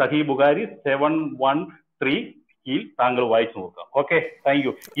 സഹീ ബുഖാരി 713 താങ്കൾ വായിച്ചു നോക്കാം. Okay, thank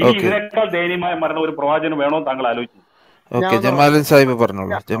you. ഇനി ഇതിനേക്കാൾ ദയനീയമായ മരണം ഒരു പ്രവാചകന് വേണോ താങ്കൾ ആലോചിച്ചു? ഓക്കെ, ജമാലുദ്ദീൻ സാഹിബ്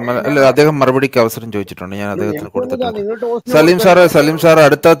പറഞ്ഞോളൂ. അദ്ദേഹം മറുപടിക്ക് അവസരം ചോദിച്ചിട്ടുണ്ട്, ഞാൻ അദ്ദേഹത്തിന് കൊടുത്തിട്ടുണ്ട്. സലീം സാർ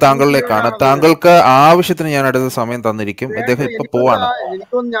അടുത്ത താങ്കളിലേക്കാണ്. താങ്കൾക്ക് ആവശ്യത്തിന് ഞാൻ അടുത്ത സമയം തന്നിരിക്കും. അദ്ദേഹം ഇപ്പൊ പോവാണ്.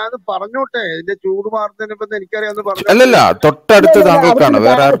 അല്ലല്ല, തൊട്ടടുത്ത് താങ്കൾക്കാണ്,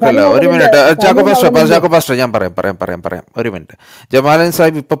 വേറെ ആർക്കല്ല. ഒരു മിനിറ്റ് ചാക്കോ പാസ്റ്റർ ഞാൻ പറയാം. ഒരു മിനിറ്റ്. ജമാലുദ്ദീൻ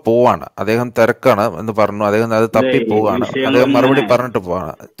സാഹിബ് ഇപ്പൊ പോവാണ്, അദ്ദേഹം തിരക്കാണ് എന്ന് പറഞ്ഞു. അദ്ദേഹം അത് തപ്പി പോവാണ്, അദ്ദേഹം മറുപടി പറഞ്ഞിട്ട്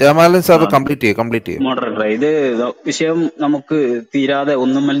പോവാണ്. ജമാലുദ്ദീൻ സാഹിബ് കംപ്ലീറ്റ് ചെയ്യും. വിഷയം നമുക്ക് തീരാതെ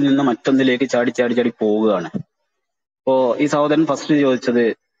ഒന്നുമിൽ നിന്ന് മറ്റൊന്നിലേക്ക് ചാടി പോവുകയാണ്. ഇപ്പോ ഈ സഹോദരൻ ഫസ്റ്റ് ചോദിച്ചത്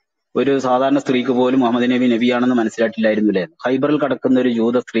ഒരു സാധാരണ സ്ത്രീക്ക് പോലും മുഹമ്മദ് നബി നബിയാണെന്ന് മനസ്സിലായിട്ടില്ലായിരുന്നില്ലേ? ഹൈബറിൽ കിടക്കുന്ന ഒരു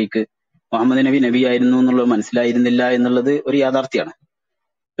ജൂത സ്ത്രീക്ക് മുഹമ്മദ് നബി നബിയായിരുന്നു എന്നുള്ളത് മനസ്സിലായിരുന്നില്ല എന്നുള്ളത് ഒരു യാഥാർത്ഥ്യമാണ്.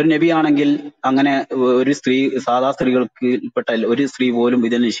 ഒരു നബിയാണെങ്കിൽ അങ്ങനെ ഒരു സ്ത്രീ സാധാ സ്ത്രീകൾക്ക് പെട്ട ഒരു സ്ത്രീ പോലും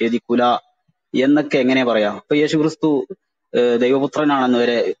ഇതിനെ നിഷേധിക്കൂല എന്നൊക്കെ എങ്ങനെ പറയാം? ഇപ്പൊ യേശുക്രിസ്തു ദൈവപുത്രനാണെന്ന്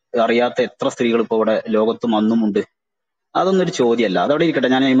വരെ അറിയാത്ത എത്ര സ്ത്രീകൾ ഇപ്പൊ ഇവിടെ ലോകത്തും അന്നുമുണ്ട്. അതൊന്നും ഒരു ചോദ്യമല്ല. അതവിടെ ഇരിക്കട്ടെ,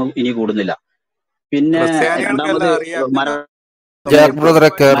 ഞാൻ ഇനി കൂടുന്നില്ല. പിന്നെ രണ്ടാമത്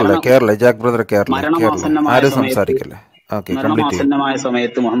മരണമാസന്നമായ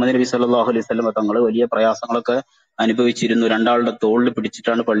സമയത്ത് മുഹമ്മദ് നബി സല്ലല്ലാഹു അലൈഹി വസല്ലം തങ്ങൾ വലിയ പ്രയാസങ്ങളൊക്കെ അനുഭവിച്ചിരുന്നു. 2 ആളുടെ തോളിൽ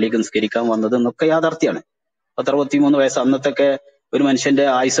പിടിച്ചിട്ടാണ് പള്ളിക്ക് നിസ്കരിക്കാൻ വന്നത് എന്നൊക്കെ യാഥാർത്ഥ്യമാണ്. 63 വയസ്സ് അന്നത്തൊക്കെ ഒരു മനുഷ്യന്റെ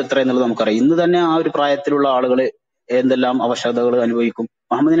ആയുസ് എത്ര എന്നുള്ളത് നമുക്കറിയാം. ഇന്ന് തന്നെ ആ ഒരു പ്രായത്തിലുള്ള ആളുകൾ എന്തെല്ലാം അവശതകൾ അനുഭവിക്കും.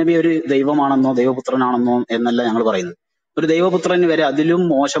 മുഹമ്മദ് നബി ഒരു ദൈവമാണെന്നോ ദൈവപുത്രനാണെന്നോ എന്നല്ല ഞങ്ങൾ പറയുന്നത്. ഒരു ദൈവപുത്രന് വരെ അതിലും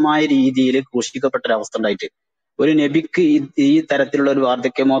മോശമായ രീതിയിൽ ക്രൂശിക്കപ്പെട്ട ഒരവസ്ഥ ഉണ്ടായിട്ട് ഒരു നബിക്ക് ഈ തരത്തിലുള്ള ഒരു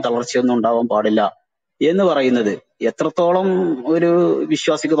വാർദ്ധക്യമോ തളർച്ചയൊന്നും ഉണ്ടാവാൻ പാടില്ല എന്ന് പറയുന്നത് എത്രത്തോളം ഒരു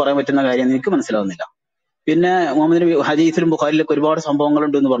വിശ്വാസിക്ക് പറയാൻ പറ്റുന്ന കാര്യം എനിക്ക് മനസ്സിലാവുന്നില്ല. പിന്നെ മുഹമ്മദ് നബി ഹദീസിലും ബുഖാരിയിലൊക്കെ ഒരുപാട്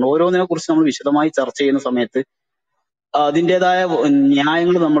സംഭവങ്ങളുണ്ട് എന്ന് പറഞ്ഞു. ഓരോന്നിനെ കുറിച്ച് നമ്മൾ വിശദമായി ചർച്ച ചെയ്യുന്ന സമയത്ത് അതിൻ്റെതായ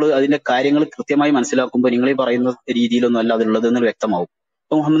ന്യായങ്ങൾ, നമ്മൾ അതിന്റെ കാര്യങ്ങൾ കൃത്യമായി മനസ്സിലാക്കുമ്പോൾ നിങ്ങൾ ഈ പറയുന്ന രീതിയിലൊന്നും അല്ല അതിലുള്ളത് എന്ന് വ്യക്തമാവും.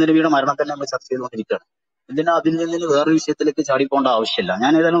 ഇപ്പൊ മുഹമ്മദ് നബിയുടെ മരണം തന്നെ നമ്മൾ ചർച്ച ചെയ്തുകൊണ്ടിരിക്കുകയാണ്. ഇതിന് അതിൽ നിന്ന് വേറൊരു വിഷയത്തിലേക്ക് ചാടിപ്പോകേണ്ട ആവശ്യമില്ല.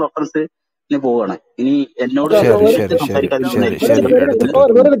 ഞാൻ ഏതായാലും റെഫറൻസ് പോവാണ്. ഇനി എന്നോട് സംസാരിക്കാൻ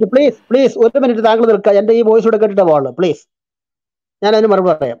പ്ലീസ് ഒരു മിനിറ്റ് താങ്കൾ നിൽക്കുക. എന്റെ ഈ വോയിസ് കൂടെ കേട്ടിട്ട് പോകാനുള്ളൂ. പ്ലീസ്, ഞാൻ അതിന് മറുപടി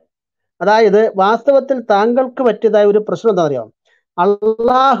പറയാം. അതായത് വാസ്തവത്തിൽ താങ്കൾക്ക് പറ്റിയതായ ഒരു പ്രശ്നം എന്താ അറിയാം,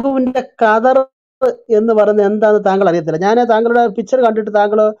 അള്ളാഹുവിന്റെ ഖദർ എന്ന് പറയുന്നത് എന്താണെന്ന് താങ്കൾ അറിയത്തില്ല. ഞാൻ താങ്കളുടെ പിക്ചർ കണ്ടിട്ട്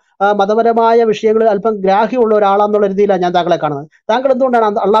താങ്കൾ മതപരമായ വിഷയങ്ങളിൽ അല്പം ഗ്രാഹ്യമുള്ള ഒരാളാന്നുള്ള രീതിയിലാണ് ഞാൻ താങ്കളെ കാണുന്നത്. താങ്കൾ എന്തുകൊണ്ടാണ്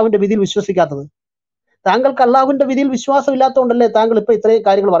അള്ളാഹുവിന്റെ വിധിയിൽ വിശ്വസിക്കാത്തത്? താങ്കൾക്ക് അള്ളാഹുവിന്റെ വിധിയിൽ വിശ്വാസം ഇല്ലാത്തതുകൊണ്ടല്ലേ താങ്കൾ ഇപ്പൊ ഇത്രയും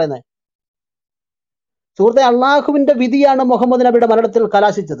കാര്യങ്ങൾ പറയുന്നത്? സുഹൃത്തെ, അള്ളാഹുവിന്റെ വിധിയാണ് മുഹമ്മദ് നബിയുടെ മരണത്തിൽ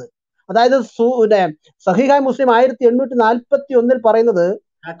കലാശിച്ചത്. അതായത് സഹീഹായ് മുസ്ലിം 1841 പറയുന്നത്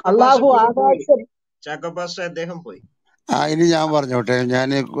അള്ളാഹു ആകാശം അദ്ദേഹം പോയി. ഇനി ഞാൻ പറഞ്ഞോട്ടെ, ഞാൻ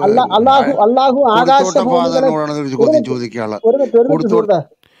അള്ളാഹു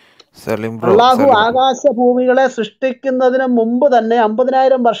ആകാശഭൂമികളെ സൃഷ്ടിക്കുന്നതിന് മുമ്പ് തന്നെ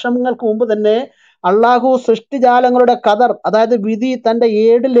 50,000 വർഷങ്ങൾക്ക് മുമ്പ് തന്നെ അള്ളാഹു സൃഷ്ടിജാലങ്ങളുടെ ഖദർ, അതായത് വിധി തന്റെ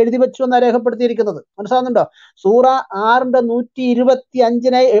ഏടിൽ എഴുതി വെച്ചു എന്നാണ് രേഖപ്പെടുത്തിയിരിക്കുന്നത്. മനസ്സിലാവുന്നുണ്ടോ? സൂറ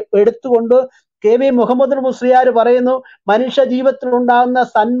 6:125 എടുത്തുകൊണ്ട് KV മുഹമ്മദ് മുസ്ലിയാർ പറയുന്നു, മനുഷ്യ ജീവിതത്തിൽ ഉണ്ടാകുന്ന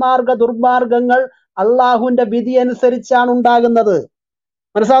സന്മാർഗ ദുർമാർഗങ്ങൾ അള്ളാഹുവിന്റെ വിധി അനുസരിച്ചാണ് ഉണ്ടാകുന്നത്.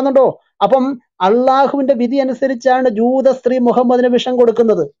 മനസ്സിലാവുന്നുണ്ടോ? അപ്പം അള്ളാഹുവിന്റെ വിധി അനുസരിച്ചാണ് ജൂത സ്ത്രീ മുഹമ്മദിന് വിഷം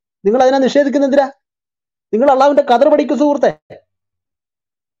കൊടുക്കുന്നത്. നിങ്ങൾ അതിനെ നിഷേധിക്കുന്നെന്തിനാ? നിങ്ങൾ അള്ളാഹുവിന്റെ ഖദർ പഠിക്കും സുഹൃത്തെ.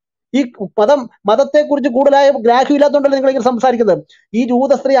 ഈ മതത്തെ കുറിച്ച് കൂടുതലായ ഗ്രാഹ്യമില്ലാത്തതുകൊണ്ടല്ലേ നിങ്ങൾ ഇങ്ങനെ സംസാരിക്കുന്നത്. ഈ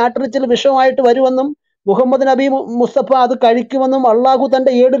ജൂത സ്ത്രീ ആട്ടിറിച്ചിൽ വിഷമായിട്ട് വരുമെന്നും മുഹമ്മദ് നബി മുസ്തഫ അത് കഴിക്കുമെന്നും അള്ളാഹു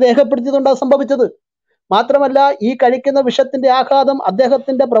തന്റെ ഏട് രേഖപ്പെടുത്തിയതുകൊണ്ടാണ് സംഭവിച്ചത്. മാത്രമല്ല, ഈ കഴിക്കുന്ന വിഷത്തിന്റെ ആഘാതം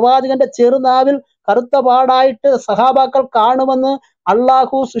അദ്ദേഹത്തിന്റെ പ്രവാചകന്റെ ചെറുനാവിൽ കറുത്ത പാടായിട്ട് സഹാബാക്കൾ കാണുമെന്ന്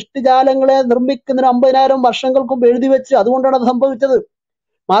അള്ളാഹു സൃഷ്ടിജാലങ്ങളെ നിർമ്മിക്കുന്നതിന് 50,000 വർഷങ്ങൾക്ക് മുമ്പ് എഴുതി വെച്ച്, അതുകൊണ്ടാണ് അത് സംഭവിച്ചത്.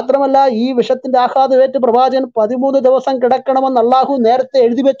 മാത്രമല്ല, ഈ വിഷത്തിന്റെ ആഘാതമേറ്റ് പ്രവാചകൻ 13 ദിവസം കിടക്കണമെന്ന് അള്ളാഹു നേരത്തെ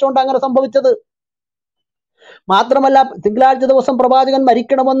എഴുതി വെച്ചോണ്ട് അങ്ങനെ സംഭവിച്ചത്. മാത്രമല്ല, തിങ്കളാഴ്ച ദിവസം പ്രവാചകൻ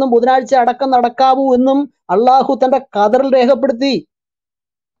മരിക്കണമെന്നും ബുധനാഴ്ച അടക്കം നടക്കാവൂ എന്നും അള്ളാഹു തന്റെ ഖദറിൽ രേഖപ്പെടുത്തി.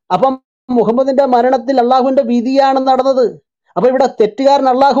 അപ്പം മുഹമ്മദിന്റെ മരണത്തിൽ അള്ളാഹുവിന്റെ വിധിയാണ് നടന്നത്. അപ്പൊ ഇവിടെ തെറ്റുകാരൻ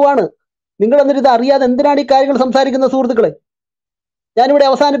അള്ളാഹുവാണ്. നിങ്ങൾ എന്നിട്ട് ഇത് അറിയാതെ എന്തിനാണ് ഈ കാര്യങ്ങൾ സംസാരിക്കുന്ന സുഹൃത്തുക്കളെ? ഞാനിവിടെ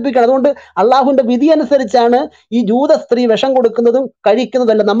അവസാനിപ്പിക്കണം. അതുകൊണ്ട് അള്ളാഹുവിന്റെ വിധി അനുസരിച്ചാണ് ഈ ജൂത സ്ത്രീ വിഷം കൊടുക്കുന്നതും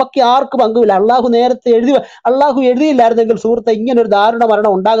കഴിക്കുന്നതല്ല. നമുക്ക് ആർക്ക് പങ്കുമില്ല. അള്ളാഹു നേരത്തെ അള്ളാഹു എഴുതിയില്ലായിരുന്നെങ്കിൽ സുഹൃത്തെ ഇങ്ങനെ ഒരു ദാരുണ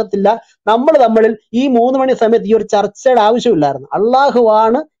മരണം ഉണ്ടാകത്തില്ല. തമ്മിൽ ഈ 3 മണി സമയത്ത് ഈ ഒരു ചർച്ചയുടെ ആവശ്യമില്ലായിരുന്നു.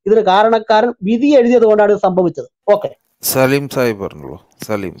 അള്ളാഹുവാണ് ഇതിന് കാരണക്കാരൻ. വിധി എഴുതിയത് കൊണ്ടാണ് ഇത് സംഭവിച്ചത്. ഓക്കെ, സലീം സാഹിബ് പറഞ്ഞോളൂ.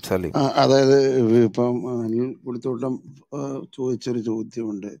 സലീം. അതായത് ഇപ്പം അനിൽ കൊടുത്തോട്ടം ചോദിച്ചൊരു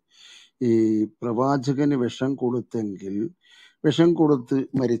ചോദ്യമുണ്ട്. ഈ പ്രവാചകന് വിഷം കൊടുത്തെങ്കിൽ, വിഷം കൊടുത്ത്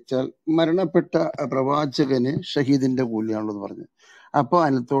മരിച്ചാൽ മരണപ്പെട്ട പ്രവാചകന് ഷഹീദിന്റെ കൂലിയാണല്ലോ എന്ന് പറഞ്ഞു. അപ്പൊ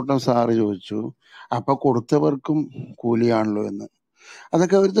അനിൽത്തോട്ടം സാറ് ചോദിച്ചു, അപ്പൊ കൊടുത്തവർക്കും കൂലിയാണല്ലോ എന്ന്.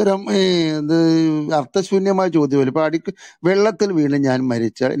 അതൊക്കെ ഒരു തരം ഇത് അർത്ഥശൂന്യമായ ചോദ്യമല്ല. ഇപ്പൊ വെള്ളത്തിൽ വീണ് ഞാൻ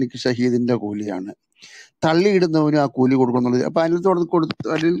മരിച്ചാൽ എനിക്ക് ഷഹീദിന്റെ കൂലിയാണ്, തള്ളിയിടുന്നവന് ആ കൂലി കൊടുക്കുന്നുള്ളത്. അപ്പൊ അനിൽ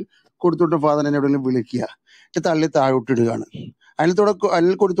കൊടുത്തോട്ട ഫാദർ എന്നെ എവിടെയെങ്കിലും വിളിക്കുക, തള്ളി താഴോട്ടിടുകയാണ്.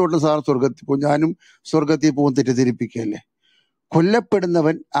 അനിൽ കൊടുത്തോട്ട സാർ സ്വർഗത്തിൽ പോകും, ഞാനും സ്വർഗത്തിൽ പോകും, തെറ്റിദ്ധരിപ്പിക്കുകയല്ലേ?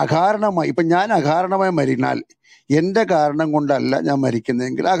 കൊല്ലപ്പെടുന്നവൻ അകാരണമായി, ഇപ്പൊ ഞാൻ അകാരണമായി മരിച്ചാൽ, എന്റെ കാരണം കൊണ്ടല്ല ഞാൻ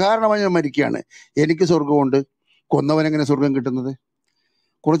മരിക്കുന്നതെങ്കിൽ അകാരണമായി ഞാൻ മരിക്കുകയാണ്, എനിക്ക് സ്വർഗമുണ്ട്. കൊന്നവൻ എങ്ങനെ സ്വർഗം കിട്ടുന്നത്?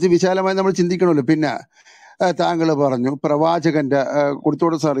 കുറച്ച് വിശാലമായി നമ്മൾ ചിന്തിക്കണമല്ലോ. പിന്നെ താങ്കൾ പറഞ്ഞു പ്രവാചകന്റെ,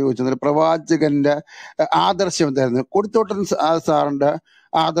 കൊടുത്തോട്ടൻ സാർ ചോദിച്ചത് പ്രവാചകന്റെ ആദർശം എന്തായിരുന്നു? കൊടുത്തോട്ടൻ സാറിന്റെ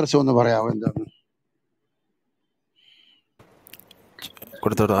ആദർശം ഒന്ന് പറയാമോ? എന്താണ്?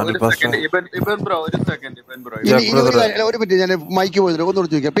 ഒരു മിനിറ്റ്, ഞാൻ മൈക്ക് പോയതില്ല, ഒന്നുകൂടെ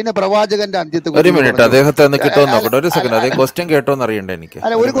ചോദിക്കാം. പിന്നെ പ്രവാചകന്റെ അന്ത്യത്തെ അദ്ദേഹത്തെ ഒന്ന് കിട്ടുമെന്ന് നോക്കട്ടെ. ഒരു സെക്കൻഡ്, അതേ ക്വസ്റ്റ്യൻ കേട്ടോന്ന് അറിയണ്ടേ എനിക്ക്?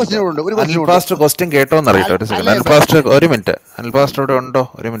 ഒരു ക്വസ്റ്റ്യൻ ഉണ്ട്. അനിൽ പാസ്റ്റർ ക്വസ്റ്റ്യൻ കേട്ടോന്ന് അറിയട്ടെ. ഒരു സെക്കൻഡ്, അനിൽ പാസ്റ്റർ ഒരു മിനിറ്റ്. അനിൽ പാസ്റ്റർ ഇവിടെ ഉണ്ടോ?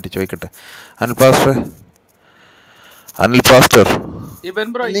 ഒരു മിനിറ്റ് ചോദിക്കട്ടെ. അനിൽ പാസ്റ്റർ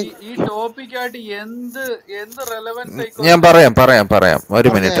ഞാൻ പറയാം. ഒരു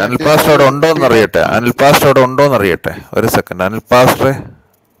മിനിറ്റ്, അനിൽ പാസ്റ്റർ അവിടെ ഉണ്ടോന്ന് അറിയട്ടെ. ഒരു സെക്കൻഡ്, അനിൽ പാസ്റ്റർ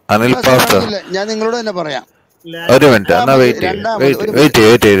ഞാൻ നിങ്ങളോട് തന്നെ പറയാം. ഒരു മിനിറ്റ്, എന്നാ വെയിറ്റ്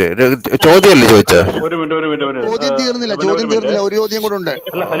ചെയ്ത് ചോദ്യമല്ലേ ചോദിച്ചത്? ചോദ്യം തീർന്നില്ല. ഒരു ചോദ്യം കൂടെ ഉണ്ട്.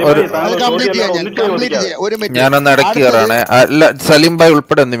 ഞാനൊന്ന് ഇടയ്ക്ക് കയറാണ്. അല്ല, സലീം ഭായ്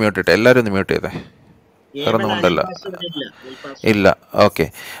ഉൾപ്പെടെ ഒന്ന് മ്യൂട്ട് ചെയ്തേ. എല്ലാരും ഒന്ന് മ്യൂട്ട് ചെയ്തേ. വേറൊന്നും ഏമൻ അനിൽ കൊണ്ടല്ല. പാസ്റ്റർ ഇവിടെ ഇല്ല. അനിൽ പാസ്റ്റർ ഇല്ല. ഓക്കെ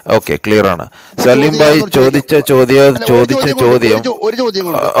ഓക്കെ, ക്ലിയർ ആണ്. സലീം ചോദ്യം ഭായ് ഞാനൊന്ന് ചോദിക്കാം. ചോദിച്ച ചോദ്യം ഒരു ചോദ്യം കൊണ്ട് ഒരു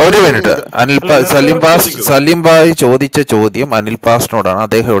ചോദ്യം മിനിറ്റ്. കൊണ്ട് സലീം ഭായ് ചോദിച്ച ചോദ്യം അനിൽ പാസ്റ്ററിനോടാണ്.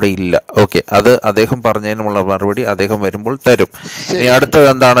 അദ്ദേഹം ഇവിടെ ഇല്ല. ഓക്കെ, അത് അദ്ദേഹം പറഞ്ഞതിനുള്ള മറുപടി അദ്ദേഹം വരുമ്പോൾ തരും. ഇനി ശരി. അടുത്തത്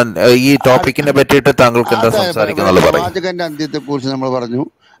എന്താണ്? ഈ ടോപ്പിക്കിനെ പറ്റിയിട്ട് താങ്കൾക്ക് എന്താ സംസാരിക്കുന്നുള്ള പറയും. പ്രവാചകന്റെ അന്ത്യത്തെ കുറിച്ച് നമ്മൾ പറഞ്ഞു.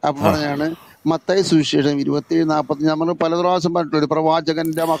 അപ്പൊ പറഞ്ഞാണ് മത്തായി സുവിശേഷം 27:45. നമ്മൾ പല പ്രാവശ്യം പറഞ്ഞിട്ടുള്ള ഒരു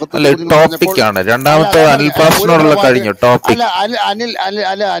പ്രവാചകന്റെ മഹത്വത്തെ അല്ലെ, കുറിച്ച് പറഞ്ഞപ്പോൾ ടോപ്പിക്കാണ്. രണ്ടാമത്തെ അനിൽ ഒരു പാസ്റ്ററിനോടുള്ള കഴിഞ്ഞു ടോപ്പിക്.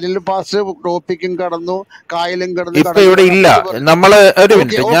 അനിൽ പാസ്റ്റർ ടോപ്പിക്കും കടന്നു, കായലും കടന്നു. ഇപ്പൊ ഇവിടെ ഇല്ല. നമ്മള് ഒരു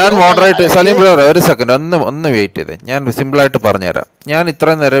മിനിറ്റ്, ഞാൻ മോഡറേറ്റ് സലീം ബ്രദർ ഒരു സെക്കൻഡ് ഒന്ന് വെയിറ്റ് ചെയ്തേ. ഞാൻ സിമ്പിൾ ആയിട്ട് പറഞ്ഞുതരാം. ഞാൻ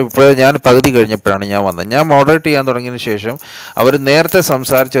ഇത്രയും നേരം ഇപ്പോൾ ഞാൻ പകുതി കഴിഞ്ഞപ്പോഴാണ് ഞാൻ വന്നത്. ഞാൻ മോഡറേറ്റ് ചെയ്യാൻ തുടങ്ങിയതിന് ശേഷം അവർ നേരത്തെ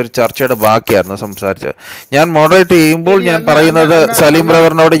സംസാരിച്ച ഒരു ചർച്ചയുടെ ബാക്കിയായിരുന്നു സംസാരിച്ചത്. ഞാൻ മോഡറേറ്റ് ചെയ്യുമ്പോൾ ഞാൻ പറയുന്നത് സലീം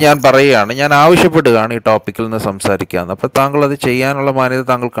ബ്രദറിനോട് ഞാൻ പറയുകയാണ്, ഞാൻ ആവശ്യപ്പെടുകയാണ് ഈ ടോപ്പിക്കിൽ നിന്ന് സംസാരിക്കാന്ന്. അപ്പൊ താങ്കൾ അത് ചെയ്യാനുള്ള മാന്യത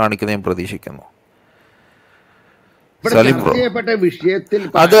താങ്കൾ കാണിക്കുന്നത് ഞാൻ പ്രതീക്ഷിക്കുന്നു. സലീം ബ്രോ,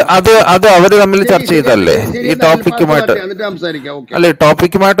 അത് അവര് തമ്മിൽ ചർച്ച ചെയ്തല്ലേ ഈ ടോപ്പിക്കുമായിട്ട്? അല്ലെ,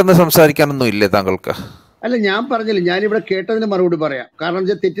 ടോപ്പിക്കുമായിട്ടൊന്ന് സംസാരിക്കാനൊന്നും ഇല്ലേ താങ്കൾക്ക്? അല്ല, ഞാൻ പറഞ്ഞില്ല, ഞാനിവിടെ കേട്ടതിന് മറുപടി പറയാം. കാരണം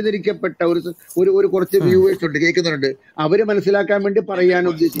തെറ്റിദ്ധരിക്കപ്പെട്ട ഒരു കുറച്ച് വ്യൂവേഴ്സ് ഉണ്ട്, കേൾക്കുന്നുണ്ട്. അവര് മനസ്സിലാക്കാൻ വേണ്ടി പറയാൻ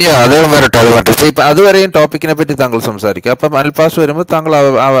ഉദ്ദേശിച്ചു. അതുവരെയും ടോപ്പിക്കിനെ പറ്റി താങ്കൾ സംസാരിക്കുക. അപ്പം അൽപാസ് വരുമ്പോൾ താങ്കൾ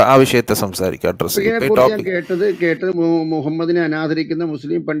ആ വിഷയത്തെ സംസാരിക്കുക. അഡ്രസ് ഞാൻ കേട്ടത് മുഹമ്മദിനെ അനാദരിക്കുന്ന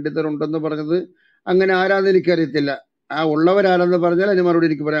മുസ്ലിം പണ്ഡിതർ ഉണ്ടെന്ന് പറഞ്ഞത് അങ്ങനെ ആരാന്ന് എനിക്കറിയത്തില്ല. ആ ഉള്ളവരാരെന്ന് പറഞ്ഞാൽ അതിന് മറുപടി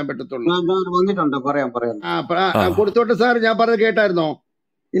എനിക്ക് പറയാൻ പറ്റത്തുള്ളൂ. കൊടുത്തോട്ടെ സാർ, ഞാൻ പറഞ്ഞത് കേട്ടായിരുന്നോ?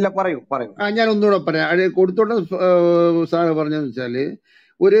 ഇല്ല, പറയൂ. ഞാൻ ഒന്നുകൂടെ പറയാം. കൊടുത്തോട്ടെ സാറ് പറഞ്ഞതെന്ന് വെച്ചാല്,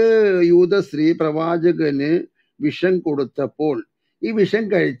 ഒരു യൂത സ്ത്രീ പ്രവാചകന് വിഷം കൊടുത്തപ്പോൾ ഈ വിഷം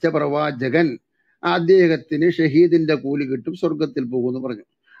കഴിച്ച പ്രവാചകൻ അദ്ദേഹത്തിന് ഷഹീദിന്റെ കൂലി കിട്ടും, സ്വർഗത്തിൽ പോകുമെന്ന് പറഞ്ഞു.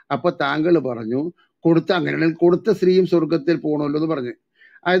 അപ്പൊ താങ്കൾ പറഞ്ഞു അങ്ങനെയാണെങ്കിൽ കൊടുത്ത സ്ത്രീയും സ്വർഗത്തിൽ പോകണമല്ലോ എന്ന് പറഞ്ഞു.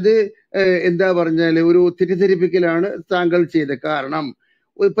 അത് എന്താ പറഞ്ഞാല് ഒരു തെറ്റിദ്ധരിപ്പിക്കലാണ് താങ്കൾ ചെയ്തത്. കാരണം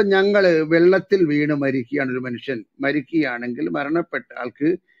ഇപ്പൊ ഞങ്ങള് വെള്ളത്തിൽ വീണ് മരിക്കുകയാണ്, ഒരു മനുഷ്യൻ മരിക്കുകയാണെങ്കിൽ മരണപ്പെട്ട ആൾക്ക്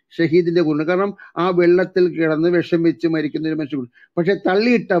ഷഹീദിന്റെ കൂലി. കാരണം ആ വെള്ളത്തിൽ കിടന്ന് വിഷമിച്ച് മരിക്കുന്ന ഒരു മനുഷ്യൻ. പക്ഷെ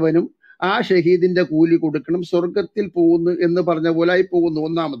തള്ളിയിട്ടവനും ആ ഷഹീദിന്റെ കൂലി കൊടുക്കണം, സ്വർഗത്തിൽ പോകുന്നു എന്ന് പറഞ്ഞ പോലെ ആയി പോകുന്നു.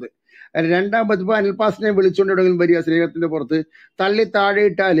 ഒന്നാമത്. രണ്ടാമത്, ഇപ്പൊ അനിൽപാസിനെ വിളിച്ചുകൊണ്ട് എവിടെയെങ്കിലും വരിക സ്നേഹത്തിന്റെ പുറത്ത് തള്ളി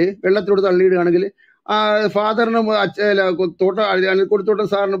താഴെയിട്ടാല്, വെള്ളത്തിലൂടെ തള്ളിയിടുകയാണെങ്കിൽ ആ ഫാദറിന് കൊടുത്തോട്ടം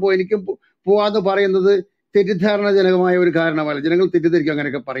സാറിന് എനിക്കും പോവാന്ന് പറയുന്നത് തെറ്റിദ്ധാരണജനകമായ ഒരു കാരണമല്ല. ജനങ്ങൾ തെറ്റിദ്ധരിക്കും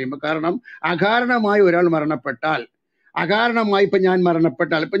അങ്ങനെയൊക്കെ പറയുമ്പോൾ. കാരണം അകാരണമായി ഒരാൾ മരണപ്പെട്ടാൽ, അകാരണമായി ഇപ്പൊ ഞാൻ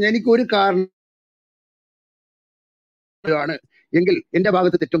മരണപ്പെട്ടാൽ, ഇപ്പൊ എനിക്കൊരു കാരണമാണ് എങ്കിൽ എന്റെ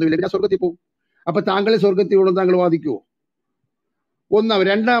ഭാഗത്ത് തെറ്റൊന്നുമില്ല, ഞാൻ സ്വർഗത്തിൽ പോകും. അപ്പൊ താങ്കൾ സ്വർഗത്തിൽ പോകണം താങ്കൾ വാദിക്കുവോ?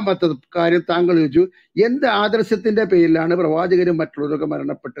 രണ്ടാമത്തെ കാര്യം, താങ്കൾ ചോദിച്ചു എന്ത് ആദർശത്തിന്റെ പേരിലാണ് പ്രവാചകരും മറ്റുള്ളവരൊക്കെ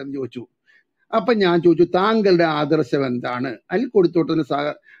മരണപ്പെട്ടതെന്ന് ചോദിച്ചു. അപ്പൊ ഞാൻ ചോദിച്ചു താങ്കളുടെ ആദർശം എന്താണ്? അതിൽ കൊടുത്തോട്ടത്തിന്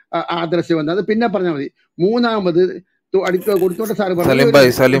ആദർശം എന്താണ്? അത് പിന്നെ പറഞ്ഞാൽ മതി. മൂന്നാമത് കൊടുത്തോട്ടെ സാറ് പറഞ്ഞു,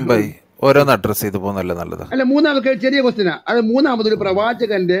 ഓരോന്ന് അഡ്രസ് ചെയ്ത് പോകുന്നല്ലേ നല്ലത്. അല്ല, മൂന്നാമത് ചെറിയ ക്വസ്റ്റ്യനാ. അത് മൂന്നാമതൊരു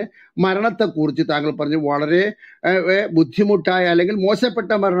പ്രവാചകന്റെ മരണത്തെ കുറിച്ച് താങ്കൾ പറഞ്ഞു വളരെ ബുദ്ധിമുട്ടായ അല്ലെങ്കിൽ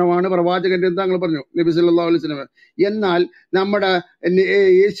മോശപ്പെട്ട മരണമാണ് പ്രവാചകന്റെ എന്ന് താങ്കൾ പറഞ്ഞു, നബി സല്ലല്ലാഹു അലൈഹി വസല്ലം. എന്നാൽ നമ്മുടെ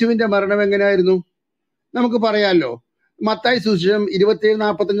യേശുവിന്റെ മരണം എങ്ങനെയായിരുന്നു നമുക്ക് പറയാമല്ലോ. മത്തായി സുവിശേഷം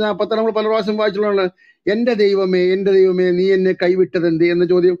 27:45 നമ്മൾ പല പ്രാവശ്യം വായിച്ചുള്ളതാണ്. എന്റെ ദൈവമേ നീ എന്നെ കൈവിട്ടതെന്ത് എന്ന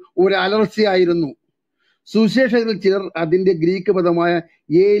ചോദ്യം ഒരു അലർച്ചയായിരുന്നു. സുവിശേഷകരിൽ ചിലർ അതിന്റെ ഗ്രീക്ക് പദമായ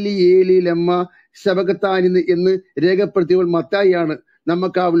ഏലി ഏലി ലമ്മ ശബകത്താനി എന്ന് രേഖപ്പെടുത്തിയപ്പോൾ മത്തായിയാണ്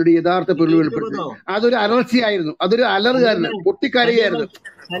നമുക്ക് അവളുടെ യഥാർത്ഥ പൊരുൾ വെളിപ്പെടുത്തി. അതൊരു അലർച്ചയായിരുന്നു, അതൊരു അലറുകാരന്, പൊട്ടിക്കരയായിരുന്നു.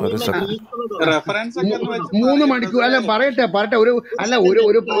 3 മണിക്കൂർ അല്ല പറയട്ടെ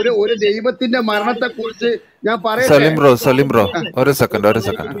ഒരു ദൈവത്തിന്റെ മരണത്തെ കുറിച്ച് ഞാൻ പറയട്ടെ. സലീം ബ്രോ ഒരു സെക്കൻഡ്.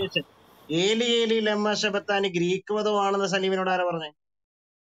 ഏലി ഏലി ലമ്മ ശബത്താനി ഗ്രീക്ക് പദമാണെന്ന് സലീമിനോട് ആരാ പറഞ്ഞേ?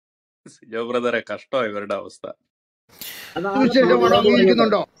 സിജോ ബ്രദറെ, കഷ്ടമാണ് ഇവരുടെ അവസ്ഥ. സുവിശേഷമാണോ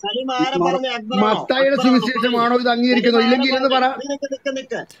അംഗീകരിക്കുന്നുണ്ടോ? മത്തായിയുടെ സുവിശേഷമാണോ ഇത് അംഗീകരിക്കുന്നോ? ഇല്ലെങ്കിൽ എന്ന് പറ.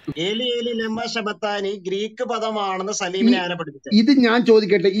 ഏലി ഏലി ലമ്മ ശബത്താനി ഗ്രീക്ക് പദമാണെന്ന് സലീമിനെ ആരാ പഠിപ്പിച്ചത്? ഇത് ഞാൻ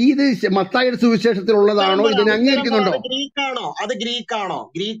ചോദിക്കട്ടെ, ഇത് മത്തായിയുടെ സുവിശേഷത്തിലുള്ളതാണോ? ഇതിനെ അംഗീകരിക്കുന്നുണ്ടോ? ഗ്രീക്കാണോ? അത് ഗ്രീക്കാണോ?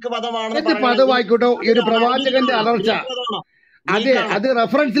 ഗ്രീക്ക് പദമാണെന്ന് പദമായിക്കോട്ടോ. ഈ ഒരു പ്രവാചകന്റെ അലർച്ച, അതെ, അത്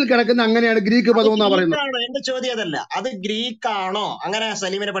റെഫറൻസിൽ കിടക്കുന്ന അങ്ങനെയാണ് ഗ്രീക്ക് പദം എന്നാ പറയുന്നത്. എന്റെ ചോദ്യം അതല്ല, അത് ഗ്രീക്കാണോ? അങ്ങനെ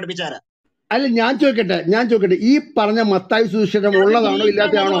സലീമിനെ പഠിപ്പിച്ചാരാ? അല്ല, ഞാൻ ചോദിക്കട്ടെ ഈ പറഞ്ഞ മത്തായി സുവിശേഷം ഉള്ളതാണോ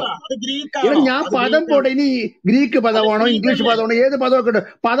ഇല്ലാത്തതാണോ? ഞാൻ പദം പോട്ടെ, ഇനി ഗ്രീക്ക് പദമാണോ ഇംഗ്ലീഷ് പദമാണോ ഏത് പദമൊക്കെ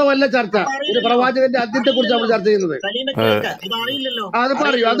പദമല്ല ചർച്ച. ഒരു പ്രവാചകന്റെ അദ്യത്തെ കുറിച്ച് നമ്മൾ ചർച്ച ചെയ്യുന്നത്. അത്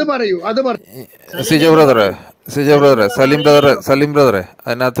പറയൂ. സിജോ ബ്രദറെ, സലീം ബ്രദറെ,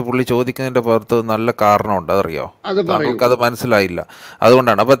 അതിനകത്ത് പുള്ളി ചോദിക്കുന്നതിന്റെ പുറത്ത് നല്ല കാരണമുണ്ട്, അതറിയോ? താങ്കൾക്ക് അത് മനസ്സിലായില്ല,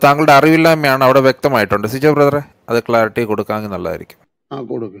 അതുകൊണ്ടാണ്. അപ്പൊ താങ്കളുടെ അറിവില്ലായ്മയാണ് അവിടെ വ്യക്തമായിട്ടുണ്ട്. സിജോ ബ്രദറെ, അത് ക്ലാരിറ്റി കൊടുക്കാമെങ്കിൽ നല്ലതായിരിക്കും.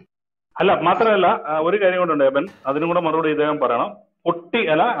 അല്ല മാത്രമല്ല ഒരു കാര്യം കൊണ്ടുണ്ട് എബൻ, അതിനും കൂടെ മറുപടി ഇദ്ദേഹം പറയണം.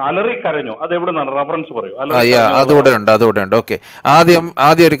 അലറി കരഞ്ഞു, അത് എവിടെ നിന്നാണ് റഫറൻസ് പറയൂ. അലറി കരഞ്ഞു അതുകൂടെ ഉണ്ട്. ഓക്കെ, ആദ്യം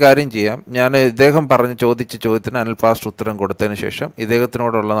ഒരു കാര്യം ചെയ്യാം. ഞാൻ ഇദ്ദേഹം ചോദിച്ച ചോദ്യത്തിന് അനിൽ പാസ്റ്റർ ഉത്തരം കൊടുത്തതിന് ശേഷം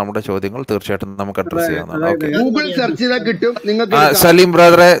ഇദ്ദേഹത്തിനോടുള്ള നമ്മുടെ ചോദ്യങ്ങൾ തീർച്ചയായിട്ടും നമുക്ക് അഡ്രസ് ചെയ്യാവുന്നതാണ്. ഓക്കെ, ഗൂഗിൾ സെർച്ച് ചെയ്താൽ കിട്ടും നിങ്ങൾക്ക്. സലീം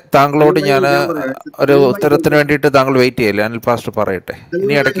ബ്രദറെ, താങ്കളോട് ഞാൻ ഒരു ഉത്തരത്തിന് വേണ്ടിയിട്ട് താങ്കൾ വെയിറ്റ് ചെയ്യില്ല. അനിൽ പാസ്റ്റർ പറയട്ടെ,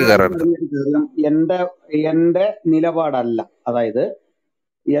 ഇനി ഇടയ്ക്ക് കയറരുത്. എന്റെ നിലപാടല്ല, അതായത്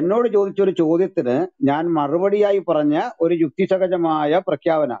എന്നോട് ചോദിച്ചൊരു ചോദ്യത്തിന് ഞാൻ മറുപടിയായി പറഞ്ഞ ഒരു യുക്തിസഹജമായ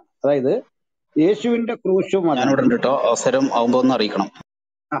പ്രഖ്യാപനമാണ്. അതായത് യേശുവിന്റെ ക്രൂശു മരണം, അവസരം ആവുമ്പോ ഒന്ന് അറിയിക്കണം.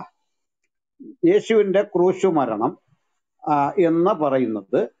 യേശുവിന്റെ ക്രൂശു മരണം എന്ന്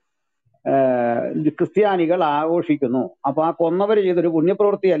പറയുന്നത് ക്രിസ്ത്യാനികൾ ആഘോഷിക്കുന്നു. അപ്പൊ ആ കൊന്നവര് ചെയ്തൊരു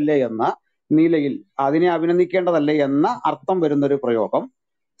പുണ്യപ്രവൃത്തിയല്ലേ എന്ന നിലയിൽ അതിനെ അഭിനന്ദിക്കേണ്ടതല്ലേ എന്ന അർത്ഥം വരുന്നൊരു പ്രയോഗം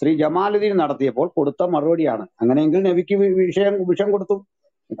ശ്രീ ജമാലുദ്ദീൻ നടത്തിയപ്പോൾ കൊടുത്ത മറുപടിയാണ്. അങ്ങനെയെങ്കിൽ നബിക്ക് വിഷം കൊടുത്തു.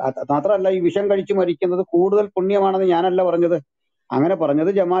 മാത്രമല്ല, ഈ വിഷം കഴിച്ചു മരിക്കുന്നത് കൂടുതൽ പുണ്യമാണെന്ന് ഞാനല്ല പറഞ്ഞത്, അങ്ങനെ പറഞ്ഞത്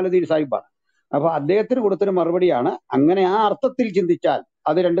ജമാലുദ്ദീൻ സാഹിബാണ്. അപ്പൊ അദ്ദേഹത്തിന് കൊടുത്തൊരു മറുപടിയാണ്. അങ്ങനെ ആ അർത്ഥത്തിൽ ചിന്തിച്ചാൽ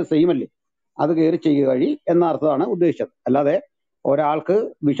അത് രണ്ട് സെയിം അല്ലേ, അത് കയറി ചെയ്യുക വഴി എന്ന അർത്ഥമാണ് ഉദ്ദേശിച്ചത്. അല്ലാതെ ഒരാൾക്ക്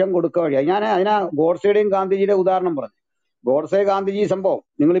വിഷം കൊടുക്കുക വഴി. ഞാൻ അതിനാ ഗോഡ്സെയുടെയും ഗാന്ധിജിയുടെ ഉദാഹരണം പറഞ്ഞു. ഗോഡ്സെ ഗാന്ധിജി സംഭവം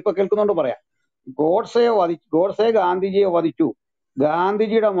നിങ്ങളിപ്പോ കേൾക്കുന്നുണ്ട് പറയാം. ഗോഡ്സെ ഗാന്ധിജിയെ വധിച്ചു.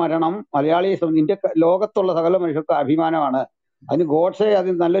 ഗാന്ധിജിയുടെ മരണം മലയാളിയെ സംബന്ധിച്ച് ഇന്ത്യ ലോകത്തുള്ള സകല മനുഷ്യർക്ക് അഭിമാനമാണ്. അതിന് ഗോഡ്സെ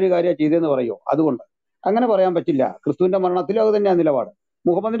അതിന് നല്ലൊരു കാര്യം ചെയ്തെന്ന് പറയുമോ? അതുകൊണ്ട് അങ്ങനെ പറയാൻ പറ്റില്ല. ക്രിസ്തുവിന്റെ മരണത്തിലും അത് തന്നെയാണ് നിലപാട്.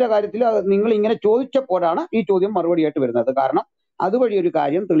 മുഹമ്മദിന്റെ കാര്യത്തിൽ നിങ്ങൾ ഇങ്ങനെ ചോദിച്ചപ്പോഴാണ് ഈ ചോദ്യം മറുപടിയായിട്ട് വരുന്നത്. കാരണം അതുവഴി ഒരു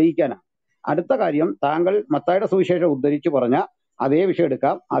കാര്യം തെളിയിക്കാനാണ്. അടുത്ത കാര്യം, താങ്കൾ മത്തായിയുടെ സുവിശേഷം ഉദ്ധരിച്ച് പറഞ്ഞ അതേ വിഷയം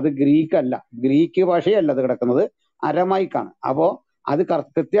എടുക്കാം. അത് ഗ്രീക്ക് അല്ല, ഗ്രീക്ക് ഭാഷയല്ല അത് കിടക്കുന്നത്, അരമായിക്കാണ്. അപ്പോ അത്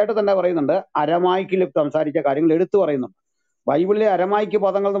കൃത്യമായിട്ട് തന്നെ പറയുന്നുണ്ട്. അരമായിക്കിൽ സംസാരിച്ച കാര്യങ്ങൾ എടുത്തു പറയുന്നുണ്ട്. ബൈബിളിലെ അരമായിക്ക്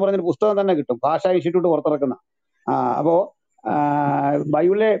പദങ്ങൾ എന്ന് പറഞ്ഞൊരു പുസ്തകം തന്നെ കിട്ടും, ഭാഷാ ഇൻസ്റ്റിറ്റ്യൂട്ട് പുറത്തിറക്കുന്ന. അപ്പോ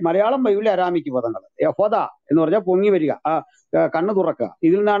മലയാളം ബൈബിളിലെ അരാമിക്ക് പദങ്ങൾ. യഫദ എന്ന് പറഞ്ഞാൽ പൊങ്ങി വരിക, കണ്ണു തുറക്കുക.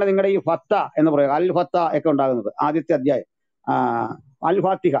 ഇതിൽ നിന്നാണ് നിങ്ങളുടെ ഈ ഫത്ത എന്ന് പറയുക, അൽ ഫത്ത ഒക്കെ ഉണ്ടാകുന്നത്. ആദ്യത്തെ അധ്യായം അൽ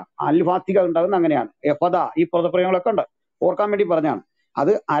ഫാത്തിഹ ഉണ്ടാകുന്നത് അങ്ങനെയാണ്. യഫദ ഈ പദപ്രയോഗങ്ങളൊക്കെ ഉണ്ട്, ഓർക്കാൻ വേണ്ടി പറഞ്ഞാണ്.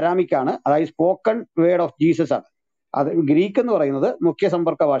 അത് അരാമിക്കാണ്, അതായത് സ്പോക്കൺ വേർഡ് ഓഫ് ജീസസ് ആണ്. അത് ഗ്രീക്ക് എന്ന് പറയുന്നത് മുഖ്യ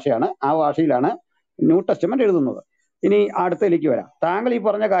സമ്പർക്ക ഭാഷയാണ്. ആ ഭാഷയിലാണ് ന്യൂ ടെസ്റ്റമെന്റ് എഴുതുന്നത്. ഇനി അടുത്തതിലേക്ക് വരാം. താങ്കൾ ഈ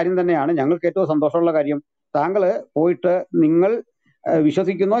പറഞ്ഞ കാര്യം തന്നെയാണ് ഞങ്ങൾക്ക് ഏറ്റവും സന്തോഷമുള്ള കാര്യം. താങ്കൾ പോയിട്ട് നിങ്ങൾ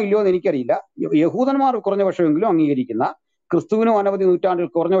വിശ്വസിക്കുന്നോ ഇല്ലയോ എന്ന് എനിക്കറിയില്ല, യഹൂദന്മാർ കുറഞ്ഞ വർഷമെങ്കിലും അംഗീകരിക്കുന്ന, ക്രിസ്തുവിനും അനവധി നൂറ്റാണ്ടിൽ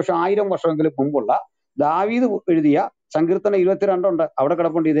കുറഞ്ഞ വർഷം 1000 വർഷമെങ്കിലും മുമ്പുള്ള ദാവീദ് എഴുതിയ സങ്കീർത്തനം 22 ഉണ്ട്. അവിടെ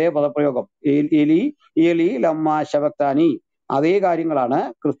കിടപ്പുണ്ട് ഇതേ പദപ്രയോഗം, എലി എലി ലമ്മ ശബക്താനി. അതേ കാര്യങ്ങളാണ്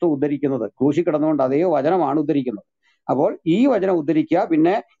ക്രിസ്തു ഉദ്ധരിക്കുന്നത്. ക്രൂശി കിടന്നുകൊണ്ട് അതേ വചനമാണ് ഉദ്ധരിക്കുന്നത്. അപ്പോൾ ഈ വചനം ഉദ്ധരിക്കുക,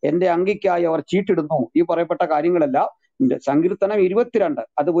 പിന്നെ എന്റെ അങ്കിക്കായി അവർ ചീട്ടിടുന്നു, ഈ പറയപ്പെട്ട കാര്യങ്ങളെല്ലാം സങ്കീർത്തനം 22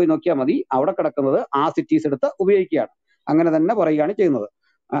 അത് പോയി നോക്കിയാൽ മതി. അവിടെ കിടക്കുന്നത് ആ സിറ്റീസ് എടുത്ത് ഉപയോഗിക്കുകയാണ്. അങ്ങനെ തന്നെ പറയുകയാണ് ചെയ്യുന്നത്.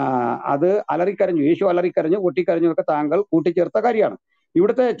 അത് അലറിക്കരഞ്ഞു, യേശു അലറിക്കരഞ്ഞു, പൊട്ടിക്കരഞ്ഞു ഒക്കെ താങ്കൾ കൂട്ടിച്ചേർത്ത കാര്യമാണ്.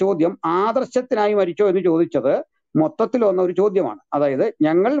 ഇവിടുത്തെ ചോദ്യം ആദർശത്തിനായി മരിച്ചോ എന്ന് ചോദിച്ചത് മൊത്തത്തിൽ വന്ന ഒരു ചോദ്യമാണ്. അതായത്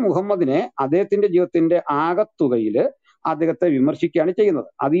ഞങ്ങൾ മുഹമ്മദിനെ അദ്ദേഹത്തിന്റെ ജീവിതത്തിന്റെ ആകത്തുകയില് അദ്ദേഹത്തെ വിമർശിക്കുകയാണ് ചെയ്യുന്നത്.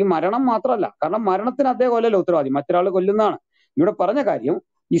 അത് ഈ മരണം മാത്രമല്ല, കാരണം മരണത്തിന് അദ്ദേഹം കൊല്ലല്ലോ ഉത്തരവാദി, മറ്റൊരാൾ കൊല്ലുന്നതാണ്. ഇവിടെ പറഞ്ഞ കാര്യം,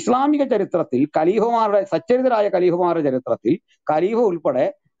 ഇസ്ലാമിക ചരിത്രത്തിൽ ഖലീഫമാരുടെ, സച്ചരിതരായ ഖലീഫമാരുടെ ചരിത്രത്തിൽ ഖലീഫ ഉൾപ്പെടെ,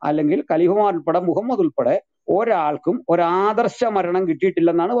 അല്ലെങ്കിൽ ഖലീഫമാർ ഉൾപ്പെടെ, മുഹമ്മദ് ഉൾപ്പെടെ ഒരാൾക്കും ഒരാദർശ മരണം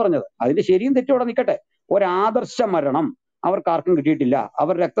കിട്ടിയിട്ടില്ലെന്നാണ് പറഞ്ഞത്. അതിന്റെ ശരിയും തെറ്റും അവിടെ നിൽക്കട്ടെ. ഒരാദർശ മരണം അവർക്കാർക്കും കിട്ടിയിട്ടില്ല.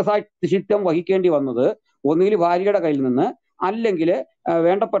 അവർ രക്തസാക്ഷിത്വം വഹിക്കേണ്ടി വന്നത് ഒന്നുകിൽ ഭാര്യയുടെ കയ്യിൽ നിന്ന്, അല്ലെങ്കിൽ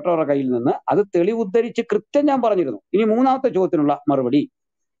വേണ്ടപ്പെട്ടവരുടെ കയ്യിൽ നിന്ന്. അത് തെളിവുദ്ധരിച്ച് കൃത്യം ഞാൻ പറഞ്ഞിരുന്നു. ഇനി മൂന്നാമത്തെ ചോദ്യത്തിനുള്ള മറുപടി,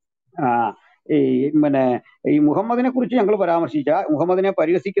 ഈ മുഹമ്മദിനെ കുറിച്ച് ഞങ്ങൾ പരാമർശിച്ച, മുഹമ്മദിനെ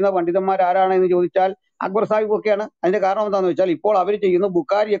പരിഹസിക്കുന്ന പണ്ഡിതന്മാർ ആരാണ് എന്ന് ചോദിച്ചാൽ അക്ബർ സാഹിബ് ഒക്കെയാണ്. അതിന്റെ കാരണം എന്താണെന്ന് വെച്ചാൽ ഇപ്പോൾ അവർ ചെയ്യുന്നു,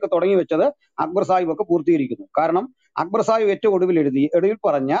 ബുഖാരിയൊക്കെ തുടങ്ങി വെച്ചത് അക്ബർ സാഹിബ് ഒക്കെ പൂർത്തീകരിക്കുന്നു. കാരണം അക്ബർ സാഹിബ് ഏറ്റവും ഒടുവിൽ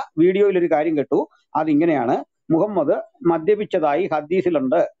പറഞ്ഞ വീഡിയോയിൽ ഒരു കാര്യം കേട്ടു. അതിങ്ങനെയാണ്, മുഹമ്മദ് മദ്യപിച്ചതായി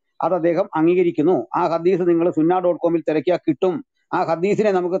ഹദീസിലുണ്ട്, അത് അദ്ദേഹം അംഗീകരിക്കുന്നു. ആ ഹദീസ് നിങ്ങൾ സുന്ന.com തിരക്കിയാൽ കിട്ടും. ആ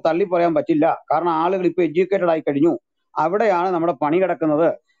ഹദീസിനെ നമുക്ക് തള്ളി പറയാൻ പറ്റില്ല, കാരണം ആളുകൾ ഇപ്പൊ എഡ്യൂക്കേറ്റഡ് ആയി കഴിഞ്ഞു. അവിടെയാണ് നമ്മുടെ പണി കിടക്കുന്നത്.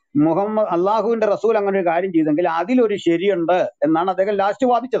 അള്ളാഹുവിന്റെ റസൂൽ അങ്ങനെ ഒരു കാര്യം ചെയ്തെങ്കിൽ അതിലൊരു ശരിയുണ്ട് എന്നാണ് അദ്ദേഹം ലാസ്റ്റ്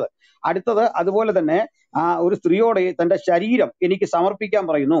വാദിച്ചത്. അടുത്തത് അതുപോലെ തന്നെ ഒരു സ്ത്രീയോട് തന്റെ ശരീരം എനിക്ക് സമർപ്പിക്കാൻ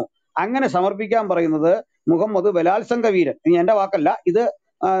പറയുന്നു. അങ്ങനെ സമർപ്പിക്കാൻ പറയുന്നത് മുഹമ്മദ് ബലാത്സംഗ വീരൻ, എന്റെ വാക്കല്ല, ഇത്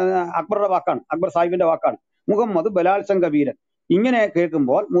അക്ബറുടെ വാക്കാണ്, അക്ബർ സാഹിബിന്റെ വാക്കാണ്. മുഹമ്മദ് ബലാത്സംഗ വീരൻ. ഇങ്ങനെ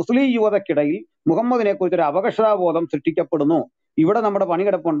കേൾക്കുമ്പോൾ മുസ്ലിം യുവതക്കിടയിൽ മുഹമ്മദിനെ കുറിച്ചൊരു അപകർഷതാബോധം സൃഷ്ടിക്കപ്പെടുന്നു. ഇവിടെ നമ്മുടെ പണി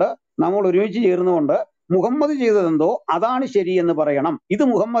കിടപ്പുണ്ട്. നമ്മൾ ഒരുമിച്ച് ചേർന്നുകൊണ്ട് മുഹമ്മദ് ചെയ്തതെന്തോ അതാണ് ശരി എന്ന് പറയണം. ഇത്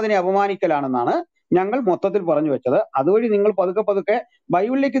മുഹമ്മദിനെ അപമാനിക്കലാണെന്നാണ് ഞങ്ങൾ മൊത്തത്തിൽ പറഞ്ഞു വെച്ചത്. അതുവഴി നിങ്ങൾ പതുക്കെ പതുക്കെ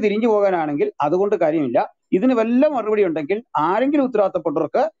ബൈബിളിലേക്ക് തിരിഞ്ഞു പോകാനാണെങ്കിൽ അതുകൊണ്ട് കാര്യമില്ല. ഇതിന് വല്ല മറുപടി ഉണ്ടെങ്കിൽ ആരെങ്കിലും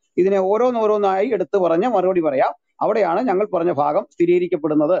ഉത്തരവാദിത്തപ്പെട്ടവർക്ക് ഇതിനെ ഓരോന്നോരോന്നായി എടുത്തു പറഞ്ഞ് മറുപടി പറയാം. അവിടെയാണ് ഞങ്ങൾ പറഞ്ഞ ഭാഗം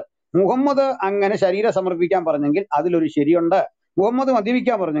സ്ഥിരീകരിക്കപ്പെടുന്നത്. മുഹമ്മദ് അങ്ങനെ ശരീരം സമർപ്പിക്കാൻ പറഞ്ഞെങ്കിൽ അതിലൊരു ശരിയുണ്ട്. മുഹമ്മദ്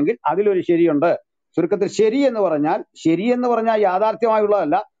മദ്യപിക്കാൻ പറഞ്ഞെങ്കിൽ അതിലൊരു ശരിയുണ്ട്. ചുരുക്കത്തിൽ ശരി എന്ന് പറഞ്ഞാൽ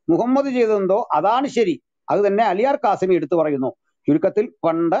യാഥാർത്ഥ്യമായുള്ളതല്ല. മുഹമ്മദ് ചെയ്തതെന്തോ അതാണ് ശരി. അത് തന്നെ അലിയാർ കാസിമി എടുത്തു പറയുന്നു. ചുരുക്കത്തിൽ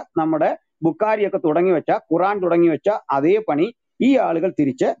പണ്ട് നമ്മുടെ ബുക്കാരിയൊക്കെ തുടങ്ങി വെച്ച, ഖുറാൻ തുടങ്ങി വെച്ച അതേ പണി ഈ ആളുകൾ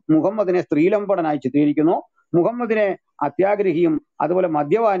തിരിച്ച് മുഹമ്മദിനെ സ്ത്രീലമ്പടനായി ചിത്രീകരിക്കുന്നു. മുഹമ്മദിനെ അത്യാഗ്രഹിയും അതുപോലെ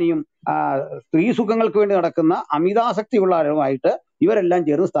മദ്യപാനിയും സ്ത്രീ സുഖങ്ങൾക്ക് വേണ്ടി നടക്കുന്ന അമിതാസക്തിയുള്ള ആളുമായിട്ട് ഇവരെല്ലാം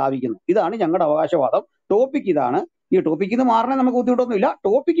ചേർന്ന് സ്ഥാപിക്കുന്നു. ഇതാണ് ഞങ്ങളുടെ അവകാശവാദം. ടോപ്പിക് ഇതാണ്. ഈ ടോപ്പിക്കിൽ നിന്ന് മാറണേ നമുക്ക് ബുദ്ധിമുട്ടൊന്നുമില്ല.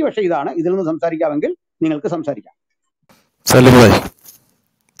 ടോപ്പിക്ക് പക്ഷേ ഇതാണ്. ഇതിൽ നിന്ന് സംസാരിക്കാമെങ്കിൽ നിങ്ങൾക്ക് സംസാരിക്കാം.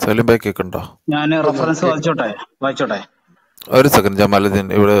 സലിം ഭായ് കേൾക്കണ്ടോ? ഞാൻ റെഫറൻസ് വായിച്ചോട്ടെ. ഒരു സെക്കൻഡ് ജമാലുദ്ദീൻ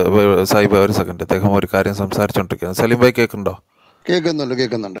ഇവിടെ സാഹിബ്, ഒരു സെക്കൻഡ്. അദ്ദേഹം ഒരു കാര്യം സംസാരിച്ചോണ്ടിരിക്കുകയാണ്. സലിം ഭായ് കേൾക്കണ്ടോ?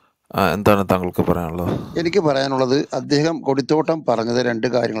 കേൾക്കുന്നുണ്ട്. എന്താണ് താങ്കൾക്ക് പറയാനുള്ളത്? എനിക്ക് പറയാനുള്ളത്, അദ്ദേഹം കൊടിത്തോട്ടം പറഞ്ഞത് രണ്ട്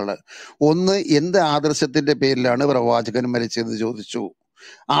കാര്യങ്ങളാണ്. ഒന്ന്, എന്ത് ആദർശത്തിന്റെ പേരിലാണ് പ്രവാചകൻ മരിച്ചതെന്ന് ചോദിച്ചു.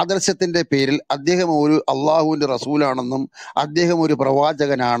 ആദർശത്തിന്റെ പേരിൽ അദ്ദേഹം ഒരു അള്ളാഹുവിന്റെ റസൂലാണെന്നും അദ്ദേഹം ഒരു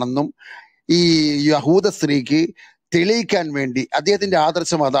പ്രവാചകനാണെന്നും ഈ യഹൂദ സ്ത്രീക്ക് തെളിയിക്കാൻ വേണ്ടി അദ്ദേഹത്തിന്റെ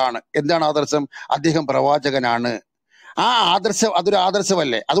ആദർശം അതാണ്. എന്താണ് ആദർശം? അദ്ദേഹം പ്രവാചകനാണ്. ആ ആദർശം അതൊരു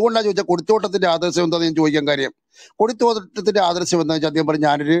ആദർശമല്ലേ? അതുകൊണ്ടാണ് ചോദിച്ചാൽ കൊടിത്തോട്ടത്തിന്റെ ആദർശം എന്താണെന്ന് ഞാൻ ചോദിക്കാൻ കാര്യം. കൊടിത്തോട്ടത്തിന്റെ ആദർശം എന്താ വെച്ചാൽ അദ്ദേഹം പറഞ്ഞു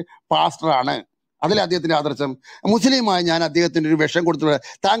ഞാനൊരു പാസ്റ്ററാണ്. അതല്ലേ അദ്ദേഹത്തിന്റെ ആദർശം. മുസ്ലിമായി ഞാൻ അദ്ദേഹത്തിന് ഒരു വിഷം കൊടുത്തു,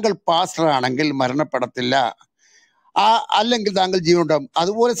 താങ്കൾ പാസ്റ്റർ ആണെങ്കിൽ മരണപ്പെടത്തില്ല, അല്ലെങ്കിൽ താങ്കൾ ജീവനുണ്ടാകും.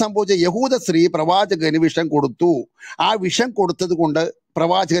 അതുപോലെ സംഭവിച്ച യഹൂദ സ്ത്രീ പ്രവാചകന് വിഷം കൊടുത്തു. ആ വിഷം കൊടുത്തത് കൊണ്ട്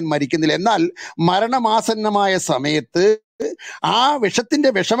പ്രവാചകൻ മരിക്കുന്നില്ല. എന്നാൽ മരണമാസന്നമായ സമയത്ത് ആ വിഷത്തിന്റെ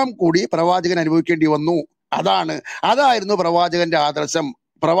വിഷമം കൂടി പ്രവാചകൻ അനുഭവിക്കേണ്ടി വന്നു. അതായിരുന്നു പ്രവാചകന്റെ ആദർശം.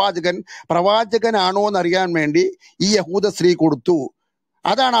 പ്രവാചകനാണോ എന്നറിയാൻ വേണ്ടി ഈ യഹൂദ സ്ത്രീ കൊടുത്തു.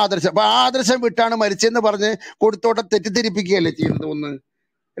 അതാണ് ആദർശം. അപ്പൊ ആദർശം വിട്ടാണ് മരിച്ചെന്ന് പറഞ്ഞ് കൊടുത്തോട്ടം തെറ്റിദ്ധരിപ്പിക്കുകയല്ലേ ചെയ്യുന്നത്. ഒന്ന്.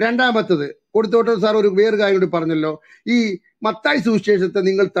 രണ്ടാമത്തത്, കൊടുത്തോട്ടം സാർ ഒരു വേറെ കാര്യം കൂടി പറഞ്ഞല്ലോ. ഈ മത്തായി സുവിശേഷത്തെ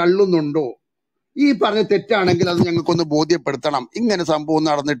നിങ്ങൾ തള്ളുന്നുണ്ടോ? ഈ പറഞ്ഞ തെറ്റാണെങ്കിൽ അത് ഞങ്ങൾക്കൊന്ന് ബോധ്യപ്പെടുത്തണം. ഇങ്ങനെ സംഭവം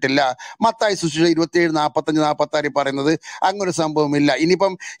നടന്നിട്ടില്ല. മത്തായി സുവിശേഷം 27:45-46 പറയുന്നത് അങ്ങനെ സംഭവമില്ല.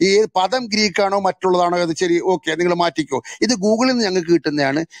 ഇനിയിപ്പം ഈ പദം ഗ്രീക്കാണോ മറ്റുള്ളതാണോ അത് ശരി, ഓക്കെ, നിങ്ങൾ മാറ്റിക്കോ. ഇത് ഗൂഗിളിൽ നിന്ന് ഞങ്ങൾക്ക്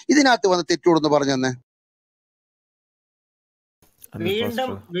കിട്ടുന്നതാണ്. ഇതിനകത്ത് വന്ന് തെറ്റോടെന്ന് പറഞ്ഞു തന്നെ.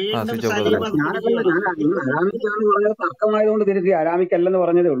 തർക്കമായതുകൊണ്ട് തിരുത്തി അരാമിക്കല്ലെന്ന്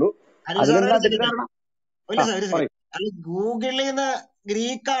പറഞ്ഞതേ ഉള്ളൂ. അതിലെന്താ തെറ്റിദ്ധാരണ? ഗൂഗിളിൽ നിന്ന്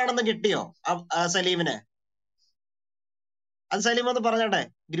ഗ്രീക്ക് ആണെന്ന് കിട്ടിയോ സലീമിന്? അത് സലീം ഒന്ന് പറഞ്ഞോട്ടെ.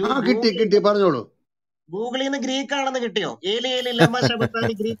 കിട്ടി, പറഞ്ഞോളൂ. ഗൂഗിളിൽ നിന്ന് ഗ്രീക്ക് ആണെന്ന് കിട്ടിയോ? ഏലി ലമ്മ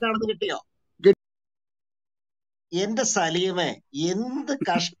ശബത്താനി ഗ്രീക്ക് ആണെന്ന് കിട്ടിയോ? എന്റെ സലീമെ, എന്ത്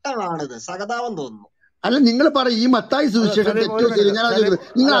കഷ്ടമാണിത്, സഹതാപം തോന്നുന്നു. അല്ല, നിങ്ങൾ പറയും ഈ മത്തായി സുവിശേഷം തെറ്റോ ശരി. ഞാൻ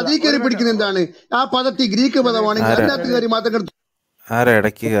നിങ്ങൾ അതിൽ കയറി പിടിക്കുന്നത് എന്താണ്? ആ പദത്തിൽ ഗ്രീക്ക് പദമാണെങ്കിൽ അതിനകത്ത് കയറി മാത്രം ആരോ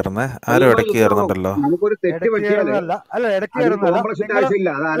ഇടയ്ക്ക് കയറുന്നുണ്ടല്ലോ. നമുക്കൊരു തെറ്റ് പറ്റിയാലല്ല,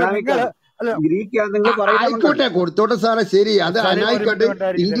 ആയിക്കോട്ടെ, കൊടുത്തോട്ടെ സാറേ, ശരി. അത് അനായിക്കോട്ടെ,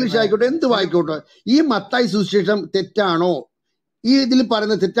 ഇംഗ്ലീഷ് ആയിക്കോട്ടെ, എന്തും ആയിക്കോട്ടെ. ഈ മത്തായി സുവിശേഷം തെറ്റാണോ? ഈ ഇതിൽ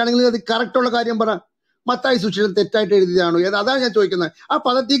പറയുന്നത് തെറ്റാണെങ്കിൽ അത് കറക്റ്റ് ഉള്ള കാര്യം പറ. മത്തായി സുവിശേഷം തെറ്റായിട്ട് എഴുതിയതാണോ? അതാണ് ഞാൻ ചോദിക്കുന്നത്. ആ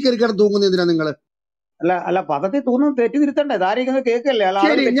പദത്തിൽ കയറി തൂങ്ങുന്ന എന്തിനാ നിങ്ങള്? അല്ല പദത്തിൽ തൂങ്ങുന്നത് തെറ്റ് തിരുത്തണ്ടേ? ഇതാരെങ്കിലും കേൾക്കല്ലേ?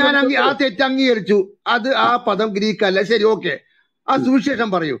 ശരി, ഞാൻ ആ തെറ്റ് അംഗീകരിച്ചു. അത് ആ പദം ഗ്രീക്ക് അല്ല, ശരി, ഓക്കെ. ആ സുവിശേഷം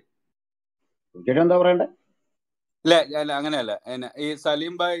പറയൂ. സുവിശേഷം എന്താ പറയണ്ടേ? അല്ല അങ്ങനെയല്ല. ഈ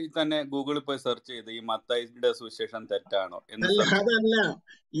സലീം ഭായ് തന്നെ ഗൂഗിളിൽ പോയി സെർച്ച് ചെയ്ത് ഈ മത്തായിയുടെ സുവിശേഷം തെറ്റാണോ എന്ന്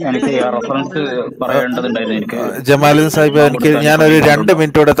ജമാലുദ്ദീൻ സാഹിബ്, എനിക്ക് ഞാനൊരു 2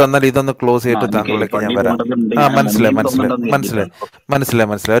 മിനിറ്റോടെ തന്നാൽ ഇതൊന്ന് ക്ലോസ് ചെയ്തിട്ട് താങ്കളിലേക്ക് ഞാൻ വരാം.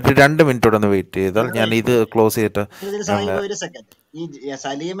 മനസ്സിലായി. ഒരു 2 മിനിറ്റോടെ ഒന്ന് വെയിറ്റ് ചെയ്താൽ ഞാൻ ഇത് ക്ലോസ് ചെയ്തിട്ട്. ഒരു സെക്കൻഡ്. ഈ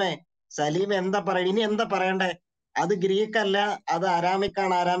സലീം എന്താ പറയ, ഇനി എന്താ പറയണ്ടേ? അത് ഗ്രീക്ക് അല്ല, അത്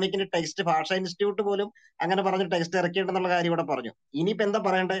അരാമിക്കാണ്. അരാമിക്കിന്റെ ടെക്സ്റ്റ് ഭാഷാ ഇൻസ്റ്റിറ്റ്യൂട്ട് പോലും അങ്ങനെ പറഞ്ഞ ടെക്സ്റ്റ് ഇറക്കിയിട്ടുള്ള കാര്യം ഇവിടെ പറഞ്ഞു. ഇനിയിപ്പോ എന്താ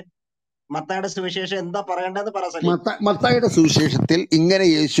പറയണ്ടേ? മത്തായിയുടെ സുവിശേഷം എന്താ പറയണ്ടെന്ന് പറ സലീം. മത്തായിയുടെ സുവിശേഷത്തിൽ ഇങ്ങനെ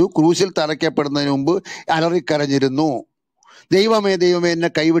യേശു ക്രൂശിൽ തറയ്ക്കപ്പെടുന്നതിന് മുമ്പ് അലറിക്കരഞ്ഞിരുന്നു. ദൈവമേ എന്നെ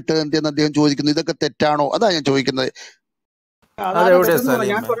കൈവിട്ടത് എന്തെന്ന് അദ്ദേഹം ചോദിക്കുന്നു. ഇതൊക്കെ തെറ്റാണോ? അതാ ഞാൻ ചോദിക്കുന്നത്.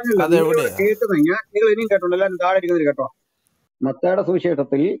 നിങ്ങൾ ഇനിയും കേട്ടോ, എല്ലാവരും താഴെ ഇരിക്കുന്നത് കേട്ടോ. മത്തായിയുടെ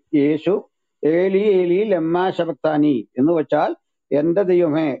സുവിശേഷത്തിൽ യേശു ഏലി ലമ്മ ശബക്താനി എന്ന് വെച്ചാൽ എന്റെ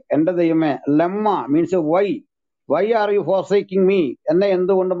ദൈവമേ, ലമ്മ means why are you forsaking me, എന്നെ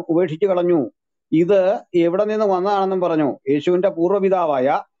എന്തുകൊണ്ട് ഉപേക്ഷിച്ചു കളഞ്ഞു? ഇത് എവിടെ നിന്ന് വന്നതാണെന്നും പറഞ്ഞു. യേശുവിന്റെ പൂർവ്വപിതാവായ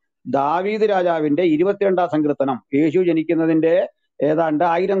ദാവീദ് രാജാവിന്റെ 22-ാം സങ്കീർത്തനം, യേശു ജനിക്കുന്നതിന്റെ ഏതാണ്ട്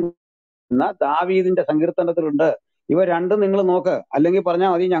 1000 എന്ന ദാവീദിന്റെ സങ്കീർത്തനത്തിലുണ്ട്. ഇവ രണ്ടും നിങ്ങൾ നോക്ക്. അല്ലെങ്കിൽ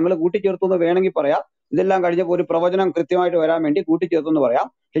പറഞ്ഞാൽ മതി ഞങ്ങൾ കൂട്ടിച്ചേർത്തു എന്ന് വേണമെങ്കിൽ പറയാം. ഇതെല്ലാം കഴിഞ്ഞപ്പോൾ ഒരു പ്രവചനം കൃത്യമായിട്ട് വരാൻ വേണ്ടി കൂട്ടിച്ചേർത്തു എന്ന് പറയാം.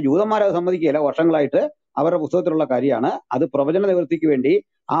 പക്ഷെ ജൂതന്മാരെ അത് സമ്മതിക്കുകയില്ല. വർഷങ്ങളായിട്ട് അവരുടെ പുസ്തകത്തിലുള്ള കാര്യമാണ്. അത് പ്രവചന നിവൃത്തിക്ക് വേണ്ടി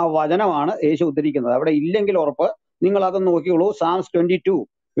ആ വചനമാണ് യേശു ഉദ്ധരിക്കുന്നത്. അവിടെ ഇല്ലെങ്കിൽ ഉറപ്പ് നിങ്ങൾ അതൊന്ന് നോക്കിയോളൂ. സാംസ് 22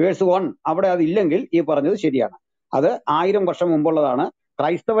 വേഴ്സ് 1 അവിടെ അതില്ലെങ്കിൽ ഈ പറഞ്ഞത് ശരിയാണ്. അത് 1000 വർഷം മുമ്പുള്ളതാണ്.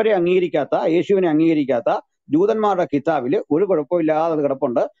 ക്രൈസ്തവരെ അംഗീകരിക്കാത്ത, യേശുവിനെ അംഗീകരിക്കാത്ത ജൂതന്മാരുടെ കിതാബിൽ ഒരു കുഴപ്പമില്ലാതെ അത്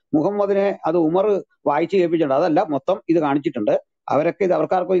കിടപ്പുണ്ട്. മുഹമ്മദിനെ അത് ഉമർ വായിച്ച് കേൾപ്പിച്ചിട്ടുണ്ട്. അതല്ല, മൊത്തം ഇത് കാണിച്ചിട്ടുണ്ട്.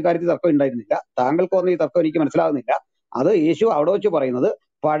 അവർക്കാർക്കും ഈ കാര്യത്തിൽ തർക്കം ഉണ്ടായിരുന്നില്ല. താങ്കൾക്ക് വന്ന ഈ തർക്കം എനിക്ക് മനസ്സിലാകുന്നില്ല. അത് യേശു അവിടെ വെച്ച് പറയുന്നത്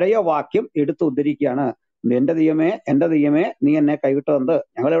പഴയ വാക്യം എടുത്ത് ഉദ്ധരിക്കുകയാണ്. എന്റെ ദൈവമേ നീ എന്നെ കൈവിട്ടതെന്ത്?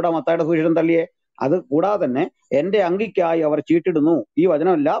 ഞങ്ങളിവിടെ മത്തായിയുടെ സുവിശേഷം തള്ളിയേ. അത് കൂടാതെ തന്നെ എന്റെ അങ്കിക്കായി അവർ ചീട്ടിടുന്നു, ഈ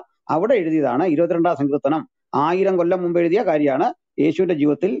വചനമെല്ലാം അവിടെ എഴുതിയതാണ്. 22-ാം സങ്കീർത്തനം 1000 കൊല്ലം മുമ്പ് എഴുതിയ കാര്യമാണ്. യേശുവിന്റെ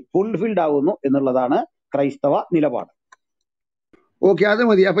ജീവിതത്തിൽ ഫുൾഫിൽഡ് ആകുന്നു എന്നുള്ളതാണ് ക്രൈസ്തവ നിലപാട്. ഓക്കെ, അത്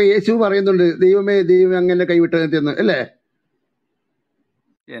മതി. അപ്പൊ യേശു പറയുന്നുണ്ട് ദൈവമേ അങ്ങനെ കൈവിട്ടതെന്ന്, അല്ലേ?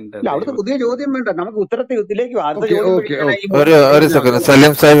 എന്റെ ഇല്ല, അവിടുത്തെ ദൈവം. പുതിയ ചോദ്യം വേണ്ട, നമുക്ക് ഉത്തരത്തിലേക്ക് അടുത്ത ഓക്കെ ചോദ്യം ഓക്കെ പിടിക്കാനായി ഓക്കെ ഈ ഒരു മൂന്ന് ഒരു ചോദ്യം സെക്കൻഡ് ചോദിച്ചത്.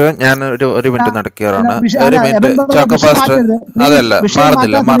 സലീം സാഹിബ്, ഞാൻ ഒരു മിനിറ്റ് നടക്കുകയാണ്. ഒരു മിനിറ്റ് ചാക്കോ പാസ്റ്റർ, അതല്ല,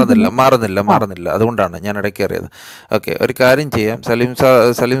 മാറുന്നില്ല. അതുകൊണ്ടാണ് ഞാൻ ഇടയ്ക്ക് അറിയത്. ഓക്കെ, ഒരു കാര്യം ചെയ്യാം.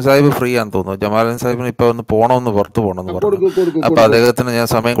 സലീം സാഹിബ് ഫ്രീ ആണെന്ന് തോന്നുന്നു. ജമാലൻ സാഹിബിന് ഇപ്പൊ ഒന്ന് പുറത്തു പോകണമെന്ന് പറഞ്ഞു. കൊടുക്കും അപ്പൊ അദ്ദേഹത്തിന് ഞാൻ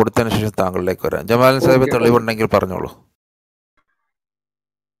സമയം കൊടുത്തതിന് ശേഷം താങ്കളിലേക്ക് വരാം. ജമാലൻ സാഹിബ് തെളിവുണ്ടെങ്കിൽ പറഞ്ഞോളൂ.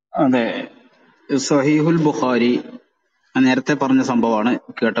 അതെ, സഹീഹുൽ ബുഖാരി നേരത്തെ പറഞ്ഞ സംഭവമാണ്,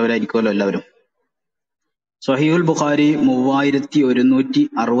 കേട്ടവരായിരിക്കുമല്ലോ എല്ലാവരും. സഹീഹുൽ ബുഖാരി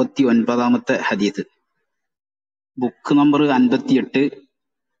 3169 ഹദീസ്, ബുക്ക് നമ്പർ 58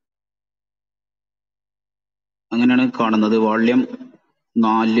 അങ്ങനെയാണ് കാണുന്നത്. വോള്യം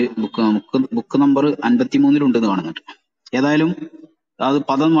 4 ബുക്ക് നമ്പർ 53 കാണുന്നുണ്ട്. ഏതായാലും അത്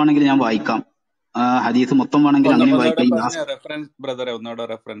പദം വേണമെങ്കിൽ ഞാൻ വായിക്കാം, ഹദീസ് മൊത്തം വേണമെങ്കിൽ അങ്ങനെ വായിക്കാം. ഈ ലാസ്റ്റ് റെഫറൻസ് ബ്രദറെ ഒന്നുകൂടെ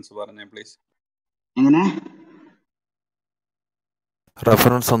റെഫറൻസ് പറഞ്ഞേ പ്ലീസ്. എങ്ങനെ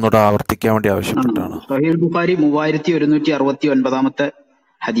റെഫറൻസ് ഒന്നുകൂടെ ആവർത്തിക്കാൻ വേണ്ടി ആവശ്യപ്പെട്ടാണ്. സഹീഹുൽ ബുഖാരി 3169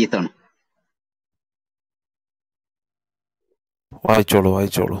 ഹദീസാണ്. വായിച്ചോളൂ.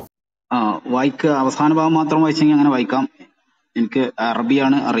 വായിക്കുക, അവസാന ഭാഗം മാത്രം വായിച്ചെങ്കിൽ അങ്ങനെ വായിക്കാം. എനിക്ക്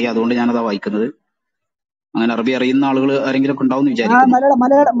അറബിയാണ് അറിയാം, അതുകൊണ്ട് ഞാനതാ വായിക്കുന്നത്. അങ്ങനെ അറബി അറിയുന്ന ആളുകൾ ആരെങ്കിലും ഒക്കെ ഉണ്ടാവും വിചാരിക്കുന്നു.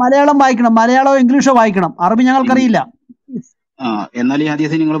 മലയാളം വായിക്കണം, മലയാളമോ ഇംഗ്ലീഷോ വായിക്കണം, അറബി ഞങ്ങൾക്കറിയില്ല. എന്നാൽ ഈ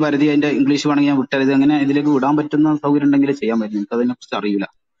ഹദീസ് നിങ്ങൾ പരിധി അതിന്റെ ഇംഗ്ലീഷ് വേണമെങ്കിൽ ഞാൻ വിട്ടത്, അങ്ങനെ ഇതിലേക്ക് വിടാൻ പറ്റുന്ന സൗകര്യം ഉണ്ടെങ്കിൽ ചെയ്യാൻ പറ്റും. എനിക്ക് അതിനെ കുറിച്ച് അറിയില്ല.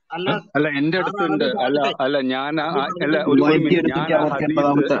 അല്ല എന്റെ അടുത്തുണ്ട്. അല്ല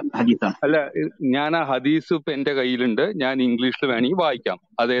ഞാൻ ആ ഹദീസ് ഇപ്പൊ എന്റെ കയ്യിലുണ്ട്. ഞാൻ ഇംഗ്ലീഷിൽ വേണമെങ്കിൽ വായിക്കാം,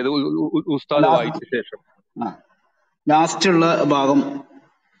 അതായത് ഉസ്താദ് വായിച്ച ശേഷം. ലാസ്റ്റുള്ള ഭാഗം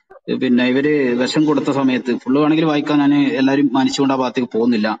പിന്നെ ഇവര് വിഷം കൊടുത്ത സമയത്ത് ഫുള്ള് വേണമെങ്കിൽ വായിക്കാൻ ഞാൻ എല്ലാവരും മാനിച്ചുകൊണ്ട് ആ ഭാഗത്തേക്ക്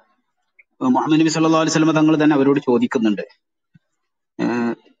പോകുന്നില്ല. മുഹമ്മദ് നബി സല്ലല്ലാഹു അലൈഹി വസല്ലം തങ്ങൾ തന്നെ അവരോട് ചോദിക്കുന്നുണ്ട്,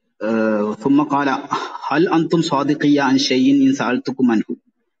 സുമ്മഖാല ഹൽ അൻതും സ്വാദിഖിയ അൻ ഷൈഇൻ ഇൻ സഅൽതുകും അൻഹു.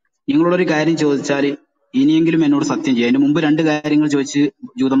 നിങ്ങളോടൊരു കാര്യം ചോദിച്ചാൽ ഇനിയെങ്കിലും എന്നോട് സത്യം ചെയ്യുക. അതിന് മുമ്പ് 2 കാര്യങ്ങൾ ചോദിച്ച്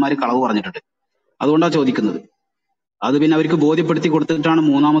ജൂതന്മാർ കളവ് പറഞ്ഞിട്ടുണ്ട്, അതുകൊണ്ടാണ് ചോദിക്കുന്നത്. അത് പിന്നെ അവർക്ക് ബോധ്യപ്പെടുത്തി കൊടുത്തിട്ടാണ്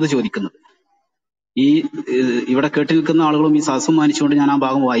 3ാമത് ചോദിക്കുന്നത്. ഇവിടെ കേട്ട് നിൽക്കുന്ന ആളുകളും ഈ സദസ്സും മാനിച്ചുകൊണ്ട് ഞാൻ ആ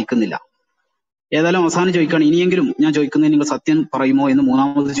ഭാഗം വായിക്കുന്നില്ല. ഏതായാലും അവസാനം ചോദിക്കുകയാണ്, ഇനിയെങ്കിലും ഞാൻ ചോദിക്കുന്നത് നിങ്ങൾ സത്യം പറയുമോ എന്ന്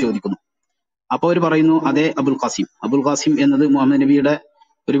 3ാമത് ചോദിക്കുന്നു. അപ്പൊ അവർ പറയുന്നു, അതെ അബുൽ ഖാസിം എന്നത് മുഹമ്മദ് നബിയുടെ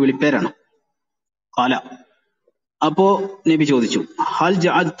ഒരു വിളിപ്പേരാണ്. കാല. അപ്പോ നബി ചോദിച്ചു,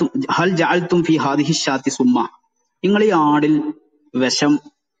 ഹൽ ജഅൽതും ഫി ഹാദിഹി ഷാത്തി സുമ്മ. നിങ്ങൾ ഈ ആടിൽ വിഷം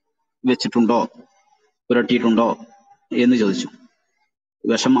വെച്ചിട്ടുണ്ടോ, പുരട്ടിയിട്ടുണ്ടോ എന്ന് ചോദിച്ചു.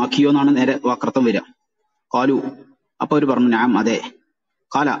 വിഷം ആക്കിയോ എന്നാണ് നേരെ വാക്കർത്ഥം വരിക. കാലു. അപ്പൊ അവർ പറഞ്ഞു, നാം, അതെ.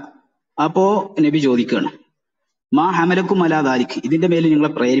 കാല. അപ്പോ നബി ചോദിക്കുകയാണ്, മാ ഹമലക്കും അലാ ദാലിക്, ഇതിന്റെ മേലിൽ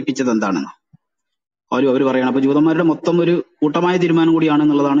നിങ്ങളെ പ്രേരിപ്പിച്ചത് എന്താണെന്ന്. അവർ പറയണം. അപ്പൊ ജൂതന്മാരുടെ മൊത്തം ഒരു കൂട്ടമായ തീരുമാനം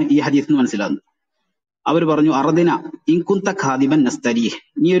കൂടിയാണെന്നുള്ളതാണ് ഈ ഹദീസിൽ നിന്ന് മനസ്സിലാകുന്നത്. അവർ പറഞ്ഞു, അർദിന ഇൻകുന്ത ഖാദിബൻ നസ്തരി,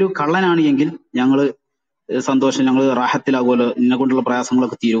 നീ ഒരു കള്ളനാണ് എങ്കിൽ ഞങ്ങള് സന്തോഷം, ഞങ്ങൾ റാഹത്തിലാകുമല്ലോ, നിന്നെ കൊണ്ടുള്ള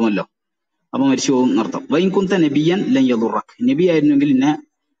പ്രയാസങ്ങളൊക്കെ തീരുമല്ലോ, അപ്പൊ മരിച്ചു പോകും എന്നർത്ഥം. വൈൻകുന്ത നബിയൻ ലൻ യദുറക്, നബി ആയിരുന്നെങ്കിൽ ഇന്നെ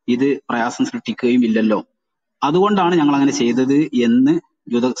ഇത് പ്രയാസം സൃഷ്ടിക്കുകയും ഇല്ലല്ലോ, അതുകൊണ്ടാണ് ഞങ്ങൾ അങ്ങനെ ചെയ്തത് എന്ന്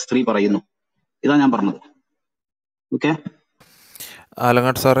ജൂത സ്ത്രീ പറയുന്നു. ഇതാ ഞാൻ പറഞ്ഞത്. ഓക്കെ,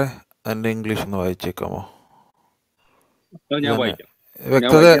 ആലങ്ങാട്ട് സാറേ അതിന്റെ ഇംഗ്ലീഷ് ഒന്ന് വായിച്ചേക്കാമോ? ഞാൻ വായിക്കാം.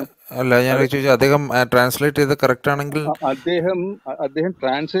 വ്യക്തത അല്ല, ഞാൻ ചോദിച്ചാൽ അദ്ദേഹം ട്രാൻസ്ലേറ്റ് ചെയ്ത് കറക്റ്റ് ആണെങ്കിൽ. അദ്ദേഹം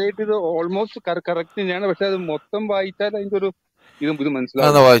ട്രാൻസ്ലേറ്റ് ചെയ്ത് ഓൾമോസ്റ്റ് കറക്റ്റ് തന്നെയാണ്, പക്ഷെ അത് മൊത്തം വായിച്ചാൽ അതിന്റെ ഒരു ഇത്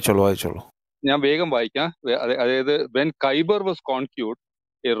മനസ്സിലാവും. വായിച്ചോളൂ. ഞാൻ വേഗം വായിക്കാം. അതായത് when Khyber was conquered,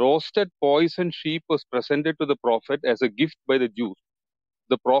 a roasted poisoned sheep was presented to the prophet as a gift by the Jews.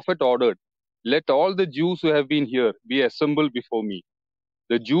 The prophet ordered, let all the Jews who have been here be assembled before me.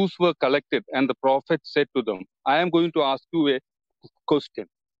 The Jews were collected and the prophet said to them, I am going to ask you a question.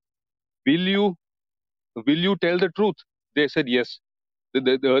 Will you tell the truth? They said yes.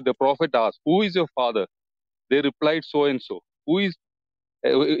 The prophet asked, who is your father? They replied, so and so. Who is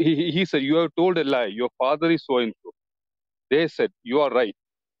he said, you have told a lie. Your father is so and so. They said, you are right.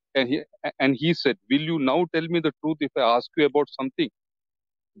 And he said, will you now tell me the truth if I ask you about something?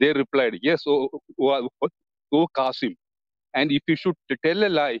 They replied, yes, O Qasim. And if you should tell a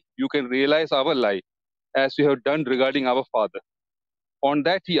lie, you can realize our lie, as you have done regarding our father. On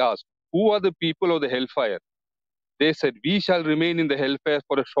that he asked, who are the people of the hellfire? They said, we shall remain in the hellfire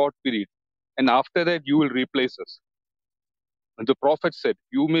for a short period, and after that you will replace us. And the prophet said,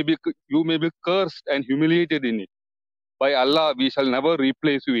 you may be cursed and humiliated in it. By Allah, we shall never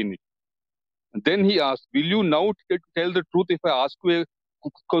replace you in it. And then he asked, will you now tell the truth if I ask you a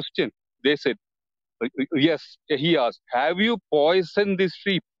question? They said, yes. He asked, have you poisoned this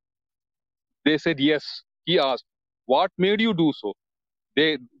sheep? They said, yes. He asked, what made you do so?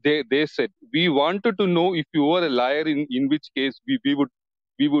 They said, we wanted to know if you were a liar, in which case we would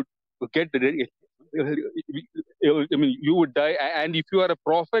get you would die, and if you are a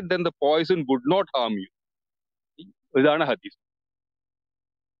prophet, then the poison would not harm you. ഇതാണ് ഹദീസ്.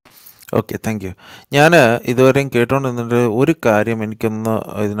 Okay, thank you. ഞാൻ ഇതുവരെയും കേട്ടോണ്ടിരുന്നിട്ട് ഒരു കാര്യം എനിക്കൊന്ന്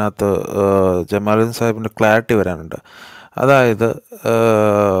ഇതിനകത്ത് ജമാലുദ്ദീൻ സാഹിബിൻ്റെ clarity വരാനുണ്ട്. അതായത്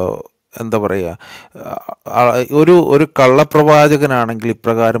എന്താ പറയുക, ഒരു കള്ളപ്രവാചകനാണെങ്കിൽ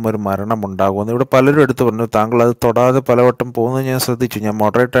ഇപ്രകാരം ഒരു മരണം ഉണ്ടാകുമെന്ന് ഇവിടെ പലരും എടുത്തു പറഞ്ഞു. താങ്കൾ അത് തൊടാതെ പലവട്ടം പോകുന്നത് ഞാൻ ശ്രദ്ധിച്ചു. ഞാൻ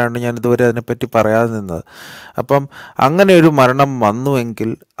മോഡറേറ്റ് ആയതുകൊണ്ട് ഞാൻ ഇതുവരെ അതിനെപ്പറ്റി പറയാതെ നിന്നത്. അപ്പം അങ്ങനെ ഒരു മരണം വന്നുവെങ്കിൽ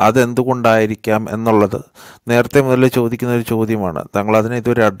അതെന്തുകൊണ്ടായിരിക്കാം എന്നുള്ളത് നേരത്തെ മുതലേ ചോദിക്കുന്ന ഒരു ചോദ്യമാണ്. താങ്കൾ അതിനെ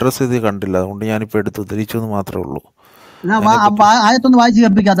ഇതുവരെ അഡ്രസ്സ് ചെയ്ത് കണ്ടില്ല, അതുകൊണ്ട് ഞാനിപ്പോൾ എടുത്ത് ഉദ്ധരിച്ചു എന്ന് മാത്രമേ ഉള്ളൂ. ആയത്തൊന്ന് വായിച്ചു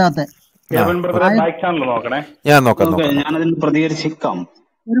കേൾപ്പിക്കാത്ത ഞാൻ നോക്കാം. ഞാനതിന് പ്രതികരിച്ചേക്കാം.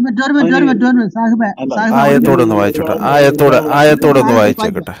 ഒരു മിനിറ്റ് സാഹിബേ, ആയത്തോടൊന്ന് വായിച്ചോട്ടെ. ആയത്തോടൊന്ന്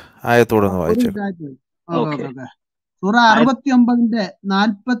വായിച്ചേക്കട്ടെ. ആയത്തോടൊന്ന് വായിച്ചേക്കട്ടെ. സൂറ 69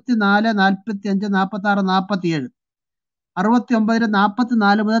 44, 45, 46, 47. 69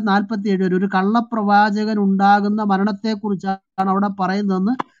 44 മുതൽ 47 വരെ ഒരു കള്ളപ്രവാചകൻ ഉണ്ടാകുന്ന മരണത്തെ കുറിച്ചാണ് അവിടെ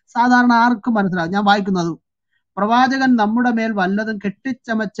പറയുന്നതെന്ന് സാധാരണ ആർക്കും മനസ്സിലാകും. ഞാൻ വായിക്കുന്നത്, പ്രവാചകൻ നമ്മുടെ മേൽ വല്ലതും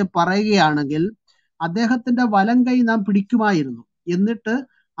കെട്ടിച്ചമച്ച് പറയുകയാണെങ്കിൽ അദ്ദേഹത്തിന്റെ വലം കൈ നാം പിടിക്കുമായിരുന്നു, എന്നിട്ട്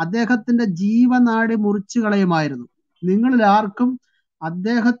അദ്ദേഹത്തിന്റെ ജീവനാടി മുറിച്ചു കളയുമായിരുന്നു. നിങ്ങളിൽ ആർക്കും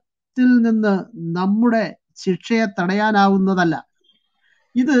അദ്ദേഹത്തിൽ നിന്ന് നമ്മുടെ ശിക്ഷയെ തടയാനാവുന്നതല്ല.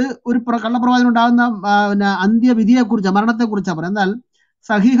 ഇത് ഒരു കള്ളപ്രവാചകൻ ഉണ്ടാകുന്ന അന്ത്യവിധിയെ കുറിച്ചാണ്, മരണത്തെ കുറിച്ചാണ് പറയുന്നത്. എന്നാൽ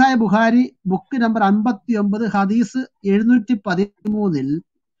സഹീഹായ ബുഖാരി ബുക്ക് നമ്പർ 59 ഹദീസ് 713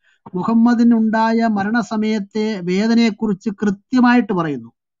 മുഹമ്മദിനുണ്ടായ മരണസമയത്തെ വേദനയെക്കുറിച്ച് കൃത്യമായിട്ട് പറയുന്നു.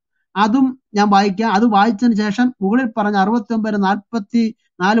 അതും ഞാൻ വായിക്കാം. അത് വായിച്ചതിന് ശേഷം മുകളിൽ പറഞ്ഞ 69,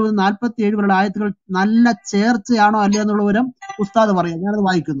 44 മുതൽ 47 വരെയുള്ള ആയത്തുകൾ നല്ല ചേർച്ചയാണോ അല്ലയോ എന്നുള്ള വിവരം ഉസ്താദ് പറയാം. ഞാനത്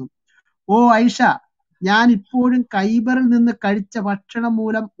വായിക്കുന്നു. ഓ ഐഷ, ഞാൻ ഇപ്പോഴും കൈബറിൽ നിന്ന് കഴിച്ച ഭക്ഷണം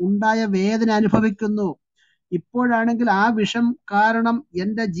മൂലം ഉണ്ടായ വേദന അനുഭവിക്കുന്നു. ഇപ്പോഴാണെങ്കിൽ ആ വിഷം കാരണം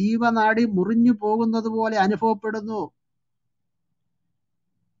എന്റെ ജീവനാടി മുറിഞ്ഞു പോകുന്നത് പോലെ അനുഭവപ്പെടുന്നു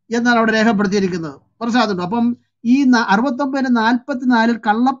എന്നാണ് അവിടെ രേഖപ്പെടുത്തിയിരിക്കുന്നത്. മനസ്സിലാകുന്നുണ്ടോ? അപ്പം ഈ 69, 44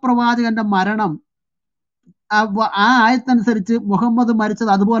 കള്ളപ്രവാചകന്റെ മരണം ആ ആയത്തനുസരിച്ച് മുഹമ്മദ്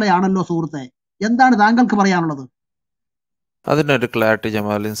മരിച്ചത് അതുപോലെയാണല്ലോ സുഹൃത്തെ. എന്താണ് താങ്കൾക്ക് പറയാനുള്ളത്? അതിനൊരു ക്ലാരിറ്റി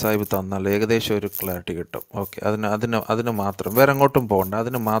ജമാലുദ്ദീൻ സാഹിബ് തന്നാൽ ഏകദേശം ഒരു ക്ലാരിറ്റി കിട്ടും. ഓക്കെ, അതിന് മാത്രം, വേറെ എങ്ങോട്ടും പോകണ്ട,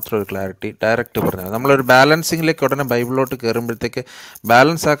 അതിന് മാത്രം ഒരു ക്ലാരിറ്റി ഡയറക്റ്റ് പറഞ്ഞാൽ നമ്മളൊരു ബാലൻസിങ്ങിലേക്ക് ഉടനെ ബൈബിളിലോട്ട് കയറുമ്പോഴത്തേക്ക്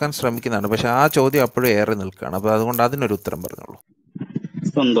ബാലൻസ് ആക്കാൻ ശ്രമിക്കുന്നതാണ്. പക്ഷെ ആ ചോദ്യം അപ്പോഴും ഏറെ നിൽക്കുകയാണ്. അപ്പോൾ അതുകൊണ്ട് അതിനൊരു ഉത്തരം പറഞ്ഞോളൂ.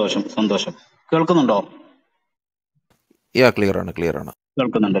 സന്തോഷം. കേൾക്കുന്നുണ്ടോ? ക്ലിയർ ആണ്.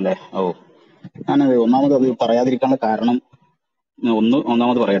 കേൾക്കുന്നുണ്ടല്ലേ? ഓ, ഞാനത് ഒന്നാമത് അത് പറയാതിരിക്കാനുള്ള കാരണം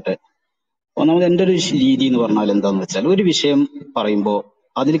ഒന്നാമത് പറയട്ടെ. ഒന്നാമത് എൻ്റെ ഒരു രീതി എന്ന് പറഞ്ഞാൽ എന്താന്ന് വെച്ചാൽ, ഒരു വിഷയം പറയുമ്പോൾ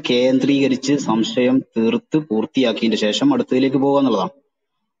അതിൽ കേന്ദ്രീകരിച്ച് സംശയം തീർത്ത് പൂർത്തിയാക്കിയതിന്റെ ശേഷം അടുത്തതിലേക്ക് പോകുക എന്നുള്ളതാണ്.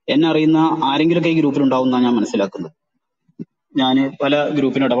 എന്നെ അറിയുന്ന ആരെങ്കിലുമൊക്കെ ഈ ഗ്രൂപ്പിൽ ഉണ്ടാവുന്ന ഞാൻ മനസ്സിലാക്കുന്നത്. ഞാൻ പല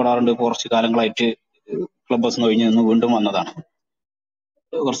ഗ്രൂപ്പിനും ഇടപെടാറുണ്ട്. കുറച്ച് കാലങ്ങളായിട്ട് ക്ലബ് ഹൗസ് കഴിഞ്ഞ് നിന്ന് വീണ്ടും വന്നതാണ്.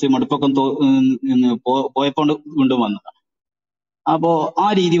 കുറച്ച് മടുപ്പൊക്കെ പോയപ്പോൾ വീണ്ടും വന്നതാണ്. അപ്പോ ആ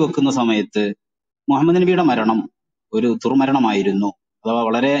രീതി വെക്കുന്ന സമയത്ത് മുഹമ്മദ് നബിയുടെ മരണം ഒരു ദുർമരണമായിരുന്നു, അഥവാ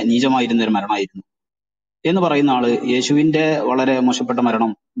വളരെ നീചമായിരുന്ന ഒരു മരണമായിരുന്നു എന്ന് പറയുന്ന ആള് യേശുവിന്റെ വളരെ മോശപ്പെട്ട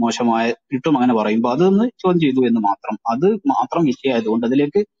മരണം മോശമായിട്ടും അങ്ങനെ പറയുമ്പോൾ അതൊന്ന് ചോദ്യം ചെയ്തു എന്ന് മാത്രം. അത് മാത്രം വിഷയമായതുകൊണ്ട്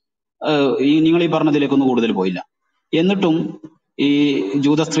അതിലേക്ക് നിങ്ങൾ ഈ പറഞ്ഞതിലേക്കൊന്നും കൂടുതൽ പോയില്ല. എന്നിട്ടും ഈ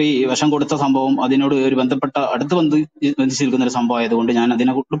ജൂത സ്ത്രീ വിഷം കൊടുത്ത സംഭവം അതിനോട് ഒരു അടുത്ത് ബന്ധിച്ച് നിൽക്കുന്ന ഒരു സംഭവം ആയതുകൊണ്ട് ഞാൻ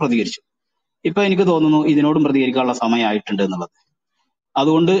അതിനെക്കുറിച്ച് പ്രതികരിച്ചു. ഇപ്പൊ എനിക്ക് തോന്നുന്നു ഇതിനോടും പ്രതികരിക്കാനുള്ള സമയമായിട്ടുണ്ട് എന്നുള്ളത്.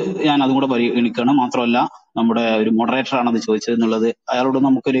 അതുകൊണ്ട് ഞാൻ അതും കൂടെ പരിഗണിക്കണം. മാത്രമല്ല, നമ്മുടെ ഒരു മോഡറേറ്റർ ആണ് അത് ചോദിച്ചത് എന്നുള്ളത്, അയാളോട്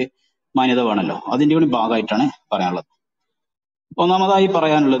നമുക്കൊരു മാന്യത വേണമല്ലോ. അതിന്റെ കൂടി ഭാഗമായിട്ടാണ് പറയാനുള്ളത്. ഒന്നാമതായി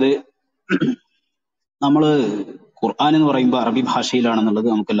പറയാനുള്ളത്, നമ്മള് ഖുർആൻ എന്ന് പറയുമ്പോൾ അറബി ഭാഷയിലാണെന്നുള്ളത്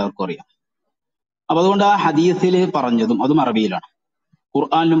നമുക്ക് എല്ലാവർക്കും അറിയാം. അപ്പൊ അതുകൊണ്ട് ആ ഹദീസിൽ പറഞ്ഞതും അതും അറബിയിലാണ്,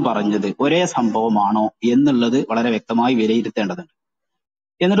 ഖുർആനിലും പറഞ്ഞത് ഒരേ സംഭവമാണോ എന്നുള്ളത് വളരെ വ്യക്തമായി വിലയിരുത്തേണ്ടതുണ്ട്.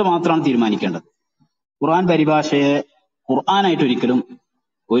 എന്നിട്ട് മാത്രമാണ് തീരുമാനിക്കേണ്ടത്. ഖുർആൻ പരിഭാഷയെ ഖുർആനായിട്ട് ഒരിക്കലും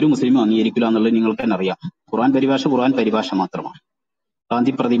ഒരു മുസ്ലിമും അംഗീകരിക്കില്ല എന്നുള്ളത് നിങ്ങൾക്ക് തന്നെ അറിയാം. ഖുർആൻ പരിഭാഷ മാത്രമാണ്.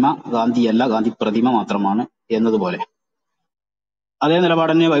 ഗാന്ധി പ്രതിമ ഗാന്ധിയല്ല, ഗാന്ധി പ്രതിമ മാത്രമാണ് എന്നതുപോലെ അതേ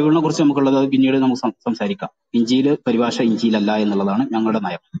നിലപാട് തന്നെ ബൈബിളിനെ കുറിച്ച് നമുക്കുള്ളത്. അത് പിന്നീട് നമുക്ക് സംസാരിക്കാം. ഇഞ്ചിയില് പരിഭാഷ ഇഞ്ചിയിലല്ല എന്നുള്ളതാണ് ഞങ്ങളുടെ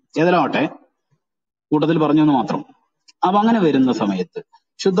നയം. ഏതായാലാവട്ടെ, കൂട്ടത്തിൽ പറഞ്ഞു എന്ന് മാത്രം. അപ്പൊ അങ്ങനെ വരുന്ന സമയത്ത്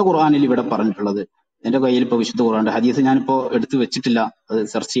ശുദ്ധ ഖുർആനിൽ ഇവിടെ പറഞ്ഞിട്ടുള്ളത്, എന്റെ കയ്യിൽ ഇപ്പൊ വിശുദ്ധ ഖുർആന്റെ ഹദീസ് ഞാനിപ്പോ എടുത്തു വെച്ചിട്ടില്ല, അത്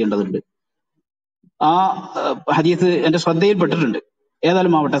സെർച്ച് ചെയ്യേണ്ടതുണ്ട്. ആ ഹദീസ് എന്റെ ശ്രദ്ധയിൽപ്പെട്ടിട്ടുണ്ട്.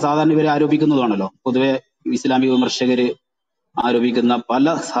 ഏതായാലും ആവട്ടെ, സാധാരണ ഇവർ ആരോപിക്കുന്നതാണല്ലോ, പൊതുവെ ഇസ്ലാമിക വിമർശകര് ആരോപിക്കുന്ന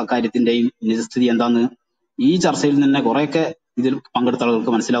പല കാര്യത്തിന്റെയും നിജസ്ഥിതി എന്താന്ന് ഈ ചർച്ചയിൽ തന്നെ കുറെയൊക്കെ ഇതിൽ പങ്കെടുത്ത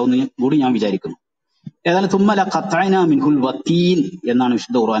ആളുകൾക്ക് മനസ്സിലാവുന്ന കൂടി ഞാൻ വിചാരിക്കുന്നു. ഏതായാലും തുമ്മല ഖത്തഅന മിൻഹുൽ വത്തീൻ എന്നാണ്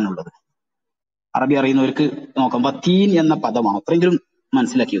വിശുദ്ധ ഖുർആനിലുള്ളത്. അറബി അറിയുന്നവർക്ക് നോക്കാം, വത്തീൻ എന്ന പദമാണ്, അത്രയെങ്കിലും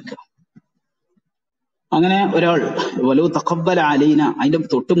മനസ്സിലാക്കി വെക്കുക. അങ്ങനെ ഒരാൾ വലു തഖബ്ബല അലൈന, അതിന്റെ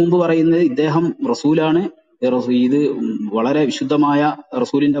തൊട്ട് മുമ്പ് പറയുന്നത് ഇദ്ദേഹം റസൂലാണ്, ഇത് വളരെ വിശുദ്ധമായ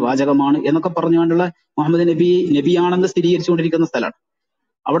റസൂലിന്റെ വാചകമാണ് എന്നൊക്കെ പറഞ്ഞുകൊണ്ടുള്ള മുഹമ്മദ് നബിയാണെന്ന് സ്ഥിരീകരിച്ചുകൊണ്ടിരിക്കുന്ന സ്ഥലമാണ്.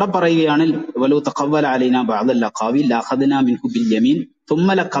 അവിടെ പറയുകയാണ് വലു തഖബ്ബല അലൈന ബഅദൽ അഖാവിൽ ലഅഖദ്നാ മിൻഹു ബിൽ യമീൻ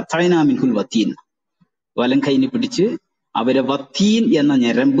തുമ്മ ലഖത്തഅനാ മിൻഹുൽ വത്തീൻ. വലം കൈനി പിടിച്ച് അവരെ വത്തീൻ എന്ന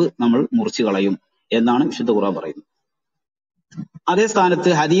ഞരമ്പ് നമ്മൾ മുറിച്ചു കളയും എന്നാണ് വിശുദ്ധ ഖുർആൻ പറയുന്നത്. അതേ സ്ഥാനത്ത്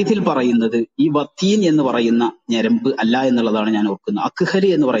ഹദീസിൽ പറയുന്നത് ഈ വത്തീൻ എന്ന് പറയുന്ന ഞരമ്പ് അല്ല എന്നുള്ളതാണ് ഞാൻ ഓർക്കുന്നത്. അക്ഹരി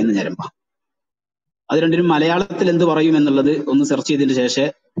എന്ന് പറയുന്ന ഞരമ്പ. അത് രണ്ടിനും മലയാളത്തിൽ എന്ത് പറയും എന്നുള്ളത് ഒന്ന് സെർച്ച് ചെയ്തതിന് ശേഷം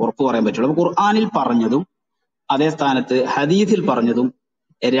ഉറപ്പ് പറയാൻ പറ്റുള്ളൂ. അപ്പൊ ഖുർആനിൽ പറഞ്ഞതും അതേ സ്ഥാനത്ത് ഹദീസിൽ പറഞ്ഞതും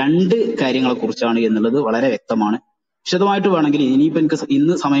രണ്ട് കാര്യങ്ങളെ കുറിച്ചാണ് എന്നുള്ളത് വളരെ വ്യക്തമാണ്. വിശദമായിട്ട് വേണമെങ്കിൽ ഇനിയിപ്പോ എനിക്ക്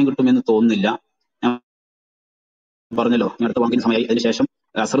ഇന്ന് സമയം കിട്ടുമെന്ന് തോന്നുന്നില്ല. ഞാൻ പറഞ്ഞല്ലോ, ഞാൻ അടുത്ത വാങ്ങിക്കുന്ന സമയമായി. അതിനുശേഷം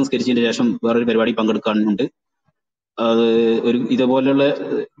അസർ നിസ്കരിച്ചതിന് ശേഷം വേറൊരു പരിപാടി പങ്കെടുക്കാനുണ്ട്. അത് ഒരു ഇതുപോലുള്ള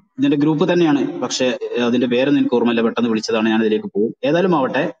ഇതിന്റെ ഗ്രൂപ്പ് തന്നെയാണ്, പക്ഷെ അതിന്റെ പേരൊന്നും എനിക്ക് ഓർമ്മയില്ല, പെട്ടെന്ന് വിളിച്ചതാണ്, ഞാൻ അതിലേക്ക് പോകും. ഏതായാലും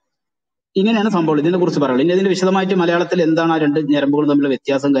ആവട്ടെ, ഇങ്ങനെയാണ് സംഭവം. ഇതിനെ കുറിച്ച് പറയുള്ളൂ. ഇനി ഇതിന്റെ വിശദമായിട്ട് മലയാളത്തിൽ എന്താണ് ആ രണ്ട് ഞരമ്പുകൾ തമ്മിലുള്ള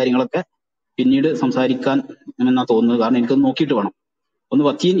വ്യത്യാസം കാര്യങ്ങളൊക്കെ പിന്നീട് സംസാരിക്കാൻ എന്നാ തോന്നുന്നത്. കാരണം എനിക്കൊന്ന് നോക്കിയിട്ട് വേണം. ഒന്ന്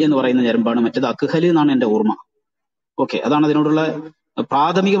വത്തീൻ എന്ന് പറയുന്ന ഞരമ്പാണ്, മറ്റേത് അക്ഹല് എന്നാണ് എന്റെ ഓർമ്മ. ഓക്കെ, അതാണ് അതിനോടുള്ള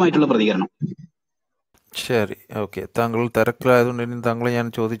പ്രാഥമികമായിട്ടുള്ള പ്രതികരണം. ശരി, ഓക്കെ. താങ്കൾ തിരക്കിലായതുകൊണ്ട് ഇനി താങ്കളെ ഞാൻ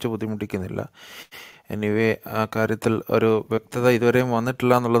ചോദിച്ച് ബുദ്ധിമുട്ടിക്കുന്നില്ല. എനിവേ, ആ കാര്യത്തിൽ ഒരു വ്യക്തത ഇതുവരെയും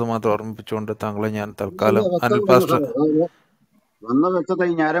വന്നിട്ടില്ല എന്നുള്ളത് മാത്രം ഓർമ്മിപ്പിച്ചുകൊണ്ട് താങ്കളെ ഞാൻ തൽക്കാലം അനിൽ പാസ്റ്റർ വന്ന വ്യക്തത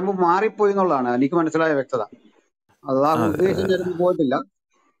ഈ ഞരമ്പ് മാറിപ്പോയി എന്നുള്ളതാണ് എനിക്ക് മനസ്സിലായ വ്യക്തത. അള്ളാഹു ഉദ്ദേശിച്ച ഞരമ്പ് പോയിട്ടില്ല,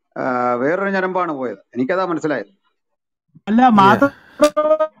 വേറൊരു ഞരമ്പാണ് പോയത്. എനിക്കതാ മനസ്സിലായത്. അല്ല,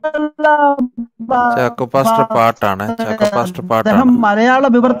 മാത്രമല്ല ചാക്കോ പാസ്റ്റർ പാട്ടാണ്, ചാക്കോ പാസ്റ്റർ അദ്ദേഹം പാട്ടാണ്. മലയാള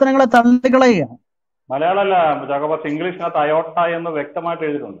വിവർത്തനങ്ങളെ തള്ളിക്കളയുക. മലയാളമല്ല ചാക്കോപാസ്റ്റർ, ഇംഗ്ലീഷിനകത്ത് അയോട്ട എന്ന് വ്യക്തമായിട്ട്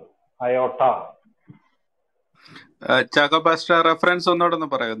എഴുതിയിട്ടുണ്ട്. അയോട്ട. ചാക്കോ പാസ്റ്റർ റെഫറൻസ് ഒന്നോടെ ഒന്ന്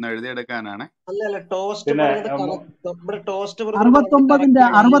പറയൂ, ഒന്ന് എഴുതിയെടുക്കാനാണ്. അല്ല ടോസ്റ്റ് പിന്നെ പറഞ്ഞത് ഇവിടെ ടോസ്റ്റ് ബ്രദർ 69-ന്റെ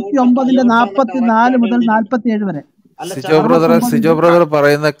പറഞ്ഞത് കറക്റ്റ് ആണ്. 44 മുതൽ എഴുതിയിട്ടുണ്ട്. 47 വരെ. അല്ല സിജോ ബ്രദർ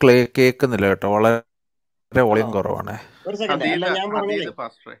പറയുന്ന കേൾക്കുന്നില്ല കേട്ടോ, വളരെ വോളിയം ആണോ? കുറവാണ്. ഒരു സെക്കൻഡ്. അല്ല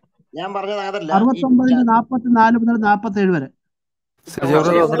ഞാൻ പറഞ്ഞത് അതല്ല. 69-ന്റെ 44 മുതൽ 47 വരെ. സിജോ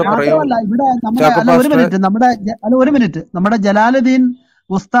ബ്രദർ ഒന്നുകൂടെ പറയൂ. മാത്രമല്ല ഇവിടെ നമ്മുടെ ചാക്കോ പാസ്റ്റർ ഒരു മിനിറ്റ് നമ്മുടെ ജലാലുദ്ദീൻ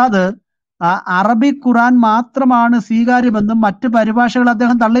ഉസ്താദ് അറബിക് ഖുറാൻ മാത്രമാണ് സ്വീകാര്യമെന്നും മറ്റ് പരിഭാഷകൾ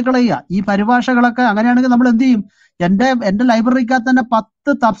അദ്ദേഹം തള്ളിക്കളയുക. ഈ പരിഭാഷകളൊക്കെ അങ്ങനെയാണെങ്കിൽ നമ്മൾ എന്ത് ചെയ്യും? എന്റെ ലൈബ്രറിക്കകത്ത് തന്നെ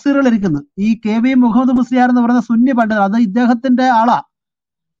 10 തഫ്സീറുകൾ ഇരിക്കുന്നു. ഈ KV മുഹമ്മദ് മുസ്ലിയാർ എന്ന് പറയുന്ന സുന്നി പണ്ഡിതൻ, അത് ഇദ്ദേഹത്തിന്റെ ആളാ.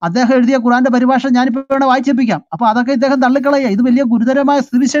 അദ്ദേഹം എഴുതിയ ഖുറാന്റെ പരിഭാഷ ഞാനിപ്പോ വേണേ വായിച്ചേപ്പിക്കാം. അപ്പൊ അതൊക്കെ ഇദ്ദേഹം തള്ളിക്കളയുക. ഇത് വലിയ ഗുരുതരമായ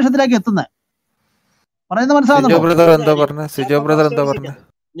സ്ഥിതിവിശേഷത്തിലേക്ക് എത്തുന്നത്. പറയുന്നത് മനസ്സിലാകുന്നുണ്ടോ? സിജോ ബ്രദർ എന്താ പറഞ്ഞത്?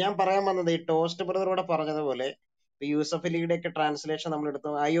 ഞാൻ പറയാൻ വന്നത് ഈ ടോസ്റ്റ് ബ്രദറോടെ പറഞ്ഞതുപോലെ യൂസഫ് അലിയുടെ ഒക്കെ ട്രാൻസ്ലേഷൻ നമ്മൾ എടുത്തു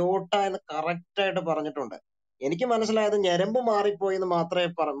അയോട്ട എന്ന് കറക്റ്റ് ആയിട്ട് പറഞ്ഞിട്ടുണ്ട്. എനിക്ക് മനസ്സിലായത് ഞരമ്പ് മാറിപ്പോയി എന്ന് മാത്രമേ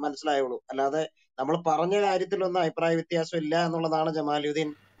മനസ്സിലായുള്ളൂ. അല്ലാതെ നമ്മൾ പറഞ്ഞ കാര്യത്തിലൊന്നും അഭിപ്രായ വ്യത്യാസം ഇല്ല എന്നുള്ളതാണ്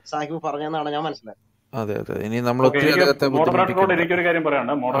ജമാലുദ്ദീൻ സാഹിബ് പറഞ്ഞതെന്നാണ് ഞാൻ മനസ്സിലായത്. അതെ അതെ, ഇനി നമ്മൾ മോഡറേറ്ററോട് എനിക്കൊരു കാര്യം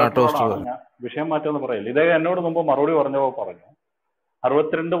പറയാനുണ്ട്. മോഡറേറ്ററോടാണ് ഞാൻ വിഷയം മാറ്റമെന്ന് പറയില്ല. ഇദ്ദേഹം എന്നോട് മുമ്പ് മറുപടി പറഞ്ഞപ്പോൾ പറഞ്ഞു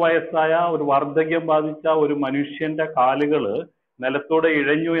 62 വയസ്സായ ഒരു വാർദ്ധക്യം ബാധിച്ച ഒരു മനുഷ്യന്റെ കാലുകള് നിലത്തൂടെ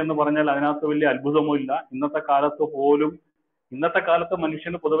ഇഴഞ്ഞു എന്ന് പറഞ്ഞാൽ അതിനകത്ത് വലിയ അത്ഭുതമില്ല. ഇന്നത്തെ കാലത്ത്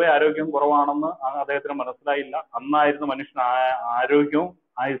മനുഷ്യന് പൊതുവെ ആരോഗ്യം കുറവാണെന്ന് അദ്ദേഹത്തിന് മനസ്സിലായില്ല. അന്നായിരുന്നു മനുഷ്യന് ആരോഗ്യവും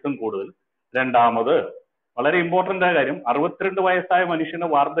ആയുസ്സും കൂടുതൽ. രണ്ടാമത് വളരെ ഇമ്പോർട്ടന്റ് ആയ കാര്യം, 62 വയസ്സായ മനുഷ്യന്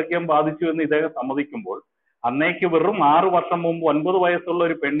വാർദ്ധക്യം ബാധിച്ചു എന്ന് ഇദ്ദേഹം സമ്മതിക്കുമ്പോൾ അന്നേക്ക് വെറും 6 വർഷം മുമ്പ് 9 വയസ്സുള്ള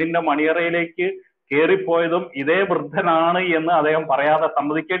ഒരു പെണ്ണിന്റെ മണിയറയിലേക്ക് കയറിപ്പോയതും ഇതേ വൃദ്ധനാണ് എന്ന് അദ്ദേഹം പറയാതെ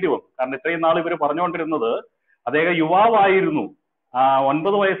സമ്മതിക്കേണ്ടി വന്നു. കാരണം ഇത്രയും നാൾ ഇവർ പറഞ്ഞുകൊണ്ടിരുന്നത് അദ്ദേഹം യുവാവായിരുന്നു,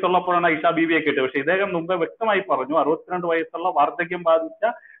 9 വയസ്സുള്ളപ്പോഴാണ് ഐഷ ബീവിയെ കിട്ടിയത്. പക്ഷെ ഇദ്ദേഹം മുമ്പേ വ്യക്തമായി പറഞ്ഞു 62 വയസ്സുള്ള വാർദ്ധക്യം ബാധിച്ച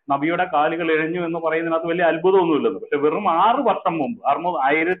നബിയുടെ കാലുകൾ ഇഴഞ്ഞു എന്ന് പറയുന്നതിനകത്ത് വലിയ അത്ഭുതമൊന്നുമില്ലെന്ന്. പക്ഷെ വെറും 6 വർഷം മുമ്പ്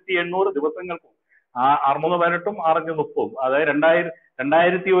 1800 ദിവസങ്ങൾക്ക് 618 630 അതായത്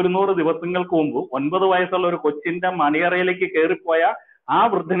 2100 ദിവസങ്ങൾക്ക് മുമ്പ് 9 വയസ്സുള്ള ഒരു കൊച്ചിന്റെ മണിയറയിലേക്ക് കയറിപ്പോയ ആ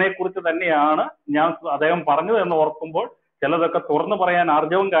വൃദ്ധനെ കുറിച്ച് തന്നെയാണ് അദ്ദേഹം പറഞ്ഞത് എന്ന് ഓർക്കുമ്പോൾ ചിലതൊക്കെ തുറന്നു പറയാൻ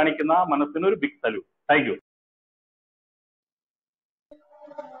ആർജവം കാണിക്കുന്ന ആ മനസ്സിനൊരു big salute. Thank you.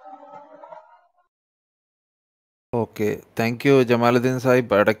 Okay, thank you Jamaluddin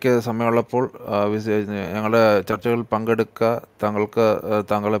Sahib. ഇടയ്ക്ക് സമയമുള്ളപ്പോൾ ഞങ്ങളുടെ ചർച്ചകളിൽ പങ്കെടുക്കുക.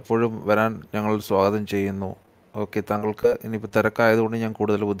 താങ്കൾ എപ്പോഴും വരാൻ ഞങ്ങൾ സ്വാഗതം ചെയ്യുന്നു. ഓക്കെ, താങ്കൾക്ക് ഇനിയിപ്പോൾ തിരക്കായതുകൊണ്ട് ഞാൻ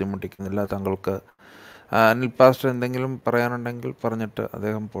കൂടുതൽ ബുദ്ധിമുട്ടിക്കുന്നില്ല. താങ്കൾക്ക് അനിൽ പാസ്റ്റർ എന്തെങ്കിലും പറയാനുണ്ടെങ്കിൽ പറഞ്ഞിട്ട്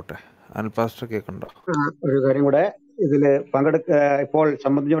അദ്ദേഹം പോട്ടെ. അനിൽ പാസ്റ്റർ കേൾക്കണ്ടോ? ഒരു കാര്യം കൂടെ, ഇതിൽ ഇപ്പോൾ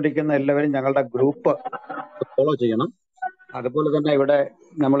സംബന്ധിച്ചുകൊണ്ടിരിക്കുന്ന എല്ലാവരും ഞങ്ങളുടെ ഗ്രൂപ്പ് ഫോളോ ചെയ്യണം. അതുപോലെ തന്നെ ഇവിടെ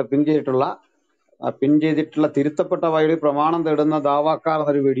നമ്മൾ പിൻ ചെയ്തിട്ടുള്ള തിരുത്തപ്പെട്ട വഴി പ്രമാണം തേടുന്ന ദാവാക്കാർ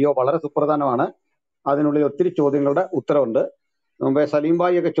എന്നൊരു വീഡിയോ വളരെ സുപ്രധാനമാണ്. അതിനുള്ളിൽ ഒത്തിരി ചോദ്യങ്ങളുടെ ഉത്തരവുണ്ട്. മുമ്പേ സലീം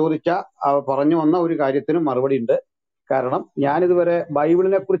ഭായി ഒക്കെ പറഞ്ഞു വന്ന ഒരു കാര്യത്തിന് മറുപടി ഉണ്ട്. കാരണം ഞാനിതുവരെ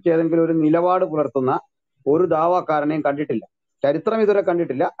ബൈബിളിനെ കുറിച്ച് ഏതെങ്കിലും ഒരു നിലപാട് പുലർത്തുന്ന ഒരു ദാവാക്കാരനെയും കണ്ടിട്ടില്ല. ചരിത്രം ഇതുവരെ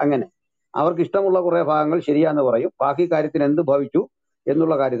കണ്ടിട്ടില്ല. അങ്ങനെ അവർക്ക് ഇഷ്ടമുള്ള കുറെ ഭാഗങ്ങൾ ശരിയാന്ന് പറയും, ബാക്കി കാര്യത്തിന് എന്ത് ഭവിച്ചു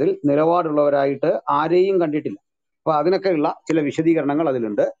എന്നുള്ള കാര്യത്തിൽ നിലപാടുള്ളവരായിട്ട് ആരെയും കണ്ടിട്ടില്ല. അപ്പൊ അതിനൊക്കെയുള്ള ചില വിശദീകരണങ്ങൾ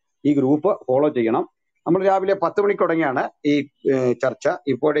അതിലുണ്ട്. ഈ ഗ്രൂപ്പ് ഫോളോ ചെയ്യണം. നമ്മൾ രാവിലെ 10 മണിക്ക് തുടങ്ങിയാണ് ഈ ചർച്ച.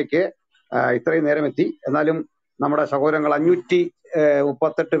 ഇപ്പോഴേക്ക് ഇത്രയും നേരം എത്തി. എന്നാലും നമ്മുടെ സഹോദരങ്ങൾ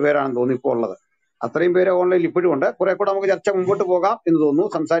 538 പേരാണെന്ന് തോന്നുന്നു ഇപ്പോൾ ഉള്ളത്. അത്രയും പേര് ഓൺലൈനിൽ ഇപ്പോഴും ഉണ്ട്. കുറെ കൂടെ നമുക്ക് ചർച്ച മുമ്പോട്ട് പോകാം എന്ന് തോന്നുന്നു.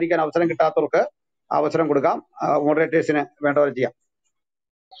 സംസാരിക്കാൻ അവസരം കിട്ടാത്തവർക്ക് അവസരം കൊടുക്കാം. മോഡറേറ്റേഴ്സിന് വേണ്ടവരെ ചെയ്യാം.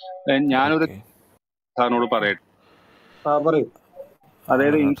 ഞാനൊരു സാറിനോട് പറയട്ടെ. പറയൂ.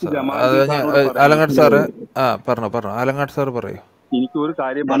 അതായത് എനിക്ക് ജമാലുദ്ദീൻ സാറിനോട് ആലങ്ങാട്ട് സാറ് പറഞ്ഞു. ആലങ്ങാട്ട് സാറ് പറയൂ. എനിക്ക് ഒരു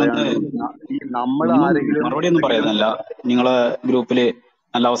കാര്യം പറയാനുള്ളത്, ഈ നമ്മൾ ആരെങ്കിലും മറുപടി ഒന്നും പറയുന്നില്ല. നിങ്ങളെ ഗ്രൂപ്പില്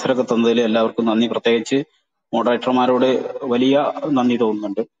നല്ല അവസരമൊക്കെ തന്നതിൽ എല്ലാവർക്കും നന്ദി. പ്രത്യേകിച്ച് മോഡറേറ്റർമാരോട് വലിയ നന്ദി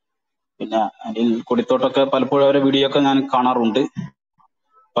തോന്നുന്നുണ്ട്. പിന്നെ അനിൽ കൊടിത്തോട്ടൊക്കെ പലപ്പോഴും അവരുടെ വീഡിയോ ഒക്കെ ഞാൻ കാണാറുണ്ട്.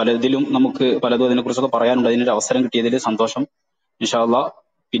 പലതും അതിനെക്കുറിച്ചൊക്കെ പറയാനുണ്ട്. അതിനൊരു അവസരം കിട്ടിയതിൽ സന്തോഷം. ഇൻഷാ അള്ളാ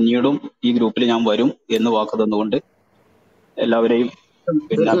പിന്നീടും ഈ ഗ്രൂപ്പിൽ ഞാൻ വരും എന്ന് വാക്ക് തന്നുകൊണ്ട് എല്ലാവരെയും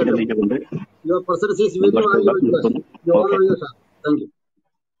അഭിനന്ദിക്കുന്നുണ്ട്. ഓക്കെ.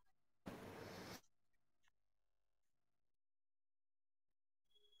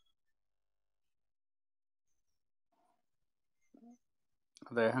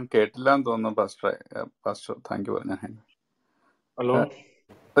 അദ്ദേഹം കേട്ടില്ല എന്ന് തോന്നുന്നു പാസ്റ്റർ താങ്ക് യു പറഞ്ഞ. ഹലോ,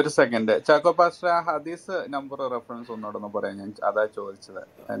 ഒരു സെക്കൻഡ് ചാക്കോ പാസ്റ്റർ, ആ ഹദീസ് നമ്പർ റെഫറൻസ് ഒന്നോടൊന്ന് പറയാം. ഞാൻ അതാ ചോദിച്ചത്.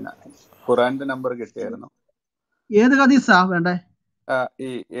 ഖുറാന്റെ നമ്പർ കിട്ടിയായിരുന്നു. ഏത് ഹദീസാ വേണ്ടേ? ഈ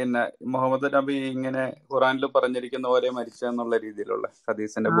മുഹമ്മദ് നബി ഇങ്ങനെ ഖുറാനിൽ പറഞ്ഞിരിക്കുന്ന പോലെ മരിച്ചെന്നുള്ള രീതിയിലുള്ള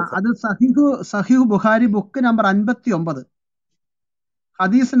ഹദീസിന്റെ ബുക്ക്. അത് സഹീഹ് ബുഖാരി ബുക്ക് നമ്പർ 59,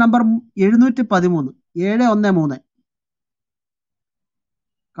 ഹദീസ് നമ്പർ 713, 713.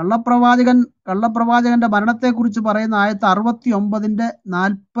 കള്ളപ്രവാചകന്റെ മരണത്തെ കുറിച്ച് പറയുന്ന ആയത്ത് 69ന്റെ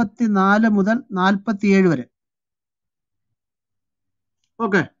 44 മുതൽ 47 വരെ.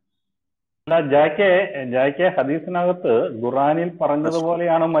 ഓക്കെ. ജാക്കെ ഹദീസിനകത്ത് ഖുറാനിൽ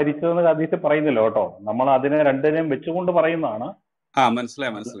പറഞ്ഞതുപോലെയാണ് മരിച്ചതെന്ന് ഹദീസ് പറയുന്നില്ല കേട്ടോ. നമ്മൾ അതിനെ രണ്ടിനെയും വെച്ചുകൊണ്ട് പറയുന്നതാണ്.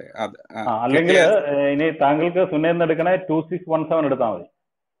 മനസ്സിലായി. അല്ലെങ്കിൽ ഇനി താങ്കൾക്ക് സുന്നത്ത് എടുക്കണേ 2617 എടുത്താൽ മതി.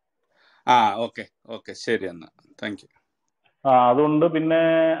 ഓക്കെ ശരി എന്നാ, താങ്ക് യു. അതുകൊണ്ട് പിന്നെ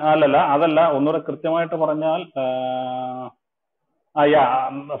അതല്ല ഒന്നുകൂടെ കൃത്യമായിട്ട് പറഞ്ഞാൽ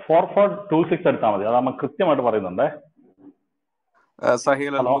 4426 എടുത്താൽ മതി. അത് നമ്മൾ കൃത്യമായിട്ട് പറയുന്നുണ്ടേ.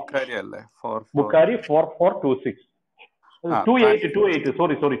 ബുഖാരി അല്ലേ? ബുഖാരി 4426. 28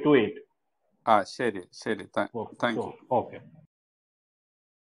 സോറി 28. ശരി താങ്ക് യു.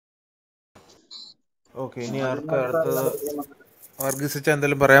 ഓക്കെ, ഇനി ആർക്ക് അടുത്തത്? വർഗീസിച്ച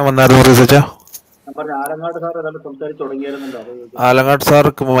എന്തെങ്കിലും പറയാൻ വന്നായിരുന്നു? വർഗീസിച്ച ആലങ്ങാട്ട്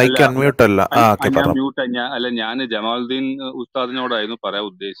സാർക്ക് മൈക്ക് അൺമ്യൂട്ട് അല്ല. ഞാൻ ജമാലുദ്ദീൻ ഉസ്താദിനോടായിരുന്നു പറയാൻ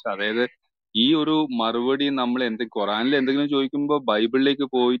ഉദ്ദേശിച്ചത്. അതായത് ഈ ഒരു മറുപടി നമ്മൾ ഖുറാനിൽ എന്തെങ്കിലും ചോദിക്കുമ്പോൾ ബൈബിളിലേക്ക്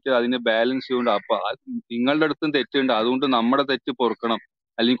പോയിട്ട് അതിനെ ബാലൻസ് ചെയ്യുന്നുണ്ട്. അപ്പൊ നിങ്ങളുടെ അടുത്തും തെറ്റുണ്ട്, അതുകൊണ്ട് നമ്മുടെ തെറ്റ് പൊറുക്കണം,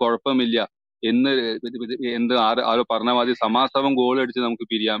 അല്ലെങ്കിൽ കുഴപ്പമില്ല എന്ന് ആരോ പറഞ്ഞ മാതിരി സമാസമം ഗോൾ അടിച്ച് നമുക്ക്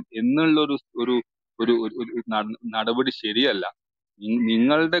പിരിയാം എന്നുള്ള ഒരു നടപടി ശരിയല്ല.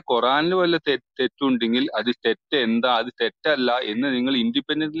 നിങ്ങളുടെ ഖുറാനിൽ വല്ല തെറ്റുണ്ടെങ്കിൽ അത് തെറ്റല്ല എന്ന് നിങ്ങൾ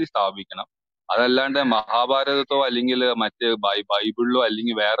ഇൻഡിപെൻഡന്റ്ലി സ്ഥാപിക്കണം. അതല്ലാണ്ട് മഹാഭാരതത്തോ അല്ലെങ്കിൽ മറ്റ് ബൈബിളിലോ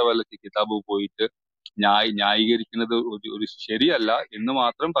അല്ലെങ്കിൽ വേറെ വല്ല കിതാബോ പോയിട്ട് ന്യായീകരിക്കുന്നത് ഒരു ശരിയല്ല എന്ന്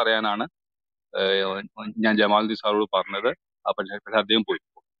മാത്രം പറയാനാണ് ഞാൻ ജമാലുദ്ദീൻ സാറോട് പറഞ്ഞത്. പക്ഷേ അദ്ദേഹം പോയി.